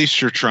 Ian, at least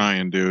you're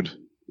trying, dude.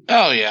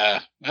 Oh,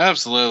 yeah.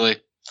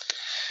 Absolutely.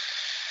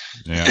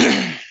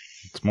 Yeah.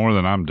 It's more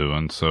than I'm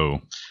doing,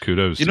 so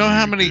kudos to you. Dude.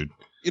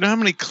 You know how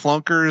many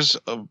clunkers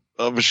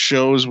of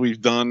shows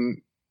we've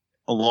done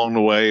along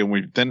the way,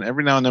 and then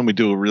every now and then we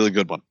do a really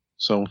good one.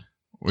 So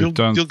you'll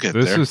get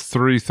this there. Is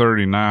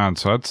 339,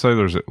 so I'd say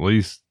there's at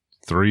least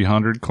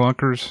 300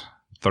 clunkers,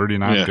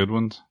 39 good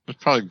ones. There's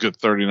probably good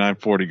 39,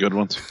 40 good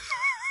ones.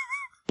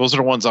 Those are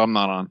the ones I'm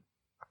not on.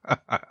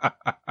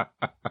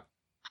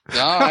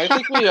 No, I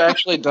think we've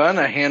actually done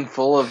a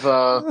handful of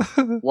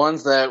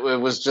ones that it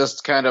was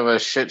just kind of a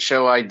shit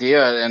show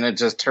idea, and it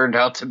just turned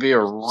out to be a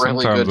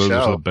really Sometimes good show.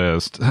 Those are the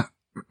best.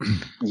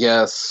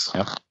 Yes.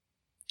 Yep.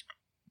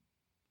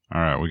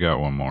 All right, we got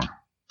one more.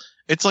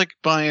 It's like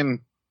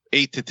buying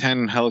 8 to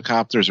 10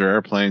 helicopters or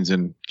airplanes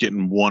and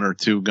getting one or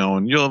two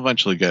going. You'll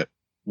eventually get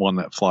one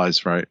that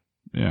flies right.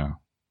 Yeah.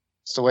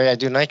 It's the way I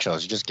do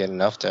nitros. You just get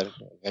enough that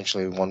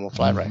eventually one will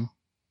fly right.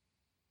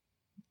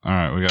 All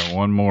right, we got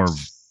one more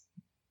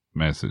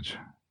message.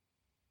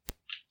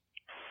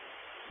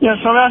 Yeah,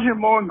 so I'm out here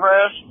mowing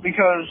grass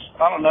because,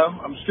 I don't know,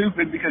 I'm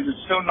stupid because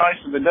it's so nice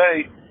of a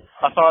day.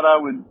 I thought I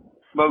would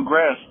mow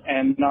grass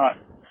and not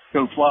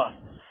go fly.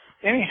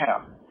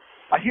 Anyhow,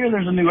 I hear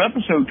there's a new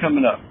episode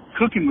coming up,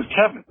 Cooking with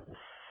Kevin.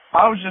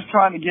 I was just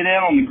trying to get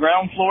in on the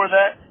ground floor of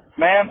that.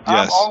 Man, yes.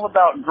 I'm all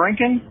about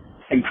drinking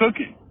and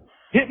cooking.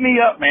 Hit me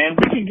up, man.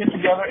 We can get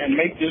together and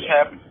make this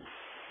happen.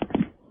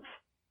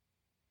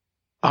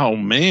 Oh,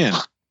 man.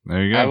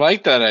 There you go. I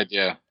like that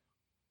idea.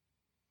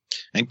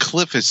 And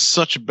Cliff is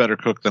such a better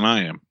cook than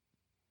I am.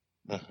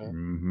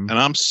 Mm-hmm. And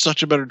I'm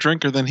such a better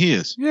drinker than he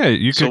is. Yeah,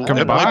 you could combine.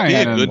 It might be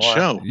a good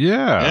show.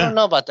 Yeah. I don't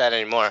know about that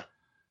anymore.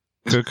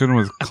 Cooking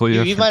with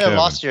Cliff. You might have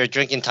lost your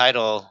drinking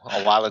title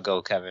a while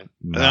ago, Kevin.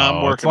 No,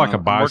 I'm working it's like a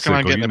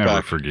bicycle. You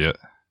never forget.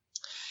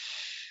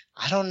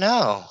 I don't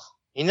know.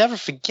 You never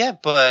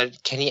forget,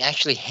 but can he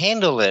actually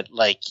handle it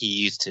like he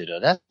used to, though?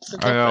 That's the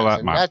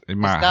difference. Well, it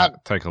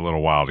might take a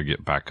little while to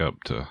get back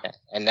up to.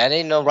 And that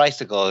ain't no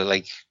bicycle.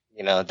 Like,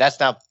 that's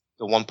not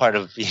the one part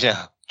of,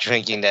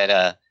 drinking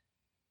that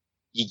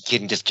you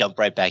can just jump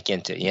right back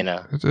into,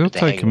 It'll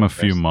take him a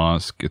few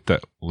months, get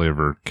that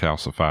liver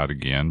calcified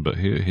again, but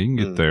he can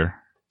get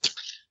there.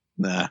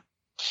 Nah.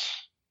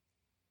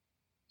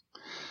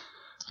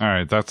 All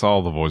right, that's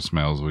all the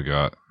voicemails we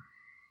got.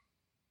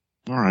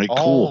 All right,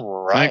 cool.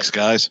 All right. Thanks,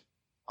 guys.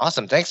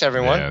 Awesome. Thanks,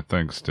 everyone. Yeah,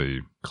 thanks,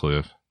 Steve.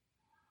 Cliff.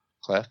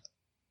 I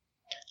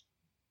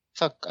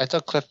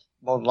thought Cliff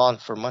mowed lawn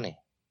for money.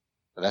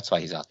 So that's why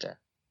he's out there.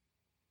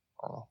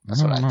 Oh,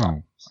 that's what I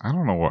thought. I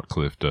don't know what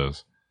Cliff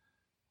does.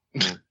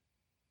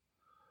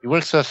 He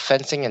works with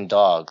fencing and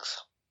dogs.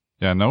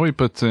 Yeah, I know he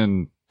puts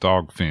in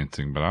dog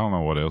fencing, but I don't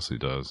know what else he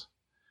does.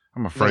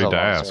 I'm afraid to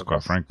ask,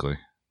 quite frankly.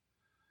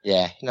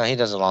 Yeah, he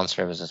does a lawn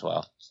service as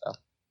well. So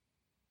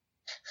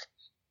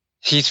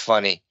he's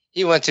funny.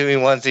 He went to me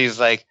once. He's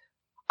like,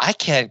 I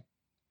can't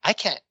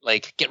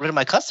like get rid of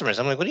my customers.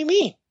 I'm like, what do you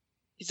mean?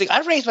 He's like,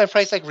 I raised my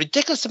price like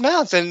ridiculous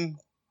amounts, and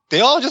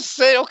they all just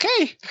say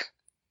okay,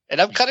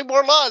 and I'm cutting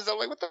more lawns. I'm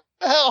like, what the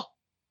hell?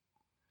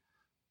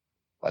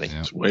 Funny.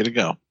 Yeah. Way to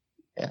go.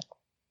 Yeah.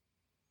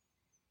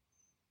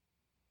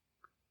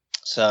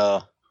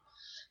 So,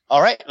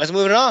 all right, let's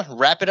move it on.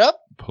 Wrap it up.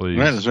 Please.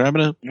 All right, let's wrap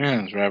it up. Yeah,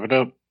 let's wrap it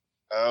up.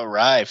 All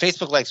right.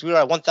 Facebook likes. We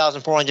are at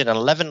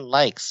 1,411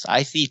 likes.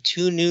 I see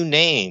 2 new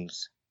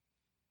names.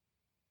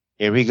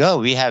 Here we go.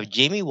 We have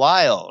Jamie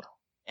Wild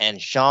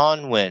and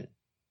Sean Wynn.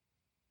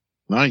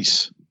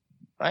 Nice.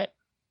 Right.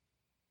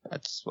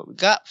 That's what we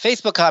got.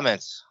 Facebook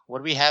comments. What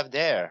do we have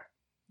there?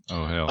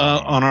 Oh, hell.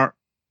 On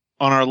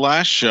our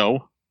last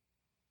show,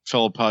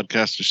 fellow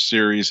podcaster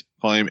series,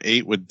 volume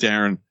 8 with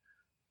Darren,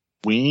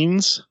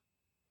 Weens,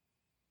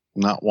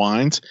 not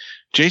Wines.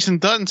 Jason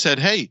Dutton said,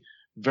 "Hey,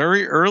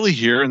 very early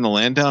here in the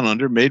land down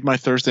under, made my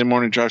Thursday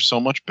morning drive so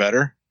much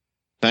better.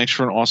 Thanks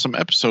for an awesome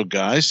episode,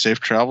 guys. Safe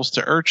travels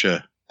to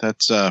Urcha."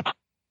 That's, I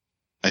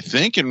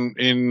think,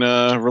 in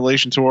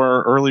relation to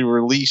our early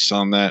release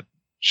on that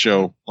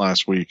show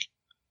last week,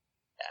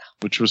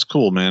 which was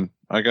cool, man.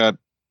 I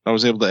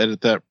was able to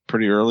edit that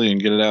pretty early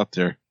and get it out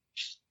there,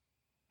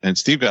 and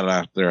Steve got it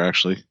out there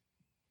actually.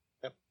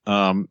 Yep.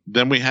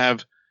 Then we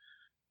have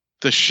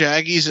the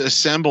Shaggy's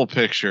Assemble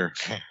picture,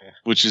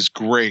 which is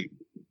great.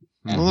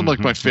 It looked like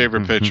my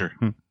favorite picture.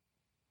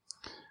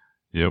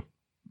 Yep.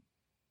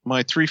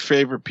 My 3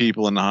 favorite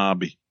people in the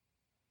hobby.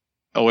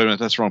 Oh, wait a minute.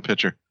 That's the wrong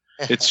picture.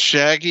 It's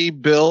Shaggy,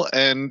 Bill,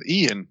 and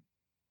Ian.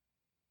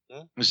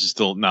 This is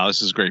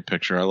a great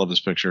picture. I love this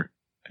picture.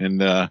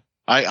 And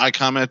I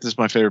comment, this is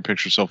my favorite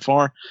picture so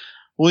far.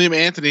 William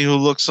Anthony, who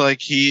looks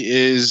like he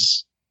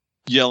is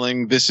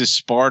yelling, "This is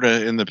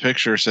Sparta" in the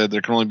picture, said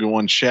there can only be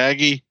one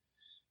Shaggy.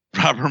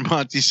 Robert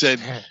Monty said,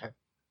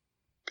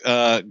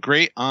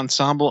 "Great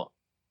ensemble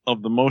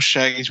of the most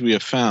Shaggies we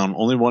have found.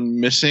 Only one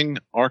missing,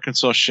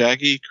 Arkansas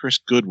Shaggy, Chris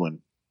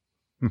Goodwin."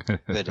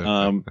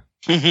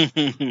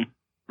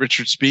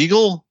 Richard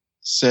Spiegel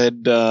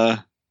said,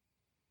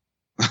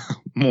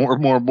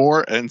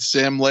 more. And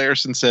Sam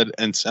Layerson said,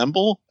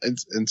 ensemble?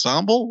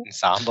 Ensemble,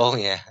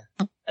 yeah.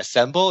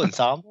 Ensemble?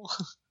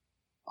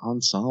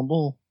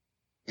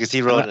 Because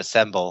he wrote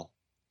Assemble.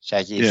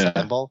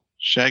 Assemble?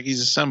 Shaggy's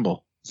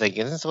Assemble. It's like,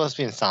 isn't it supposed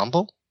to be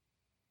Ensemble?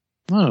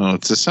 No,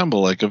 it's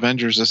Assemble, like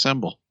Avengers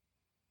Assemble.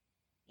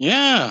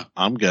 Yeah.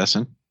 I'm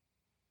guessing.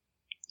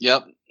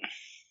 Yep.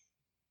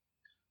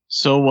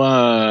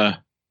 So,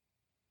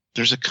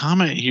 there's a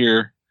comment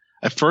here.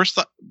 At first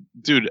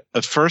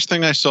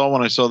thing I saw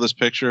when I saw this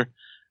picture,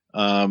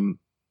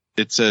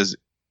 it says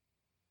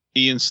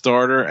Ian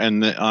Starter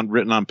and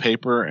written on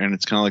paper, and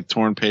it's kind of like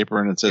torn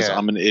paper, and it says,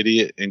 "I'm an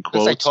idiot" in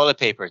quotes. It's like toilet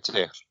paper,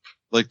 too.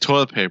 Like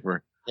toilet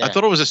paper. Yeah. I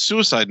thought it was a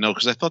suicide note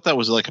because I thought that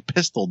was like a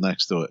pistol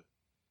next to it.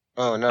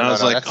 Oh, no, and I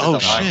was like, oh,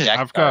 shit.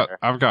 I've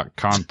got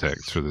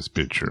context for this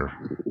picture.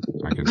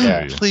 I can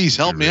tell you. Please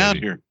help me out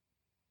here.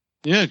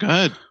 Yeah, go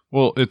ahead.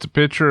 Well, it's a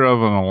picture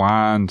of an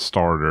aligned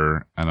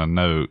starter and a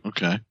note.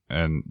 Okay.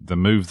 And the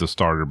move the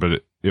starter,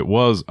 but it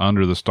was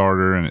under the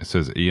starter, and it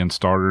says Ian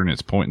Starter, and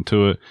it's pointing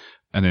to it.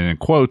 And then in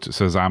quotes, it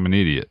says, "I'm an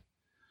idiot."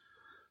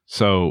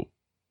 So,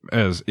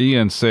 as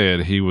Ian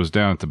said, he was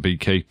down at the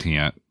BK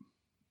tent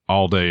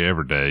all day,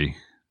 every day,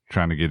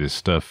 trying to get his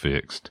stuff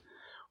fixed.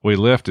 We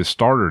left his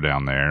starter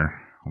down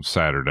there on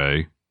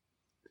Saturday,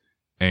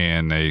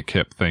 and they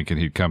kept thinking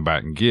he'd come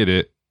back and get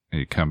it, and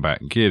he'd come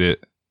back and get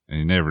it. And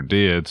he never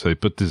did, so he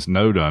put this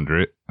note under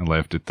it and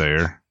left it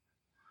there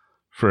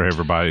for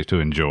everybody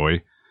to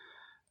enjoy.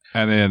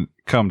 And then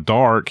come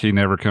dark, he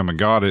never come and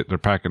got it. They're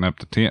packing up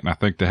the tent, and I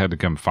think they had to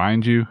come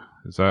find you.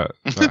 Is that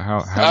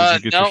how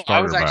did you get your starter back? No,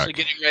 I was actually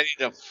getting ready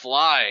to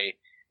fly,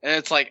 and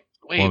it's like,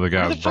 wait, one of the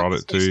guys brought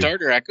it to you.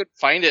 Starter, I couldn't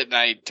find it, and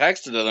I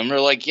texted them. They're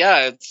like,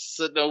 yeah, it's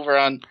sitting over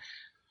on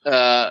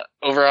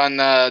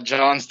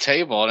John's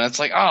table, and it's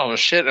like, oh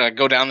shit, and I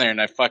go down there and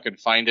I fucking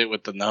find it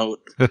with the note.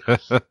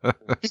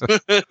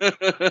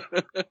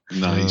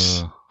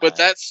 Nice. But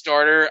that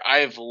starter,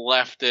 I've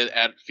left it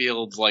at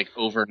Fields like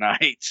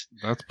overnight.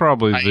 That's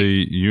probably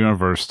the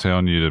universe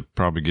telling you to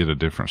probably get a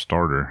different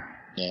starter.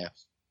 Yeah.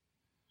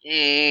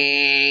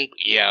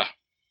 Yeah.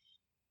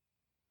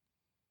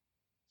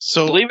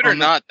 So believe it or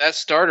not, that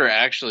starter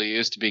actually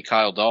used to be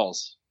Kyle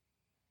Dahl's.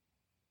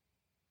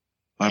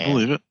 I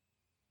believe it.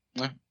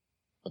 Yeah.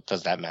 What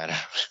does that matter?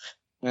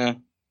 Yeah.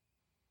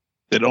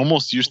 It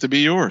almost used to be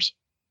yours.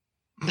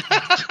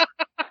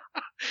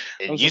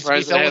 It used to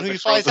be someone who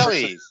flies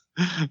Ellie's.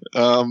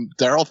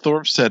 Daryl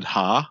Thorpe said,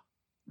 "Ha."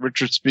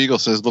 Richard Spiegel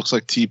says, "Looks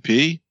like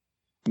TP."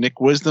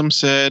 Nick Wisdom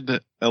said,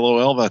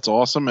 "LOL, that's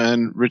awesome."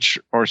 And Rich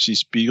R.C.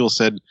 Spiegel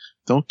said,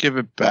 "Don't give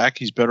it back.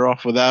 He's better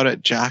off without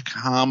it." Jack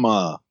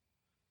Hama.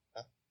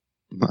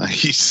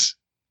 Nice.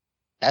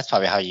 That's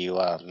probably how you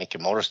make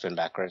your motor spin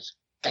backwards.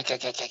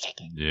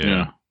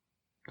 Yeah.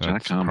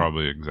 That's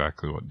probably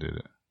exactly what did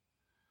it.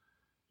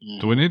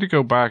 Do we need to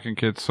go back and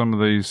get some of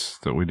these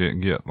that we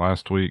didn't get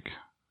last week?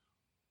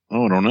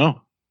 Oh, I don't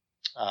know.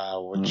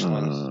 Which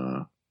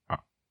ones?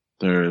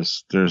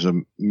 There's a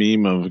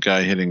meme of a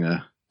guy hitting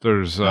a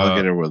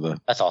alligator with a...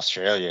 That's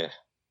Australia.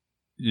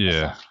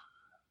 Yeah.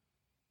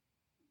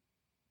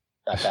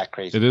 Not that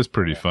crazy. It is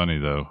pretty funny,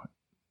 though.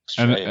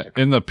 Australia. And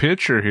in the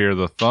picture here,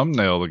 the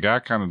thumbnail, the guy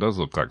kind of does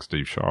look like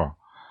Steve Shaw.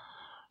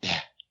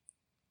 Yeah.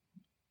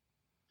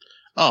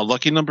 Oh,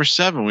 lucky number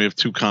 7. We have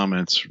 2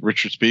 comments.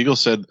 Richard Spiegel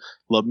said,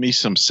 "Love me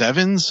some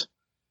 7s."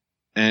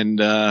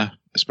 And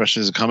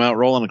especially as a come out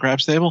roll on the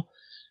craps table.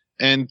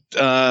 And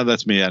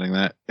that's me adding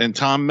that. And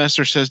Tom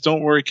Messer says,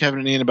 "Don't worry, Kevin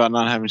and Ian, about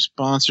not having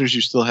sponsors.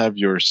 You still have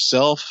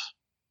yourself.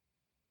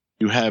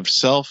 You have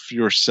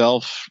your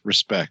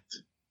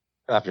self-respect."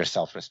 You have your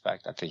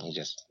self-respect. I think he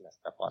just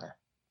messed up on it.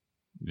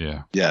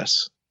 Yeah.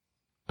 Yes.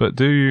 But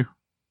do you?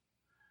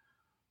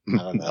 I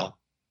don't know.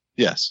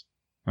 Yes.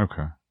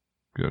 Okay.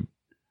 Good.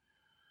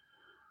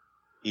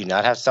 you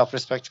not have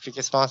self-respect if you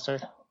get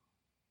sponsored?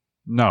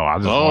 No, I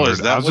just wondered. is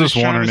that I was what just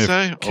he's trying wondering to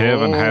if say?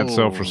 Kevin had Oh,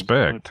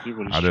 self-respect. I see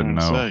what he's I didn't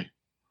trying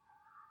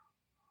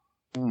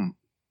to know.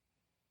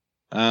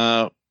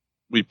 say.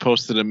 We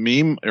posted a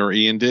meme, or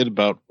Ian did,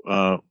 about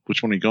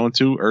which one are you going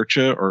to,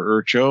 Urcha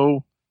or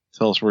Urcho?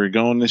 Tell us where you're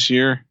going this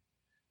year.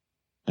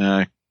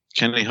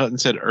 Kenny Hutton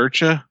said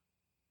Urcha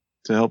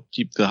to help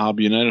keep the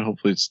hobby united.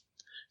 Hopefully it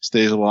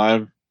stays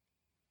alive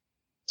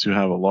to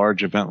have a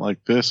large event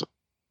like this.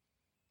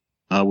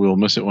 We will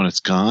miss it when it's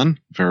gone.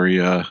 Very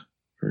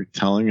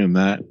telling in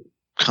that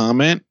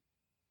comment.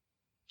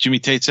 Jimmy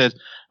Tate said,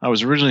 I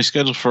was originally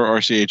scheduled for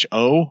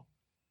RCHO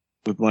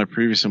with my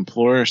previous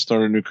employer.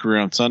 Started a new career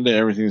on Sunday.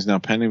 Everything is now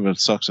pending, but it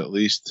sucks at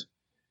least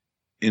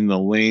in the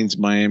lanes,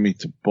 Miami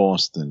to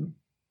Boston.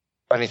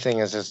 Funny thing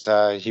is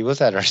he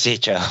was at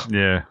RCHO.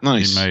 Yeah,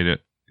 Nice. He made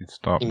it. He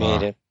stopped He by.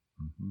 made it.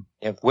 Mm-hmm.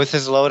 Yeah, with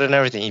his load and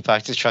everything. He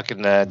parked his truck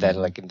in that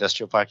like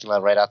industrial parking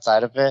lot right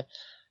outside of it.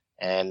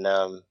 And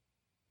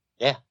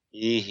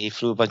he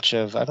flew a bunch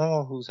of, I don't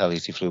know whose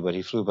helis he flew, but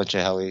he flew a bunch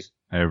of helis.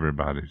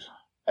 Everybody's.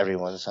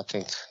 Everyone's, I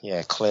think,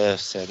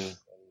 Cliff's and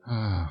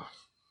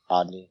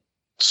Rodney.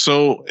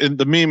 So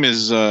the meme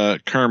is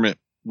Kermit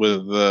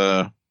with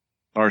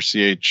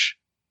RCH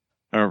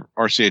or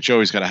RCHO.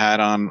 He's got a hat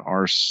on.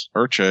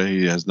 Urcha,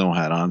 he has no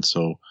hat on.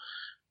 So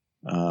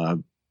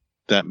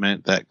that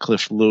meant that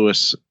Cliff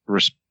Lewis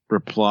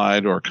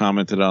replied or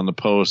commented on the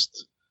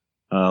post,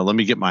 let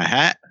me get my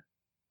hat.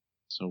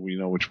 So we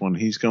know which one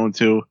he's going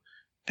to.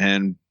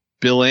 And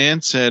Bill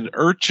Ann said,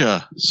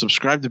 Urcha,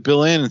 subscribe to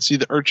Bill Ann and see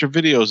the Urcha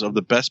videos of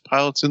the best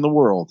pilots in the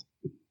world.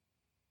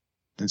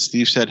 And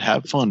Steve said,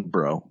 have fun,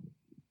 bro.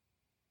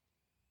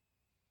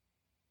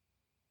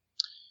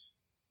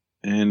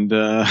 And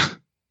I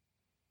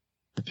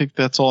think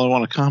that's all I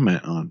want to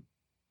comment on.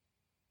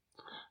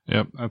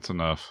 Yep, that's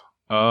enough.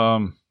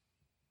 All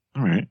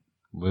right.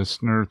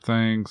 Listener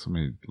things. Let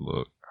me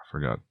look. I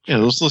forgot. Yeah,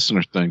 those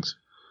listener things.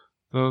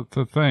 The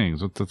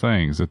things. What the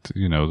things that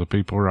the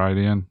people write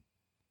in.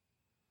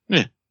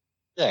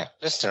 Yeah,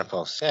 listener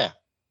posts. Yeah,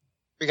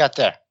 we got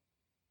there.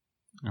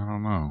 I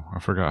don't know. I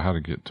forgot how to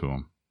get to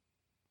them.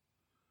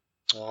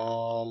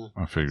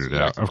 I figured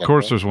it out. Of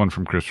course, there's one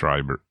from Chris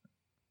Rybert.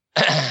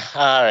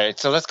 All right,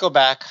 so let's go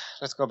back.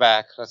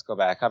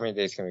 How many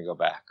days can we go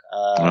back?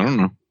 I don't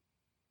know.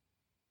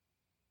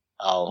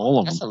 All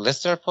of that's them. a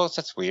listener post?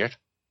 That's weird.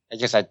 I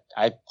guess I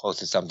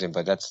posted something,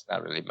 but that's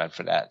not really meant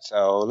for that.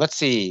 So let's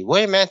see.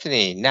 William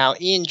Anthony. Now,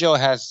 Ian Joe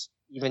has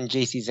even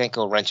JC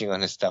Zenko wrenching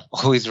on his stuff.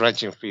 Always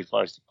wrenching Free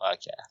Varsity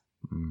Podcast.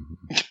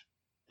 Mm-hmm.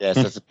 Yes,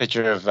 that's a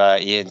picture of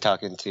Ian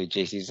talking to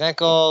JC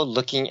Zenko,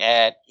 looking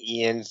at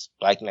Ian's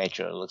Black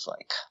Nitro, it looks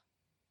like.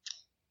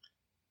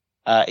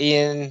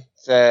 Ian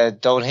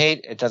said, don't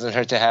hate. It doesn't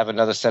hurt to have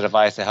another set of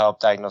eyes to help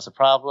diagnose a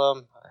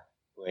problem.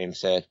 William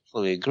said,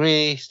 fully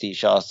agree. Steve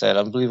Shaw said,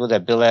 unbelievable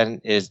that Bill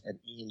Ann is an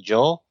Ian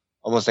Joel,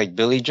 almost like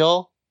Billy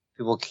Joel.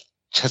 People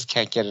just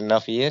can't get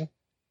enough Ian.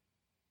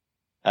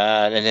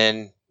 And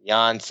then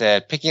Jan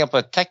said, picking up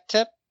a tech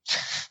tip.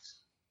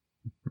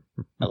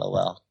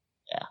 LOL.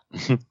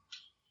 Yeah.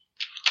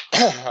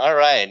 All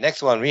right.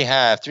 Next one. We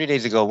have 3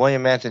 days ago,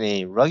 William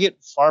Anthony, rugged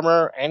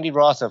farmer Andy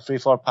Ross of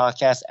Freefall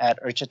Podcast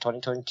at Urcha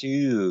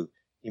 2022.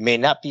 He may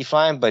not be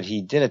flying, but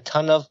he did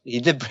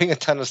bring a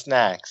ton of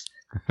snacks.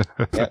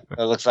 It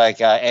looks like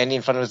Andy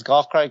in front of his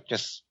golf cart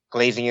just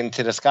glazing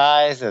into the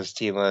skies as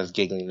Tima is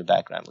giggling in the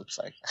background, looks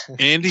like.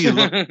 Andy, you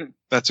look,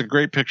 that's a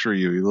great picture of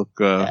you. You look,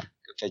 good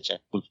picture.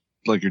 Look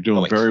like you're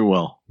doing very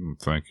well.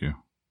 Thank you.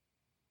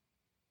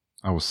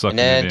 I was sucking and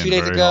then it in 2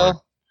 days very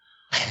ago,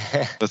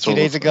 That's 2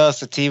 days ago,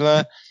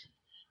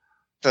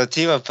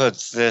 Tima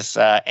puts this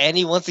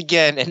Andy once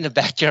again in the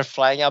backyard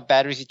flying out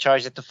batteries he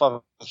charged at the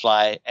fun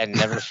fly and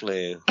never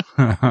flew.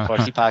 hard.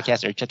 40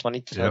 Podcast Urcha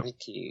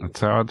 2022. Yep. That's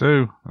how I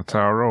do. That's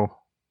how I roll.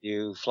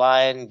 You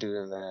flying,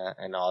 doing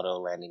an auto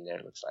landing there,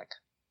 it looks like.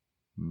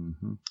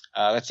 Mm-hmm.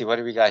 Let's see, what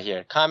do we got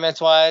here? Comments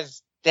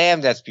wise,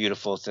 damn, that's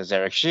beautiful, says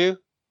Eric Shu.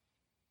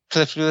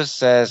 Cliff Lewis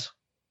says,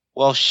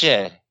 well,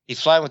 shit, he's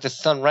flying with the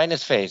sun right in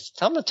his face.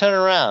 Tell him to turn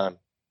around.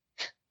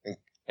 And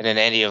then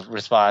Andy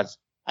responds,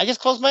 I just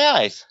closed my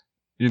eyes.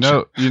 You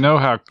know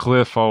how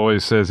Cliff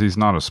always says he's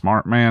not a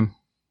smart man?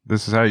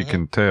 This is how you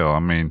can tell. I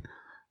mean,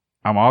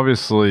 I'm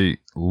obviously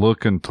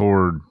looking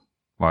toward,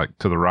 like,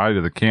 to the right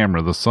of the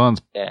camera. The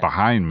sun's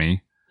behind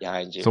me.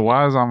 Behind you. So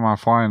why is my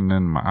flying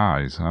in my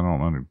eyes? I don't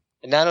know.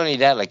 And not only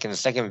that, like in the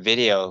second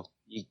video,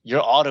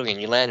 you're autoing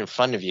and you land in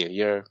front of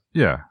you.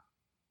 Yeah.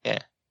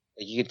 Like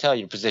you can tell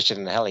your position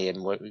in the heli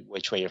and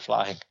which way you're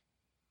flying.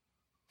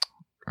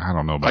 I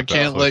don't know about I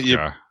can't that let you.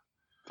 guy.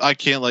 I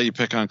can't let you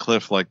pick on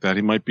Cliff like that.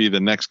 He might be the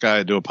next guy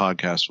I do a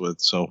podcast with.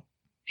 So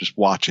just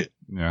watch it.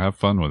 Yeah, have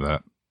fun with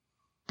that.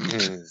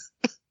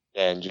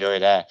 Yeah, enjoy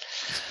that.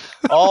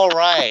 All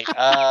right.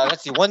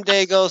 Let's see. 1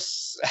 day ago,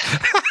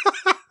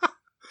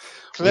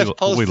 Cliff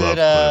posted.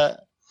 Cliff.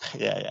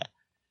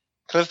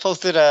 Cliff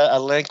posted a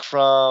link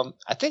from,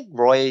 I think,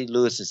 Roy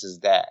Lewis's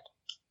dad.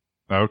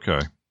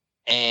 Okay.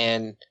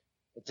 And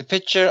it's a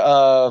picture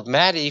of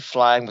Maddie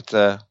flying with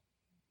the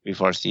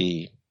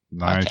 340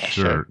 Nice podcast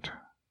shirt.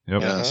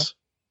 Yep. Yeah. Yes. It's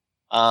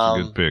a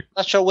good pick.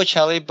 Not sure which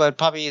heli, but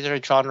probably either a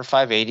Tron or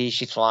 580.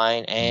 She's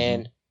flying,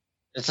 and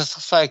it just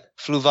looks like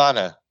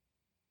Fluvana.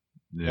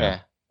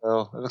 Yeah.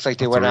 So it looks like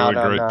they That's went a out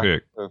really on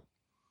great pick.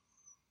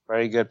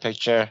 very good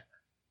picture.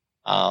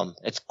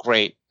 It's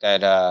great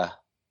that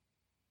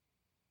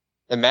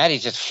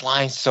Maddie's just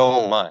flying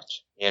so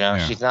much. You know,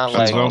 Yeah. she's not She's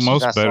like she's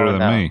almost not better slowing than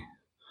down. me.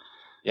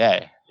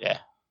 Yeah.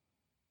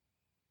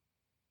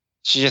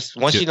 She just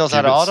once she Gi- knows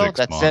how give to it auto, 6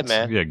 that's months. it,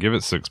 man. Yeah, give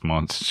it 6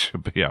 months.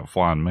 She'll be out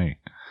flying me.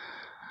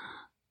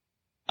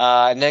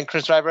 And then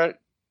Chris Rybert,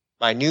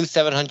 my new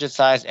 700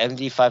 size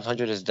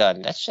MD500 is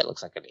done. That shit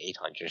looks like an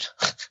 800.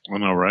 I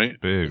know, right?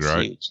 Big, It's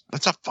right? huge.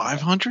 That's a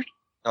 500?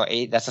 No,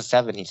 8. That's a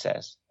 7. He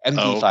says Oh,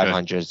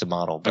 MD500 is the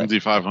model. But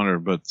MD 500,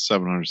 but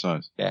 700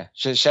 size. yeah,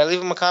 should I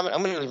leave him a comment?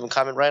 I'm gonna leave him a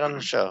comment right on the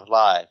show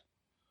live.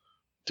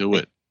 Do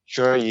it.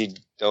 Sure, you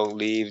don't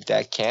leave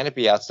that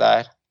canopy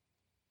outside.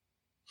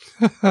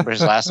 Remember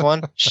his last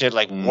one? Shit,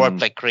 like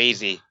warped like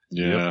crazy.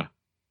 Yeah.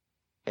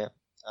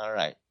 All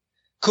right,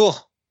 cool.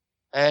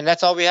 And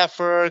that's all we have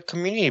for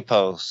community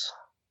posts.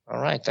 All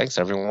right, thanks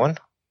everyone,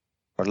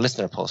 or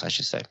listener posts, I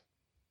should say.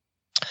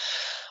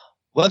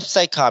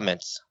 Website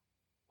comments.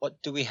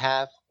 What do we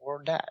have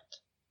for that?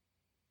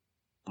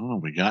 Oh,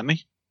 we got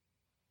any?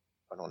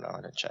 I don't know.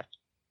 I didn't check.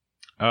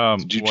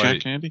 Did you wait,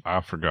 check, Andy? I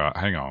forgot.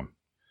 Hang on.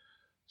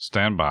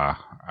 Stand by.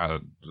 I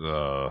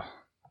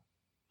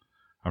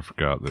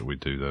forgot that we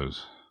do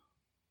those.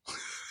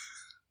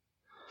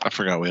 I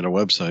forgot we had a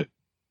website.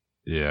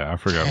 Yeah, I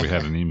forgot we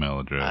had an email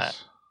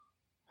address.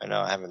 I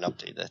know I haven't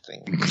updated that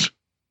thing.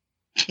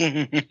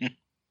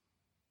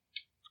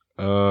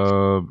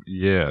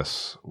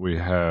 Yes, we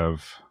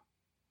have.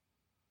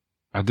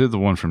 I did the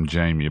one from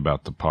Jamie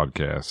about the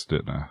podcast,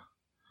 didn't I?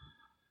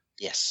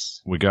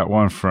 Yes. We got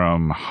one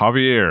from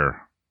Javier,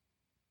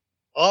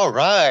 All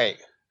right.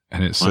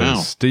 and it says Wow.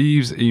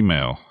 Steve's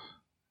email.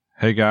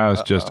 Hey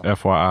guys, just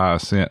FYI, I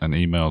sent an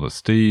email to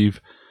Steve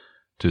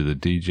to the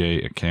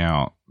DJ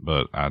account,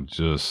 but I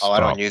just Oh, I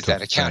don't stopped use to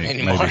that account think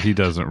anymore. Maybe he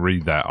doesn't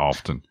read that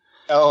often.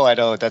 Oh, I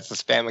know. That's the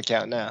spam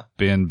account now.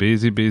 Been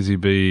busy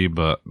bee,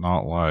 but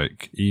not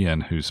like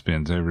Ian, who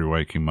spends every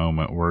waking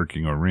moment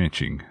working or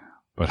wrenching.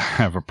 But I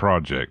have a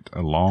project,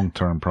 a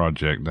long-term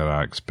project that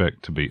I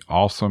expect to be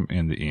awesome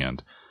in the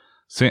end.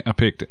 Sent a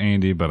pic to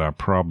Andy, but I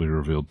probably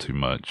revealed too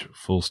much.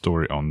 Full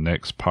story on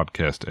next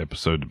podcast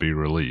episode to be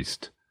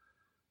released. ...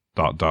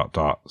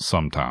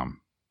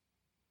 sometime.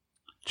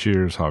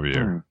 Cheers,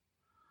 Javier.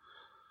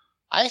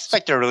 I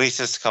expect the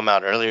releases to come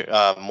out earlier,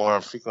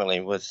 more frequently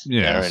with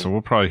Yeah, Aaron so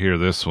we'll probably hear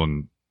this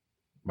one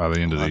by the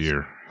end of the Once.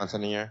 year. once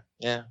in a year.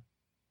 Yeah.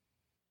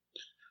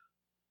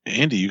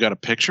 Andy, you got a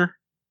picture?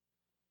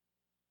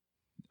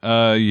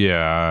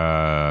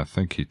 Yeah, I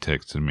think he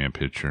texted me a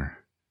picture,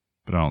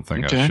 but I don't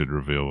think I Okay. should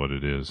reveal what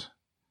it is.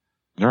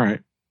 All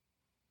right.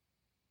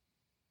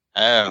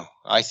 Oh,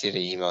 I see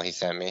the email he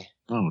sent me.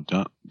 Oh,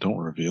 don't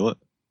reveal it.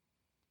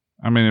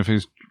 I mean, if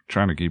he's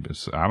trying to keep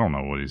it, I don't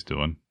know what he's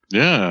doing.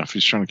 Yeah, if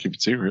he's trying to keep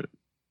it secret.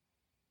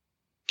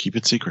 Keep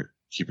it secret.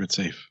 Keep it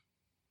safe.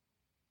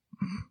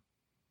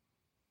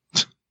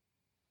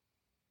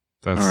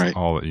 That's All right.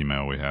 all the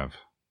email we have.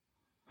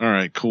 All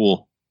right,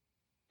 cool.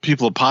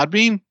 People of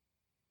Podbean?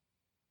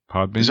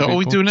 Podbean Is that what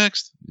we people? do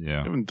next?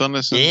 Yeah. I haven't done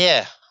this in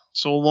Yeah.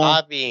 so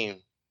long. Podbean.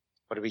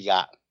 What do we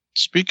got?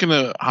 Speaking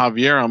of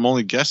Javier, I'm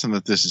only guessing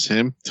that this is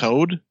him.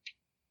 Toad?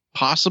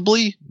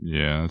 Possibly?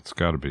 Yeah, it's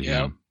got to be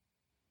Yep. him.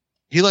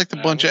 He liked a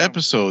bunch of Yeah.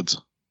 episodes.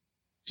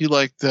 He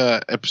liked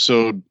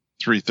episode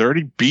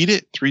 330, Beat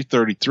It,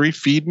 333,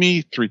 Feed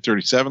Me,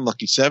 337,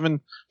 Lucky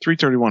 7,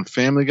 331,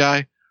 Family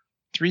Guy,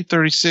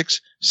 336,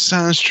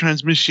 Sans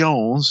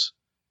Transmissions,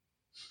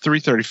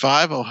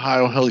 335,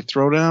 Ohio Heli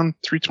Throwdown,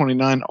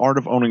 329, Art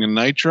of Owning a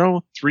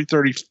Nitro,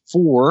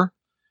 334,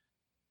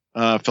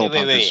 Fellow Wait.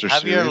 Podcaster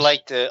Have you Series.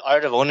 liked the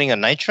Art of Owning a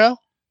Nitro?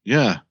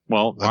 Yeah,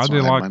 well, Why that's do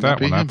you why it like might that not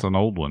be one? him. That's an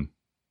old one.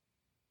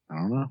 I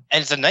don't know.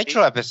 And it's a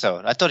Nitro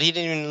episode. I thought he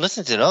didn't even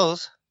listen to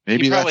those.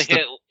 Maybe He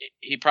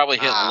probably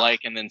hit Ah.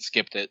 like and then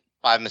skipped it.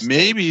 By mistake.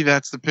 maybe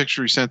that's the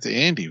picture he sent to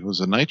Andy. It was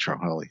a Nitro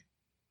Heli.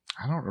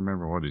 I don't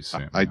remember what he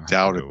sent. I me. I'll have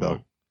doubt to it go though.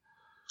 look.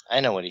 I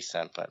know what he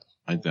sent, but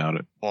I doubt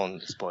it.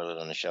 won't spoil it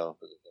on the show.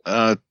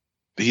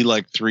 He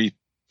liked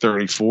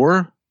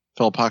 334,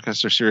 Fellow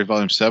Podcaster Series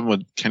Volume 7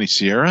 with Kenny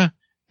Sierra,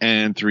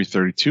 and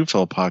 332,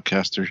 Fellow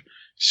Podcaster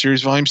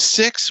Series Volume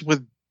 6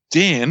 with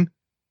Dan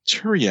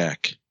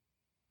Turiak.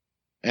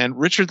 And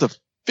Richard the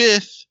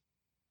Fifth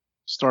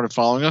started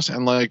following us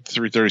and liked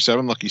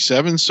 337, Lucky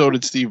 7. So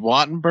did Steve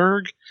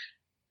Wattenberg.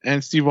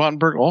 And Steve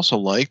Wattenberg also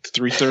liked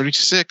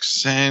 336,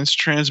 Sans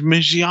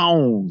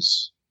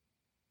Transmissions.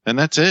 And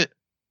that's it.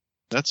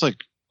 That's like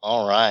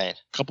All right.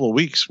 a couple of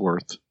weeks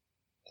worth.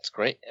 That's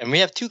great. And we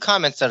have two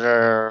comments that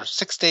are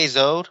 6 days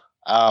old.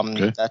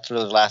 Okay. That's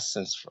really last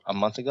since a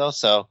month ago.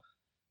 So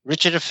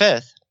Richard V,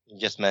 you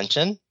just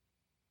mentioned,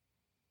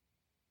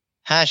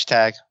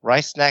 Hashtag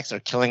rice snacks are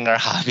killing our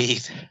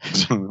hobbies.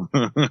 Just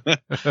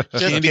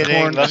Candy kidding.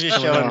 corn Love is your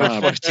killing show and our look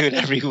hobby. forward to it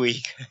every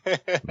week.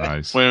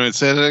 Nice. Wait a minute,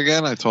 say that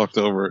again. I talked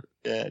over it.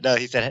 Yeah, no,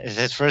 he said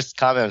his first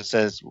comment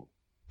says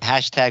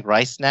hashtag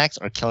rice snacks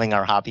are killing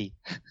our hobby.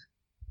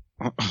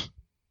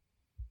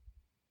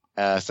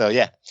 So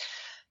yeah,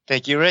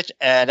 thank you, Rich.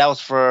 And that was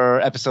for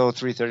episode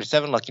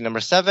 337, lucky number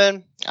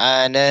 7.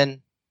 And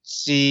then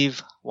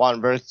Steve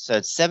Wanberg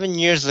said 7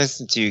 years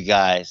listening to you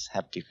guys.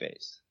 Happy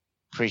face.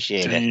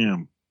 Appreciate it.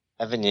 Damn.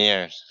 7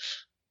 years.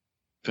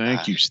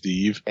 Thank you,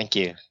 Steve. Thank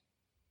you.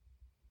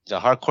 He's a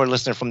hardcore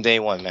listener from day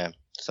one, man.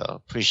 So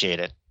appreciate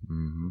it.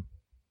 Mm-hmm.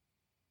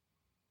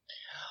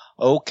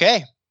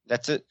 Okay.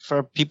 That's it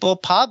for people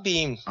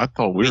Podbean. I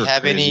thought we We were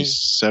have crazy any-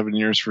 7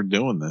 years for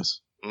doing this.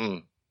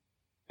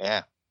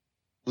 Yeah.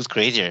 Who's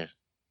crazier?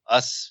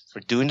 Us for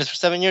doing this for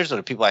 7 years or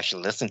the people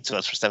actually listening to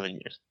us for 7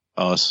 years?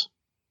 Us.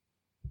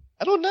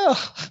 I don't know.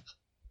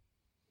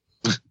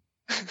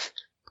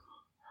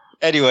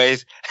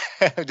 Anyways,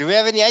 do we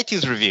have any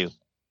iTunes review?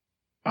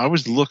 I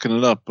was looking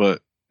it up,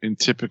 but in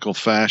typical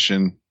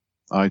fashion,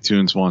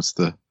 iTunes wants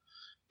to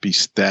be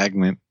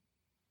stagnant.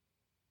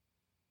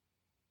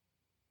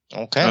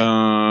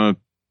 Okay.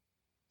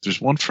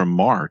 There's one from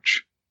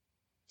March.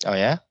 Oh,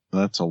 yeah?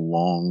 That's a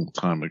long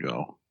time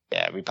ago.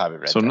 Yeah, we probably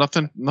read So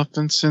that.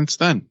 nothing since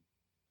then.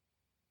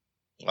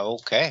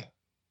 Okay.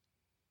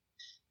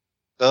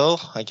 So,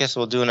 I guess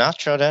we'll do an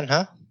outro then,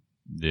 huh?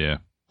 Yeah.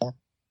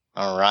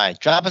 All right.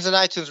 Drop us an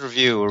iTunes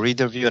review. We'll read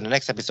the review in the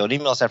next episode.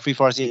 Email us at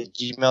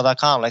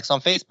free4rc@gmail.com. Like us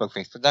on Facebook,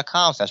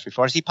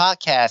 facebook.com/free4rc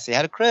podcast. Say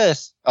hi to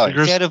Chris. Oh, Hey,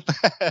 Chris. say hi to,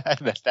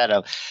 I messed that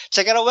up.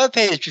 Check out our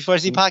webpage,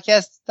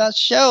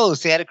 free4rcpodcast.show.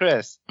 Say hi to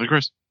Chris. Hey,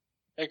 Chris.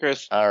 Hey,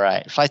 Chris. All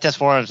right. Flight Test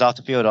Forums, off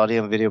the field,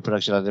 audio and video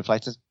production of the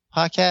Flight Test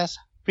podcast.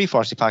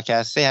 Free4rc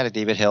podcast. Say hi to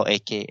David Hill,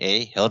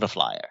 a.k.a. Hill the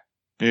Flyer.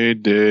 Hey,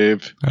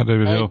 Dave. Hi,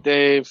 David Hey, Hill.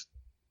 Dave.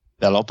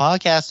 Fellow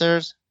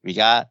podcasters, we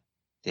got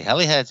the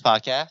Heliheads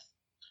podcast.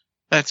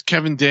 That's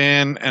Kevin,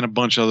 Dan, and a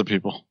bunch of other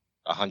people.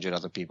 100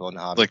 other people in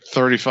the hobby. Like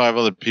 35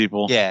 other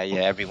people. yeah,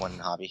 everyone in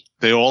the hobby.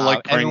 They all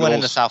like everyone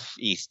in the Pringles.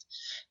 southeast.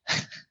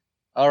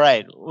 All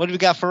right, what do we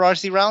got for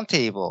RC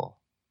Roundtable?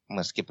 I'm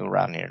gonna skip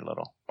around here a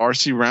little.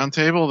 RC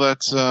Roundtable,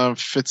 that's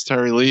Fitz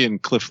Terry Lee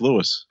and Cliff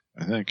Lewis,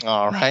 I think.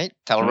 All right,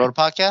 Telerotor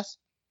podcast.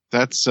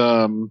 That's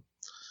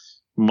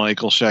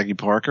Michael Shaggy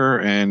Parker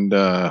and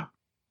a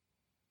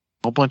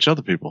whole bunch of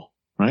other people,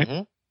 right?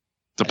 Mhm.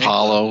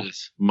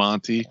 DePaulo,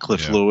 Monty,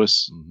 Cliff Yeah.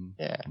 Lewis, Mm-hmm.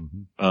 Yeah.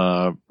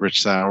 Mm-hmm.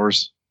 Rich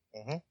Sowers.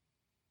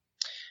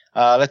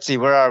 Let's see,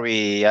 where are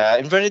we?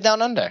 Inverted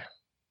Down Under.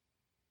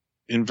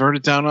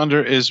 Inverted Down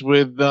Under is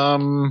with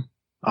Ozzy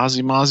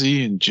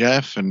Mozzie and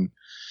Jeff and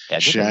Yeah,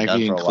 they've been done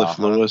Shaggy for and a Cliff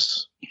while, huh?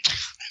 Lewis.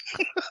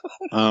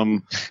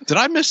 Did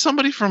I miss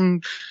somebody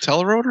from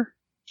Telerotor?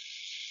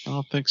 I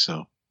don't think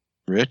so.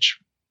 Rich,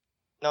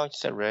 No, you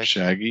said Rich.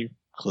 Shaggy,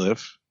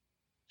 Cliff,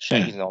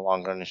 Shaggy's no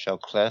longer on the show.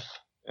 Cliff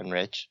and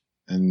Rich.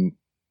 and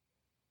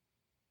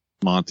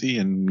Monty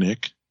and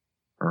Nick,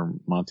 or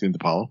Monty and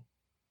DePaulo.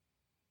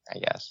 I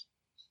guess.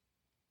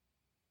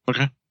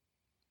 Okay.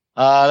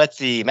 Let's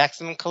see,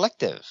 Maximum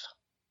Collective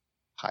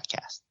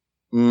podcast.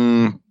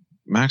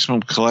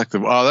 Maximum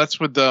Collective. Oh, that's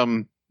with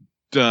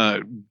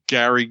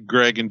Gary,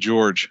 Greg, and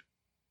George,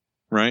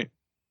 right?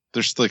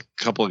 There's like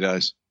a couple of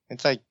guys.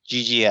 It's like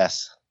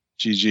GGS.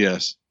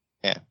 GGS.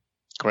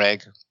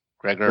 Gregor.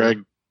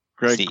 Greg,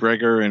 Steve.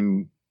 Gregor,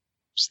 and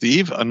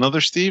Steve.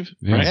 Another Steve.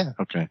 Yeah. Right? Yeah.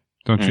 Okay.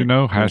 Don't you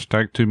know?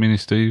 Hashtag too many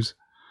Steves.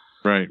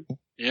 Right.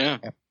 Yeah.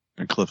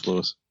 And Cliff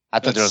Lewis. I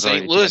thought there was That's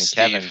already St. too many Louis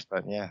Kevins, Steve.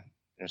 but yeah,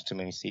 there's too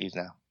many Steves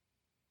now.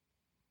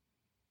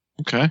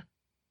 Okay.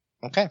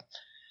 Okay.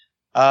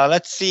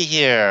 Let's see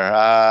here.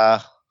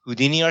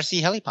 Houdini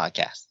RC Heli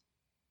podcast.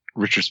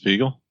 Richard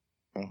Spiegel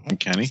and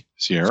Kenny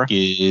Sierra.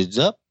 Skids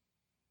up.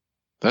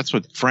 That's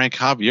with Frank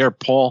Javier,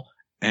 Paul,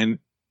 and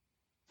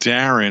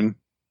Darren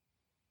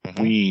Mhm.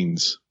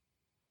 Weens.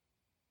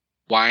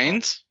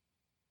 Wines?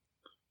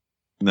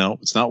 No,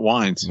 it's not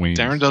Wines. Weens.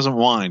 Darren doesn't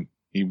whine.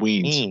 He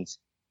weens. Weens.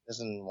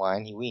 Doesn't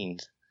whine, he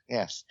weens.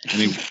 Yes. And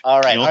he,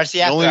 All right, The RC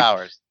After only-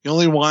 Hours. he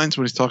only whines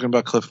when he's talking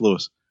about Cliff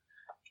Lewis.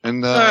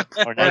 And Or,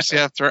 RC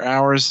After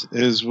Hours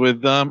is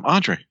with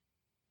Andre.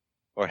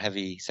 or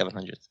Heavy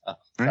 700s. Oh,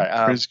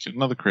 Right? sorry.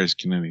 Another crazy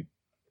Canadian.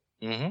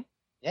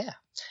 Yeah.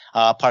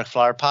 Park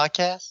Flower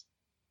podcast.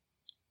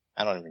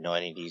 I don't even know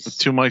any of With these.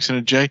 2 mics and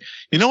a J.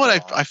 You know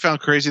what I found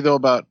crazy though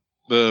about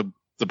the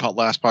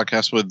last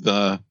podcast with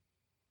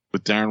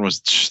Darren was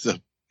just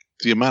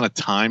the amount of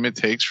time it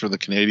takes for the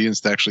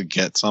Canadians to actually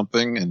get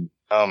something, and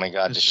Oh my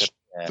God.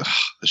 the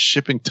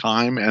shipping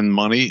time and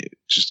money,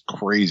 just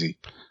crazy.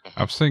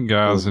 I've seen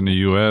guys in the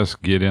U.S.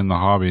 get in the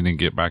hobby and then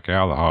get back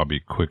out of the hobby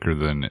quicker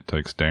than it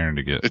takes Darren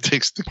to get. It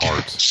takes the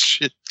Parts.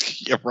 shit.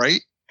 Yeah,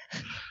 right.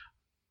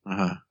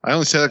 I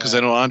only say that because I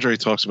know Andre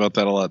talks about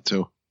that a lot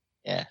too,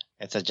 Yeah,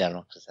 it's a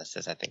general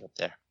consensus, I think, up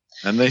there.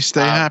 and they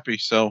stay happy.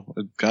 So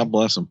God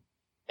bless them.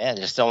 Yeah,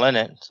 they're still in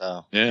it.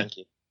 So Yeah. thank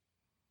you.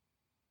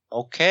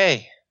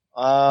 Okay.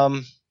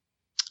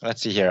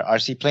 Let's see here.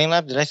 RC Plane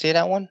Lab. Did I say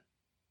that one?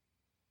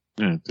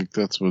 Yeah, I think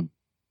that's with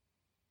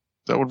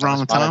that what Ron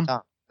and Tom?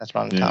 That's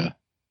Ron and Yeah. Tom.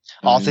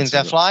 All things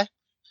that fly.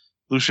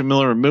 Lucian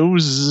Miller and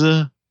Moose.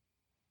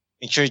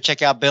 Make sure you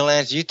check out Bill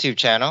Ann's YouTube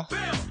channel.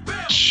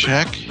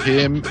 Check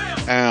him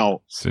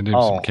out. Send him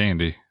Oh. some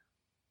candy.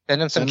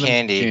 Send him some Send him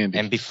candy. candy.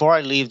 And before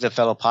I leave the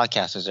fellow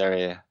podcasters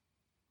area,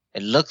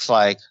 it looks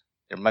like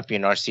there might be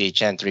an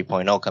RCHN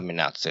 3.0 coming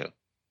out soon.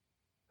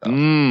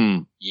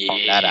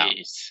 that out.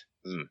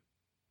 Yeah.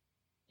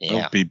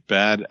 That'll be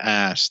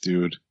badass,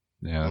 dude.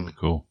 Yeah, that'd be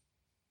cool.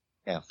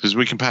 Because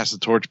we can pass the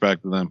torch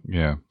back to them.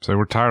 Yeah. So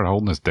we're tired of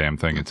holding this damn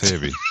thing. It's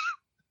heavy.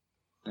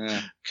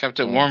 Yeah, kept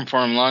it warm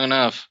for him long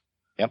enough.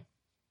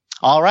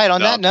 All right. On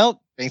No, that note,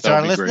 thanks to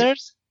that'd our be great.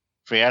 listeners.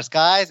 Free our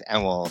skies,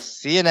 and we'll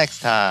see you next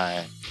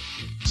time.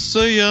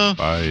 See ya.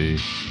 Bye.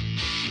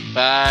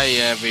 Bye,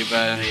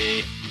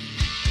 everybody.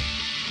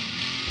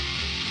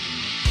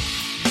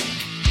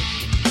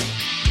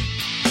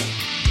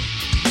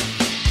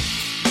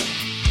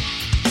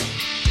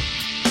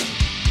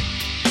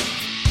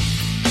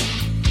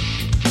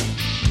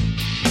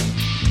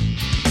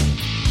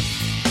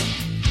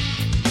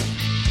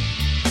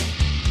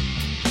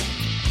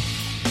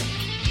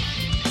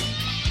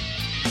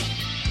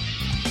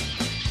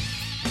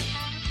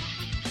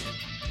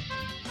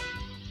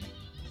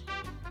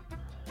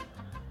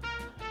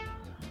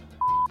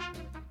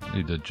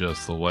 Need to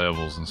adjust the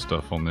levels and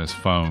stuff on this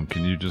phone.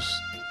 Can you just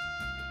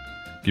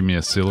give me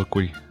a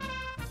soliloquy?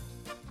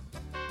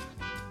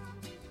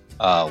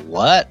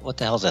 What? What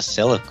the hell's a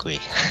soliloquy?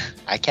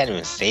 I can't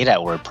even say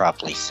that word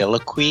properly.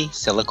 Soliloquy?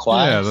 Soliloquy?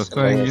 Yeah, the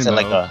thing, Is you it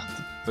like know.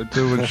 a... They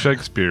do in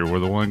Shakespeare where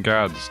the one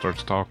guy just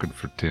starts talking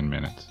for 10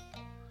 minutes.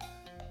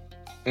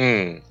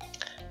 I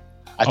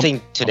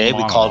think today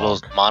we call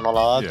those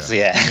monologues.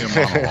 Yeah. Give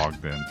me a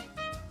monologue then.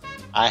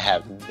 I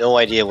have no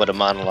idea what a I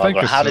monologue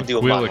think or how to do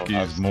a soliloquy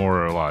monologue. is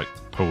more like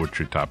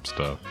poetry type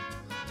stuff.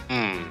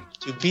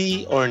 To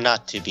be or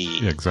not to be.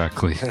 Yeah,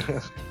 exactly.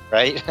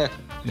 Right?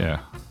 Yeah.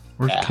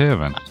 Where's Yeah.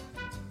 Kevin?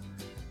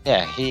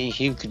 Yeah,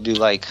 he could do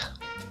like,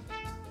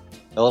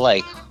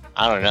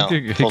 I don't know,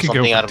 He pull could go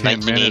something for out of 10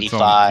 minutes on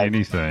 1985.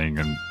 anything.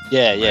 And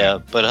Yeah,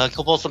 but he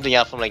could pull something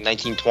out from like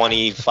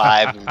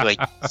 1925 and be like,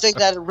 say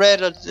that in red.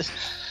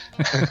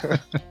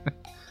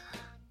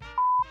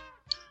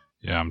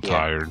 yeah, I'm Yeah.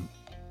 tired.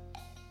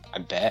 I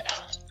bet.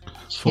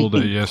 Full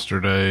day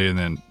yesterday, and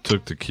then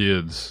took the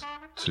kids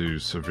to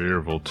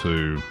Sevierville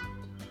to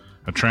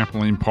a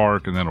trampoline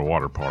park and then a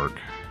water park.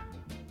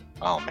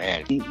 Oh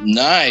man,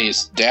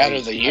 Nice. Dad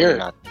of the year.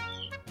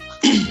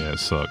 Yeah, it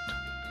sucked.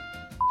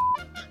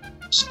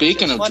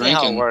 Speaking It's of funny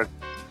how it drinking,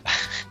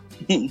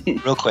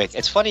 works. Real quick,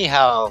 it's funny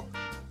how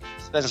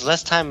he spends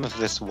less time with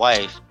his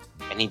wife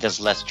and he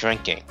does less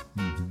drinking.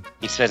 Mhm.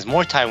 He spends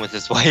more time with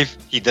his wife,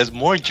 he does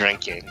more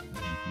drinking.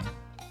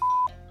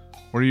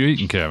 What are you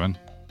eating, Kevin?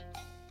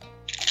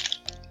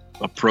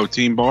 A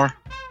protein bar.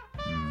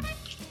 Mm.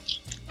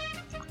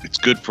 It's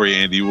good for you,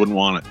 Andy. You wouldn't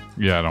want it.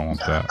 Yeah, I don't want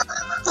that.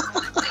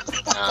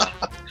 I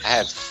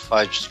had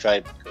fudge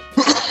stripe.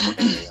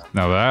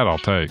 Now that I'll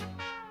take.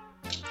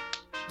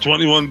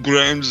 21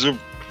 grams of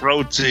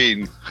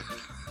protein.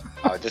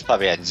 Oh, this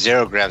probably had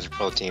 0 grams of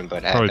protein,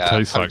 but had Probably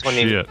tastes like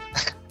 20 shit.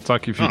 It's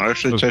like if you No,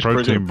 actually, it those tastes pretty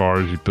protein good.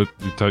 bars,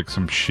 you take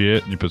some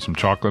shit, you put some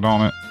chocolate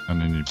on it,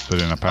 and then you put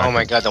it in a packet. Oh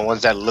my god, the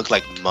ones that look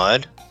like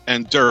mud,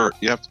 And dirt.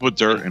 You have to put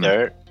dirt in it.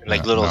 dirt,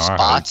 like Yeah, little no, I hate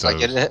spots. Like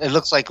those. it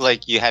looks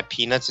like you had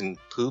peanuts and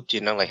pooped.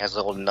 You know, like has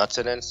little nuts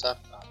in it and stuff.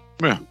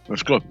 Yeah,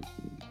 that's good.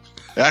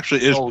 It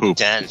actually is So poop.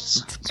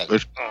 dense. It's like,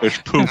 It's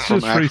poop It's from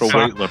just actual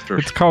recy- weightlifters.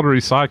 It's called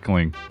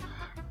recycling.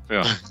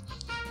 Yeah.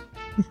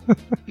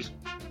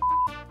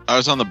 I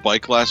was on the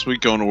bike last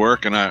week going to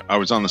work, and I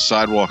was on the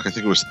sidewalk. I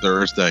think it was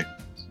Thursday,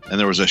 and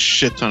there was a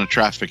shit ton of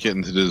traffic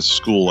getting to the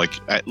school, like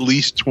at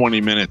least 20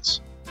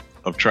 minutes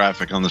of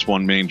traffic on this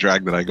one main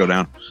drag that I go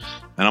down.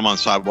 And I'm on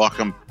the sidewalk,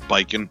 I'm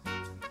biking.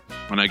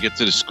 When I get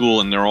to the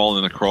school, and they're all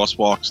in the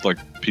crosswalks, like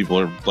people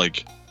are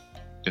like,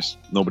 just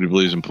nobody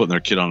believes in putting their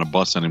kid on a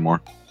bus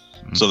anymore.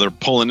 Mhm. So they're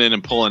pulling in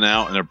and pulling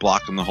out, and they're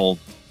blocking the whole,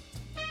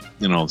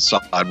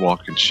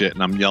 sidewalk and shit.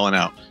 And I'm yelling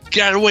out,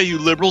 "Get out of the way, you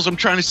liberals! I'm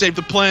trying to save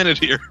the planet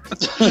here."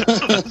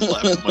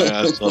 Laughing my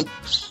ass up.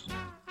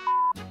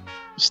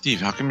 Steve,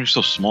 how come you're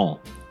so small?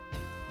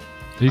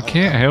 He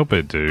can't help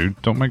it,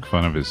 dude. Don't make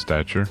fun of his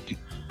stature.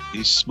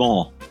 He's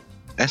small.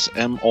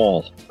 SM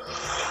all.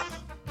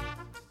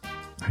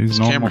 He's His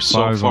normal camera's so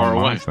size far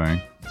on my away.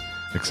 thing.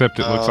 Except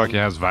it looks like he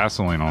has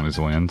Vaseline on his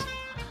lens.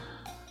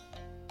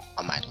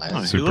 on my Oh,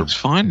 lens. he looks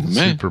fine to It's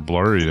me. super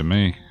blurry to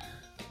me.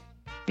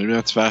 Maybe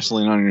that's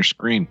Vaseline on your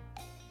screen.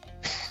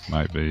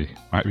 Might be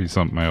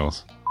something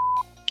else.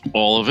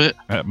 All of it.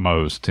 At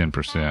most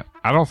 10%.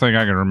 I don't think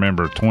I can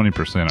remember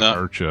 20% of No,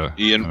 Urcha.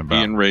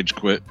 Ian rage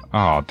quit.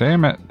 Oh,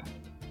 damn it.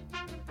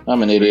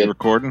 I'm an Are you idiot.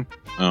 recording?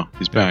 Oh,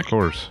 he's Yeah, back. of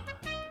course.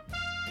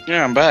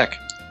 Yeah, I'm back.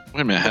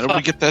 Wait a minute. How did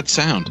we get that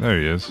sound? There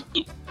he is.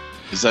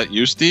 Is that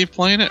you, Steve,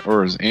 playing it,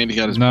 or has Andy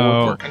got his board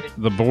No, working?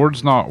 the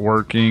board's not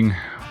working.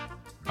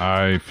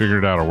 I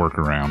figured out a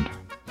workaround.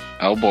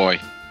 Oh boy.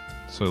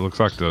 So it looks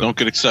like the Don't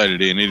get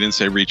excited, Ian. He didn't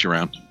say reach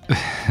around.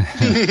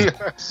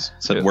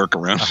 Said Yeah. work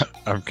around.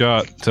 I've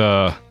got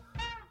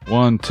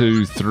 1,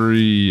 2,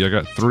 3. I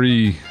got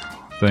 3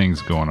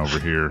 things going over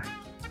here.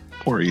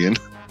 Poor Ian.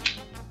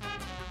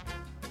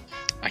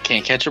 I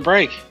can't catch a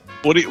break.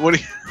 What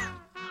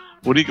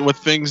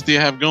things do you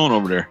have going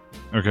over there?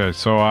 Okay,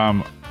 so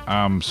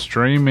I'm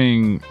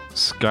streaming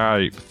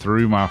Skype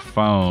through my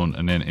phone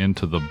and then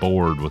into the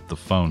board with the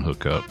phone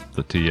hookup,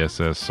 the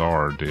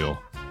TSSR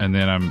deal. And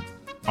then I'm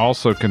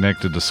also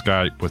connected to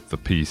Skype with the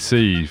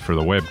PC for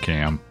the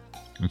webcam.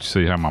 You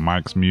see how my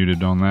mic's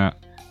muted on that?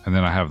 And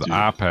then I have the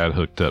iPad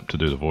hooked up to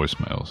do the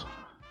voicemails.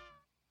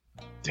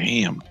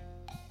 Damn.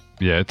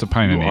 Yeah, it's a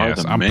pain in the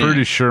ass. I'm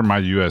pretty sure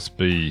my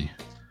USB,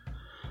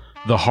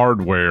 the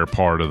hardware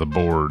part of the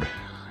board,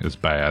 is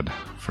bad.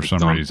 For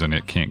some reason,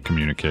 it can't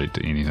communicate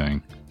to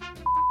anything.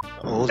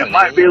 It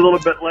might be a little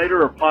bit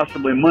later or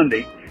possibly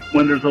Monday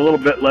when there's a little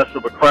bit less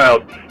of a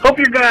crowd. Hope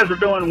you guys are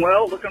doing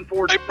well. Looking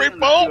forward to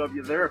seeing a few of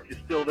you there if you're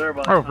still there.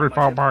 Free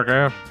Fall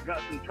Podcast. Got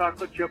some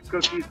chocolate chip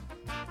cookies.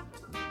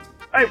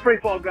 Hey, Free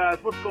Fall guys,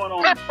 what's going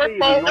on? Steve in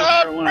North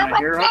Carolina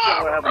here. Hope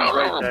y'all are having a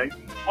great day.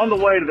 On the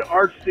way to the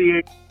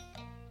RCA.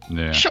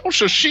 Yeah.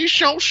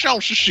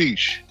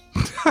 Sheesh.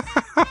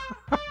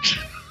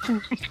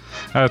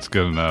 That's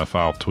good enough.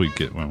 I'll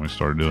tweak it when we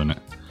start doing it.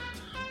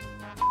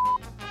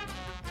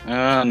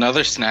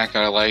 Another snack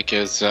I like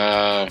is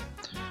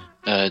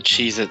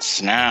Cheez-It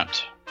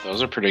Snapped.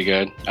 Those are pretty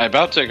good. I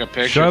about took a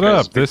picture. Shut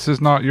up. This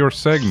is not your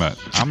segment.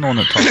 I'm the one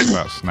that talks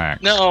about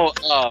snacks. No,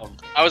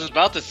 I was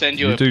about to send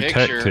you a do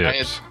picture. Tech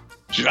tips.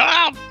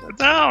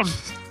 Down.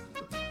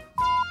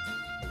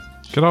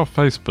 Get off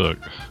Facebook.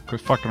 Quit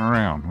fucking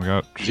around. We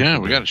got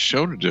a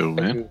show to do,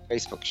 man.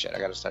 Facebook shit. I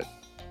gotta start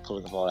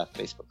pulling up all that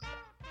Facebook stuff.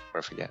 Or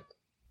I forget.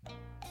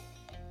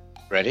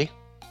 Ready?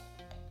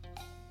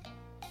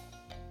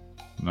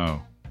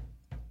 No.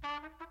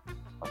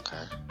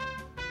 Okay.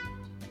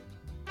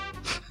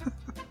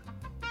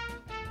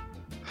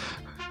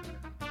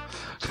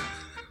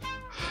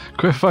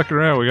 Quit fucking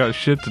around. We got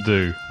shit to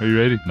do. Are you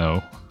ready?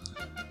 No.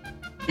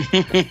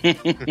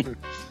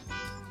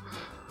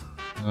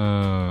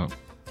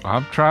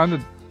 I'm trying to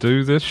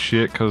do this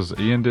shit because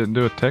Ian didn't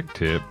do a tech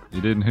tip.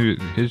 He didn't do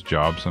his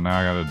job, so now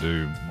I gotta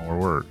do more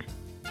work.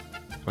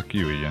 Fuck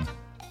you, Ian.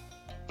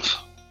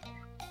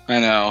 I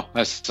know.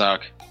 I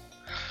suck.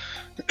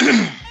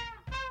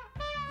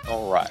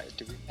 All right.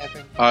 Do we have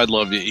any? I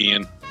love you,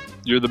 Ian.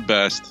 You're the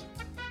best.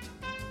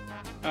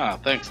 Oh,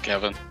 thanks,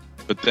 Kevin.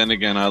 But then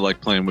again, I like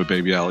playing with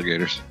baby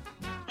alligators.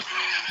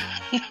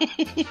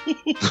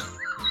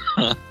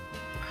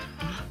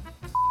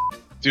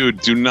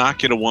 Dude, do not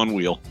get a one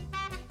wheel.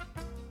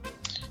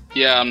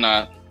 Yeah, I'm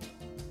not.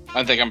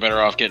 I think I'm better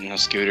off getting a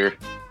scooter.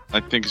 I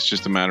think it's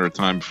just a matter of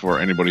time before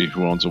anybody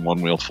who owns a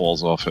one wheel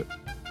falls off it.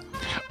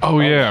 Oh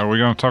yeah, are we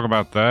going to talk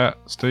about that,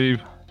 Steve?